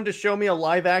someone to show me a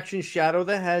live action Shadow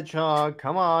the Hedgehog.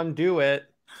 Come on, do it.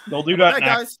 They'll do that,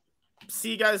 guys.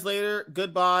 See you guys later.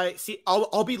 Goodbye.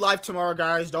 I'll be live tomorrow,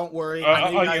 guys. Don't worry.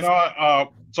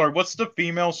 Sorry, what's the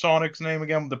female Sonic's name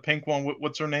again? The pink one.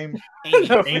 What's her name?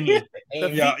 Amy.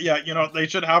 Yeah. You know, they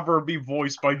should have her be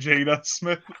voiced by Jada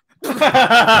Smith.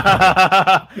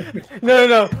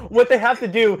 No. What they have to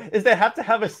do is they have to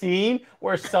have a scene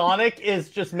where Sonic is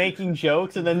just making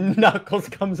jokes and then Knuckles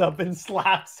comes up and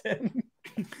slaps him.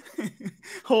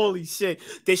 Holy shit.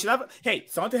 They should have. Hey,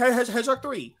 Sonic the Hedgehog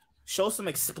 3. Show some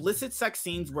explicit sex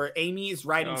scenes where Amy is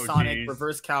riding Sonic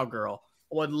reverse cowgirl.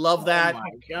 Would love that. Oh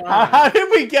my God. How did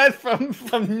we get from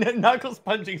Knuckles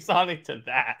punching Sonic to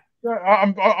that?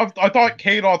 I thought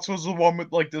K-Dots was the one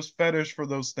with like this fetish for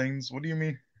those things. What do you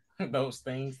mean? Those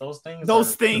things. What do you mean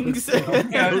those things?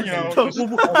 What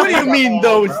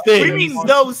do you mean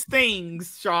those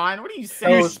things, Sean? What are you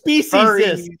saying?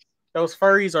 Those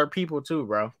furries are people too,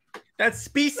 bro. That's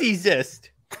speciesist.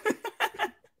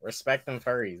 Respect them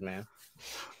furries, man.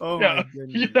 Oh my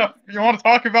goodness. Yeah. You want to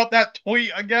talk about that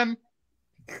tweet again,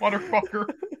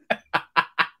 motherfucker?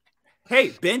 Hey,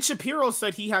 Ben Shapiro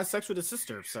said he has sex with his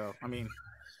sister, so I mean.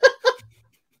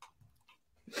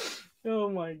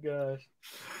 Oh my gosh.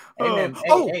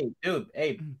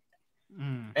 Hey,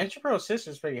 Ben Shapiro's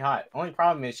sister's pretty hot. Only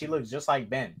problem is she looks just like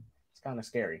Ben. It's kind of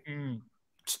scary.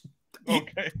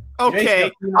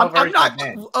 Okay. I'm not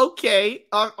okay.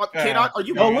 Are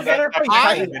you? Look at her.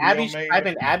 I've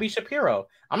been Abby Shapiro.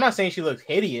 I'm not saying she looks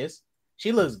hideous.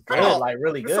 She looks good, like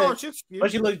really good.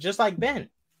 But she looks just like Ben.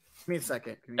 Give me a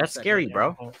second. That's scary,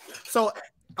 bro. So,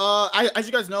 as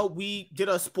you guys know, we did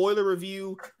a spoiler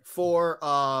review for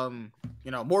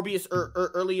Morbius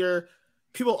earlier.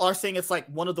 People are saying it's like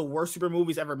one of the worst super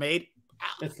movies ever made.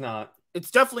 It's not. It's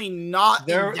definitely not.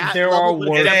 There are worse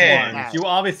ones. You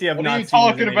obviously have not. What are you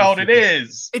talking about? It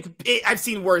is. I've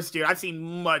seen worse, dude. I've seen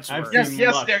much worse.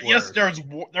 Yes.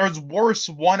 There's worse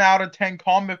 1 out of 10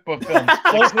 comic book films.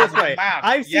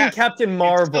 I've seen Captain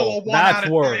Marvel. That's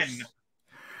worse.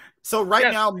 So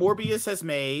now, Morbius has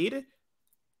made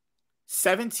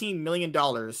 $17 million,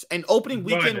 and opening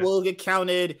weekend will get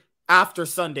counted after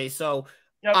Sunday. So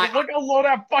look how low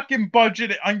that fucking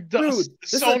budget.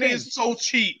 Sony is so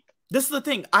cheap. This is the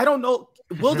thing. I don't know.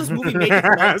 Will this movie make its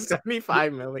budget?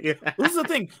 75 million. This is the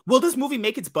thing. Will this movie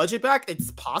make its budget back?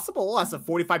 It's possible. That's a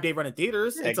 45-day run in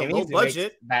theaters. It's a low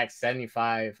budget. Back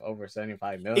over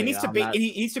 75 million. It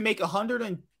needs to make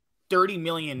 130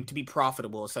 million to be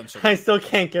profitable. Essentially, I still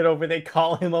can't get over. They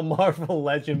call him a Marvel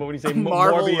legend, but when you say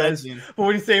Morbius, legend. But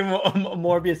when you say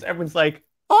Morbius, everyone's like,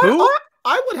 who?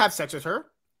 I would have sex with her.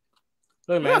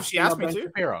 Look, man, if she asked me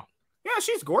to. Yeah,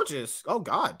 she's gorgeous. Oh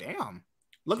god, damn.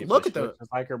 Look at the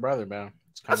like her brother, man.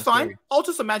 That's fine. Scary. I'll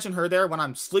just imagine her there when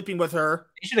I'm sleeping with her.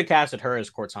 You should have casted her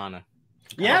as Cortana.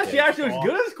 Yeah, she actually was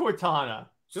good as Cortana.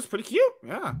 She's pretty cute.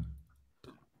 Yeah.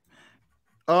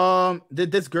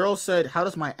 This girl said, "How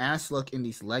does my ass look in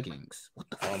these leggings?" What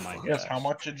the Oh my Yes, gosh. how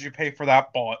much did you pay for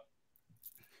that bot?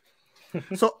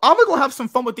 So I'm gonna go have some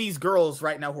fun with these girls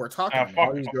right now who are talking. To me.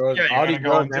 All these girls, Yeah, all you're these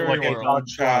gonna girls go that into like your they little talk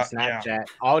to on chat, yeah. Snapchat.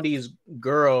 All these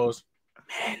girls,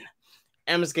 man.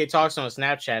 MSK talks on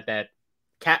Snapchat that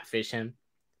catfish him.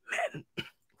 Man,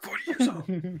 40 years old,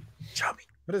 chubby.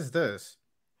 What is this?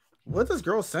 What does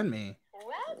girl send me?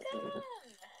 Welcome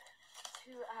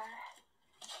to our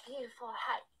beautiful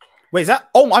hike. Wait, is that?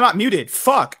 Oh, I'm not muted.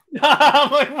 Fuck.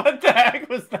 I'm like, what the heck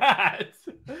was that?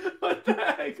 What the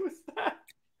heck was that?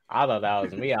 I thought that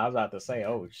was me. I was about to say,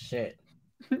 oh shit.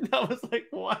 I was like,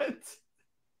 what?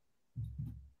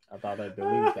 I thought I'd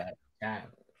delete that. Damn.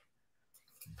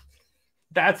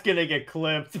 That's gonna get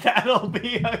clipped. That'll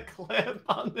be a clip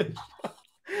on the show.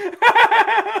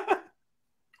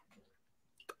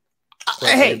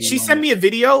 Hey, she sent me a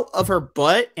video of her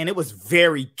butt, and it was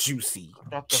very juicy.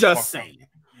 Just saying.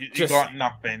 You got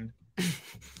nothing.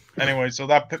 Anyway, so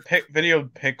that video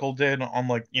Pickle did on,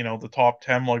 like, you know, the top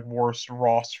 10 like worst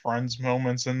Ross Friends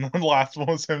moments, and the last one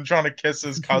was him trying to kiss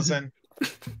his cousin.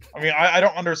 I mean, I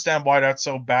don't understand why that's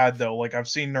so bad though. Like, I've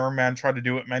seen Nerdman try to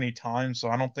do it many times, so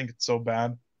I don't think it's so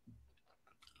bad.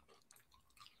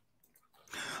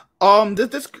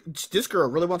 This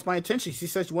girl really wants my attention. She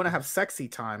says you want to have sexy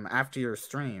time after your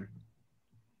stream.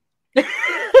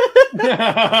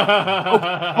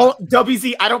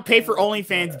 WZ, I don't pay for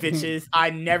OnlyFans, bitches.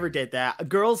 I never did that.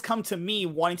 Girls come to me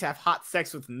wanting to have hot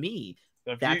sex with me.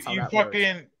 That's how that works.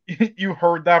 You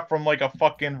heard that from like a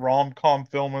fucking rom-com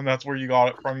film, and that's where you got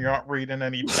it from. You're not reading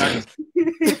any text.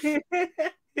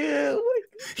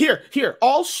 Here,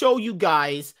 I'll show you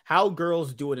guys how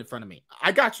girls do it in front of me.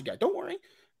 I got you guys. Don't worry.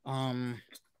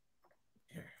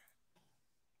 Here.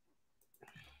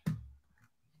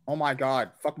 Oh my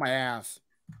god, fuck my ass.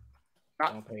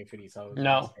 Don't pay for these hoes.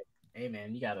 No. Hey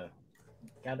man, you gotta.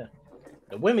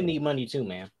 The women need money too,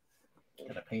 man. You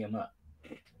gotta pay them up.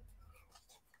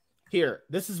 Here,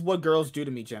 this is what girls do to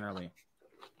me generally.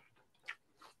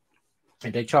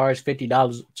 And they charge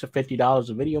 $50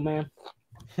 a video, man.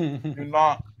 Do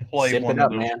not play Simp one it of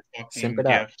up, those man. fucking Simp it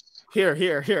up. gifts.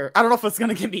 Here. I don't know if it's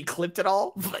gonna get me clipped at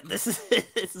all, but this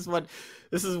is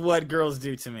what girls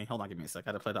do to me. Hold on, give me a sec.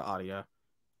 I gotta play the audio.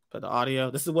 Play the audio.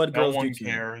 This is what girls do to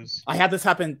me. I have this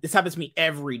happen. This happens to me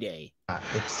every day.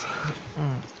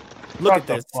 Look at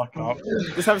this. Fuck up.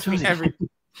 This happens to me every.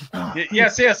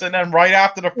 Yes, and then right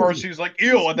after the first, she's like,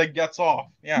 "Ew," and then gets off.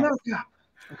 Yeah. I'm not a cop.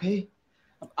 Okay.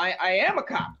 I am a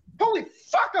cop. Holy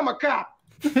fuck, I'm a cop.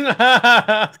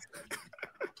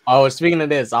 Oh, speaking of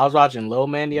this, I was watching Little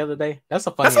Man the other day. That's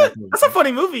a funny movie. That's a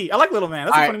funny movie. I like Little Man.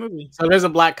 That's a funny movie. So there's a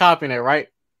black cop in it, right?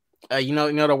 You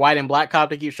know the white and black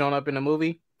cop that keeps showing up in the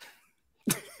movie.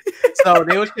 So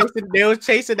they was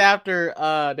chasing after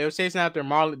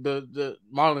Marlon, the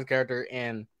Marlon's character,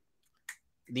 and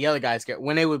the other guy's character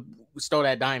when they would stole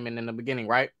that diamond in the beginning,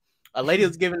 right? A lady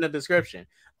was giving the description.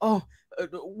 Oh,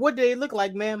 what do they look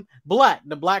like, ma'am? Black.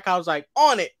 The black cop was like,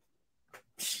 on it.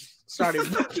 Started.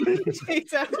 She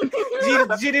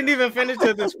didn't even finish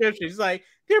the description. She's like,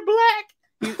 they're black.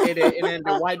 And then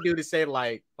the white dude is saying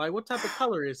like, what type of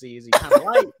color is he? Is he kind of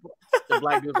light? The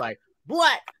black dude's like,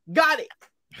 black. Got it.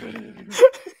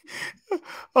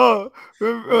 Oh,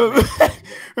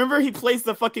 remember he plays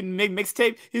the fucking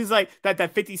mixtape? He's like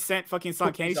that 50 Cent fucking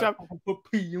song Candy Shop.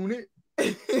 P unit.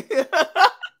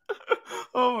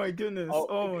 Oh my goodness!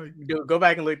 Oh my dude, go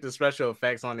back and look at the special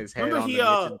effects on his head. Remember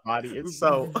the body. It's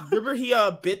so. Remember he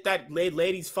bit that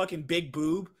lady's fucking big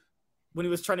boob when he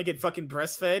was trying to get fucking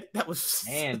breastfed. That was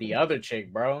the other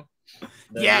chick, bro.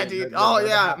 Dude.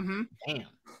 Mm-hmm. Damn.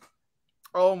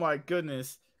 Oh my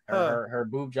goodness. Her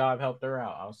boob job helped her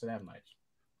out. I'll say that much.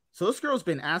 So this girl's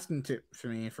been asking for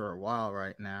me for a while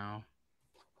right now.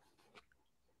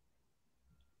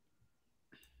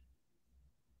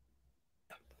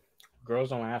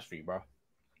 Girls don't ask for you, bro.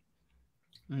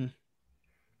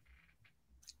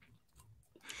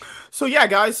 So yeah,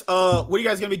 guys, what are you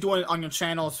guys gonna be doing on your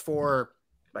channels for?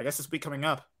 I guess this week coming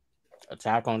up.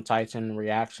 Attack on Titan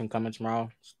reaction coming tomorrow.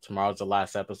 Tomorrow's the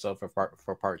last episode for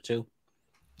part 2.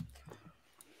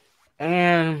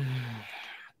 And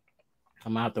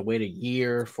I'm gonna have to wait a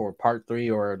year for part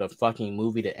 3 or the fucking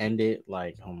movie to end it.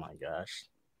 Like, oh my gosh.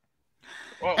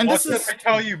 Well, and what did I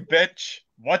tell you, bitch?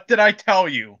 What did I tell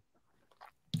you?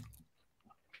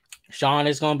 Sean,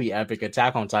 it's gonna be epic.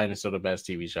 Attack on Titan is still the best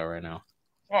TV show right now.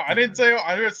 Well, I didn't say.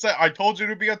 I told you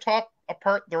to be a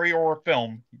part 3 or a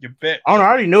film. You bitch. I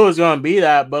already knew it was gonna be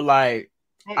that, but like,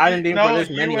 I didn't even for this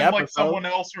you many and episodes. like someone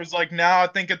else was like, "Now I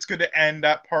think it's going to end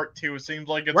at part 2." It seems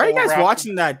like it's. Why are you all guys wrapped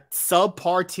watching that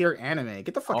subpar tier anime?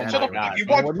 Get the fuck out Shut of up! here. If you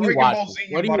watch Dragon Ball Z,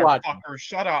 you motherfucker,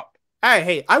 shut up.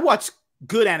 Hey, I watch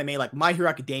good anime like My Hero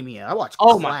Academia. I watch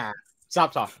my!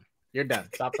 Stop talking. You're done.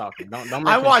 Stop talking. Don't.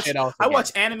 I watch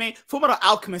anime. Fullmetal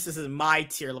Alchemist is my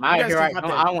tier. I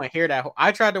want to hear that.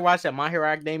 I tried to watch that My Hero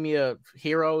Academia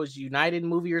Heroes United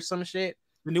movie or some shit.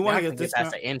 The new one. I guess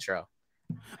that's the intro.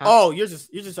 Huh? Oh, you're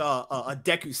just a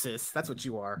Deku sis. That's what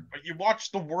you are. But you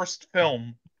watched the worst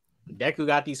film. Deku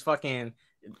got these fucking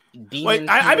demons. Wait,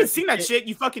 I haven't seen that shit.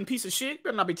 You fucking piece of shit. You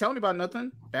better not be telling me about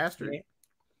nothing, bastard. Yeah.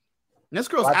 This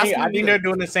girl's asking me. I think they're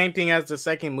doing the same thing as the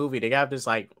second movie. They got this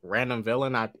like random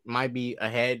villain. I might be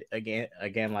ahead again,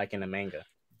 like in the manga.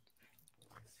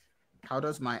 How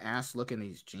does my ass look in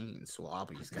these jeans? Well,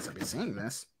 I guess I'll be seeing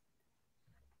this.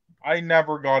 I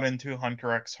never got into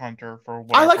Hunter x Hunter for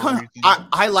whatever I like Hunter.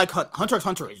 I like Hunter x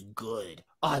Hunter is good.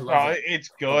 I love it. It's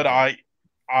good. I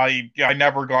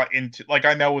never got into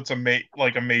I know it's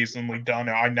amazingly done.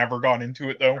 I never got into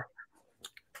it though.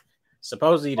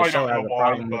 Supposedly the show has a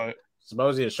problem.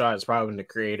 Supposedly the show has a problem with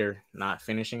the creator not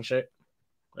finishing shit,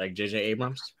 like J.J.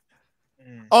 Abrams.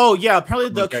 Oh yeah, apparently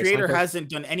the creator hasn't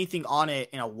done anything on it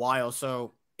in a while,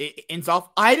 so it ends off.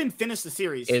 I didn't finish the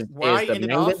series. Is the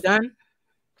manga done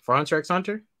for Hunter x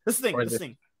Hunter? This is the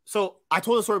thing. So I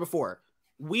told the story before.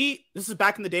 This is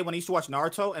back in the day when I used to watch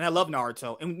Naruto, and I love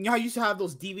Naruto. And you know, I used to have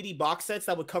those DVD box sets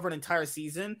that would cover an entire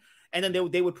season, and then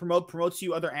they would promote to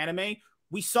you other anime.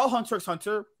 We saw Hunter x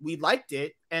Hunter, we liked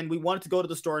it, and we wanted to go to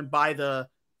the store and buy the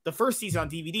first season on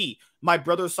DVD. My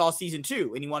brother saw season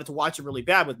 2, and he wanted to watch it really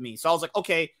bad with me. So I was like,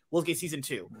 okay, we'll get season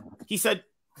 2. He said,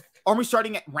 are we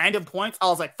starting at random points? I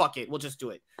was like, fuck it, we'll just do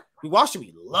it. We watched it,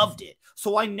 we loved it.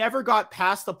 So I never got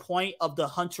past the point of the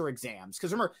Hunter exams.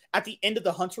 Because remember, at the end of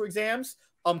the Hunter exams,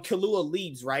 Killua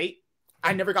leaves, right?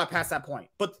 I never got past that point.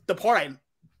 But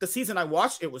the season I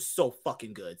watched, it was so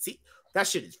fucking good. See, that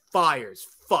shit is fire as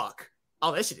fuck.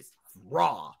 Oh, that shit is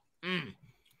raw.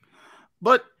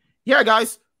 But yeah,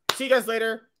 guys, see you guys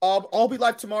later. I'll be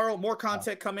live tomorrow. More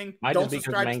content coming. Don't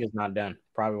subscribe. Manga's not done.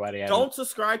 Probably why they haven't. Don't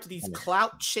subscribe to these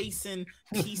clout chasing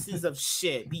pieces of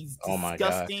shit. These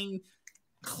disgusting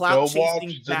clout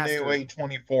chasing bastards. Go watch the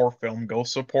new A24 film. Go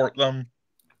support them.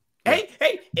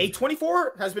 Hey,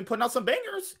 A24 has been putting out some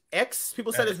bangers.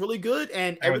 People said it's really good,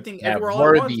 and everything everywhere all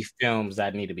at once. Worthy films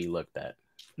that need to be be looked at.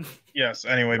 Yes.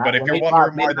 Anyway, but if you're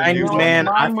wondering why the new man,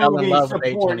 I fell in love with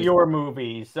A24. Your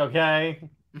movies, okay?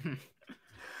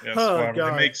 Yes,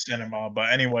 they make cinema,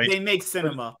 but anyway, they make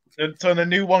cinema. So the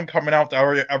new one coming out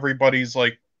that everybody's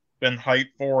been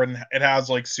hyped for, and it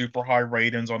has super high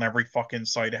ratings on every fucking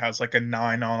site. It has a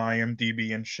 9 on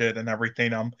IMDb and shit and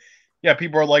everything. Yeah,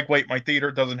 people are like, wait, my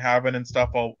theater doesn't have it and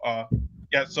stuff.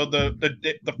 Yeah, so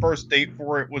the first date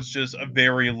for it was just a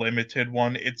very limited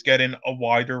one. It's getting a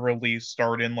wider release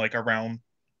starting around.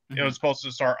 It was supposed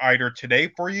to start either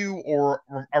today for you or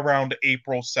around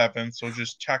April 7th. So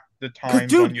just check the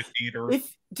times on your theater.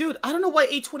 Dude, I don't know why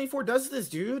A24 does this,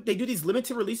 dude. They do these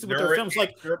limited releases with their films,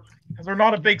 because they're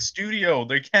not a big studio.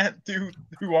 They can't do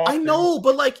too often. I know,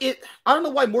 but I don't know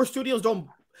why more studios don't.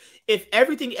 If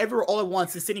everything everywhere all at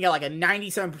once is sitting at a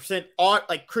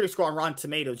 97% critic score on Rotten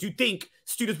Tomatoes, you'd think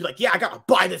studios be like, yeah, I gotta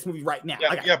buy this movie right now.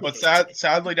 Yeah, but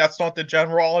sadly, that's not the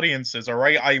general audiences. All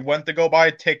right, I went to go buy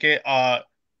a ticket.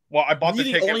 Well, I bought the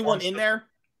ticket. The only one in there?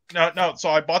 No. So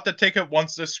I bought the ticket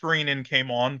once the screening came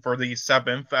on for the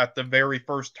 7th at the very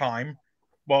first time.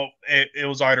 Well, it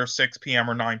was either 6 p.m.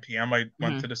 or 9 p.m. I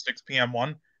went to the 6 p.m.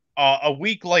 one. A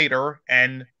week later,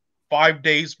 and 5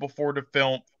 days before the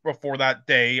film, before that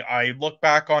day, I look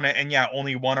back on it, and yeah,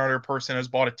 only one other person has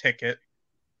bought a ticket.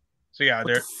 So yeah,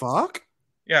 what the fuck?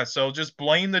 Yeah, so just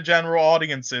blame the general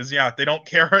audiences. Yeah, they don't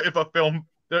care if a film.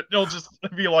 They'll just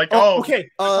be like, okay,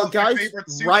 guys, my favorite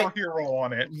superhero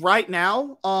on it. Right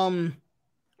now,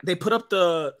 they put up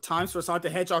the times for Sonic the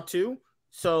Hedgehog 2.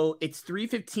 So it's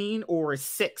 3:15 or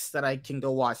 6 that I can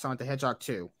go watch Sonic the Hedgehog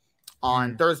 2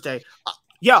 on Thursday.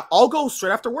 Yeah, I'll go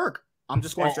straight after work. I'm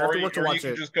just going straight after work to watch it. You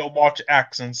can just go watch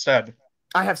X instead.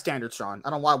 I have standards, Sean. I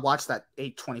don't want to watch that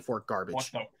A24 garbage. What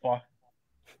the fuck?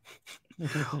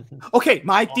 Okay,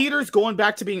 my theater's going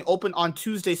back to being open on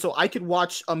Tuesday, so I could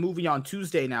watch a movie on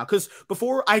Tuesday now. Because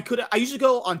before I usually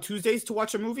go on Tuesdays to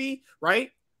watch a movie,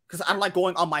 right? Because I don't like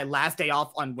going on my last day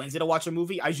off on Wednesday to watch a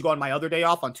movie. I usually go on my other day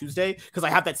off on Tuesday because I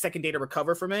have that second day to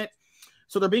recover from it.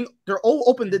 So they're all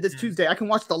open this Tuesday. I can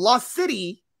watch The Lost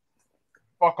City.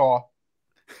 Fuck off.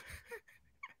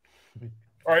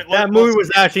 All right, that movie was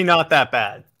actually not that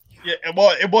bad. Yeah,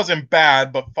 well, it wasn't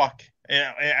bad, but fuck.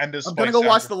 and I'm gonna go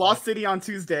watch The Lost City on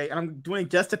Tuesday, and I'm doing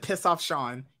it just to piss off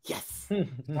Sean. Yes.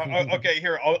 Okay,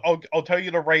 here I'll tell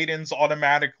you the ratings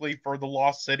automatically for The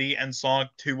Lost City and Sonic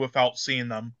 2 without seeing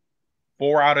them.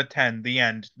 4 out of 10. The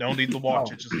end. Don't need to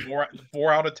watch it. Just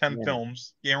 4 out of 10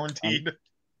 films, guaranteed.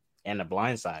 And The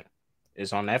Blind Side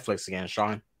is on Netflix again,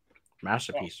 Sean.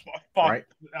 Masterpiece. Right?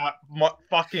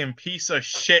 Fucking piece of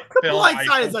shit The film. Blind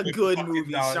Side is a good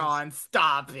movie, Sean.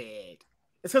 Stop it.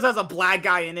 It's because there's a black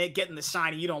guy in it getting the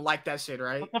shiny. You don't like that shit,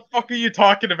 right? What the fuck are you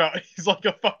talking about? He's like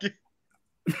a fucking...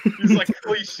 He's like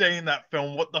cliche in that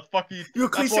film. What the fuck are you... You a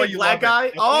cliche black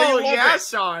guy? Oh, yeah,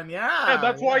 Sean. Yeah.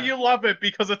 That's why you love it,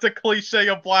 because it's a cliche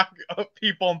of black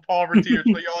people in poverty. So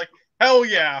you're like, hell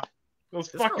yeah. Those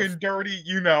fucking dirty,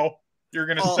 you're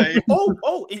gonna say.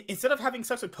 Instead of having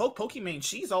sex with Pokimane,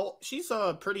 she's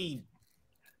pretty...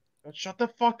 Shut the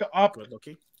fuck up. Good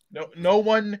looking. No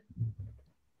one...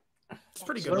 It's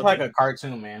pretty good. Looks like a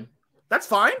cartoon, man. That's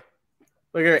fine.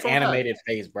 Look at her animated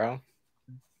face, bro.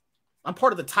 I'm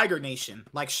part of the Tiger Nation,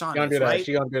 like Sean. She gonna do that. Right?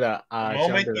 She gonna do that. The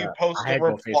moment you post a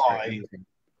reply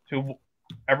to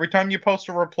every time you post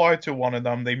a reply to one of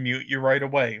them, they mute you right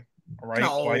away. All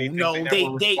right? No,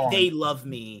 they love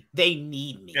me. They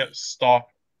need me. Yeah, stop.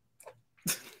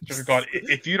 Just God,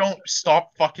 if you don't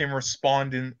stop fucking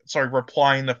replying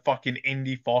to fucking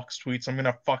Indie Fox tweets, I'm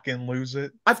gonna fucking lose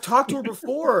it. I've talked to her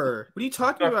before. What are you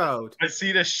talking about? I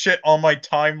see this shit on my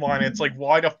timeline. It's like,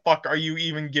 why the fuck are you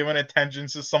even giving attention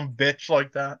to some bitch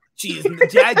like that? Jeez,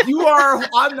 Dad, you are.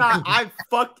 I'm not.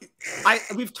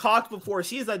 We've talked before.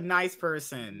 She's a nice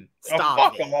person.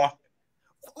 Stop. Fuck off.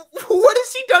 What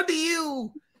has she done to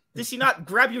you? Did she not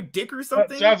grab your dick or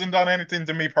something? She hasn't done anything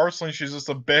to me personally. She's just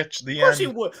a bitch. Of course she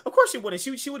would. Of course she wouldn't.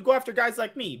 She would go after guys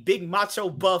like me, big macho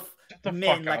buff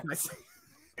men like myself.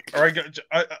 All right,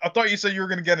 I thought you said you were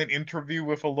gonna get an interview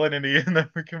with Alinity, and then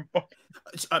we can.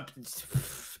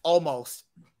 Almost.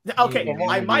 Okay,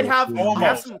 I might have.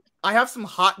 I have some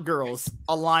hot girls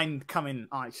aligned coming.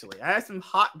 Actually, I have some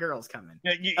hot girls coming.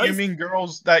 Yeah, you mean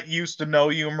girls that used to know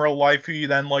you in real life who you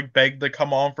then like beg to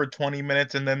come on for 20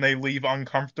 minutes and then they leave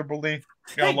uncomfortably?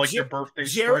 Like your birthday.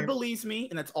 Jared believes me,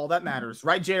 and that's all that matters,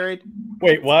 right, Jared?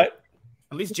 Wait, what?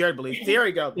 At least Jared believes. There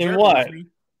you go. In what?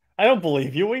 I don't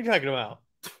believe you. What are you talking about?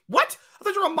 What? I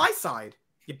thought you were on my side,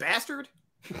 you bastard.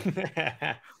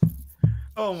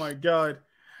 Oh my god.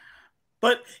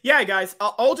 But yeah, guys,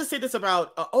 I'll just say this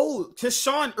about because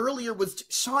Sean earlier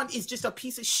Sean is just a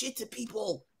piece of shit to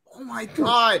people. Oh my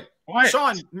god,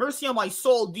 Sean, mercy on my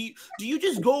soul. Do you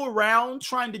just go around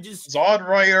trying to just? Zod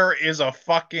Rider is a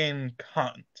fucking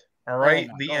cunt. All right,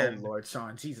 end. Lord,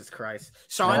 Sean, Jesus Christ,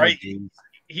 Sean. Right,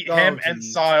 him and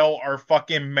Sile are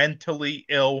fucking mentally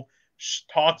ill,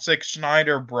 toxic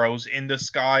Schneider bros in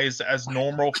disguise as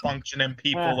normal functioning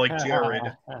people like Jared.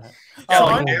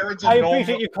 Sean, I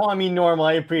appreciate you calling me normal.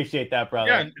 I appreciate that, brother.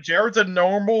 Yeah, Jared's a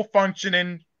normal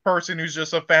functioning person who's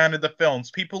just a fan of the films.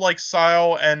 People like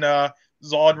Sile and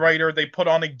Zod Rider, they put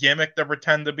on a gimmick to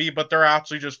pretend to be, but they're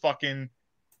actually just fucking...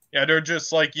 Yeah, they're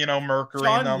just like, Mercury.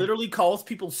 Sean literally calls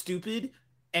people stupid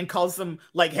and calls them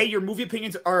like, hey, your movie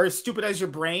opinions are as stupid as your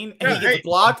brain, and he gets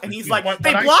blocked, and he's like,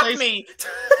 they blocked me.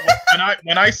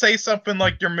 when I say something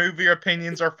like your movie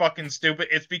opinions are fucking stupid,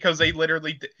 it's because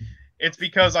it's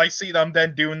because I see them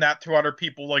then doing that to other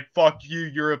people, like, fuck you,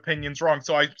 your opinion's wrong.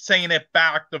 So I'm saying it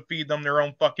back to feed them their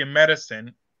own fucking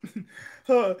medicine.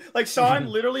 Like Sean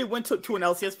literally went to an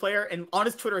LCS player and on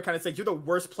his Twitter kind of said, you're the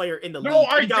worst player in the league. No,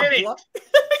 I didn't.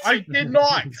 I did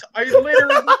not. I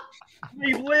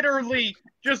literally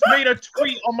just made a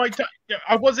tweet on my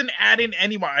I wasn't adding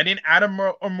anyone. I didn't add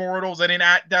Immortals. I didn't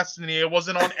add Destiny. It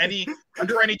wasn't on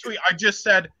under any tweet. I just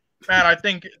said, man, I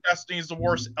think Destiny is the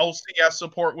worst LCS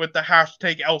support with the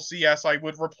hashtag LCS. I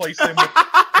would replace him with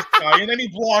this guy. And then he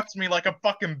blocks me like a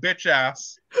fucking bitch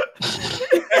ass.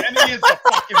 And he is the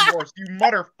fucking worst. You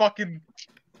motherfucking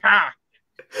hack.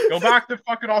 Go back to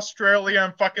fucking Australia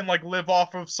and fucking like live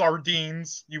off of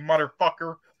sardines, you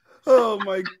motherfucker. Oh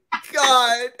my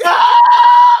god.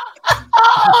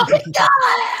 Oh my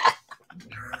god.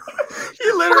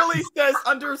 He literally says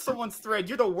under someone's thread,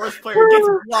 you're the worst player, gets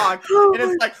blocked. And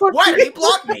it's like, what? He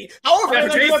blocked me. However, why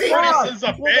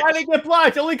did he get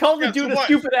blocked? Only called the dude a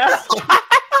stupid asshole.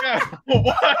 Yeah,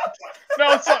 what?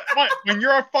 No, it's not, what? When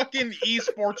you're a fucking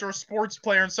esports or sports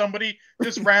player and somebody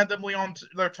just randomly on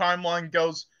their timeline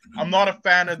goes, I'm not a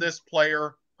fan of this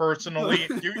player personally,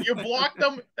 you block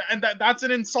them, and that's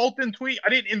an insulting tweet. I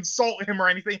didn't insult him or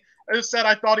anything. I just said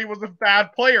I thought he was a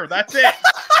bad player. That's it.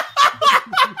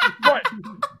 What?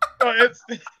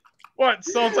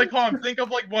 So it's like, hold on, think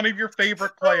of like one of your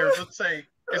favorite players. Let's say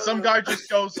If some guy just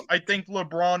goes, I think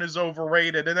LeBron is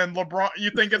overrated, and then you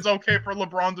think it's okay for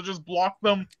LeBron to just block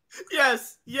them?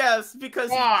 Yes, because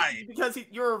why? Because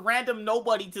you're a random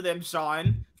nobody to them,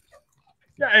 Sean.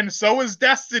 Yeah, and so is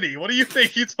Destiny. What do you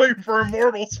think he's playing for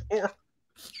Immortals for?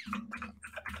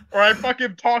 Or I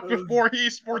fucking talked with more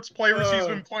esports players he's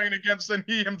been playing against than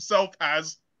he himself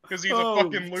has, because he's a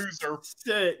fucking loser.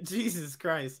 Shit, Jesus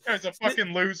Christ. Yeah, he's a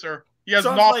fucking loser. He has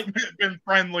not been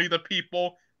friendly to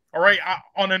people. All right,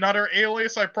 on another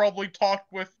alias, I probably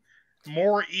talked with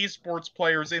more esports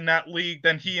players in that league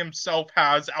than he himself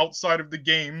has outside of the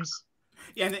games.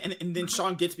 Yeah, and then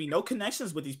Sean gets me no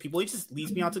connections with these people. He just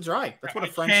leaves me out to dry. That's what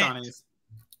a friend Sean is.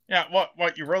 Yeah,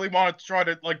 what you really want to try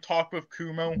to like talk with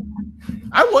Kumo?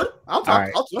 I would. I'll talk.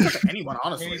 I'll talk to anyone,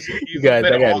 honestly. He's a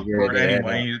bit awkward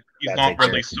anyway. He's not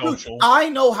really social. I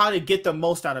know how to get the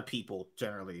most out of people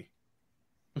generally.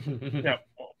 Yeah.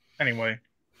 Well, anyway,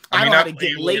 I know how to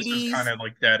get ladies. Kind of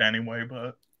like that anyway,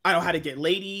 but I know how to get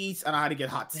ladies. I know how to get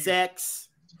hot sex.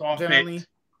 Generally.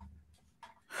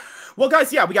 Well,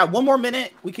 guys, yeah, we got 1 more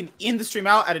minute. We can end the stream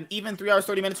out at an even 3 hours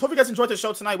 30 minutes. Hope you guys enjoyed the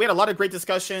show tonight. We had a lot of great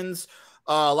discussions.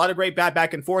 A lot of great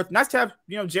back and forth. Nice to have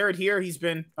Jared here. He's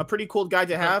been a pretty cool guy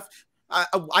to have.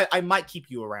 I might keep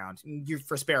you around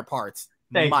for spare parts.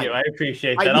 Thank you. I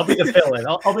appreciate that. I'll be the fill-in.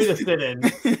 I'll be the sit-in.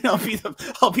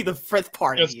 I'll be the fifth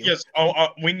part of you. Yes.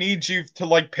 We need you to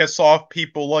like piss off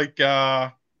people like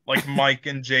Mike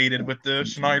and Jaded with the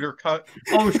Snyder Cut.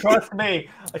 Oh, trust me.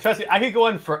 I could go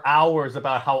on for hours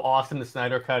about how awesome the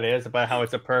Snyder Cut is, about how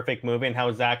it's a perfect movie, and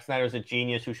how Zack Snyder's a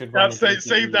genius who should run.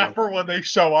 Save that for when they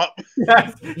show up.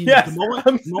 Yes. The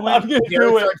moment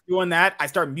Jared starts doing that, I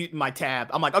start muting my tab.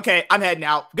 I'm like, okay, I'm heading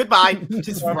out. Goodbye.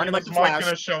 Just running like the Flash. Mike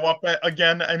gonna show up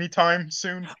again anytime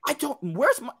soon? I don't.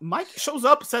 Where's Mike? Shows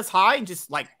up, says hi, and just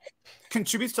like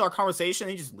contributes to our conversation.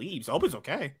 And he just leaves. I hope it's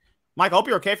okay. Mike, I hope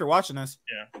you're okay if you're watching this.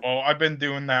 Yeah, well, I've been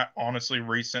doing that, honestly,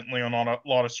 recently on a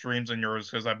lot of streams in yours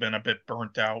because I've been a bit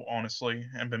burnt out, honestly,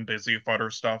 and been busy with other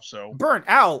stuff, so... Burnt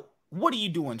out? What are you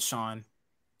doing, Sean?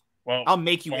 Well, I'll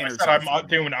make you energized. I said I'm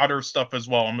doing other stuff as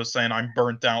well. I'm just saying I'm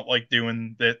burnt out, like,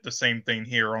 doing the same thing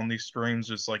here on these streams,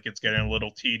 just, like, it's getting a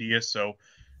little tedious, so...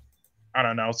 I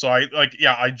don't know. So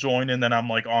I join and then I'm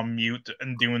like on mute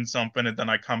and doing something and then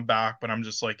I come back, but I'm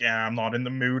just like, I'm not in the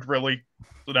mood really.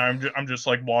 So now I'm just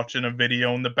like watching a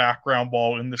video in the background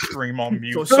while in the stream on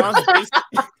mute.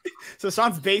 So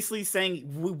Sean's basically saying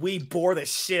we bore the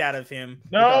shit out of him.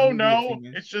 No.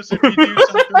 It's just if you do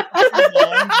something for too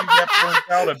long, you get burnt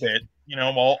out a bit.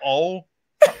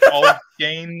 I'll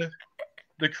gain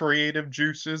the creative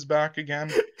juices back again.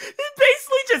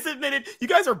 Just admitted you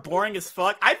guys are boring as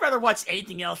fuck. I'd rather watch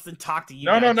anything else than talk to you.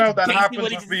 No. That happens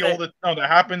with me all the. No, that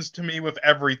happens to me with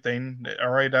everything.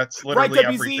 All right, that's literally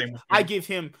everything.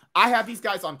 I have these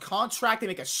guys on contract. They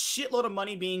make a shitload of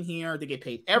money being here. They get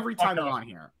paid every time they're on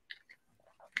here.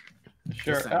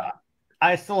 Sure.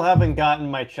 I still haven't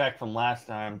gotten my check from last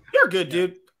time. You're good,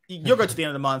 dude. You'll go to the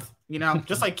end of the month.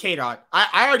 Just like K-Dot.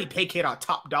 I already paid K-Dot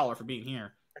top dollar for being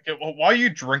here. Okay, well, why are you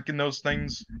drinking those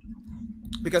things?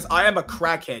 Because I am a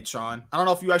crackhead, Sean. I don't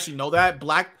know if you actually know that.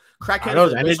 Black crackhead. Are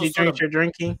those energy drinks you're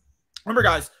drinking? Remember,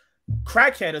 guys,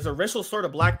 crackhead is a racial slur to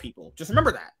black people. Just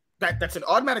remember that. That's an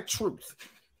automatic truth.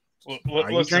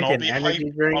 Listen, I'll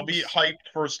be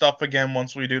hyped for stuff again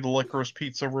once we do the Licorice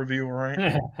Pizza review,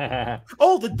 right?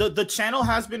 Oh, the channel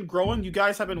has been growing. You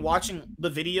guys have been watching the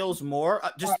videos more.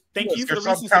 Just thank you for the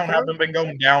recent support. Haven't been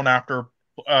going down after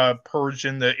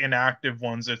purging the inactive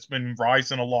ones. It's been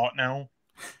rising a lot now.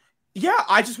 Yeah,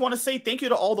 I just want to say thank you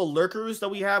to all the lurkers that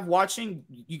we have watching.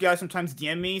 You guys sometimes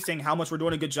DM me saying how much we're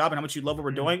doing a good job and how much you love what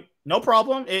we're doing. No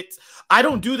problem. I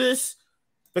don't do this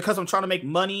because I'm trying to make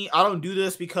money. I don't do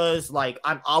this because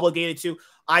I'm obligated to.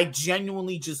 I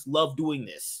genuinely just love doing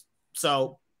this.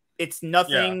 So it's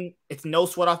nothing. Yeah. It's no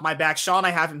sweat off my back. Sean, I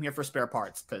have him here for spare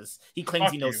parts because he claims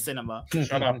he knows cinema.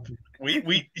 Shut up.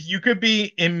 You could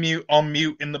be on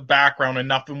mute in the background and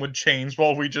nothing would change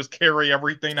while we just carry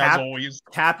everything as always.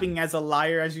 Tapping as a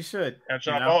liar as you should.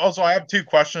 Yeah, also, I have 2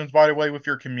 questions, by the way, with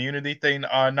your community thing.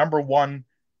 Number 1,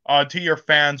 to your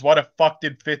fans, why the fuck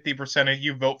did 50% of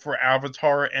you vote for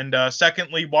Avatar? And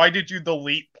secondly, why did you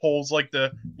delete polls like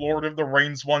the Lord of the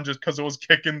Rings one just because it was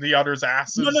kicking the others'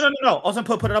 asses? No. I was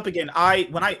gonna put it up again. I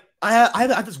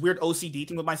have this weird OCD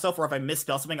thing with myself where if I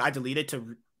misspell something, I delete it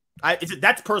to.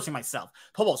 That's personally myself.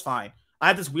 Pobo's fine. I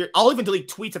have this weird. I'll even delete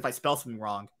tweets if I spell something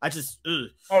wrong. I just.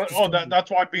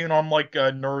 That's why being on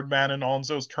Nerdman and on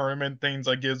those tournament things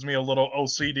gives me a little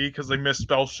OCD because they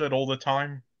misspell shit all the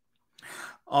time.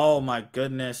 Oh my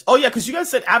goodness. Oh yeah, because you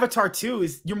guys said Avatar 2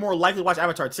 you're more likely to watch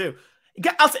Avatar 2.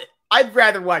 I'd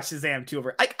rather watch Shazam 2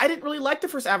 over. I didn't really like the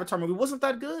first Avatar movie. It wasn't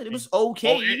that good. It was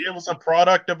okay. Well, it was a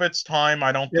product of its time.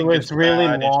 I don't think it was it's really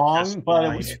bad. long,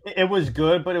 but it was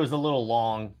good, but it was a little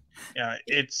long. Yeah,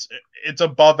 it's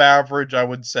above average, I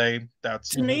would say. That's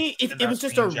to me, it was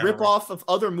just a rip-off of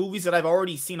other movies that I've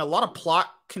already seen. A lot of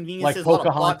plot conveniences. Like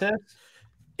Pocahontas?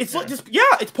 It's just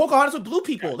it's Pocahontas with blue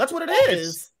people. That's what it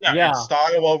is. It's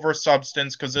style over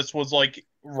substance, because this was like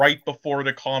right before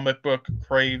the comic book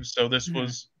craze. So this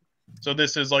was,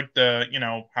 this is like the,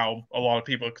 how a lot of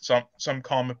people, some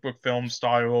comic book films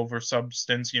style over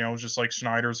substance. Just like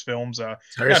Schneider's films. So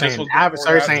you're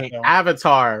saying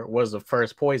Avatar was the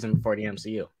first poison for the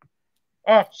MCU.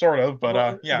 Sort of,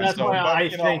 but yeah. That's why I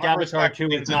think Avatar 2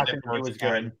 is not going to do as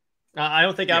good. I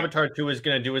don't think Avatar 2 is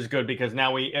going to do as good because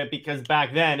because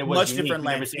back then it was much unique. different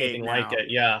landscape like it.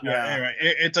 Anyway,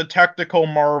 it's a technical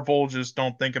marvel. Just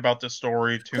don't think about the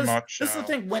story too much. This is the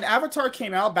thing. When Avatar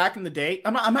came out back in the day,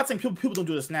 I'm not saying people don't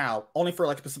do this now, only for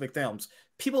like specific films.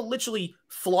 People literally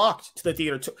flocked to the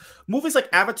theater. Movies like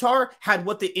Avatar had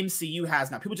what the MCU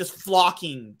has now. People just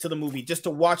flocking to the movie just to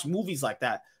watch movies like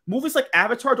that. Movies like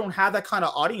Avatar don't have that kind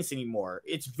of audience anymore.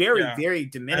 It's very, very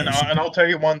diminished. And I'll tell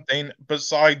you one thing.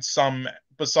 Besides some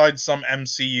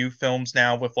MCU films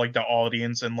now with like the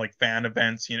audience and like fan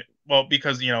events,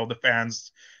 because the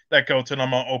fans that go to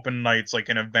them on open nights like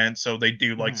an event, so they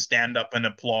do like stand up and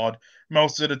applaud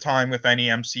most of the time with any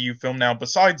MCU film. Now,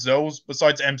 besides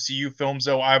MCU films,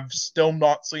 though, I've still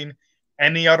not seen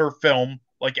any other film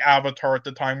like Avatar at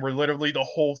the time where literally the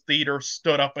whole theater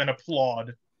stood up and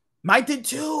applaud. Mine did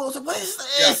too. I was like, what is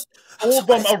this? Yeah. All of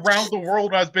them around the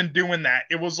world has been doing that.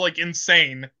 It was like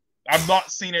insane. I've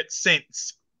not seen it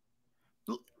since.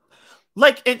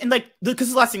 Like, and like, because this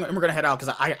is the last thing, and we're gonna head out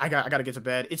because I gotta get to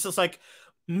bed. It's just like,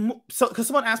 because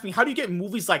someone asked me, how do you get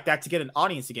movies like that to get an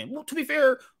audience again? Well, to be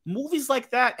fair, movies like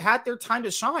that had their time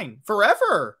to shine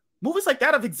forever. Movies like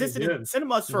that have existed in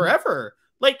cinemas forever.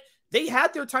 Like, they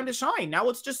had their time to shine. Now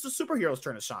it's just the superheroes'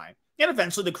 turn to shine. And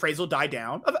eventually the craze will die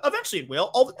down. Eventually it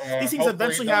will. These things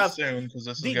eventually have...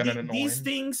 These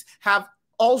things have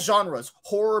all genres.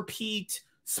 Horror peaked,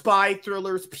 spy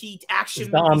thrillers peaked,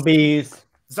 action zombies.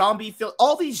 Zombie film.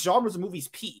 All these genres of movies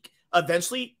peak.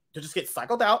 Eventually, they'll just get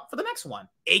cycled out for the next one.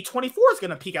 A24 is going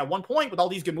to peak at one point with all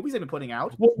these good movies they've been putting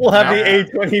out. We'll have the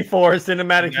A24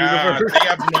 cinematic universe.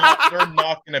 They're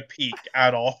not going to peak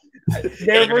at all.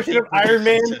 Their version of Iron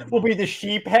Man will be the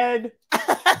sheep head.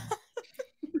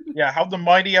 Yeah, how the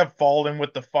mighty have fallen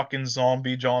with the fucking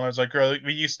zombie genres. Like,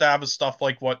 we used to have stuff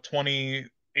like,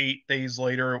 28 Days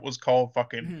Later, it was called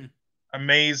fucking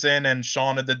Amazing, and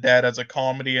Shaun of the Dead as a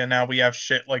comedy, and now we have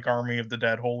shit like Army of the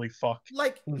Dead. Holy fuck.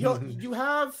 Like, you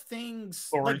have things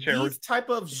like these type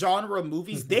of genre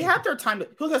movies, they had their time to...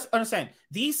 People guys understand,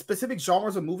 these specific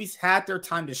genres of movies had their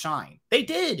time to shine. They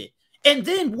did. And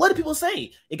then, what did people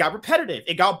say? It got repetitive.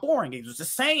 It got boring. It was the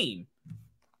same.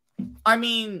 I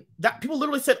mean, that people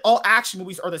literally said all action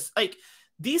movies are this, like,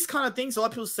 these kind of things. A lot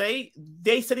of people say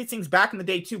they said these things back in the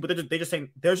day too, but they're just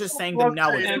saying them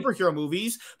now with superhero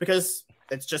movies because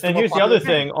it's just. And here's the other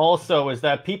thing also is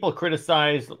that people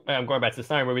criticize. I'm going back to the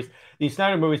Snyder movies. These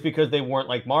Snyder movies because they weren't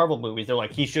like Marvel movies. They're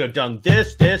like, he should have done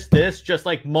this, just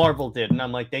like Marvel did. And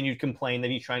I'm like, then you'd complain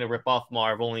that he's trying to rip off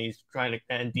Marvel and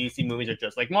and DC movies are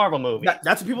just like Marvel movies.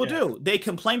 That's what people do. They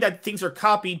complain that things are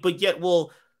copied, but yet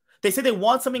they say they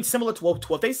want something similar to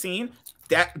what they've seen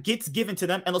that gets given to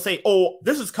them, and they'll say, "Oh,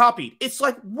 this is copied." It's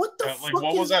like, what the fuck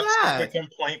what was is that? The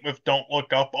complaint with Don't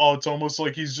Look Up? Oh, it's almost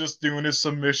like he's just doing his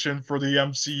submission for the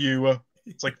MCU.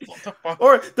 It's like, what the fuck?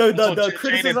 Or the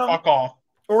criticism. Fuck off.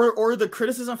 Or the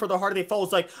criticism for The Harder They Fall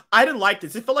is like, I didn't like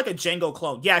this. It felt like a Django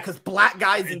clone. Yeah, because black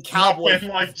guys and cowboys. Nothing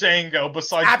like Django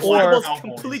besides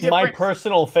my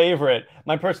personal favorite.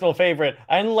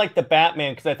 I didn't like the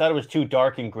Batman because I thought it was too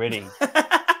dark and gritty.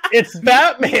 It's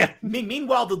Batman.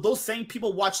 Meanwhile, those same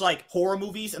people watch like horror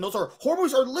movies, and horror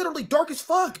movies are literally dark as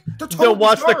fuck. They'll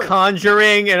watch The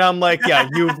Conjuring, and I'm like, yeah,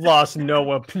 you've lost no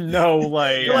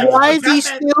like. Why is he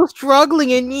still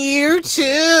struggling in year 2?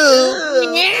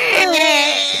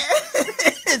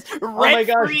 Oh my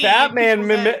gosh, Batman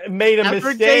made a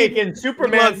mistake, and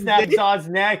Superman snapped Zod's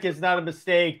neck. It's not a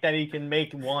mistake that he can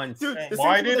make once. Dude,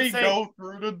 why did he go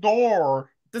through the door?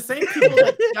 The same people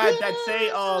that say,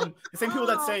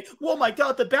 "Oh my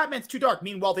god, the Batman's too dark."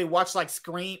 Meanwhile, they watch like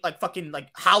Scream, like fucking like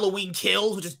Halloween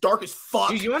Kills, which is dark as fuck.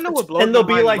 Dude, you wanna know what blows and they'll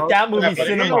my be like, most? "That movie's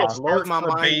cinema." What blows my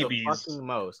mind the fucking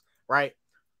most, right?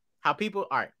 How people,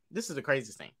 all right, this is the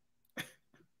craziest thing.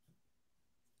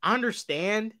 I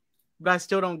understand, but I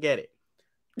still don't get it.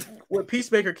 When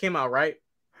Peacemaker came out, right?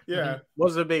 Yeah. What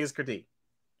was the biggest critique?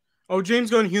 Oh,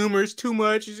 James Gunn humor is too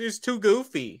much. It's too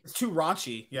goofy. It's too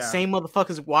raunchy. Yeah. The same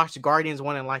motherfuckers watched Guardians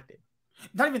 1 and liked it.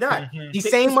 Not even that. These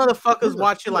same motherfuckers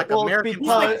watch it like American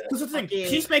Pie. Because the thing,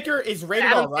 Peacemaker is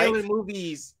rated R, right?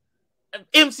 Movies,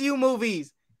 MCU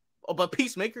movies. Oh, but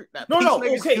Peacemaker. No.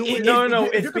 Okay,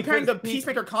 If you're comparing the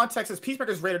Peacemaker context, as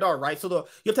Peacemaker is rated R, right? So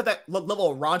you have to have that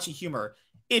level of raunchy humor.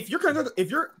 If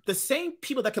you're the same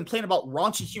people that complain about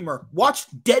raunchy humor, watch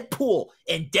Deadpool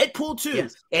and Deadpool 2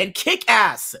 and Kick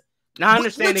Ass. Now I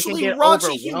understand it can get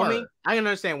overwhelming. Humor. I can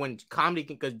understand when comedy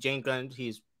can, because James Gunn,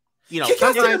 he's,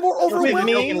 sometimes more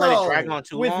overwhelming.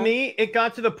 With me, it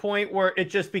got to the point where it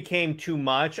just became too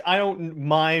much. I don't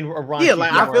mind a raunchy. Yeah,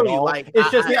 like I feel you. Like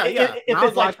it's just if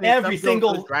it's like every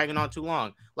single dragging on too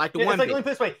long, like the one. Like, let me put it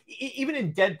this way: even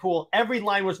in Deadpool, every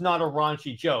line was not a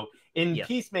raunchy joke. In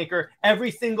Peacemaker,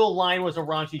 every single line was a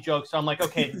raunchy joke. So I'm like,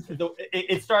 okay,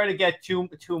 it started to get too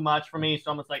much for me.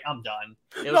 So I'm just like, I'm done.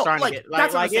 It was starting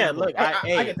to get look,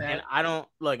 I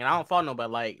don't fault nobody.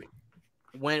 Like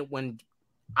when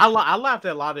I laughed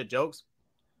at a lot of jokes,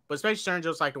 but especially certain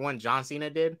jokes like the one John Cena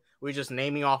did. We're just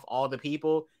naming off all the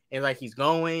people, and like he's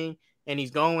going, and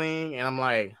I'm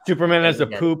like, Superman has a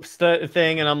poop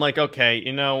thing, and I'm like, okay,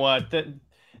 you know what?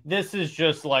 This is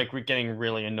just like we're getting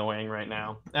really annoying right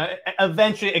now.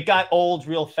 Eventually, it got old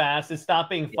real fast. It stopped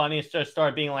being funny. It just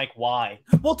started being like, why?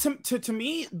 Well, to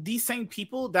me, these same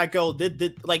people that go,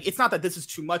 like, it's not that this is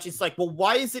too much. It's like, well,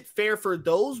 why is it fair for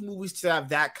those movies to have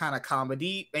that kind of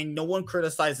comedy and no one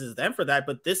criticizes them for that?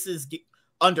 But this is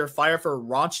under fire for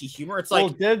raunchy humor. It's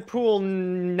like, Deadpool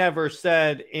never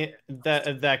said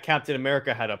that Captain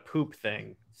America had a poop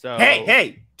thing. So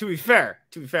hey, to be fair,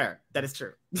 that is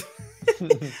true.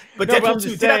 But Deadpool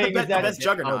 2 did have the best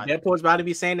juggernaut. Deadpool's about to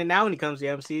be saying it now when he comes to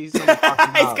MC. He's gonna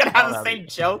have the same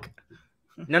joke.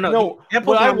 No.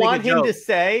 What I want him to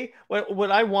say, what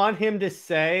I want him to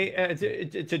say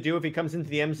to do if he comes into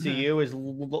the MCU is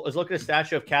look at a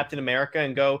statue of Captain America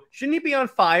and go, shouldn't he be on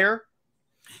fire?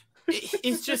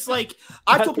 It's just like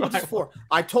I told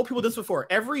people this before.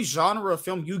 Every genre of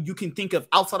film you can think of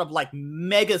outside of like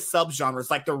mega subgenres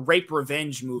like the rape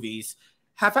revenge movies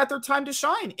have had their time to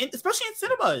shine, especially in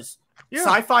cinemas.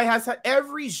 Sci-fi has had,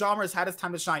 every genre has had its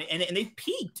time to shine, and they've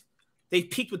peaked. They've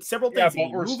peaked with several things. Yeah,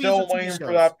 but we're still waiting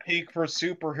for that peak for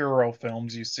superhero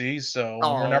films, you see, so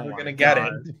we're never going to get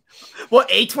it. Well,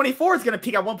 A24 is going to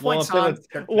peak at one point, Sean.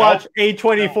 Watch,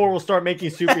 A24 will start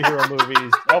making superhero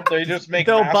movies. Nope, they just make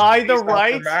They'll buy the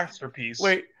rights. Masterpiece.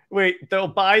 Wait, they'll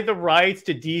buy the rights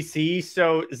to DC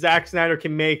so Zack Snyder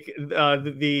can make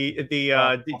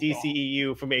the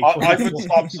DCEU from A24. I would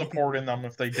stop supporting them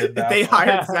if they did that. If they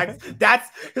hired Zack.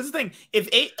 Here's the thing. If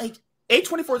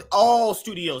A24, all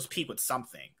studios peak with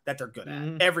something that they're good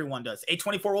at. Everyone does.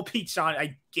 A24 will peak, Sean.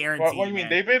 I guarantee. Well, what do you mean?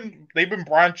 They've been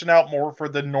branching out more for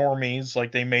the normies.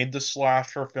 Like they made the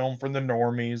slasher film for the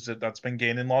normies. That's been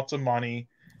gaining lots of money.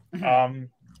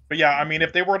 But yeah, I mean,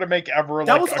 if they were to make ever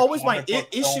that was always my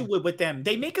issue with them.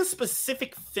 They make a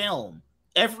specific film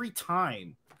every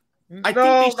time.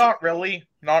 Not really.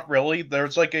 Not really.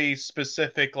 There's like a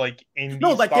specific like indie.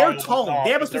 No, like their tone.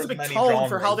 They have a specific tone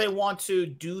for how they want to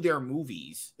do their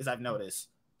movies. As I've noticed,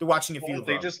 they're watching a few.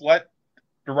 They just let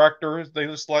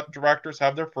directors.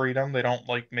 Have their freedom. They don't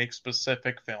like make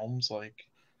specific films. Like,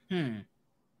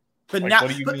 But now,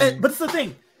 but it's the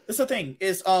thing. It's the thing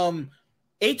is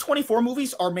A24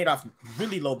 movies are made off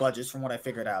really low budgets from what I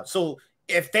figured out. So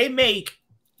if they make,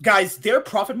 guys, their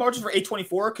profit margins for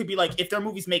A24 could be like, if their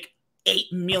movies make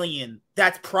 8 million,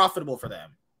 that's profitable for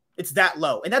them. It's that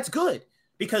low. And that's good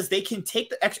because they can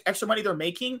take the extra money they're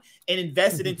making and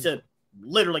invest it into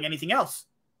literally anything else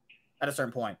at a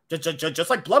certain point. Just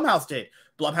like Blumhouse did.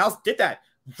 Blumhouse did that.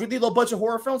 Really low budget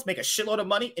horror films, make a shitload of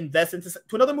money, invest into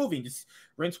to another movie, just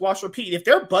rinse, wash, repeat. If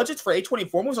their budgets for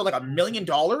A24 movies are like $1 million,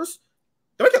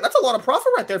 that's a lot of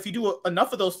profit right there. If you do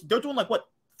enough of those, they're doing like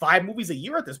 5 movies a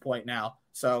year at this point now.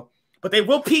 So, but they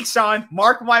will peak, Sean.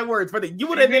 Mark my words. Whether you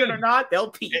would admit it or not, they'll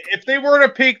peak. If they were to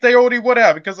peak, they already would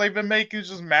have because they've been making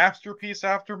just masterpiece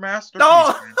after masterpiece.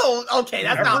 No, okay,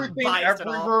 that's not biased at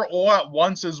all. Everywhere All at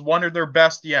Once is one of their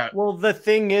best yet. Well, the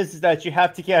thing is that you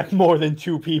have to get more than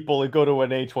 2 people to go to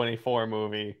an A24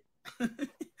 movie.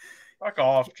 Fuck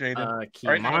off, Jaden.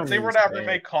 Right now, if they were to have to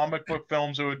make comic book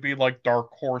films, it would be like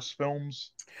Dark Horse films.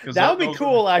 That would be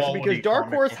cool, actually, because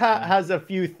Dark Horse has a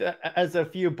few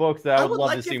books that I would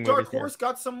love to see. Dark Horse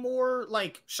got some more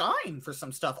like shine for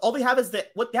some stuff. All they have is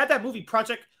that they had that movie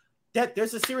Project. That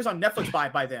there's a series on Netflix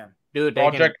by them. Dude,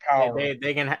 Project Power.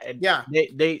 They can. Yeah.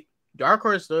 They Dark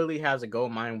Horse literally has a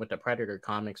gold mine with the Predator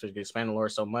comics, which they expand the lore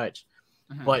so much.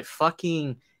 But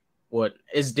fucking,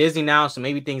 it's Disney now, so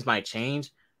maybe things might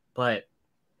change. But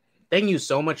They can use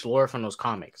so much lore from those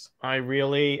comics. I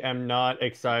really am not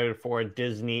excited for a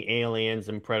Disney Aliens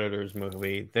and Predators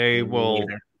movie. They will.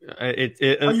 Are you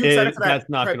excited for that that's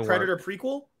not going to Predator work.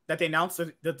 prequel that they announced? The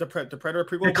Predator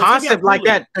prequel. The concept like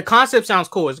that. The concept sounds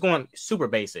cool. It's going super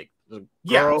basic.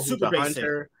 Yeah, super basic.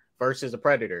 Hunter versus a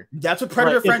predator. That's what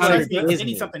Predator franchise needs. They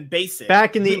need something basic.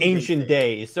 Back in the ancient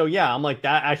days. So yeah, I'm like,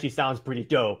 that actually sounds pretty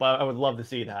dope. I would love to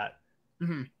see that.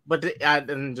 Mm-hmm. But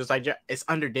and just like it's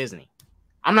under Disney.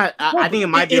 I'm not. I think it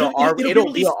might be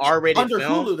it'll be an R-rated under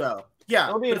film. Hulu though. Yeah,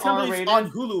 it'll be it's gonna be on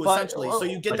Hulu essentially, so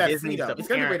you get that freedom. It's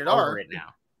gonna be rated R right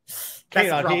now.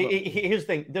 Here's the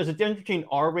thing: there's a difference between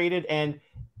R-rated and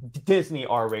Disney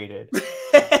R-rated.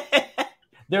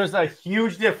 There's a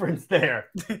huge difference there.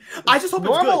 I just hope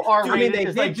normal it's good. R-rated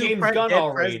is like James Gunn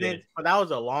R-rated, but that was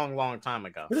a long time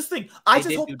ago. But this thing, I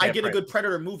just hope I get a good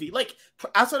Predator movie. Like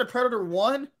outside of Predator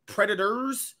 1,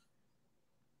 Predators.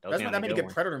 That's not that many good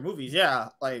Predator movies. Yeah,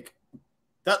 like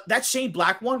that Shane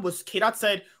Black one was K-Dot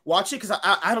said watch it because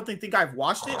I don't think I've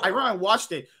watched it. I remember I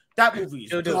watched it. That movie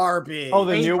is garbage. Oh,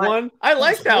 the new one? I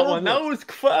like that one. That was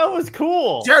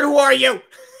cool. Jared, who are you?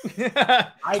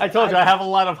 I told you I have a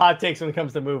lot of hot takes when it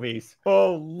comes to movies.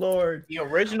 Oh Lord. The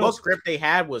original script they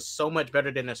had was so much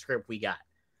better than the script we got.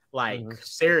 Like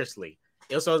seriously.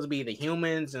 It was supposed to be the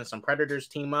humans and some predators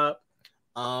team up.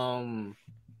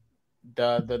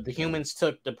 The humans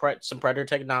took some predator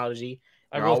technology.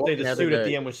 I will say the suit at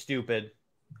the end was stupid.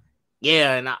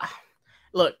 Yeah, and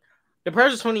look, the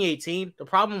Predators 2018. The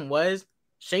problem was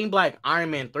Shane Black Iron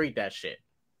Man 3'd that shit.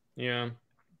 Yeah,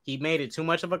 he made it too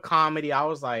much of a comedy. I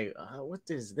was like, what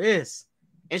is this?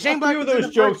 And Shane Black, a few of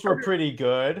those jokes were pretty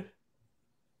good.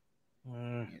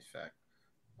 In fact,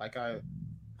 like I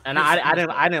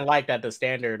didn't like that the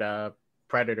standard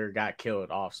Predator got killed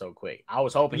off so quick. I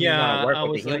was hoping he was gonna work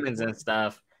with the humans and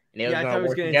stuff, and they was gonna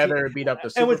work together and beat up the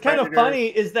super And what's kind Predator. of funny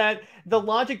is that the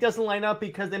logic doesn't line up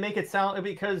because they make it sound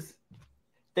because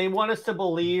they want us to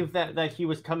believe that he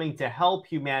was coming to help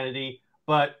humanity,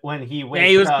 but when he wakes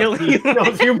he was up, killing he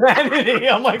kills humanity.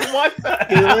 I'm like, what the hell?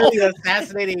 He literally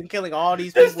assassinating and killing all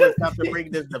these people and stuff to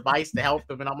bring this device to help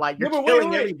them, and I'm like, you're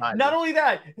killing everybody. Not only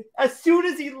that, as soon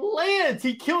as he lands,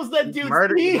 he kills that dude's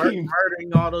team.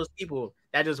 Murdering all those people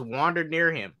that just wandered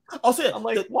near him. Also, I'm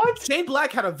like, what? Shane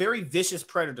Black had a very vicious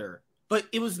Predator, but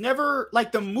it was never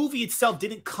like the movie itself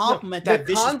didn't complement that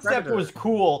vicious Predator. The concept was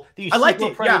cool. The I liked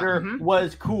it. Predator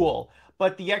was cool,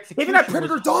 but the execution. Even that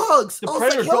Predator dogs. The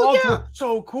Predator dogs were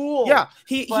so cool. Yeah,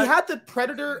 he had the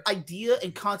Predator idea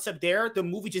and concept there. The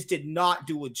movie just did not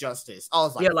do it justice. I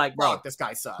was like, bro, this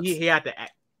guy sucks. He had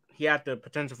the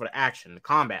potential for the action, the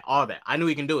combat, all that. I knew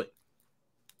he can do it,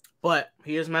 but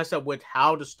he just messed up with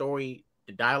how the story.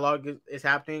 The dialogue is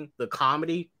happening, the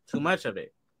comedy, too much of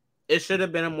it. It should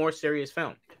have been a more serious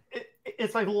film.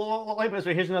 It's like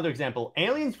here's another example.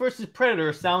 Aliens versus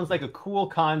Predator sounds like a cool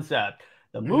concept.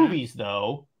 The movies,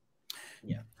 though,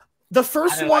 the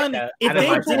first one, I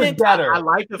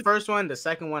like the first one. The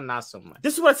second one, not so much.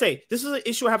 This is what I say. This is an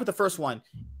issue I have with the first one.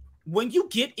 When you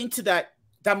get into that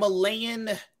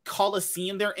Malayan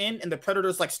Coliseum they're in, and the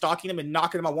Predators like stalking them and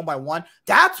knocking them out one by one,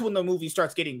 that's when the movie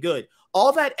starts getting good.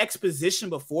 All that exposition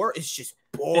before is just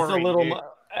boring. It's a little.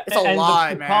 It's a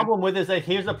lie, the man. problem with it is that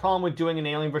here's the problem with doing an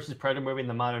Alien versus Predator movie in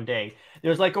the modern day.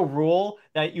 There's like a rule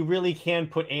that you really can't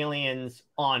put aliens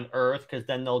on Earth because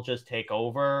then they'll just take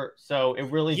over. So it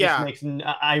really just makes.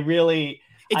 I hate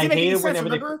it whenever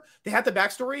remember they had the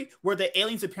backstory where the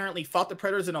aliens apparently fought the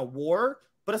Predators in a war.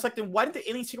 But it's like, then why did the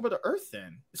aliens take over the Earth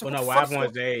then? Well, no, what happened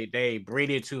was they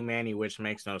breeded too many, which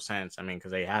makes no sense. I mean,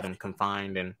 because they had them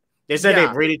confined, and they said they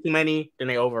breeded too many, then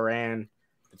they overran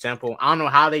the temple. I don't know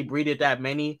how they breeded that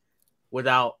many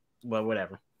without, well,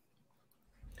 whatever.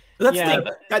 That's the thing.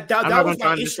 That was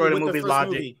my issue with the first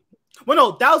movie. Well,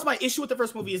 no, that was my issue with the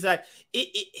first movie is that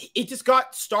it just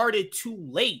got started too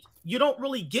late. You don't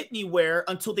really get anywhere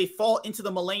until they fall into the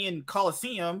Malayan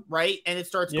Coliseum, right? And it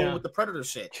starts going with the Predator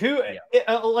shit. In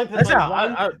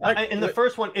the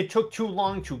first one, it took too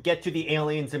long to get to the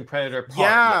aliens and Predator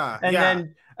part.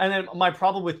 And then my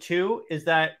problem with 2 is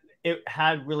that it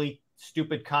had really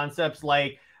stupid concepts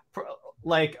like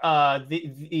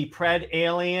the Pred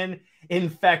alien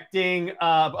infecting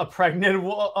a pregnant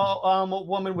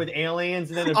woman with aliens,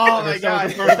 and then my god,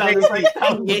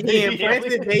 he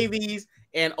implanted babies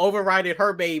and overrided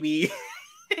her baby.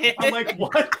 I'm like,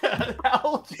 what the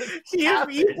hell? He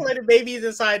implanted babies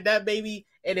inside that baby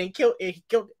and then killed.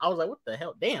 I was like, what the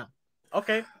hell? Damn.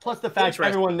 Okay. Plus the fact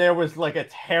everyone there was like a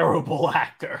terrible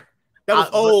actor.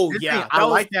 That was I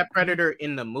like that Predator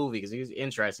in the movie because he was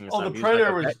interesting. The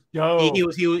Predator was dope.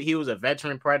 He was a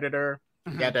veteran Predator.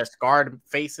 He had that scarred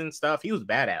face and stuff. He was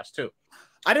badass too.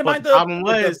 I didn't mind the problem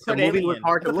was the movie was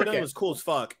hard to look at. It was cool as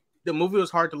fuck. The movie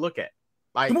was hard to look at.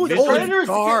 Like the movie was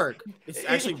dark. It's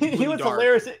actually really what's dark.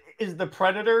 hilarious is the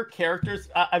Predator characters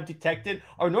I've detected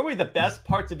are normally the best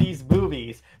parts of these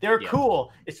movies. They're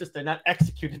cool. It's just they're not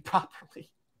executed properly.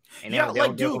 And they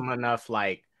don't give them enough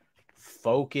like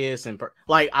focus and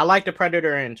like I like the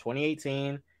Predator in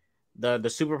 2018, the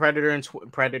Super Predator and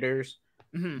Predators,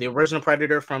 the original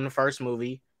Predator from the first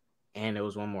movie, and there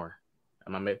was one more.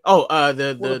 The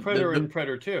Predator and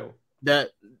Predator 2.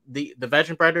 The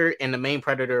veteran Predator and the main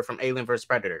Predator from Alien vs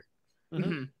Predator.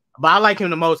 Mm-hmm. But I like him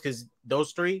the most because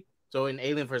those three. So in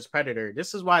Alien vs Predator,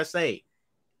 this is why I say,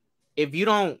 if you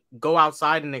don't go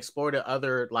outside and explore the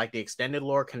other, like the extended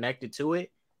lore connected to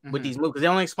it with these movies, because they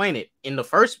don't explain it in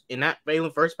that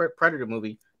Alien vs Predator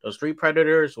movie. Those three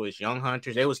Predators was young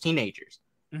hunters. They was teenagers,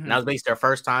 and that was basically their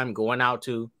first time going out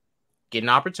to get an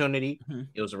opportunity.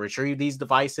 It was to retrieve these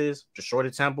devices, destroy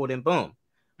the temple, then boom.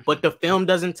 But the film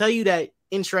doesn't tell you that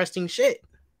interesting shit.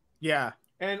 Yeah.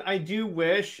 And I do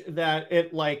wish that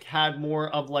it like had more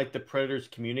of like the Predators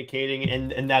communicating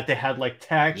and that they had like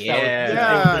text.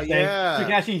 Yeah. So you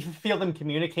can actually feel them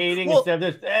communicating instead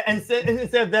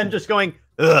of them just going,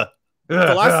 ugh.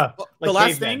 The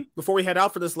last thing before we head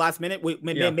out for this last minute, we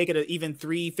may make it an even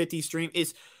 350 stream,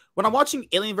 is when I'm watching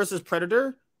Alien versus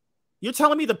Predator, you're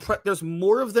telling me there's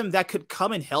more of them that could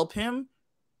come and help him,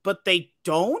 but they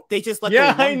don't. They just let the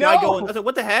one guy go. And,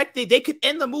 what the heck? They could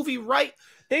end the movie right.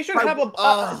 They should have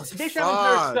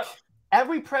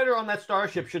every Predator on that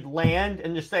starship should land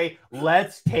and just say,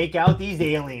 "Let's take out these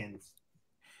aliens."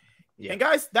 Yeah. And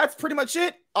guys, that's pretty much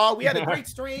it. We had a great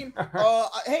stream.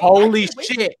 Hey, holy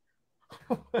shit!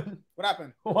 What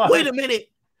happened? Wait a minute.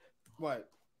 What?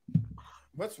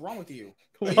 What's wrong with you?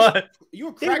 What? You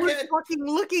a They were crackhead? fucking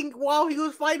looking while he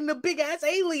was fighting the big ass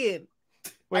alien.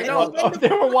 Wait, they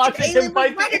were watching him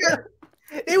fight Predator.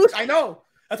 It was. I know.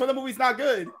 That's why the movie's not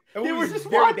good. They were just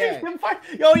watching him fight.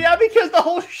 Oh yeah, because the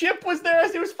whole ship was there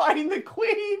as he was fighting the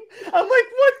Queen. I'm like,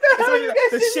 what the hell?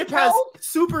 The ship has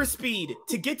super speed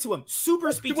to get to him.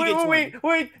 Super speed to get to him.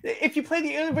 Wait. If you play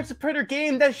the Alien vs Predator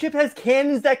game, that ship has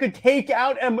cannons that could take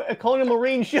out a colonial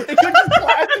marine ship. They could just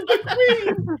blast the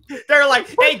Queen. They're like,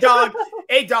 hey dog,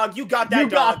 you got that. You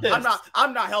got this.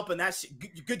 I'm not helping that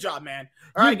shit. Good job, man.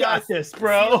 All right, got guys. this,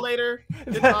 bro. See you later.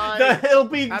 Goodbye. It'll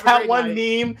be Have a that great one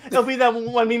night. meme. It'll be that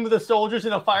one meme with the soldiers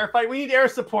in a firefight. We need air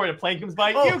support. A plane comes by.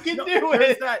 You can do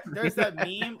it. There's that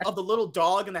meme of the little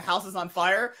dog and the house is on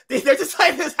fire. They're just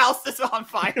like, this house is on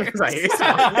fire.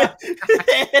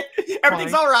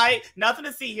 Everything's all right. Nothing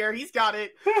to see here. He's got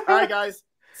it. All right, guys.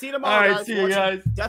 See you tomorrow, All right, guys. see you guys.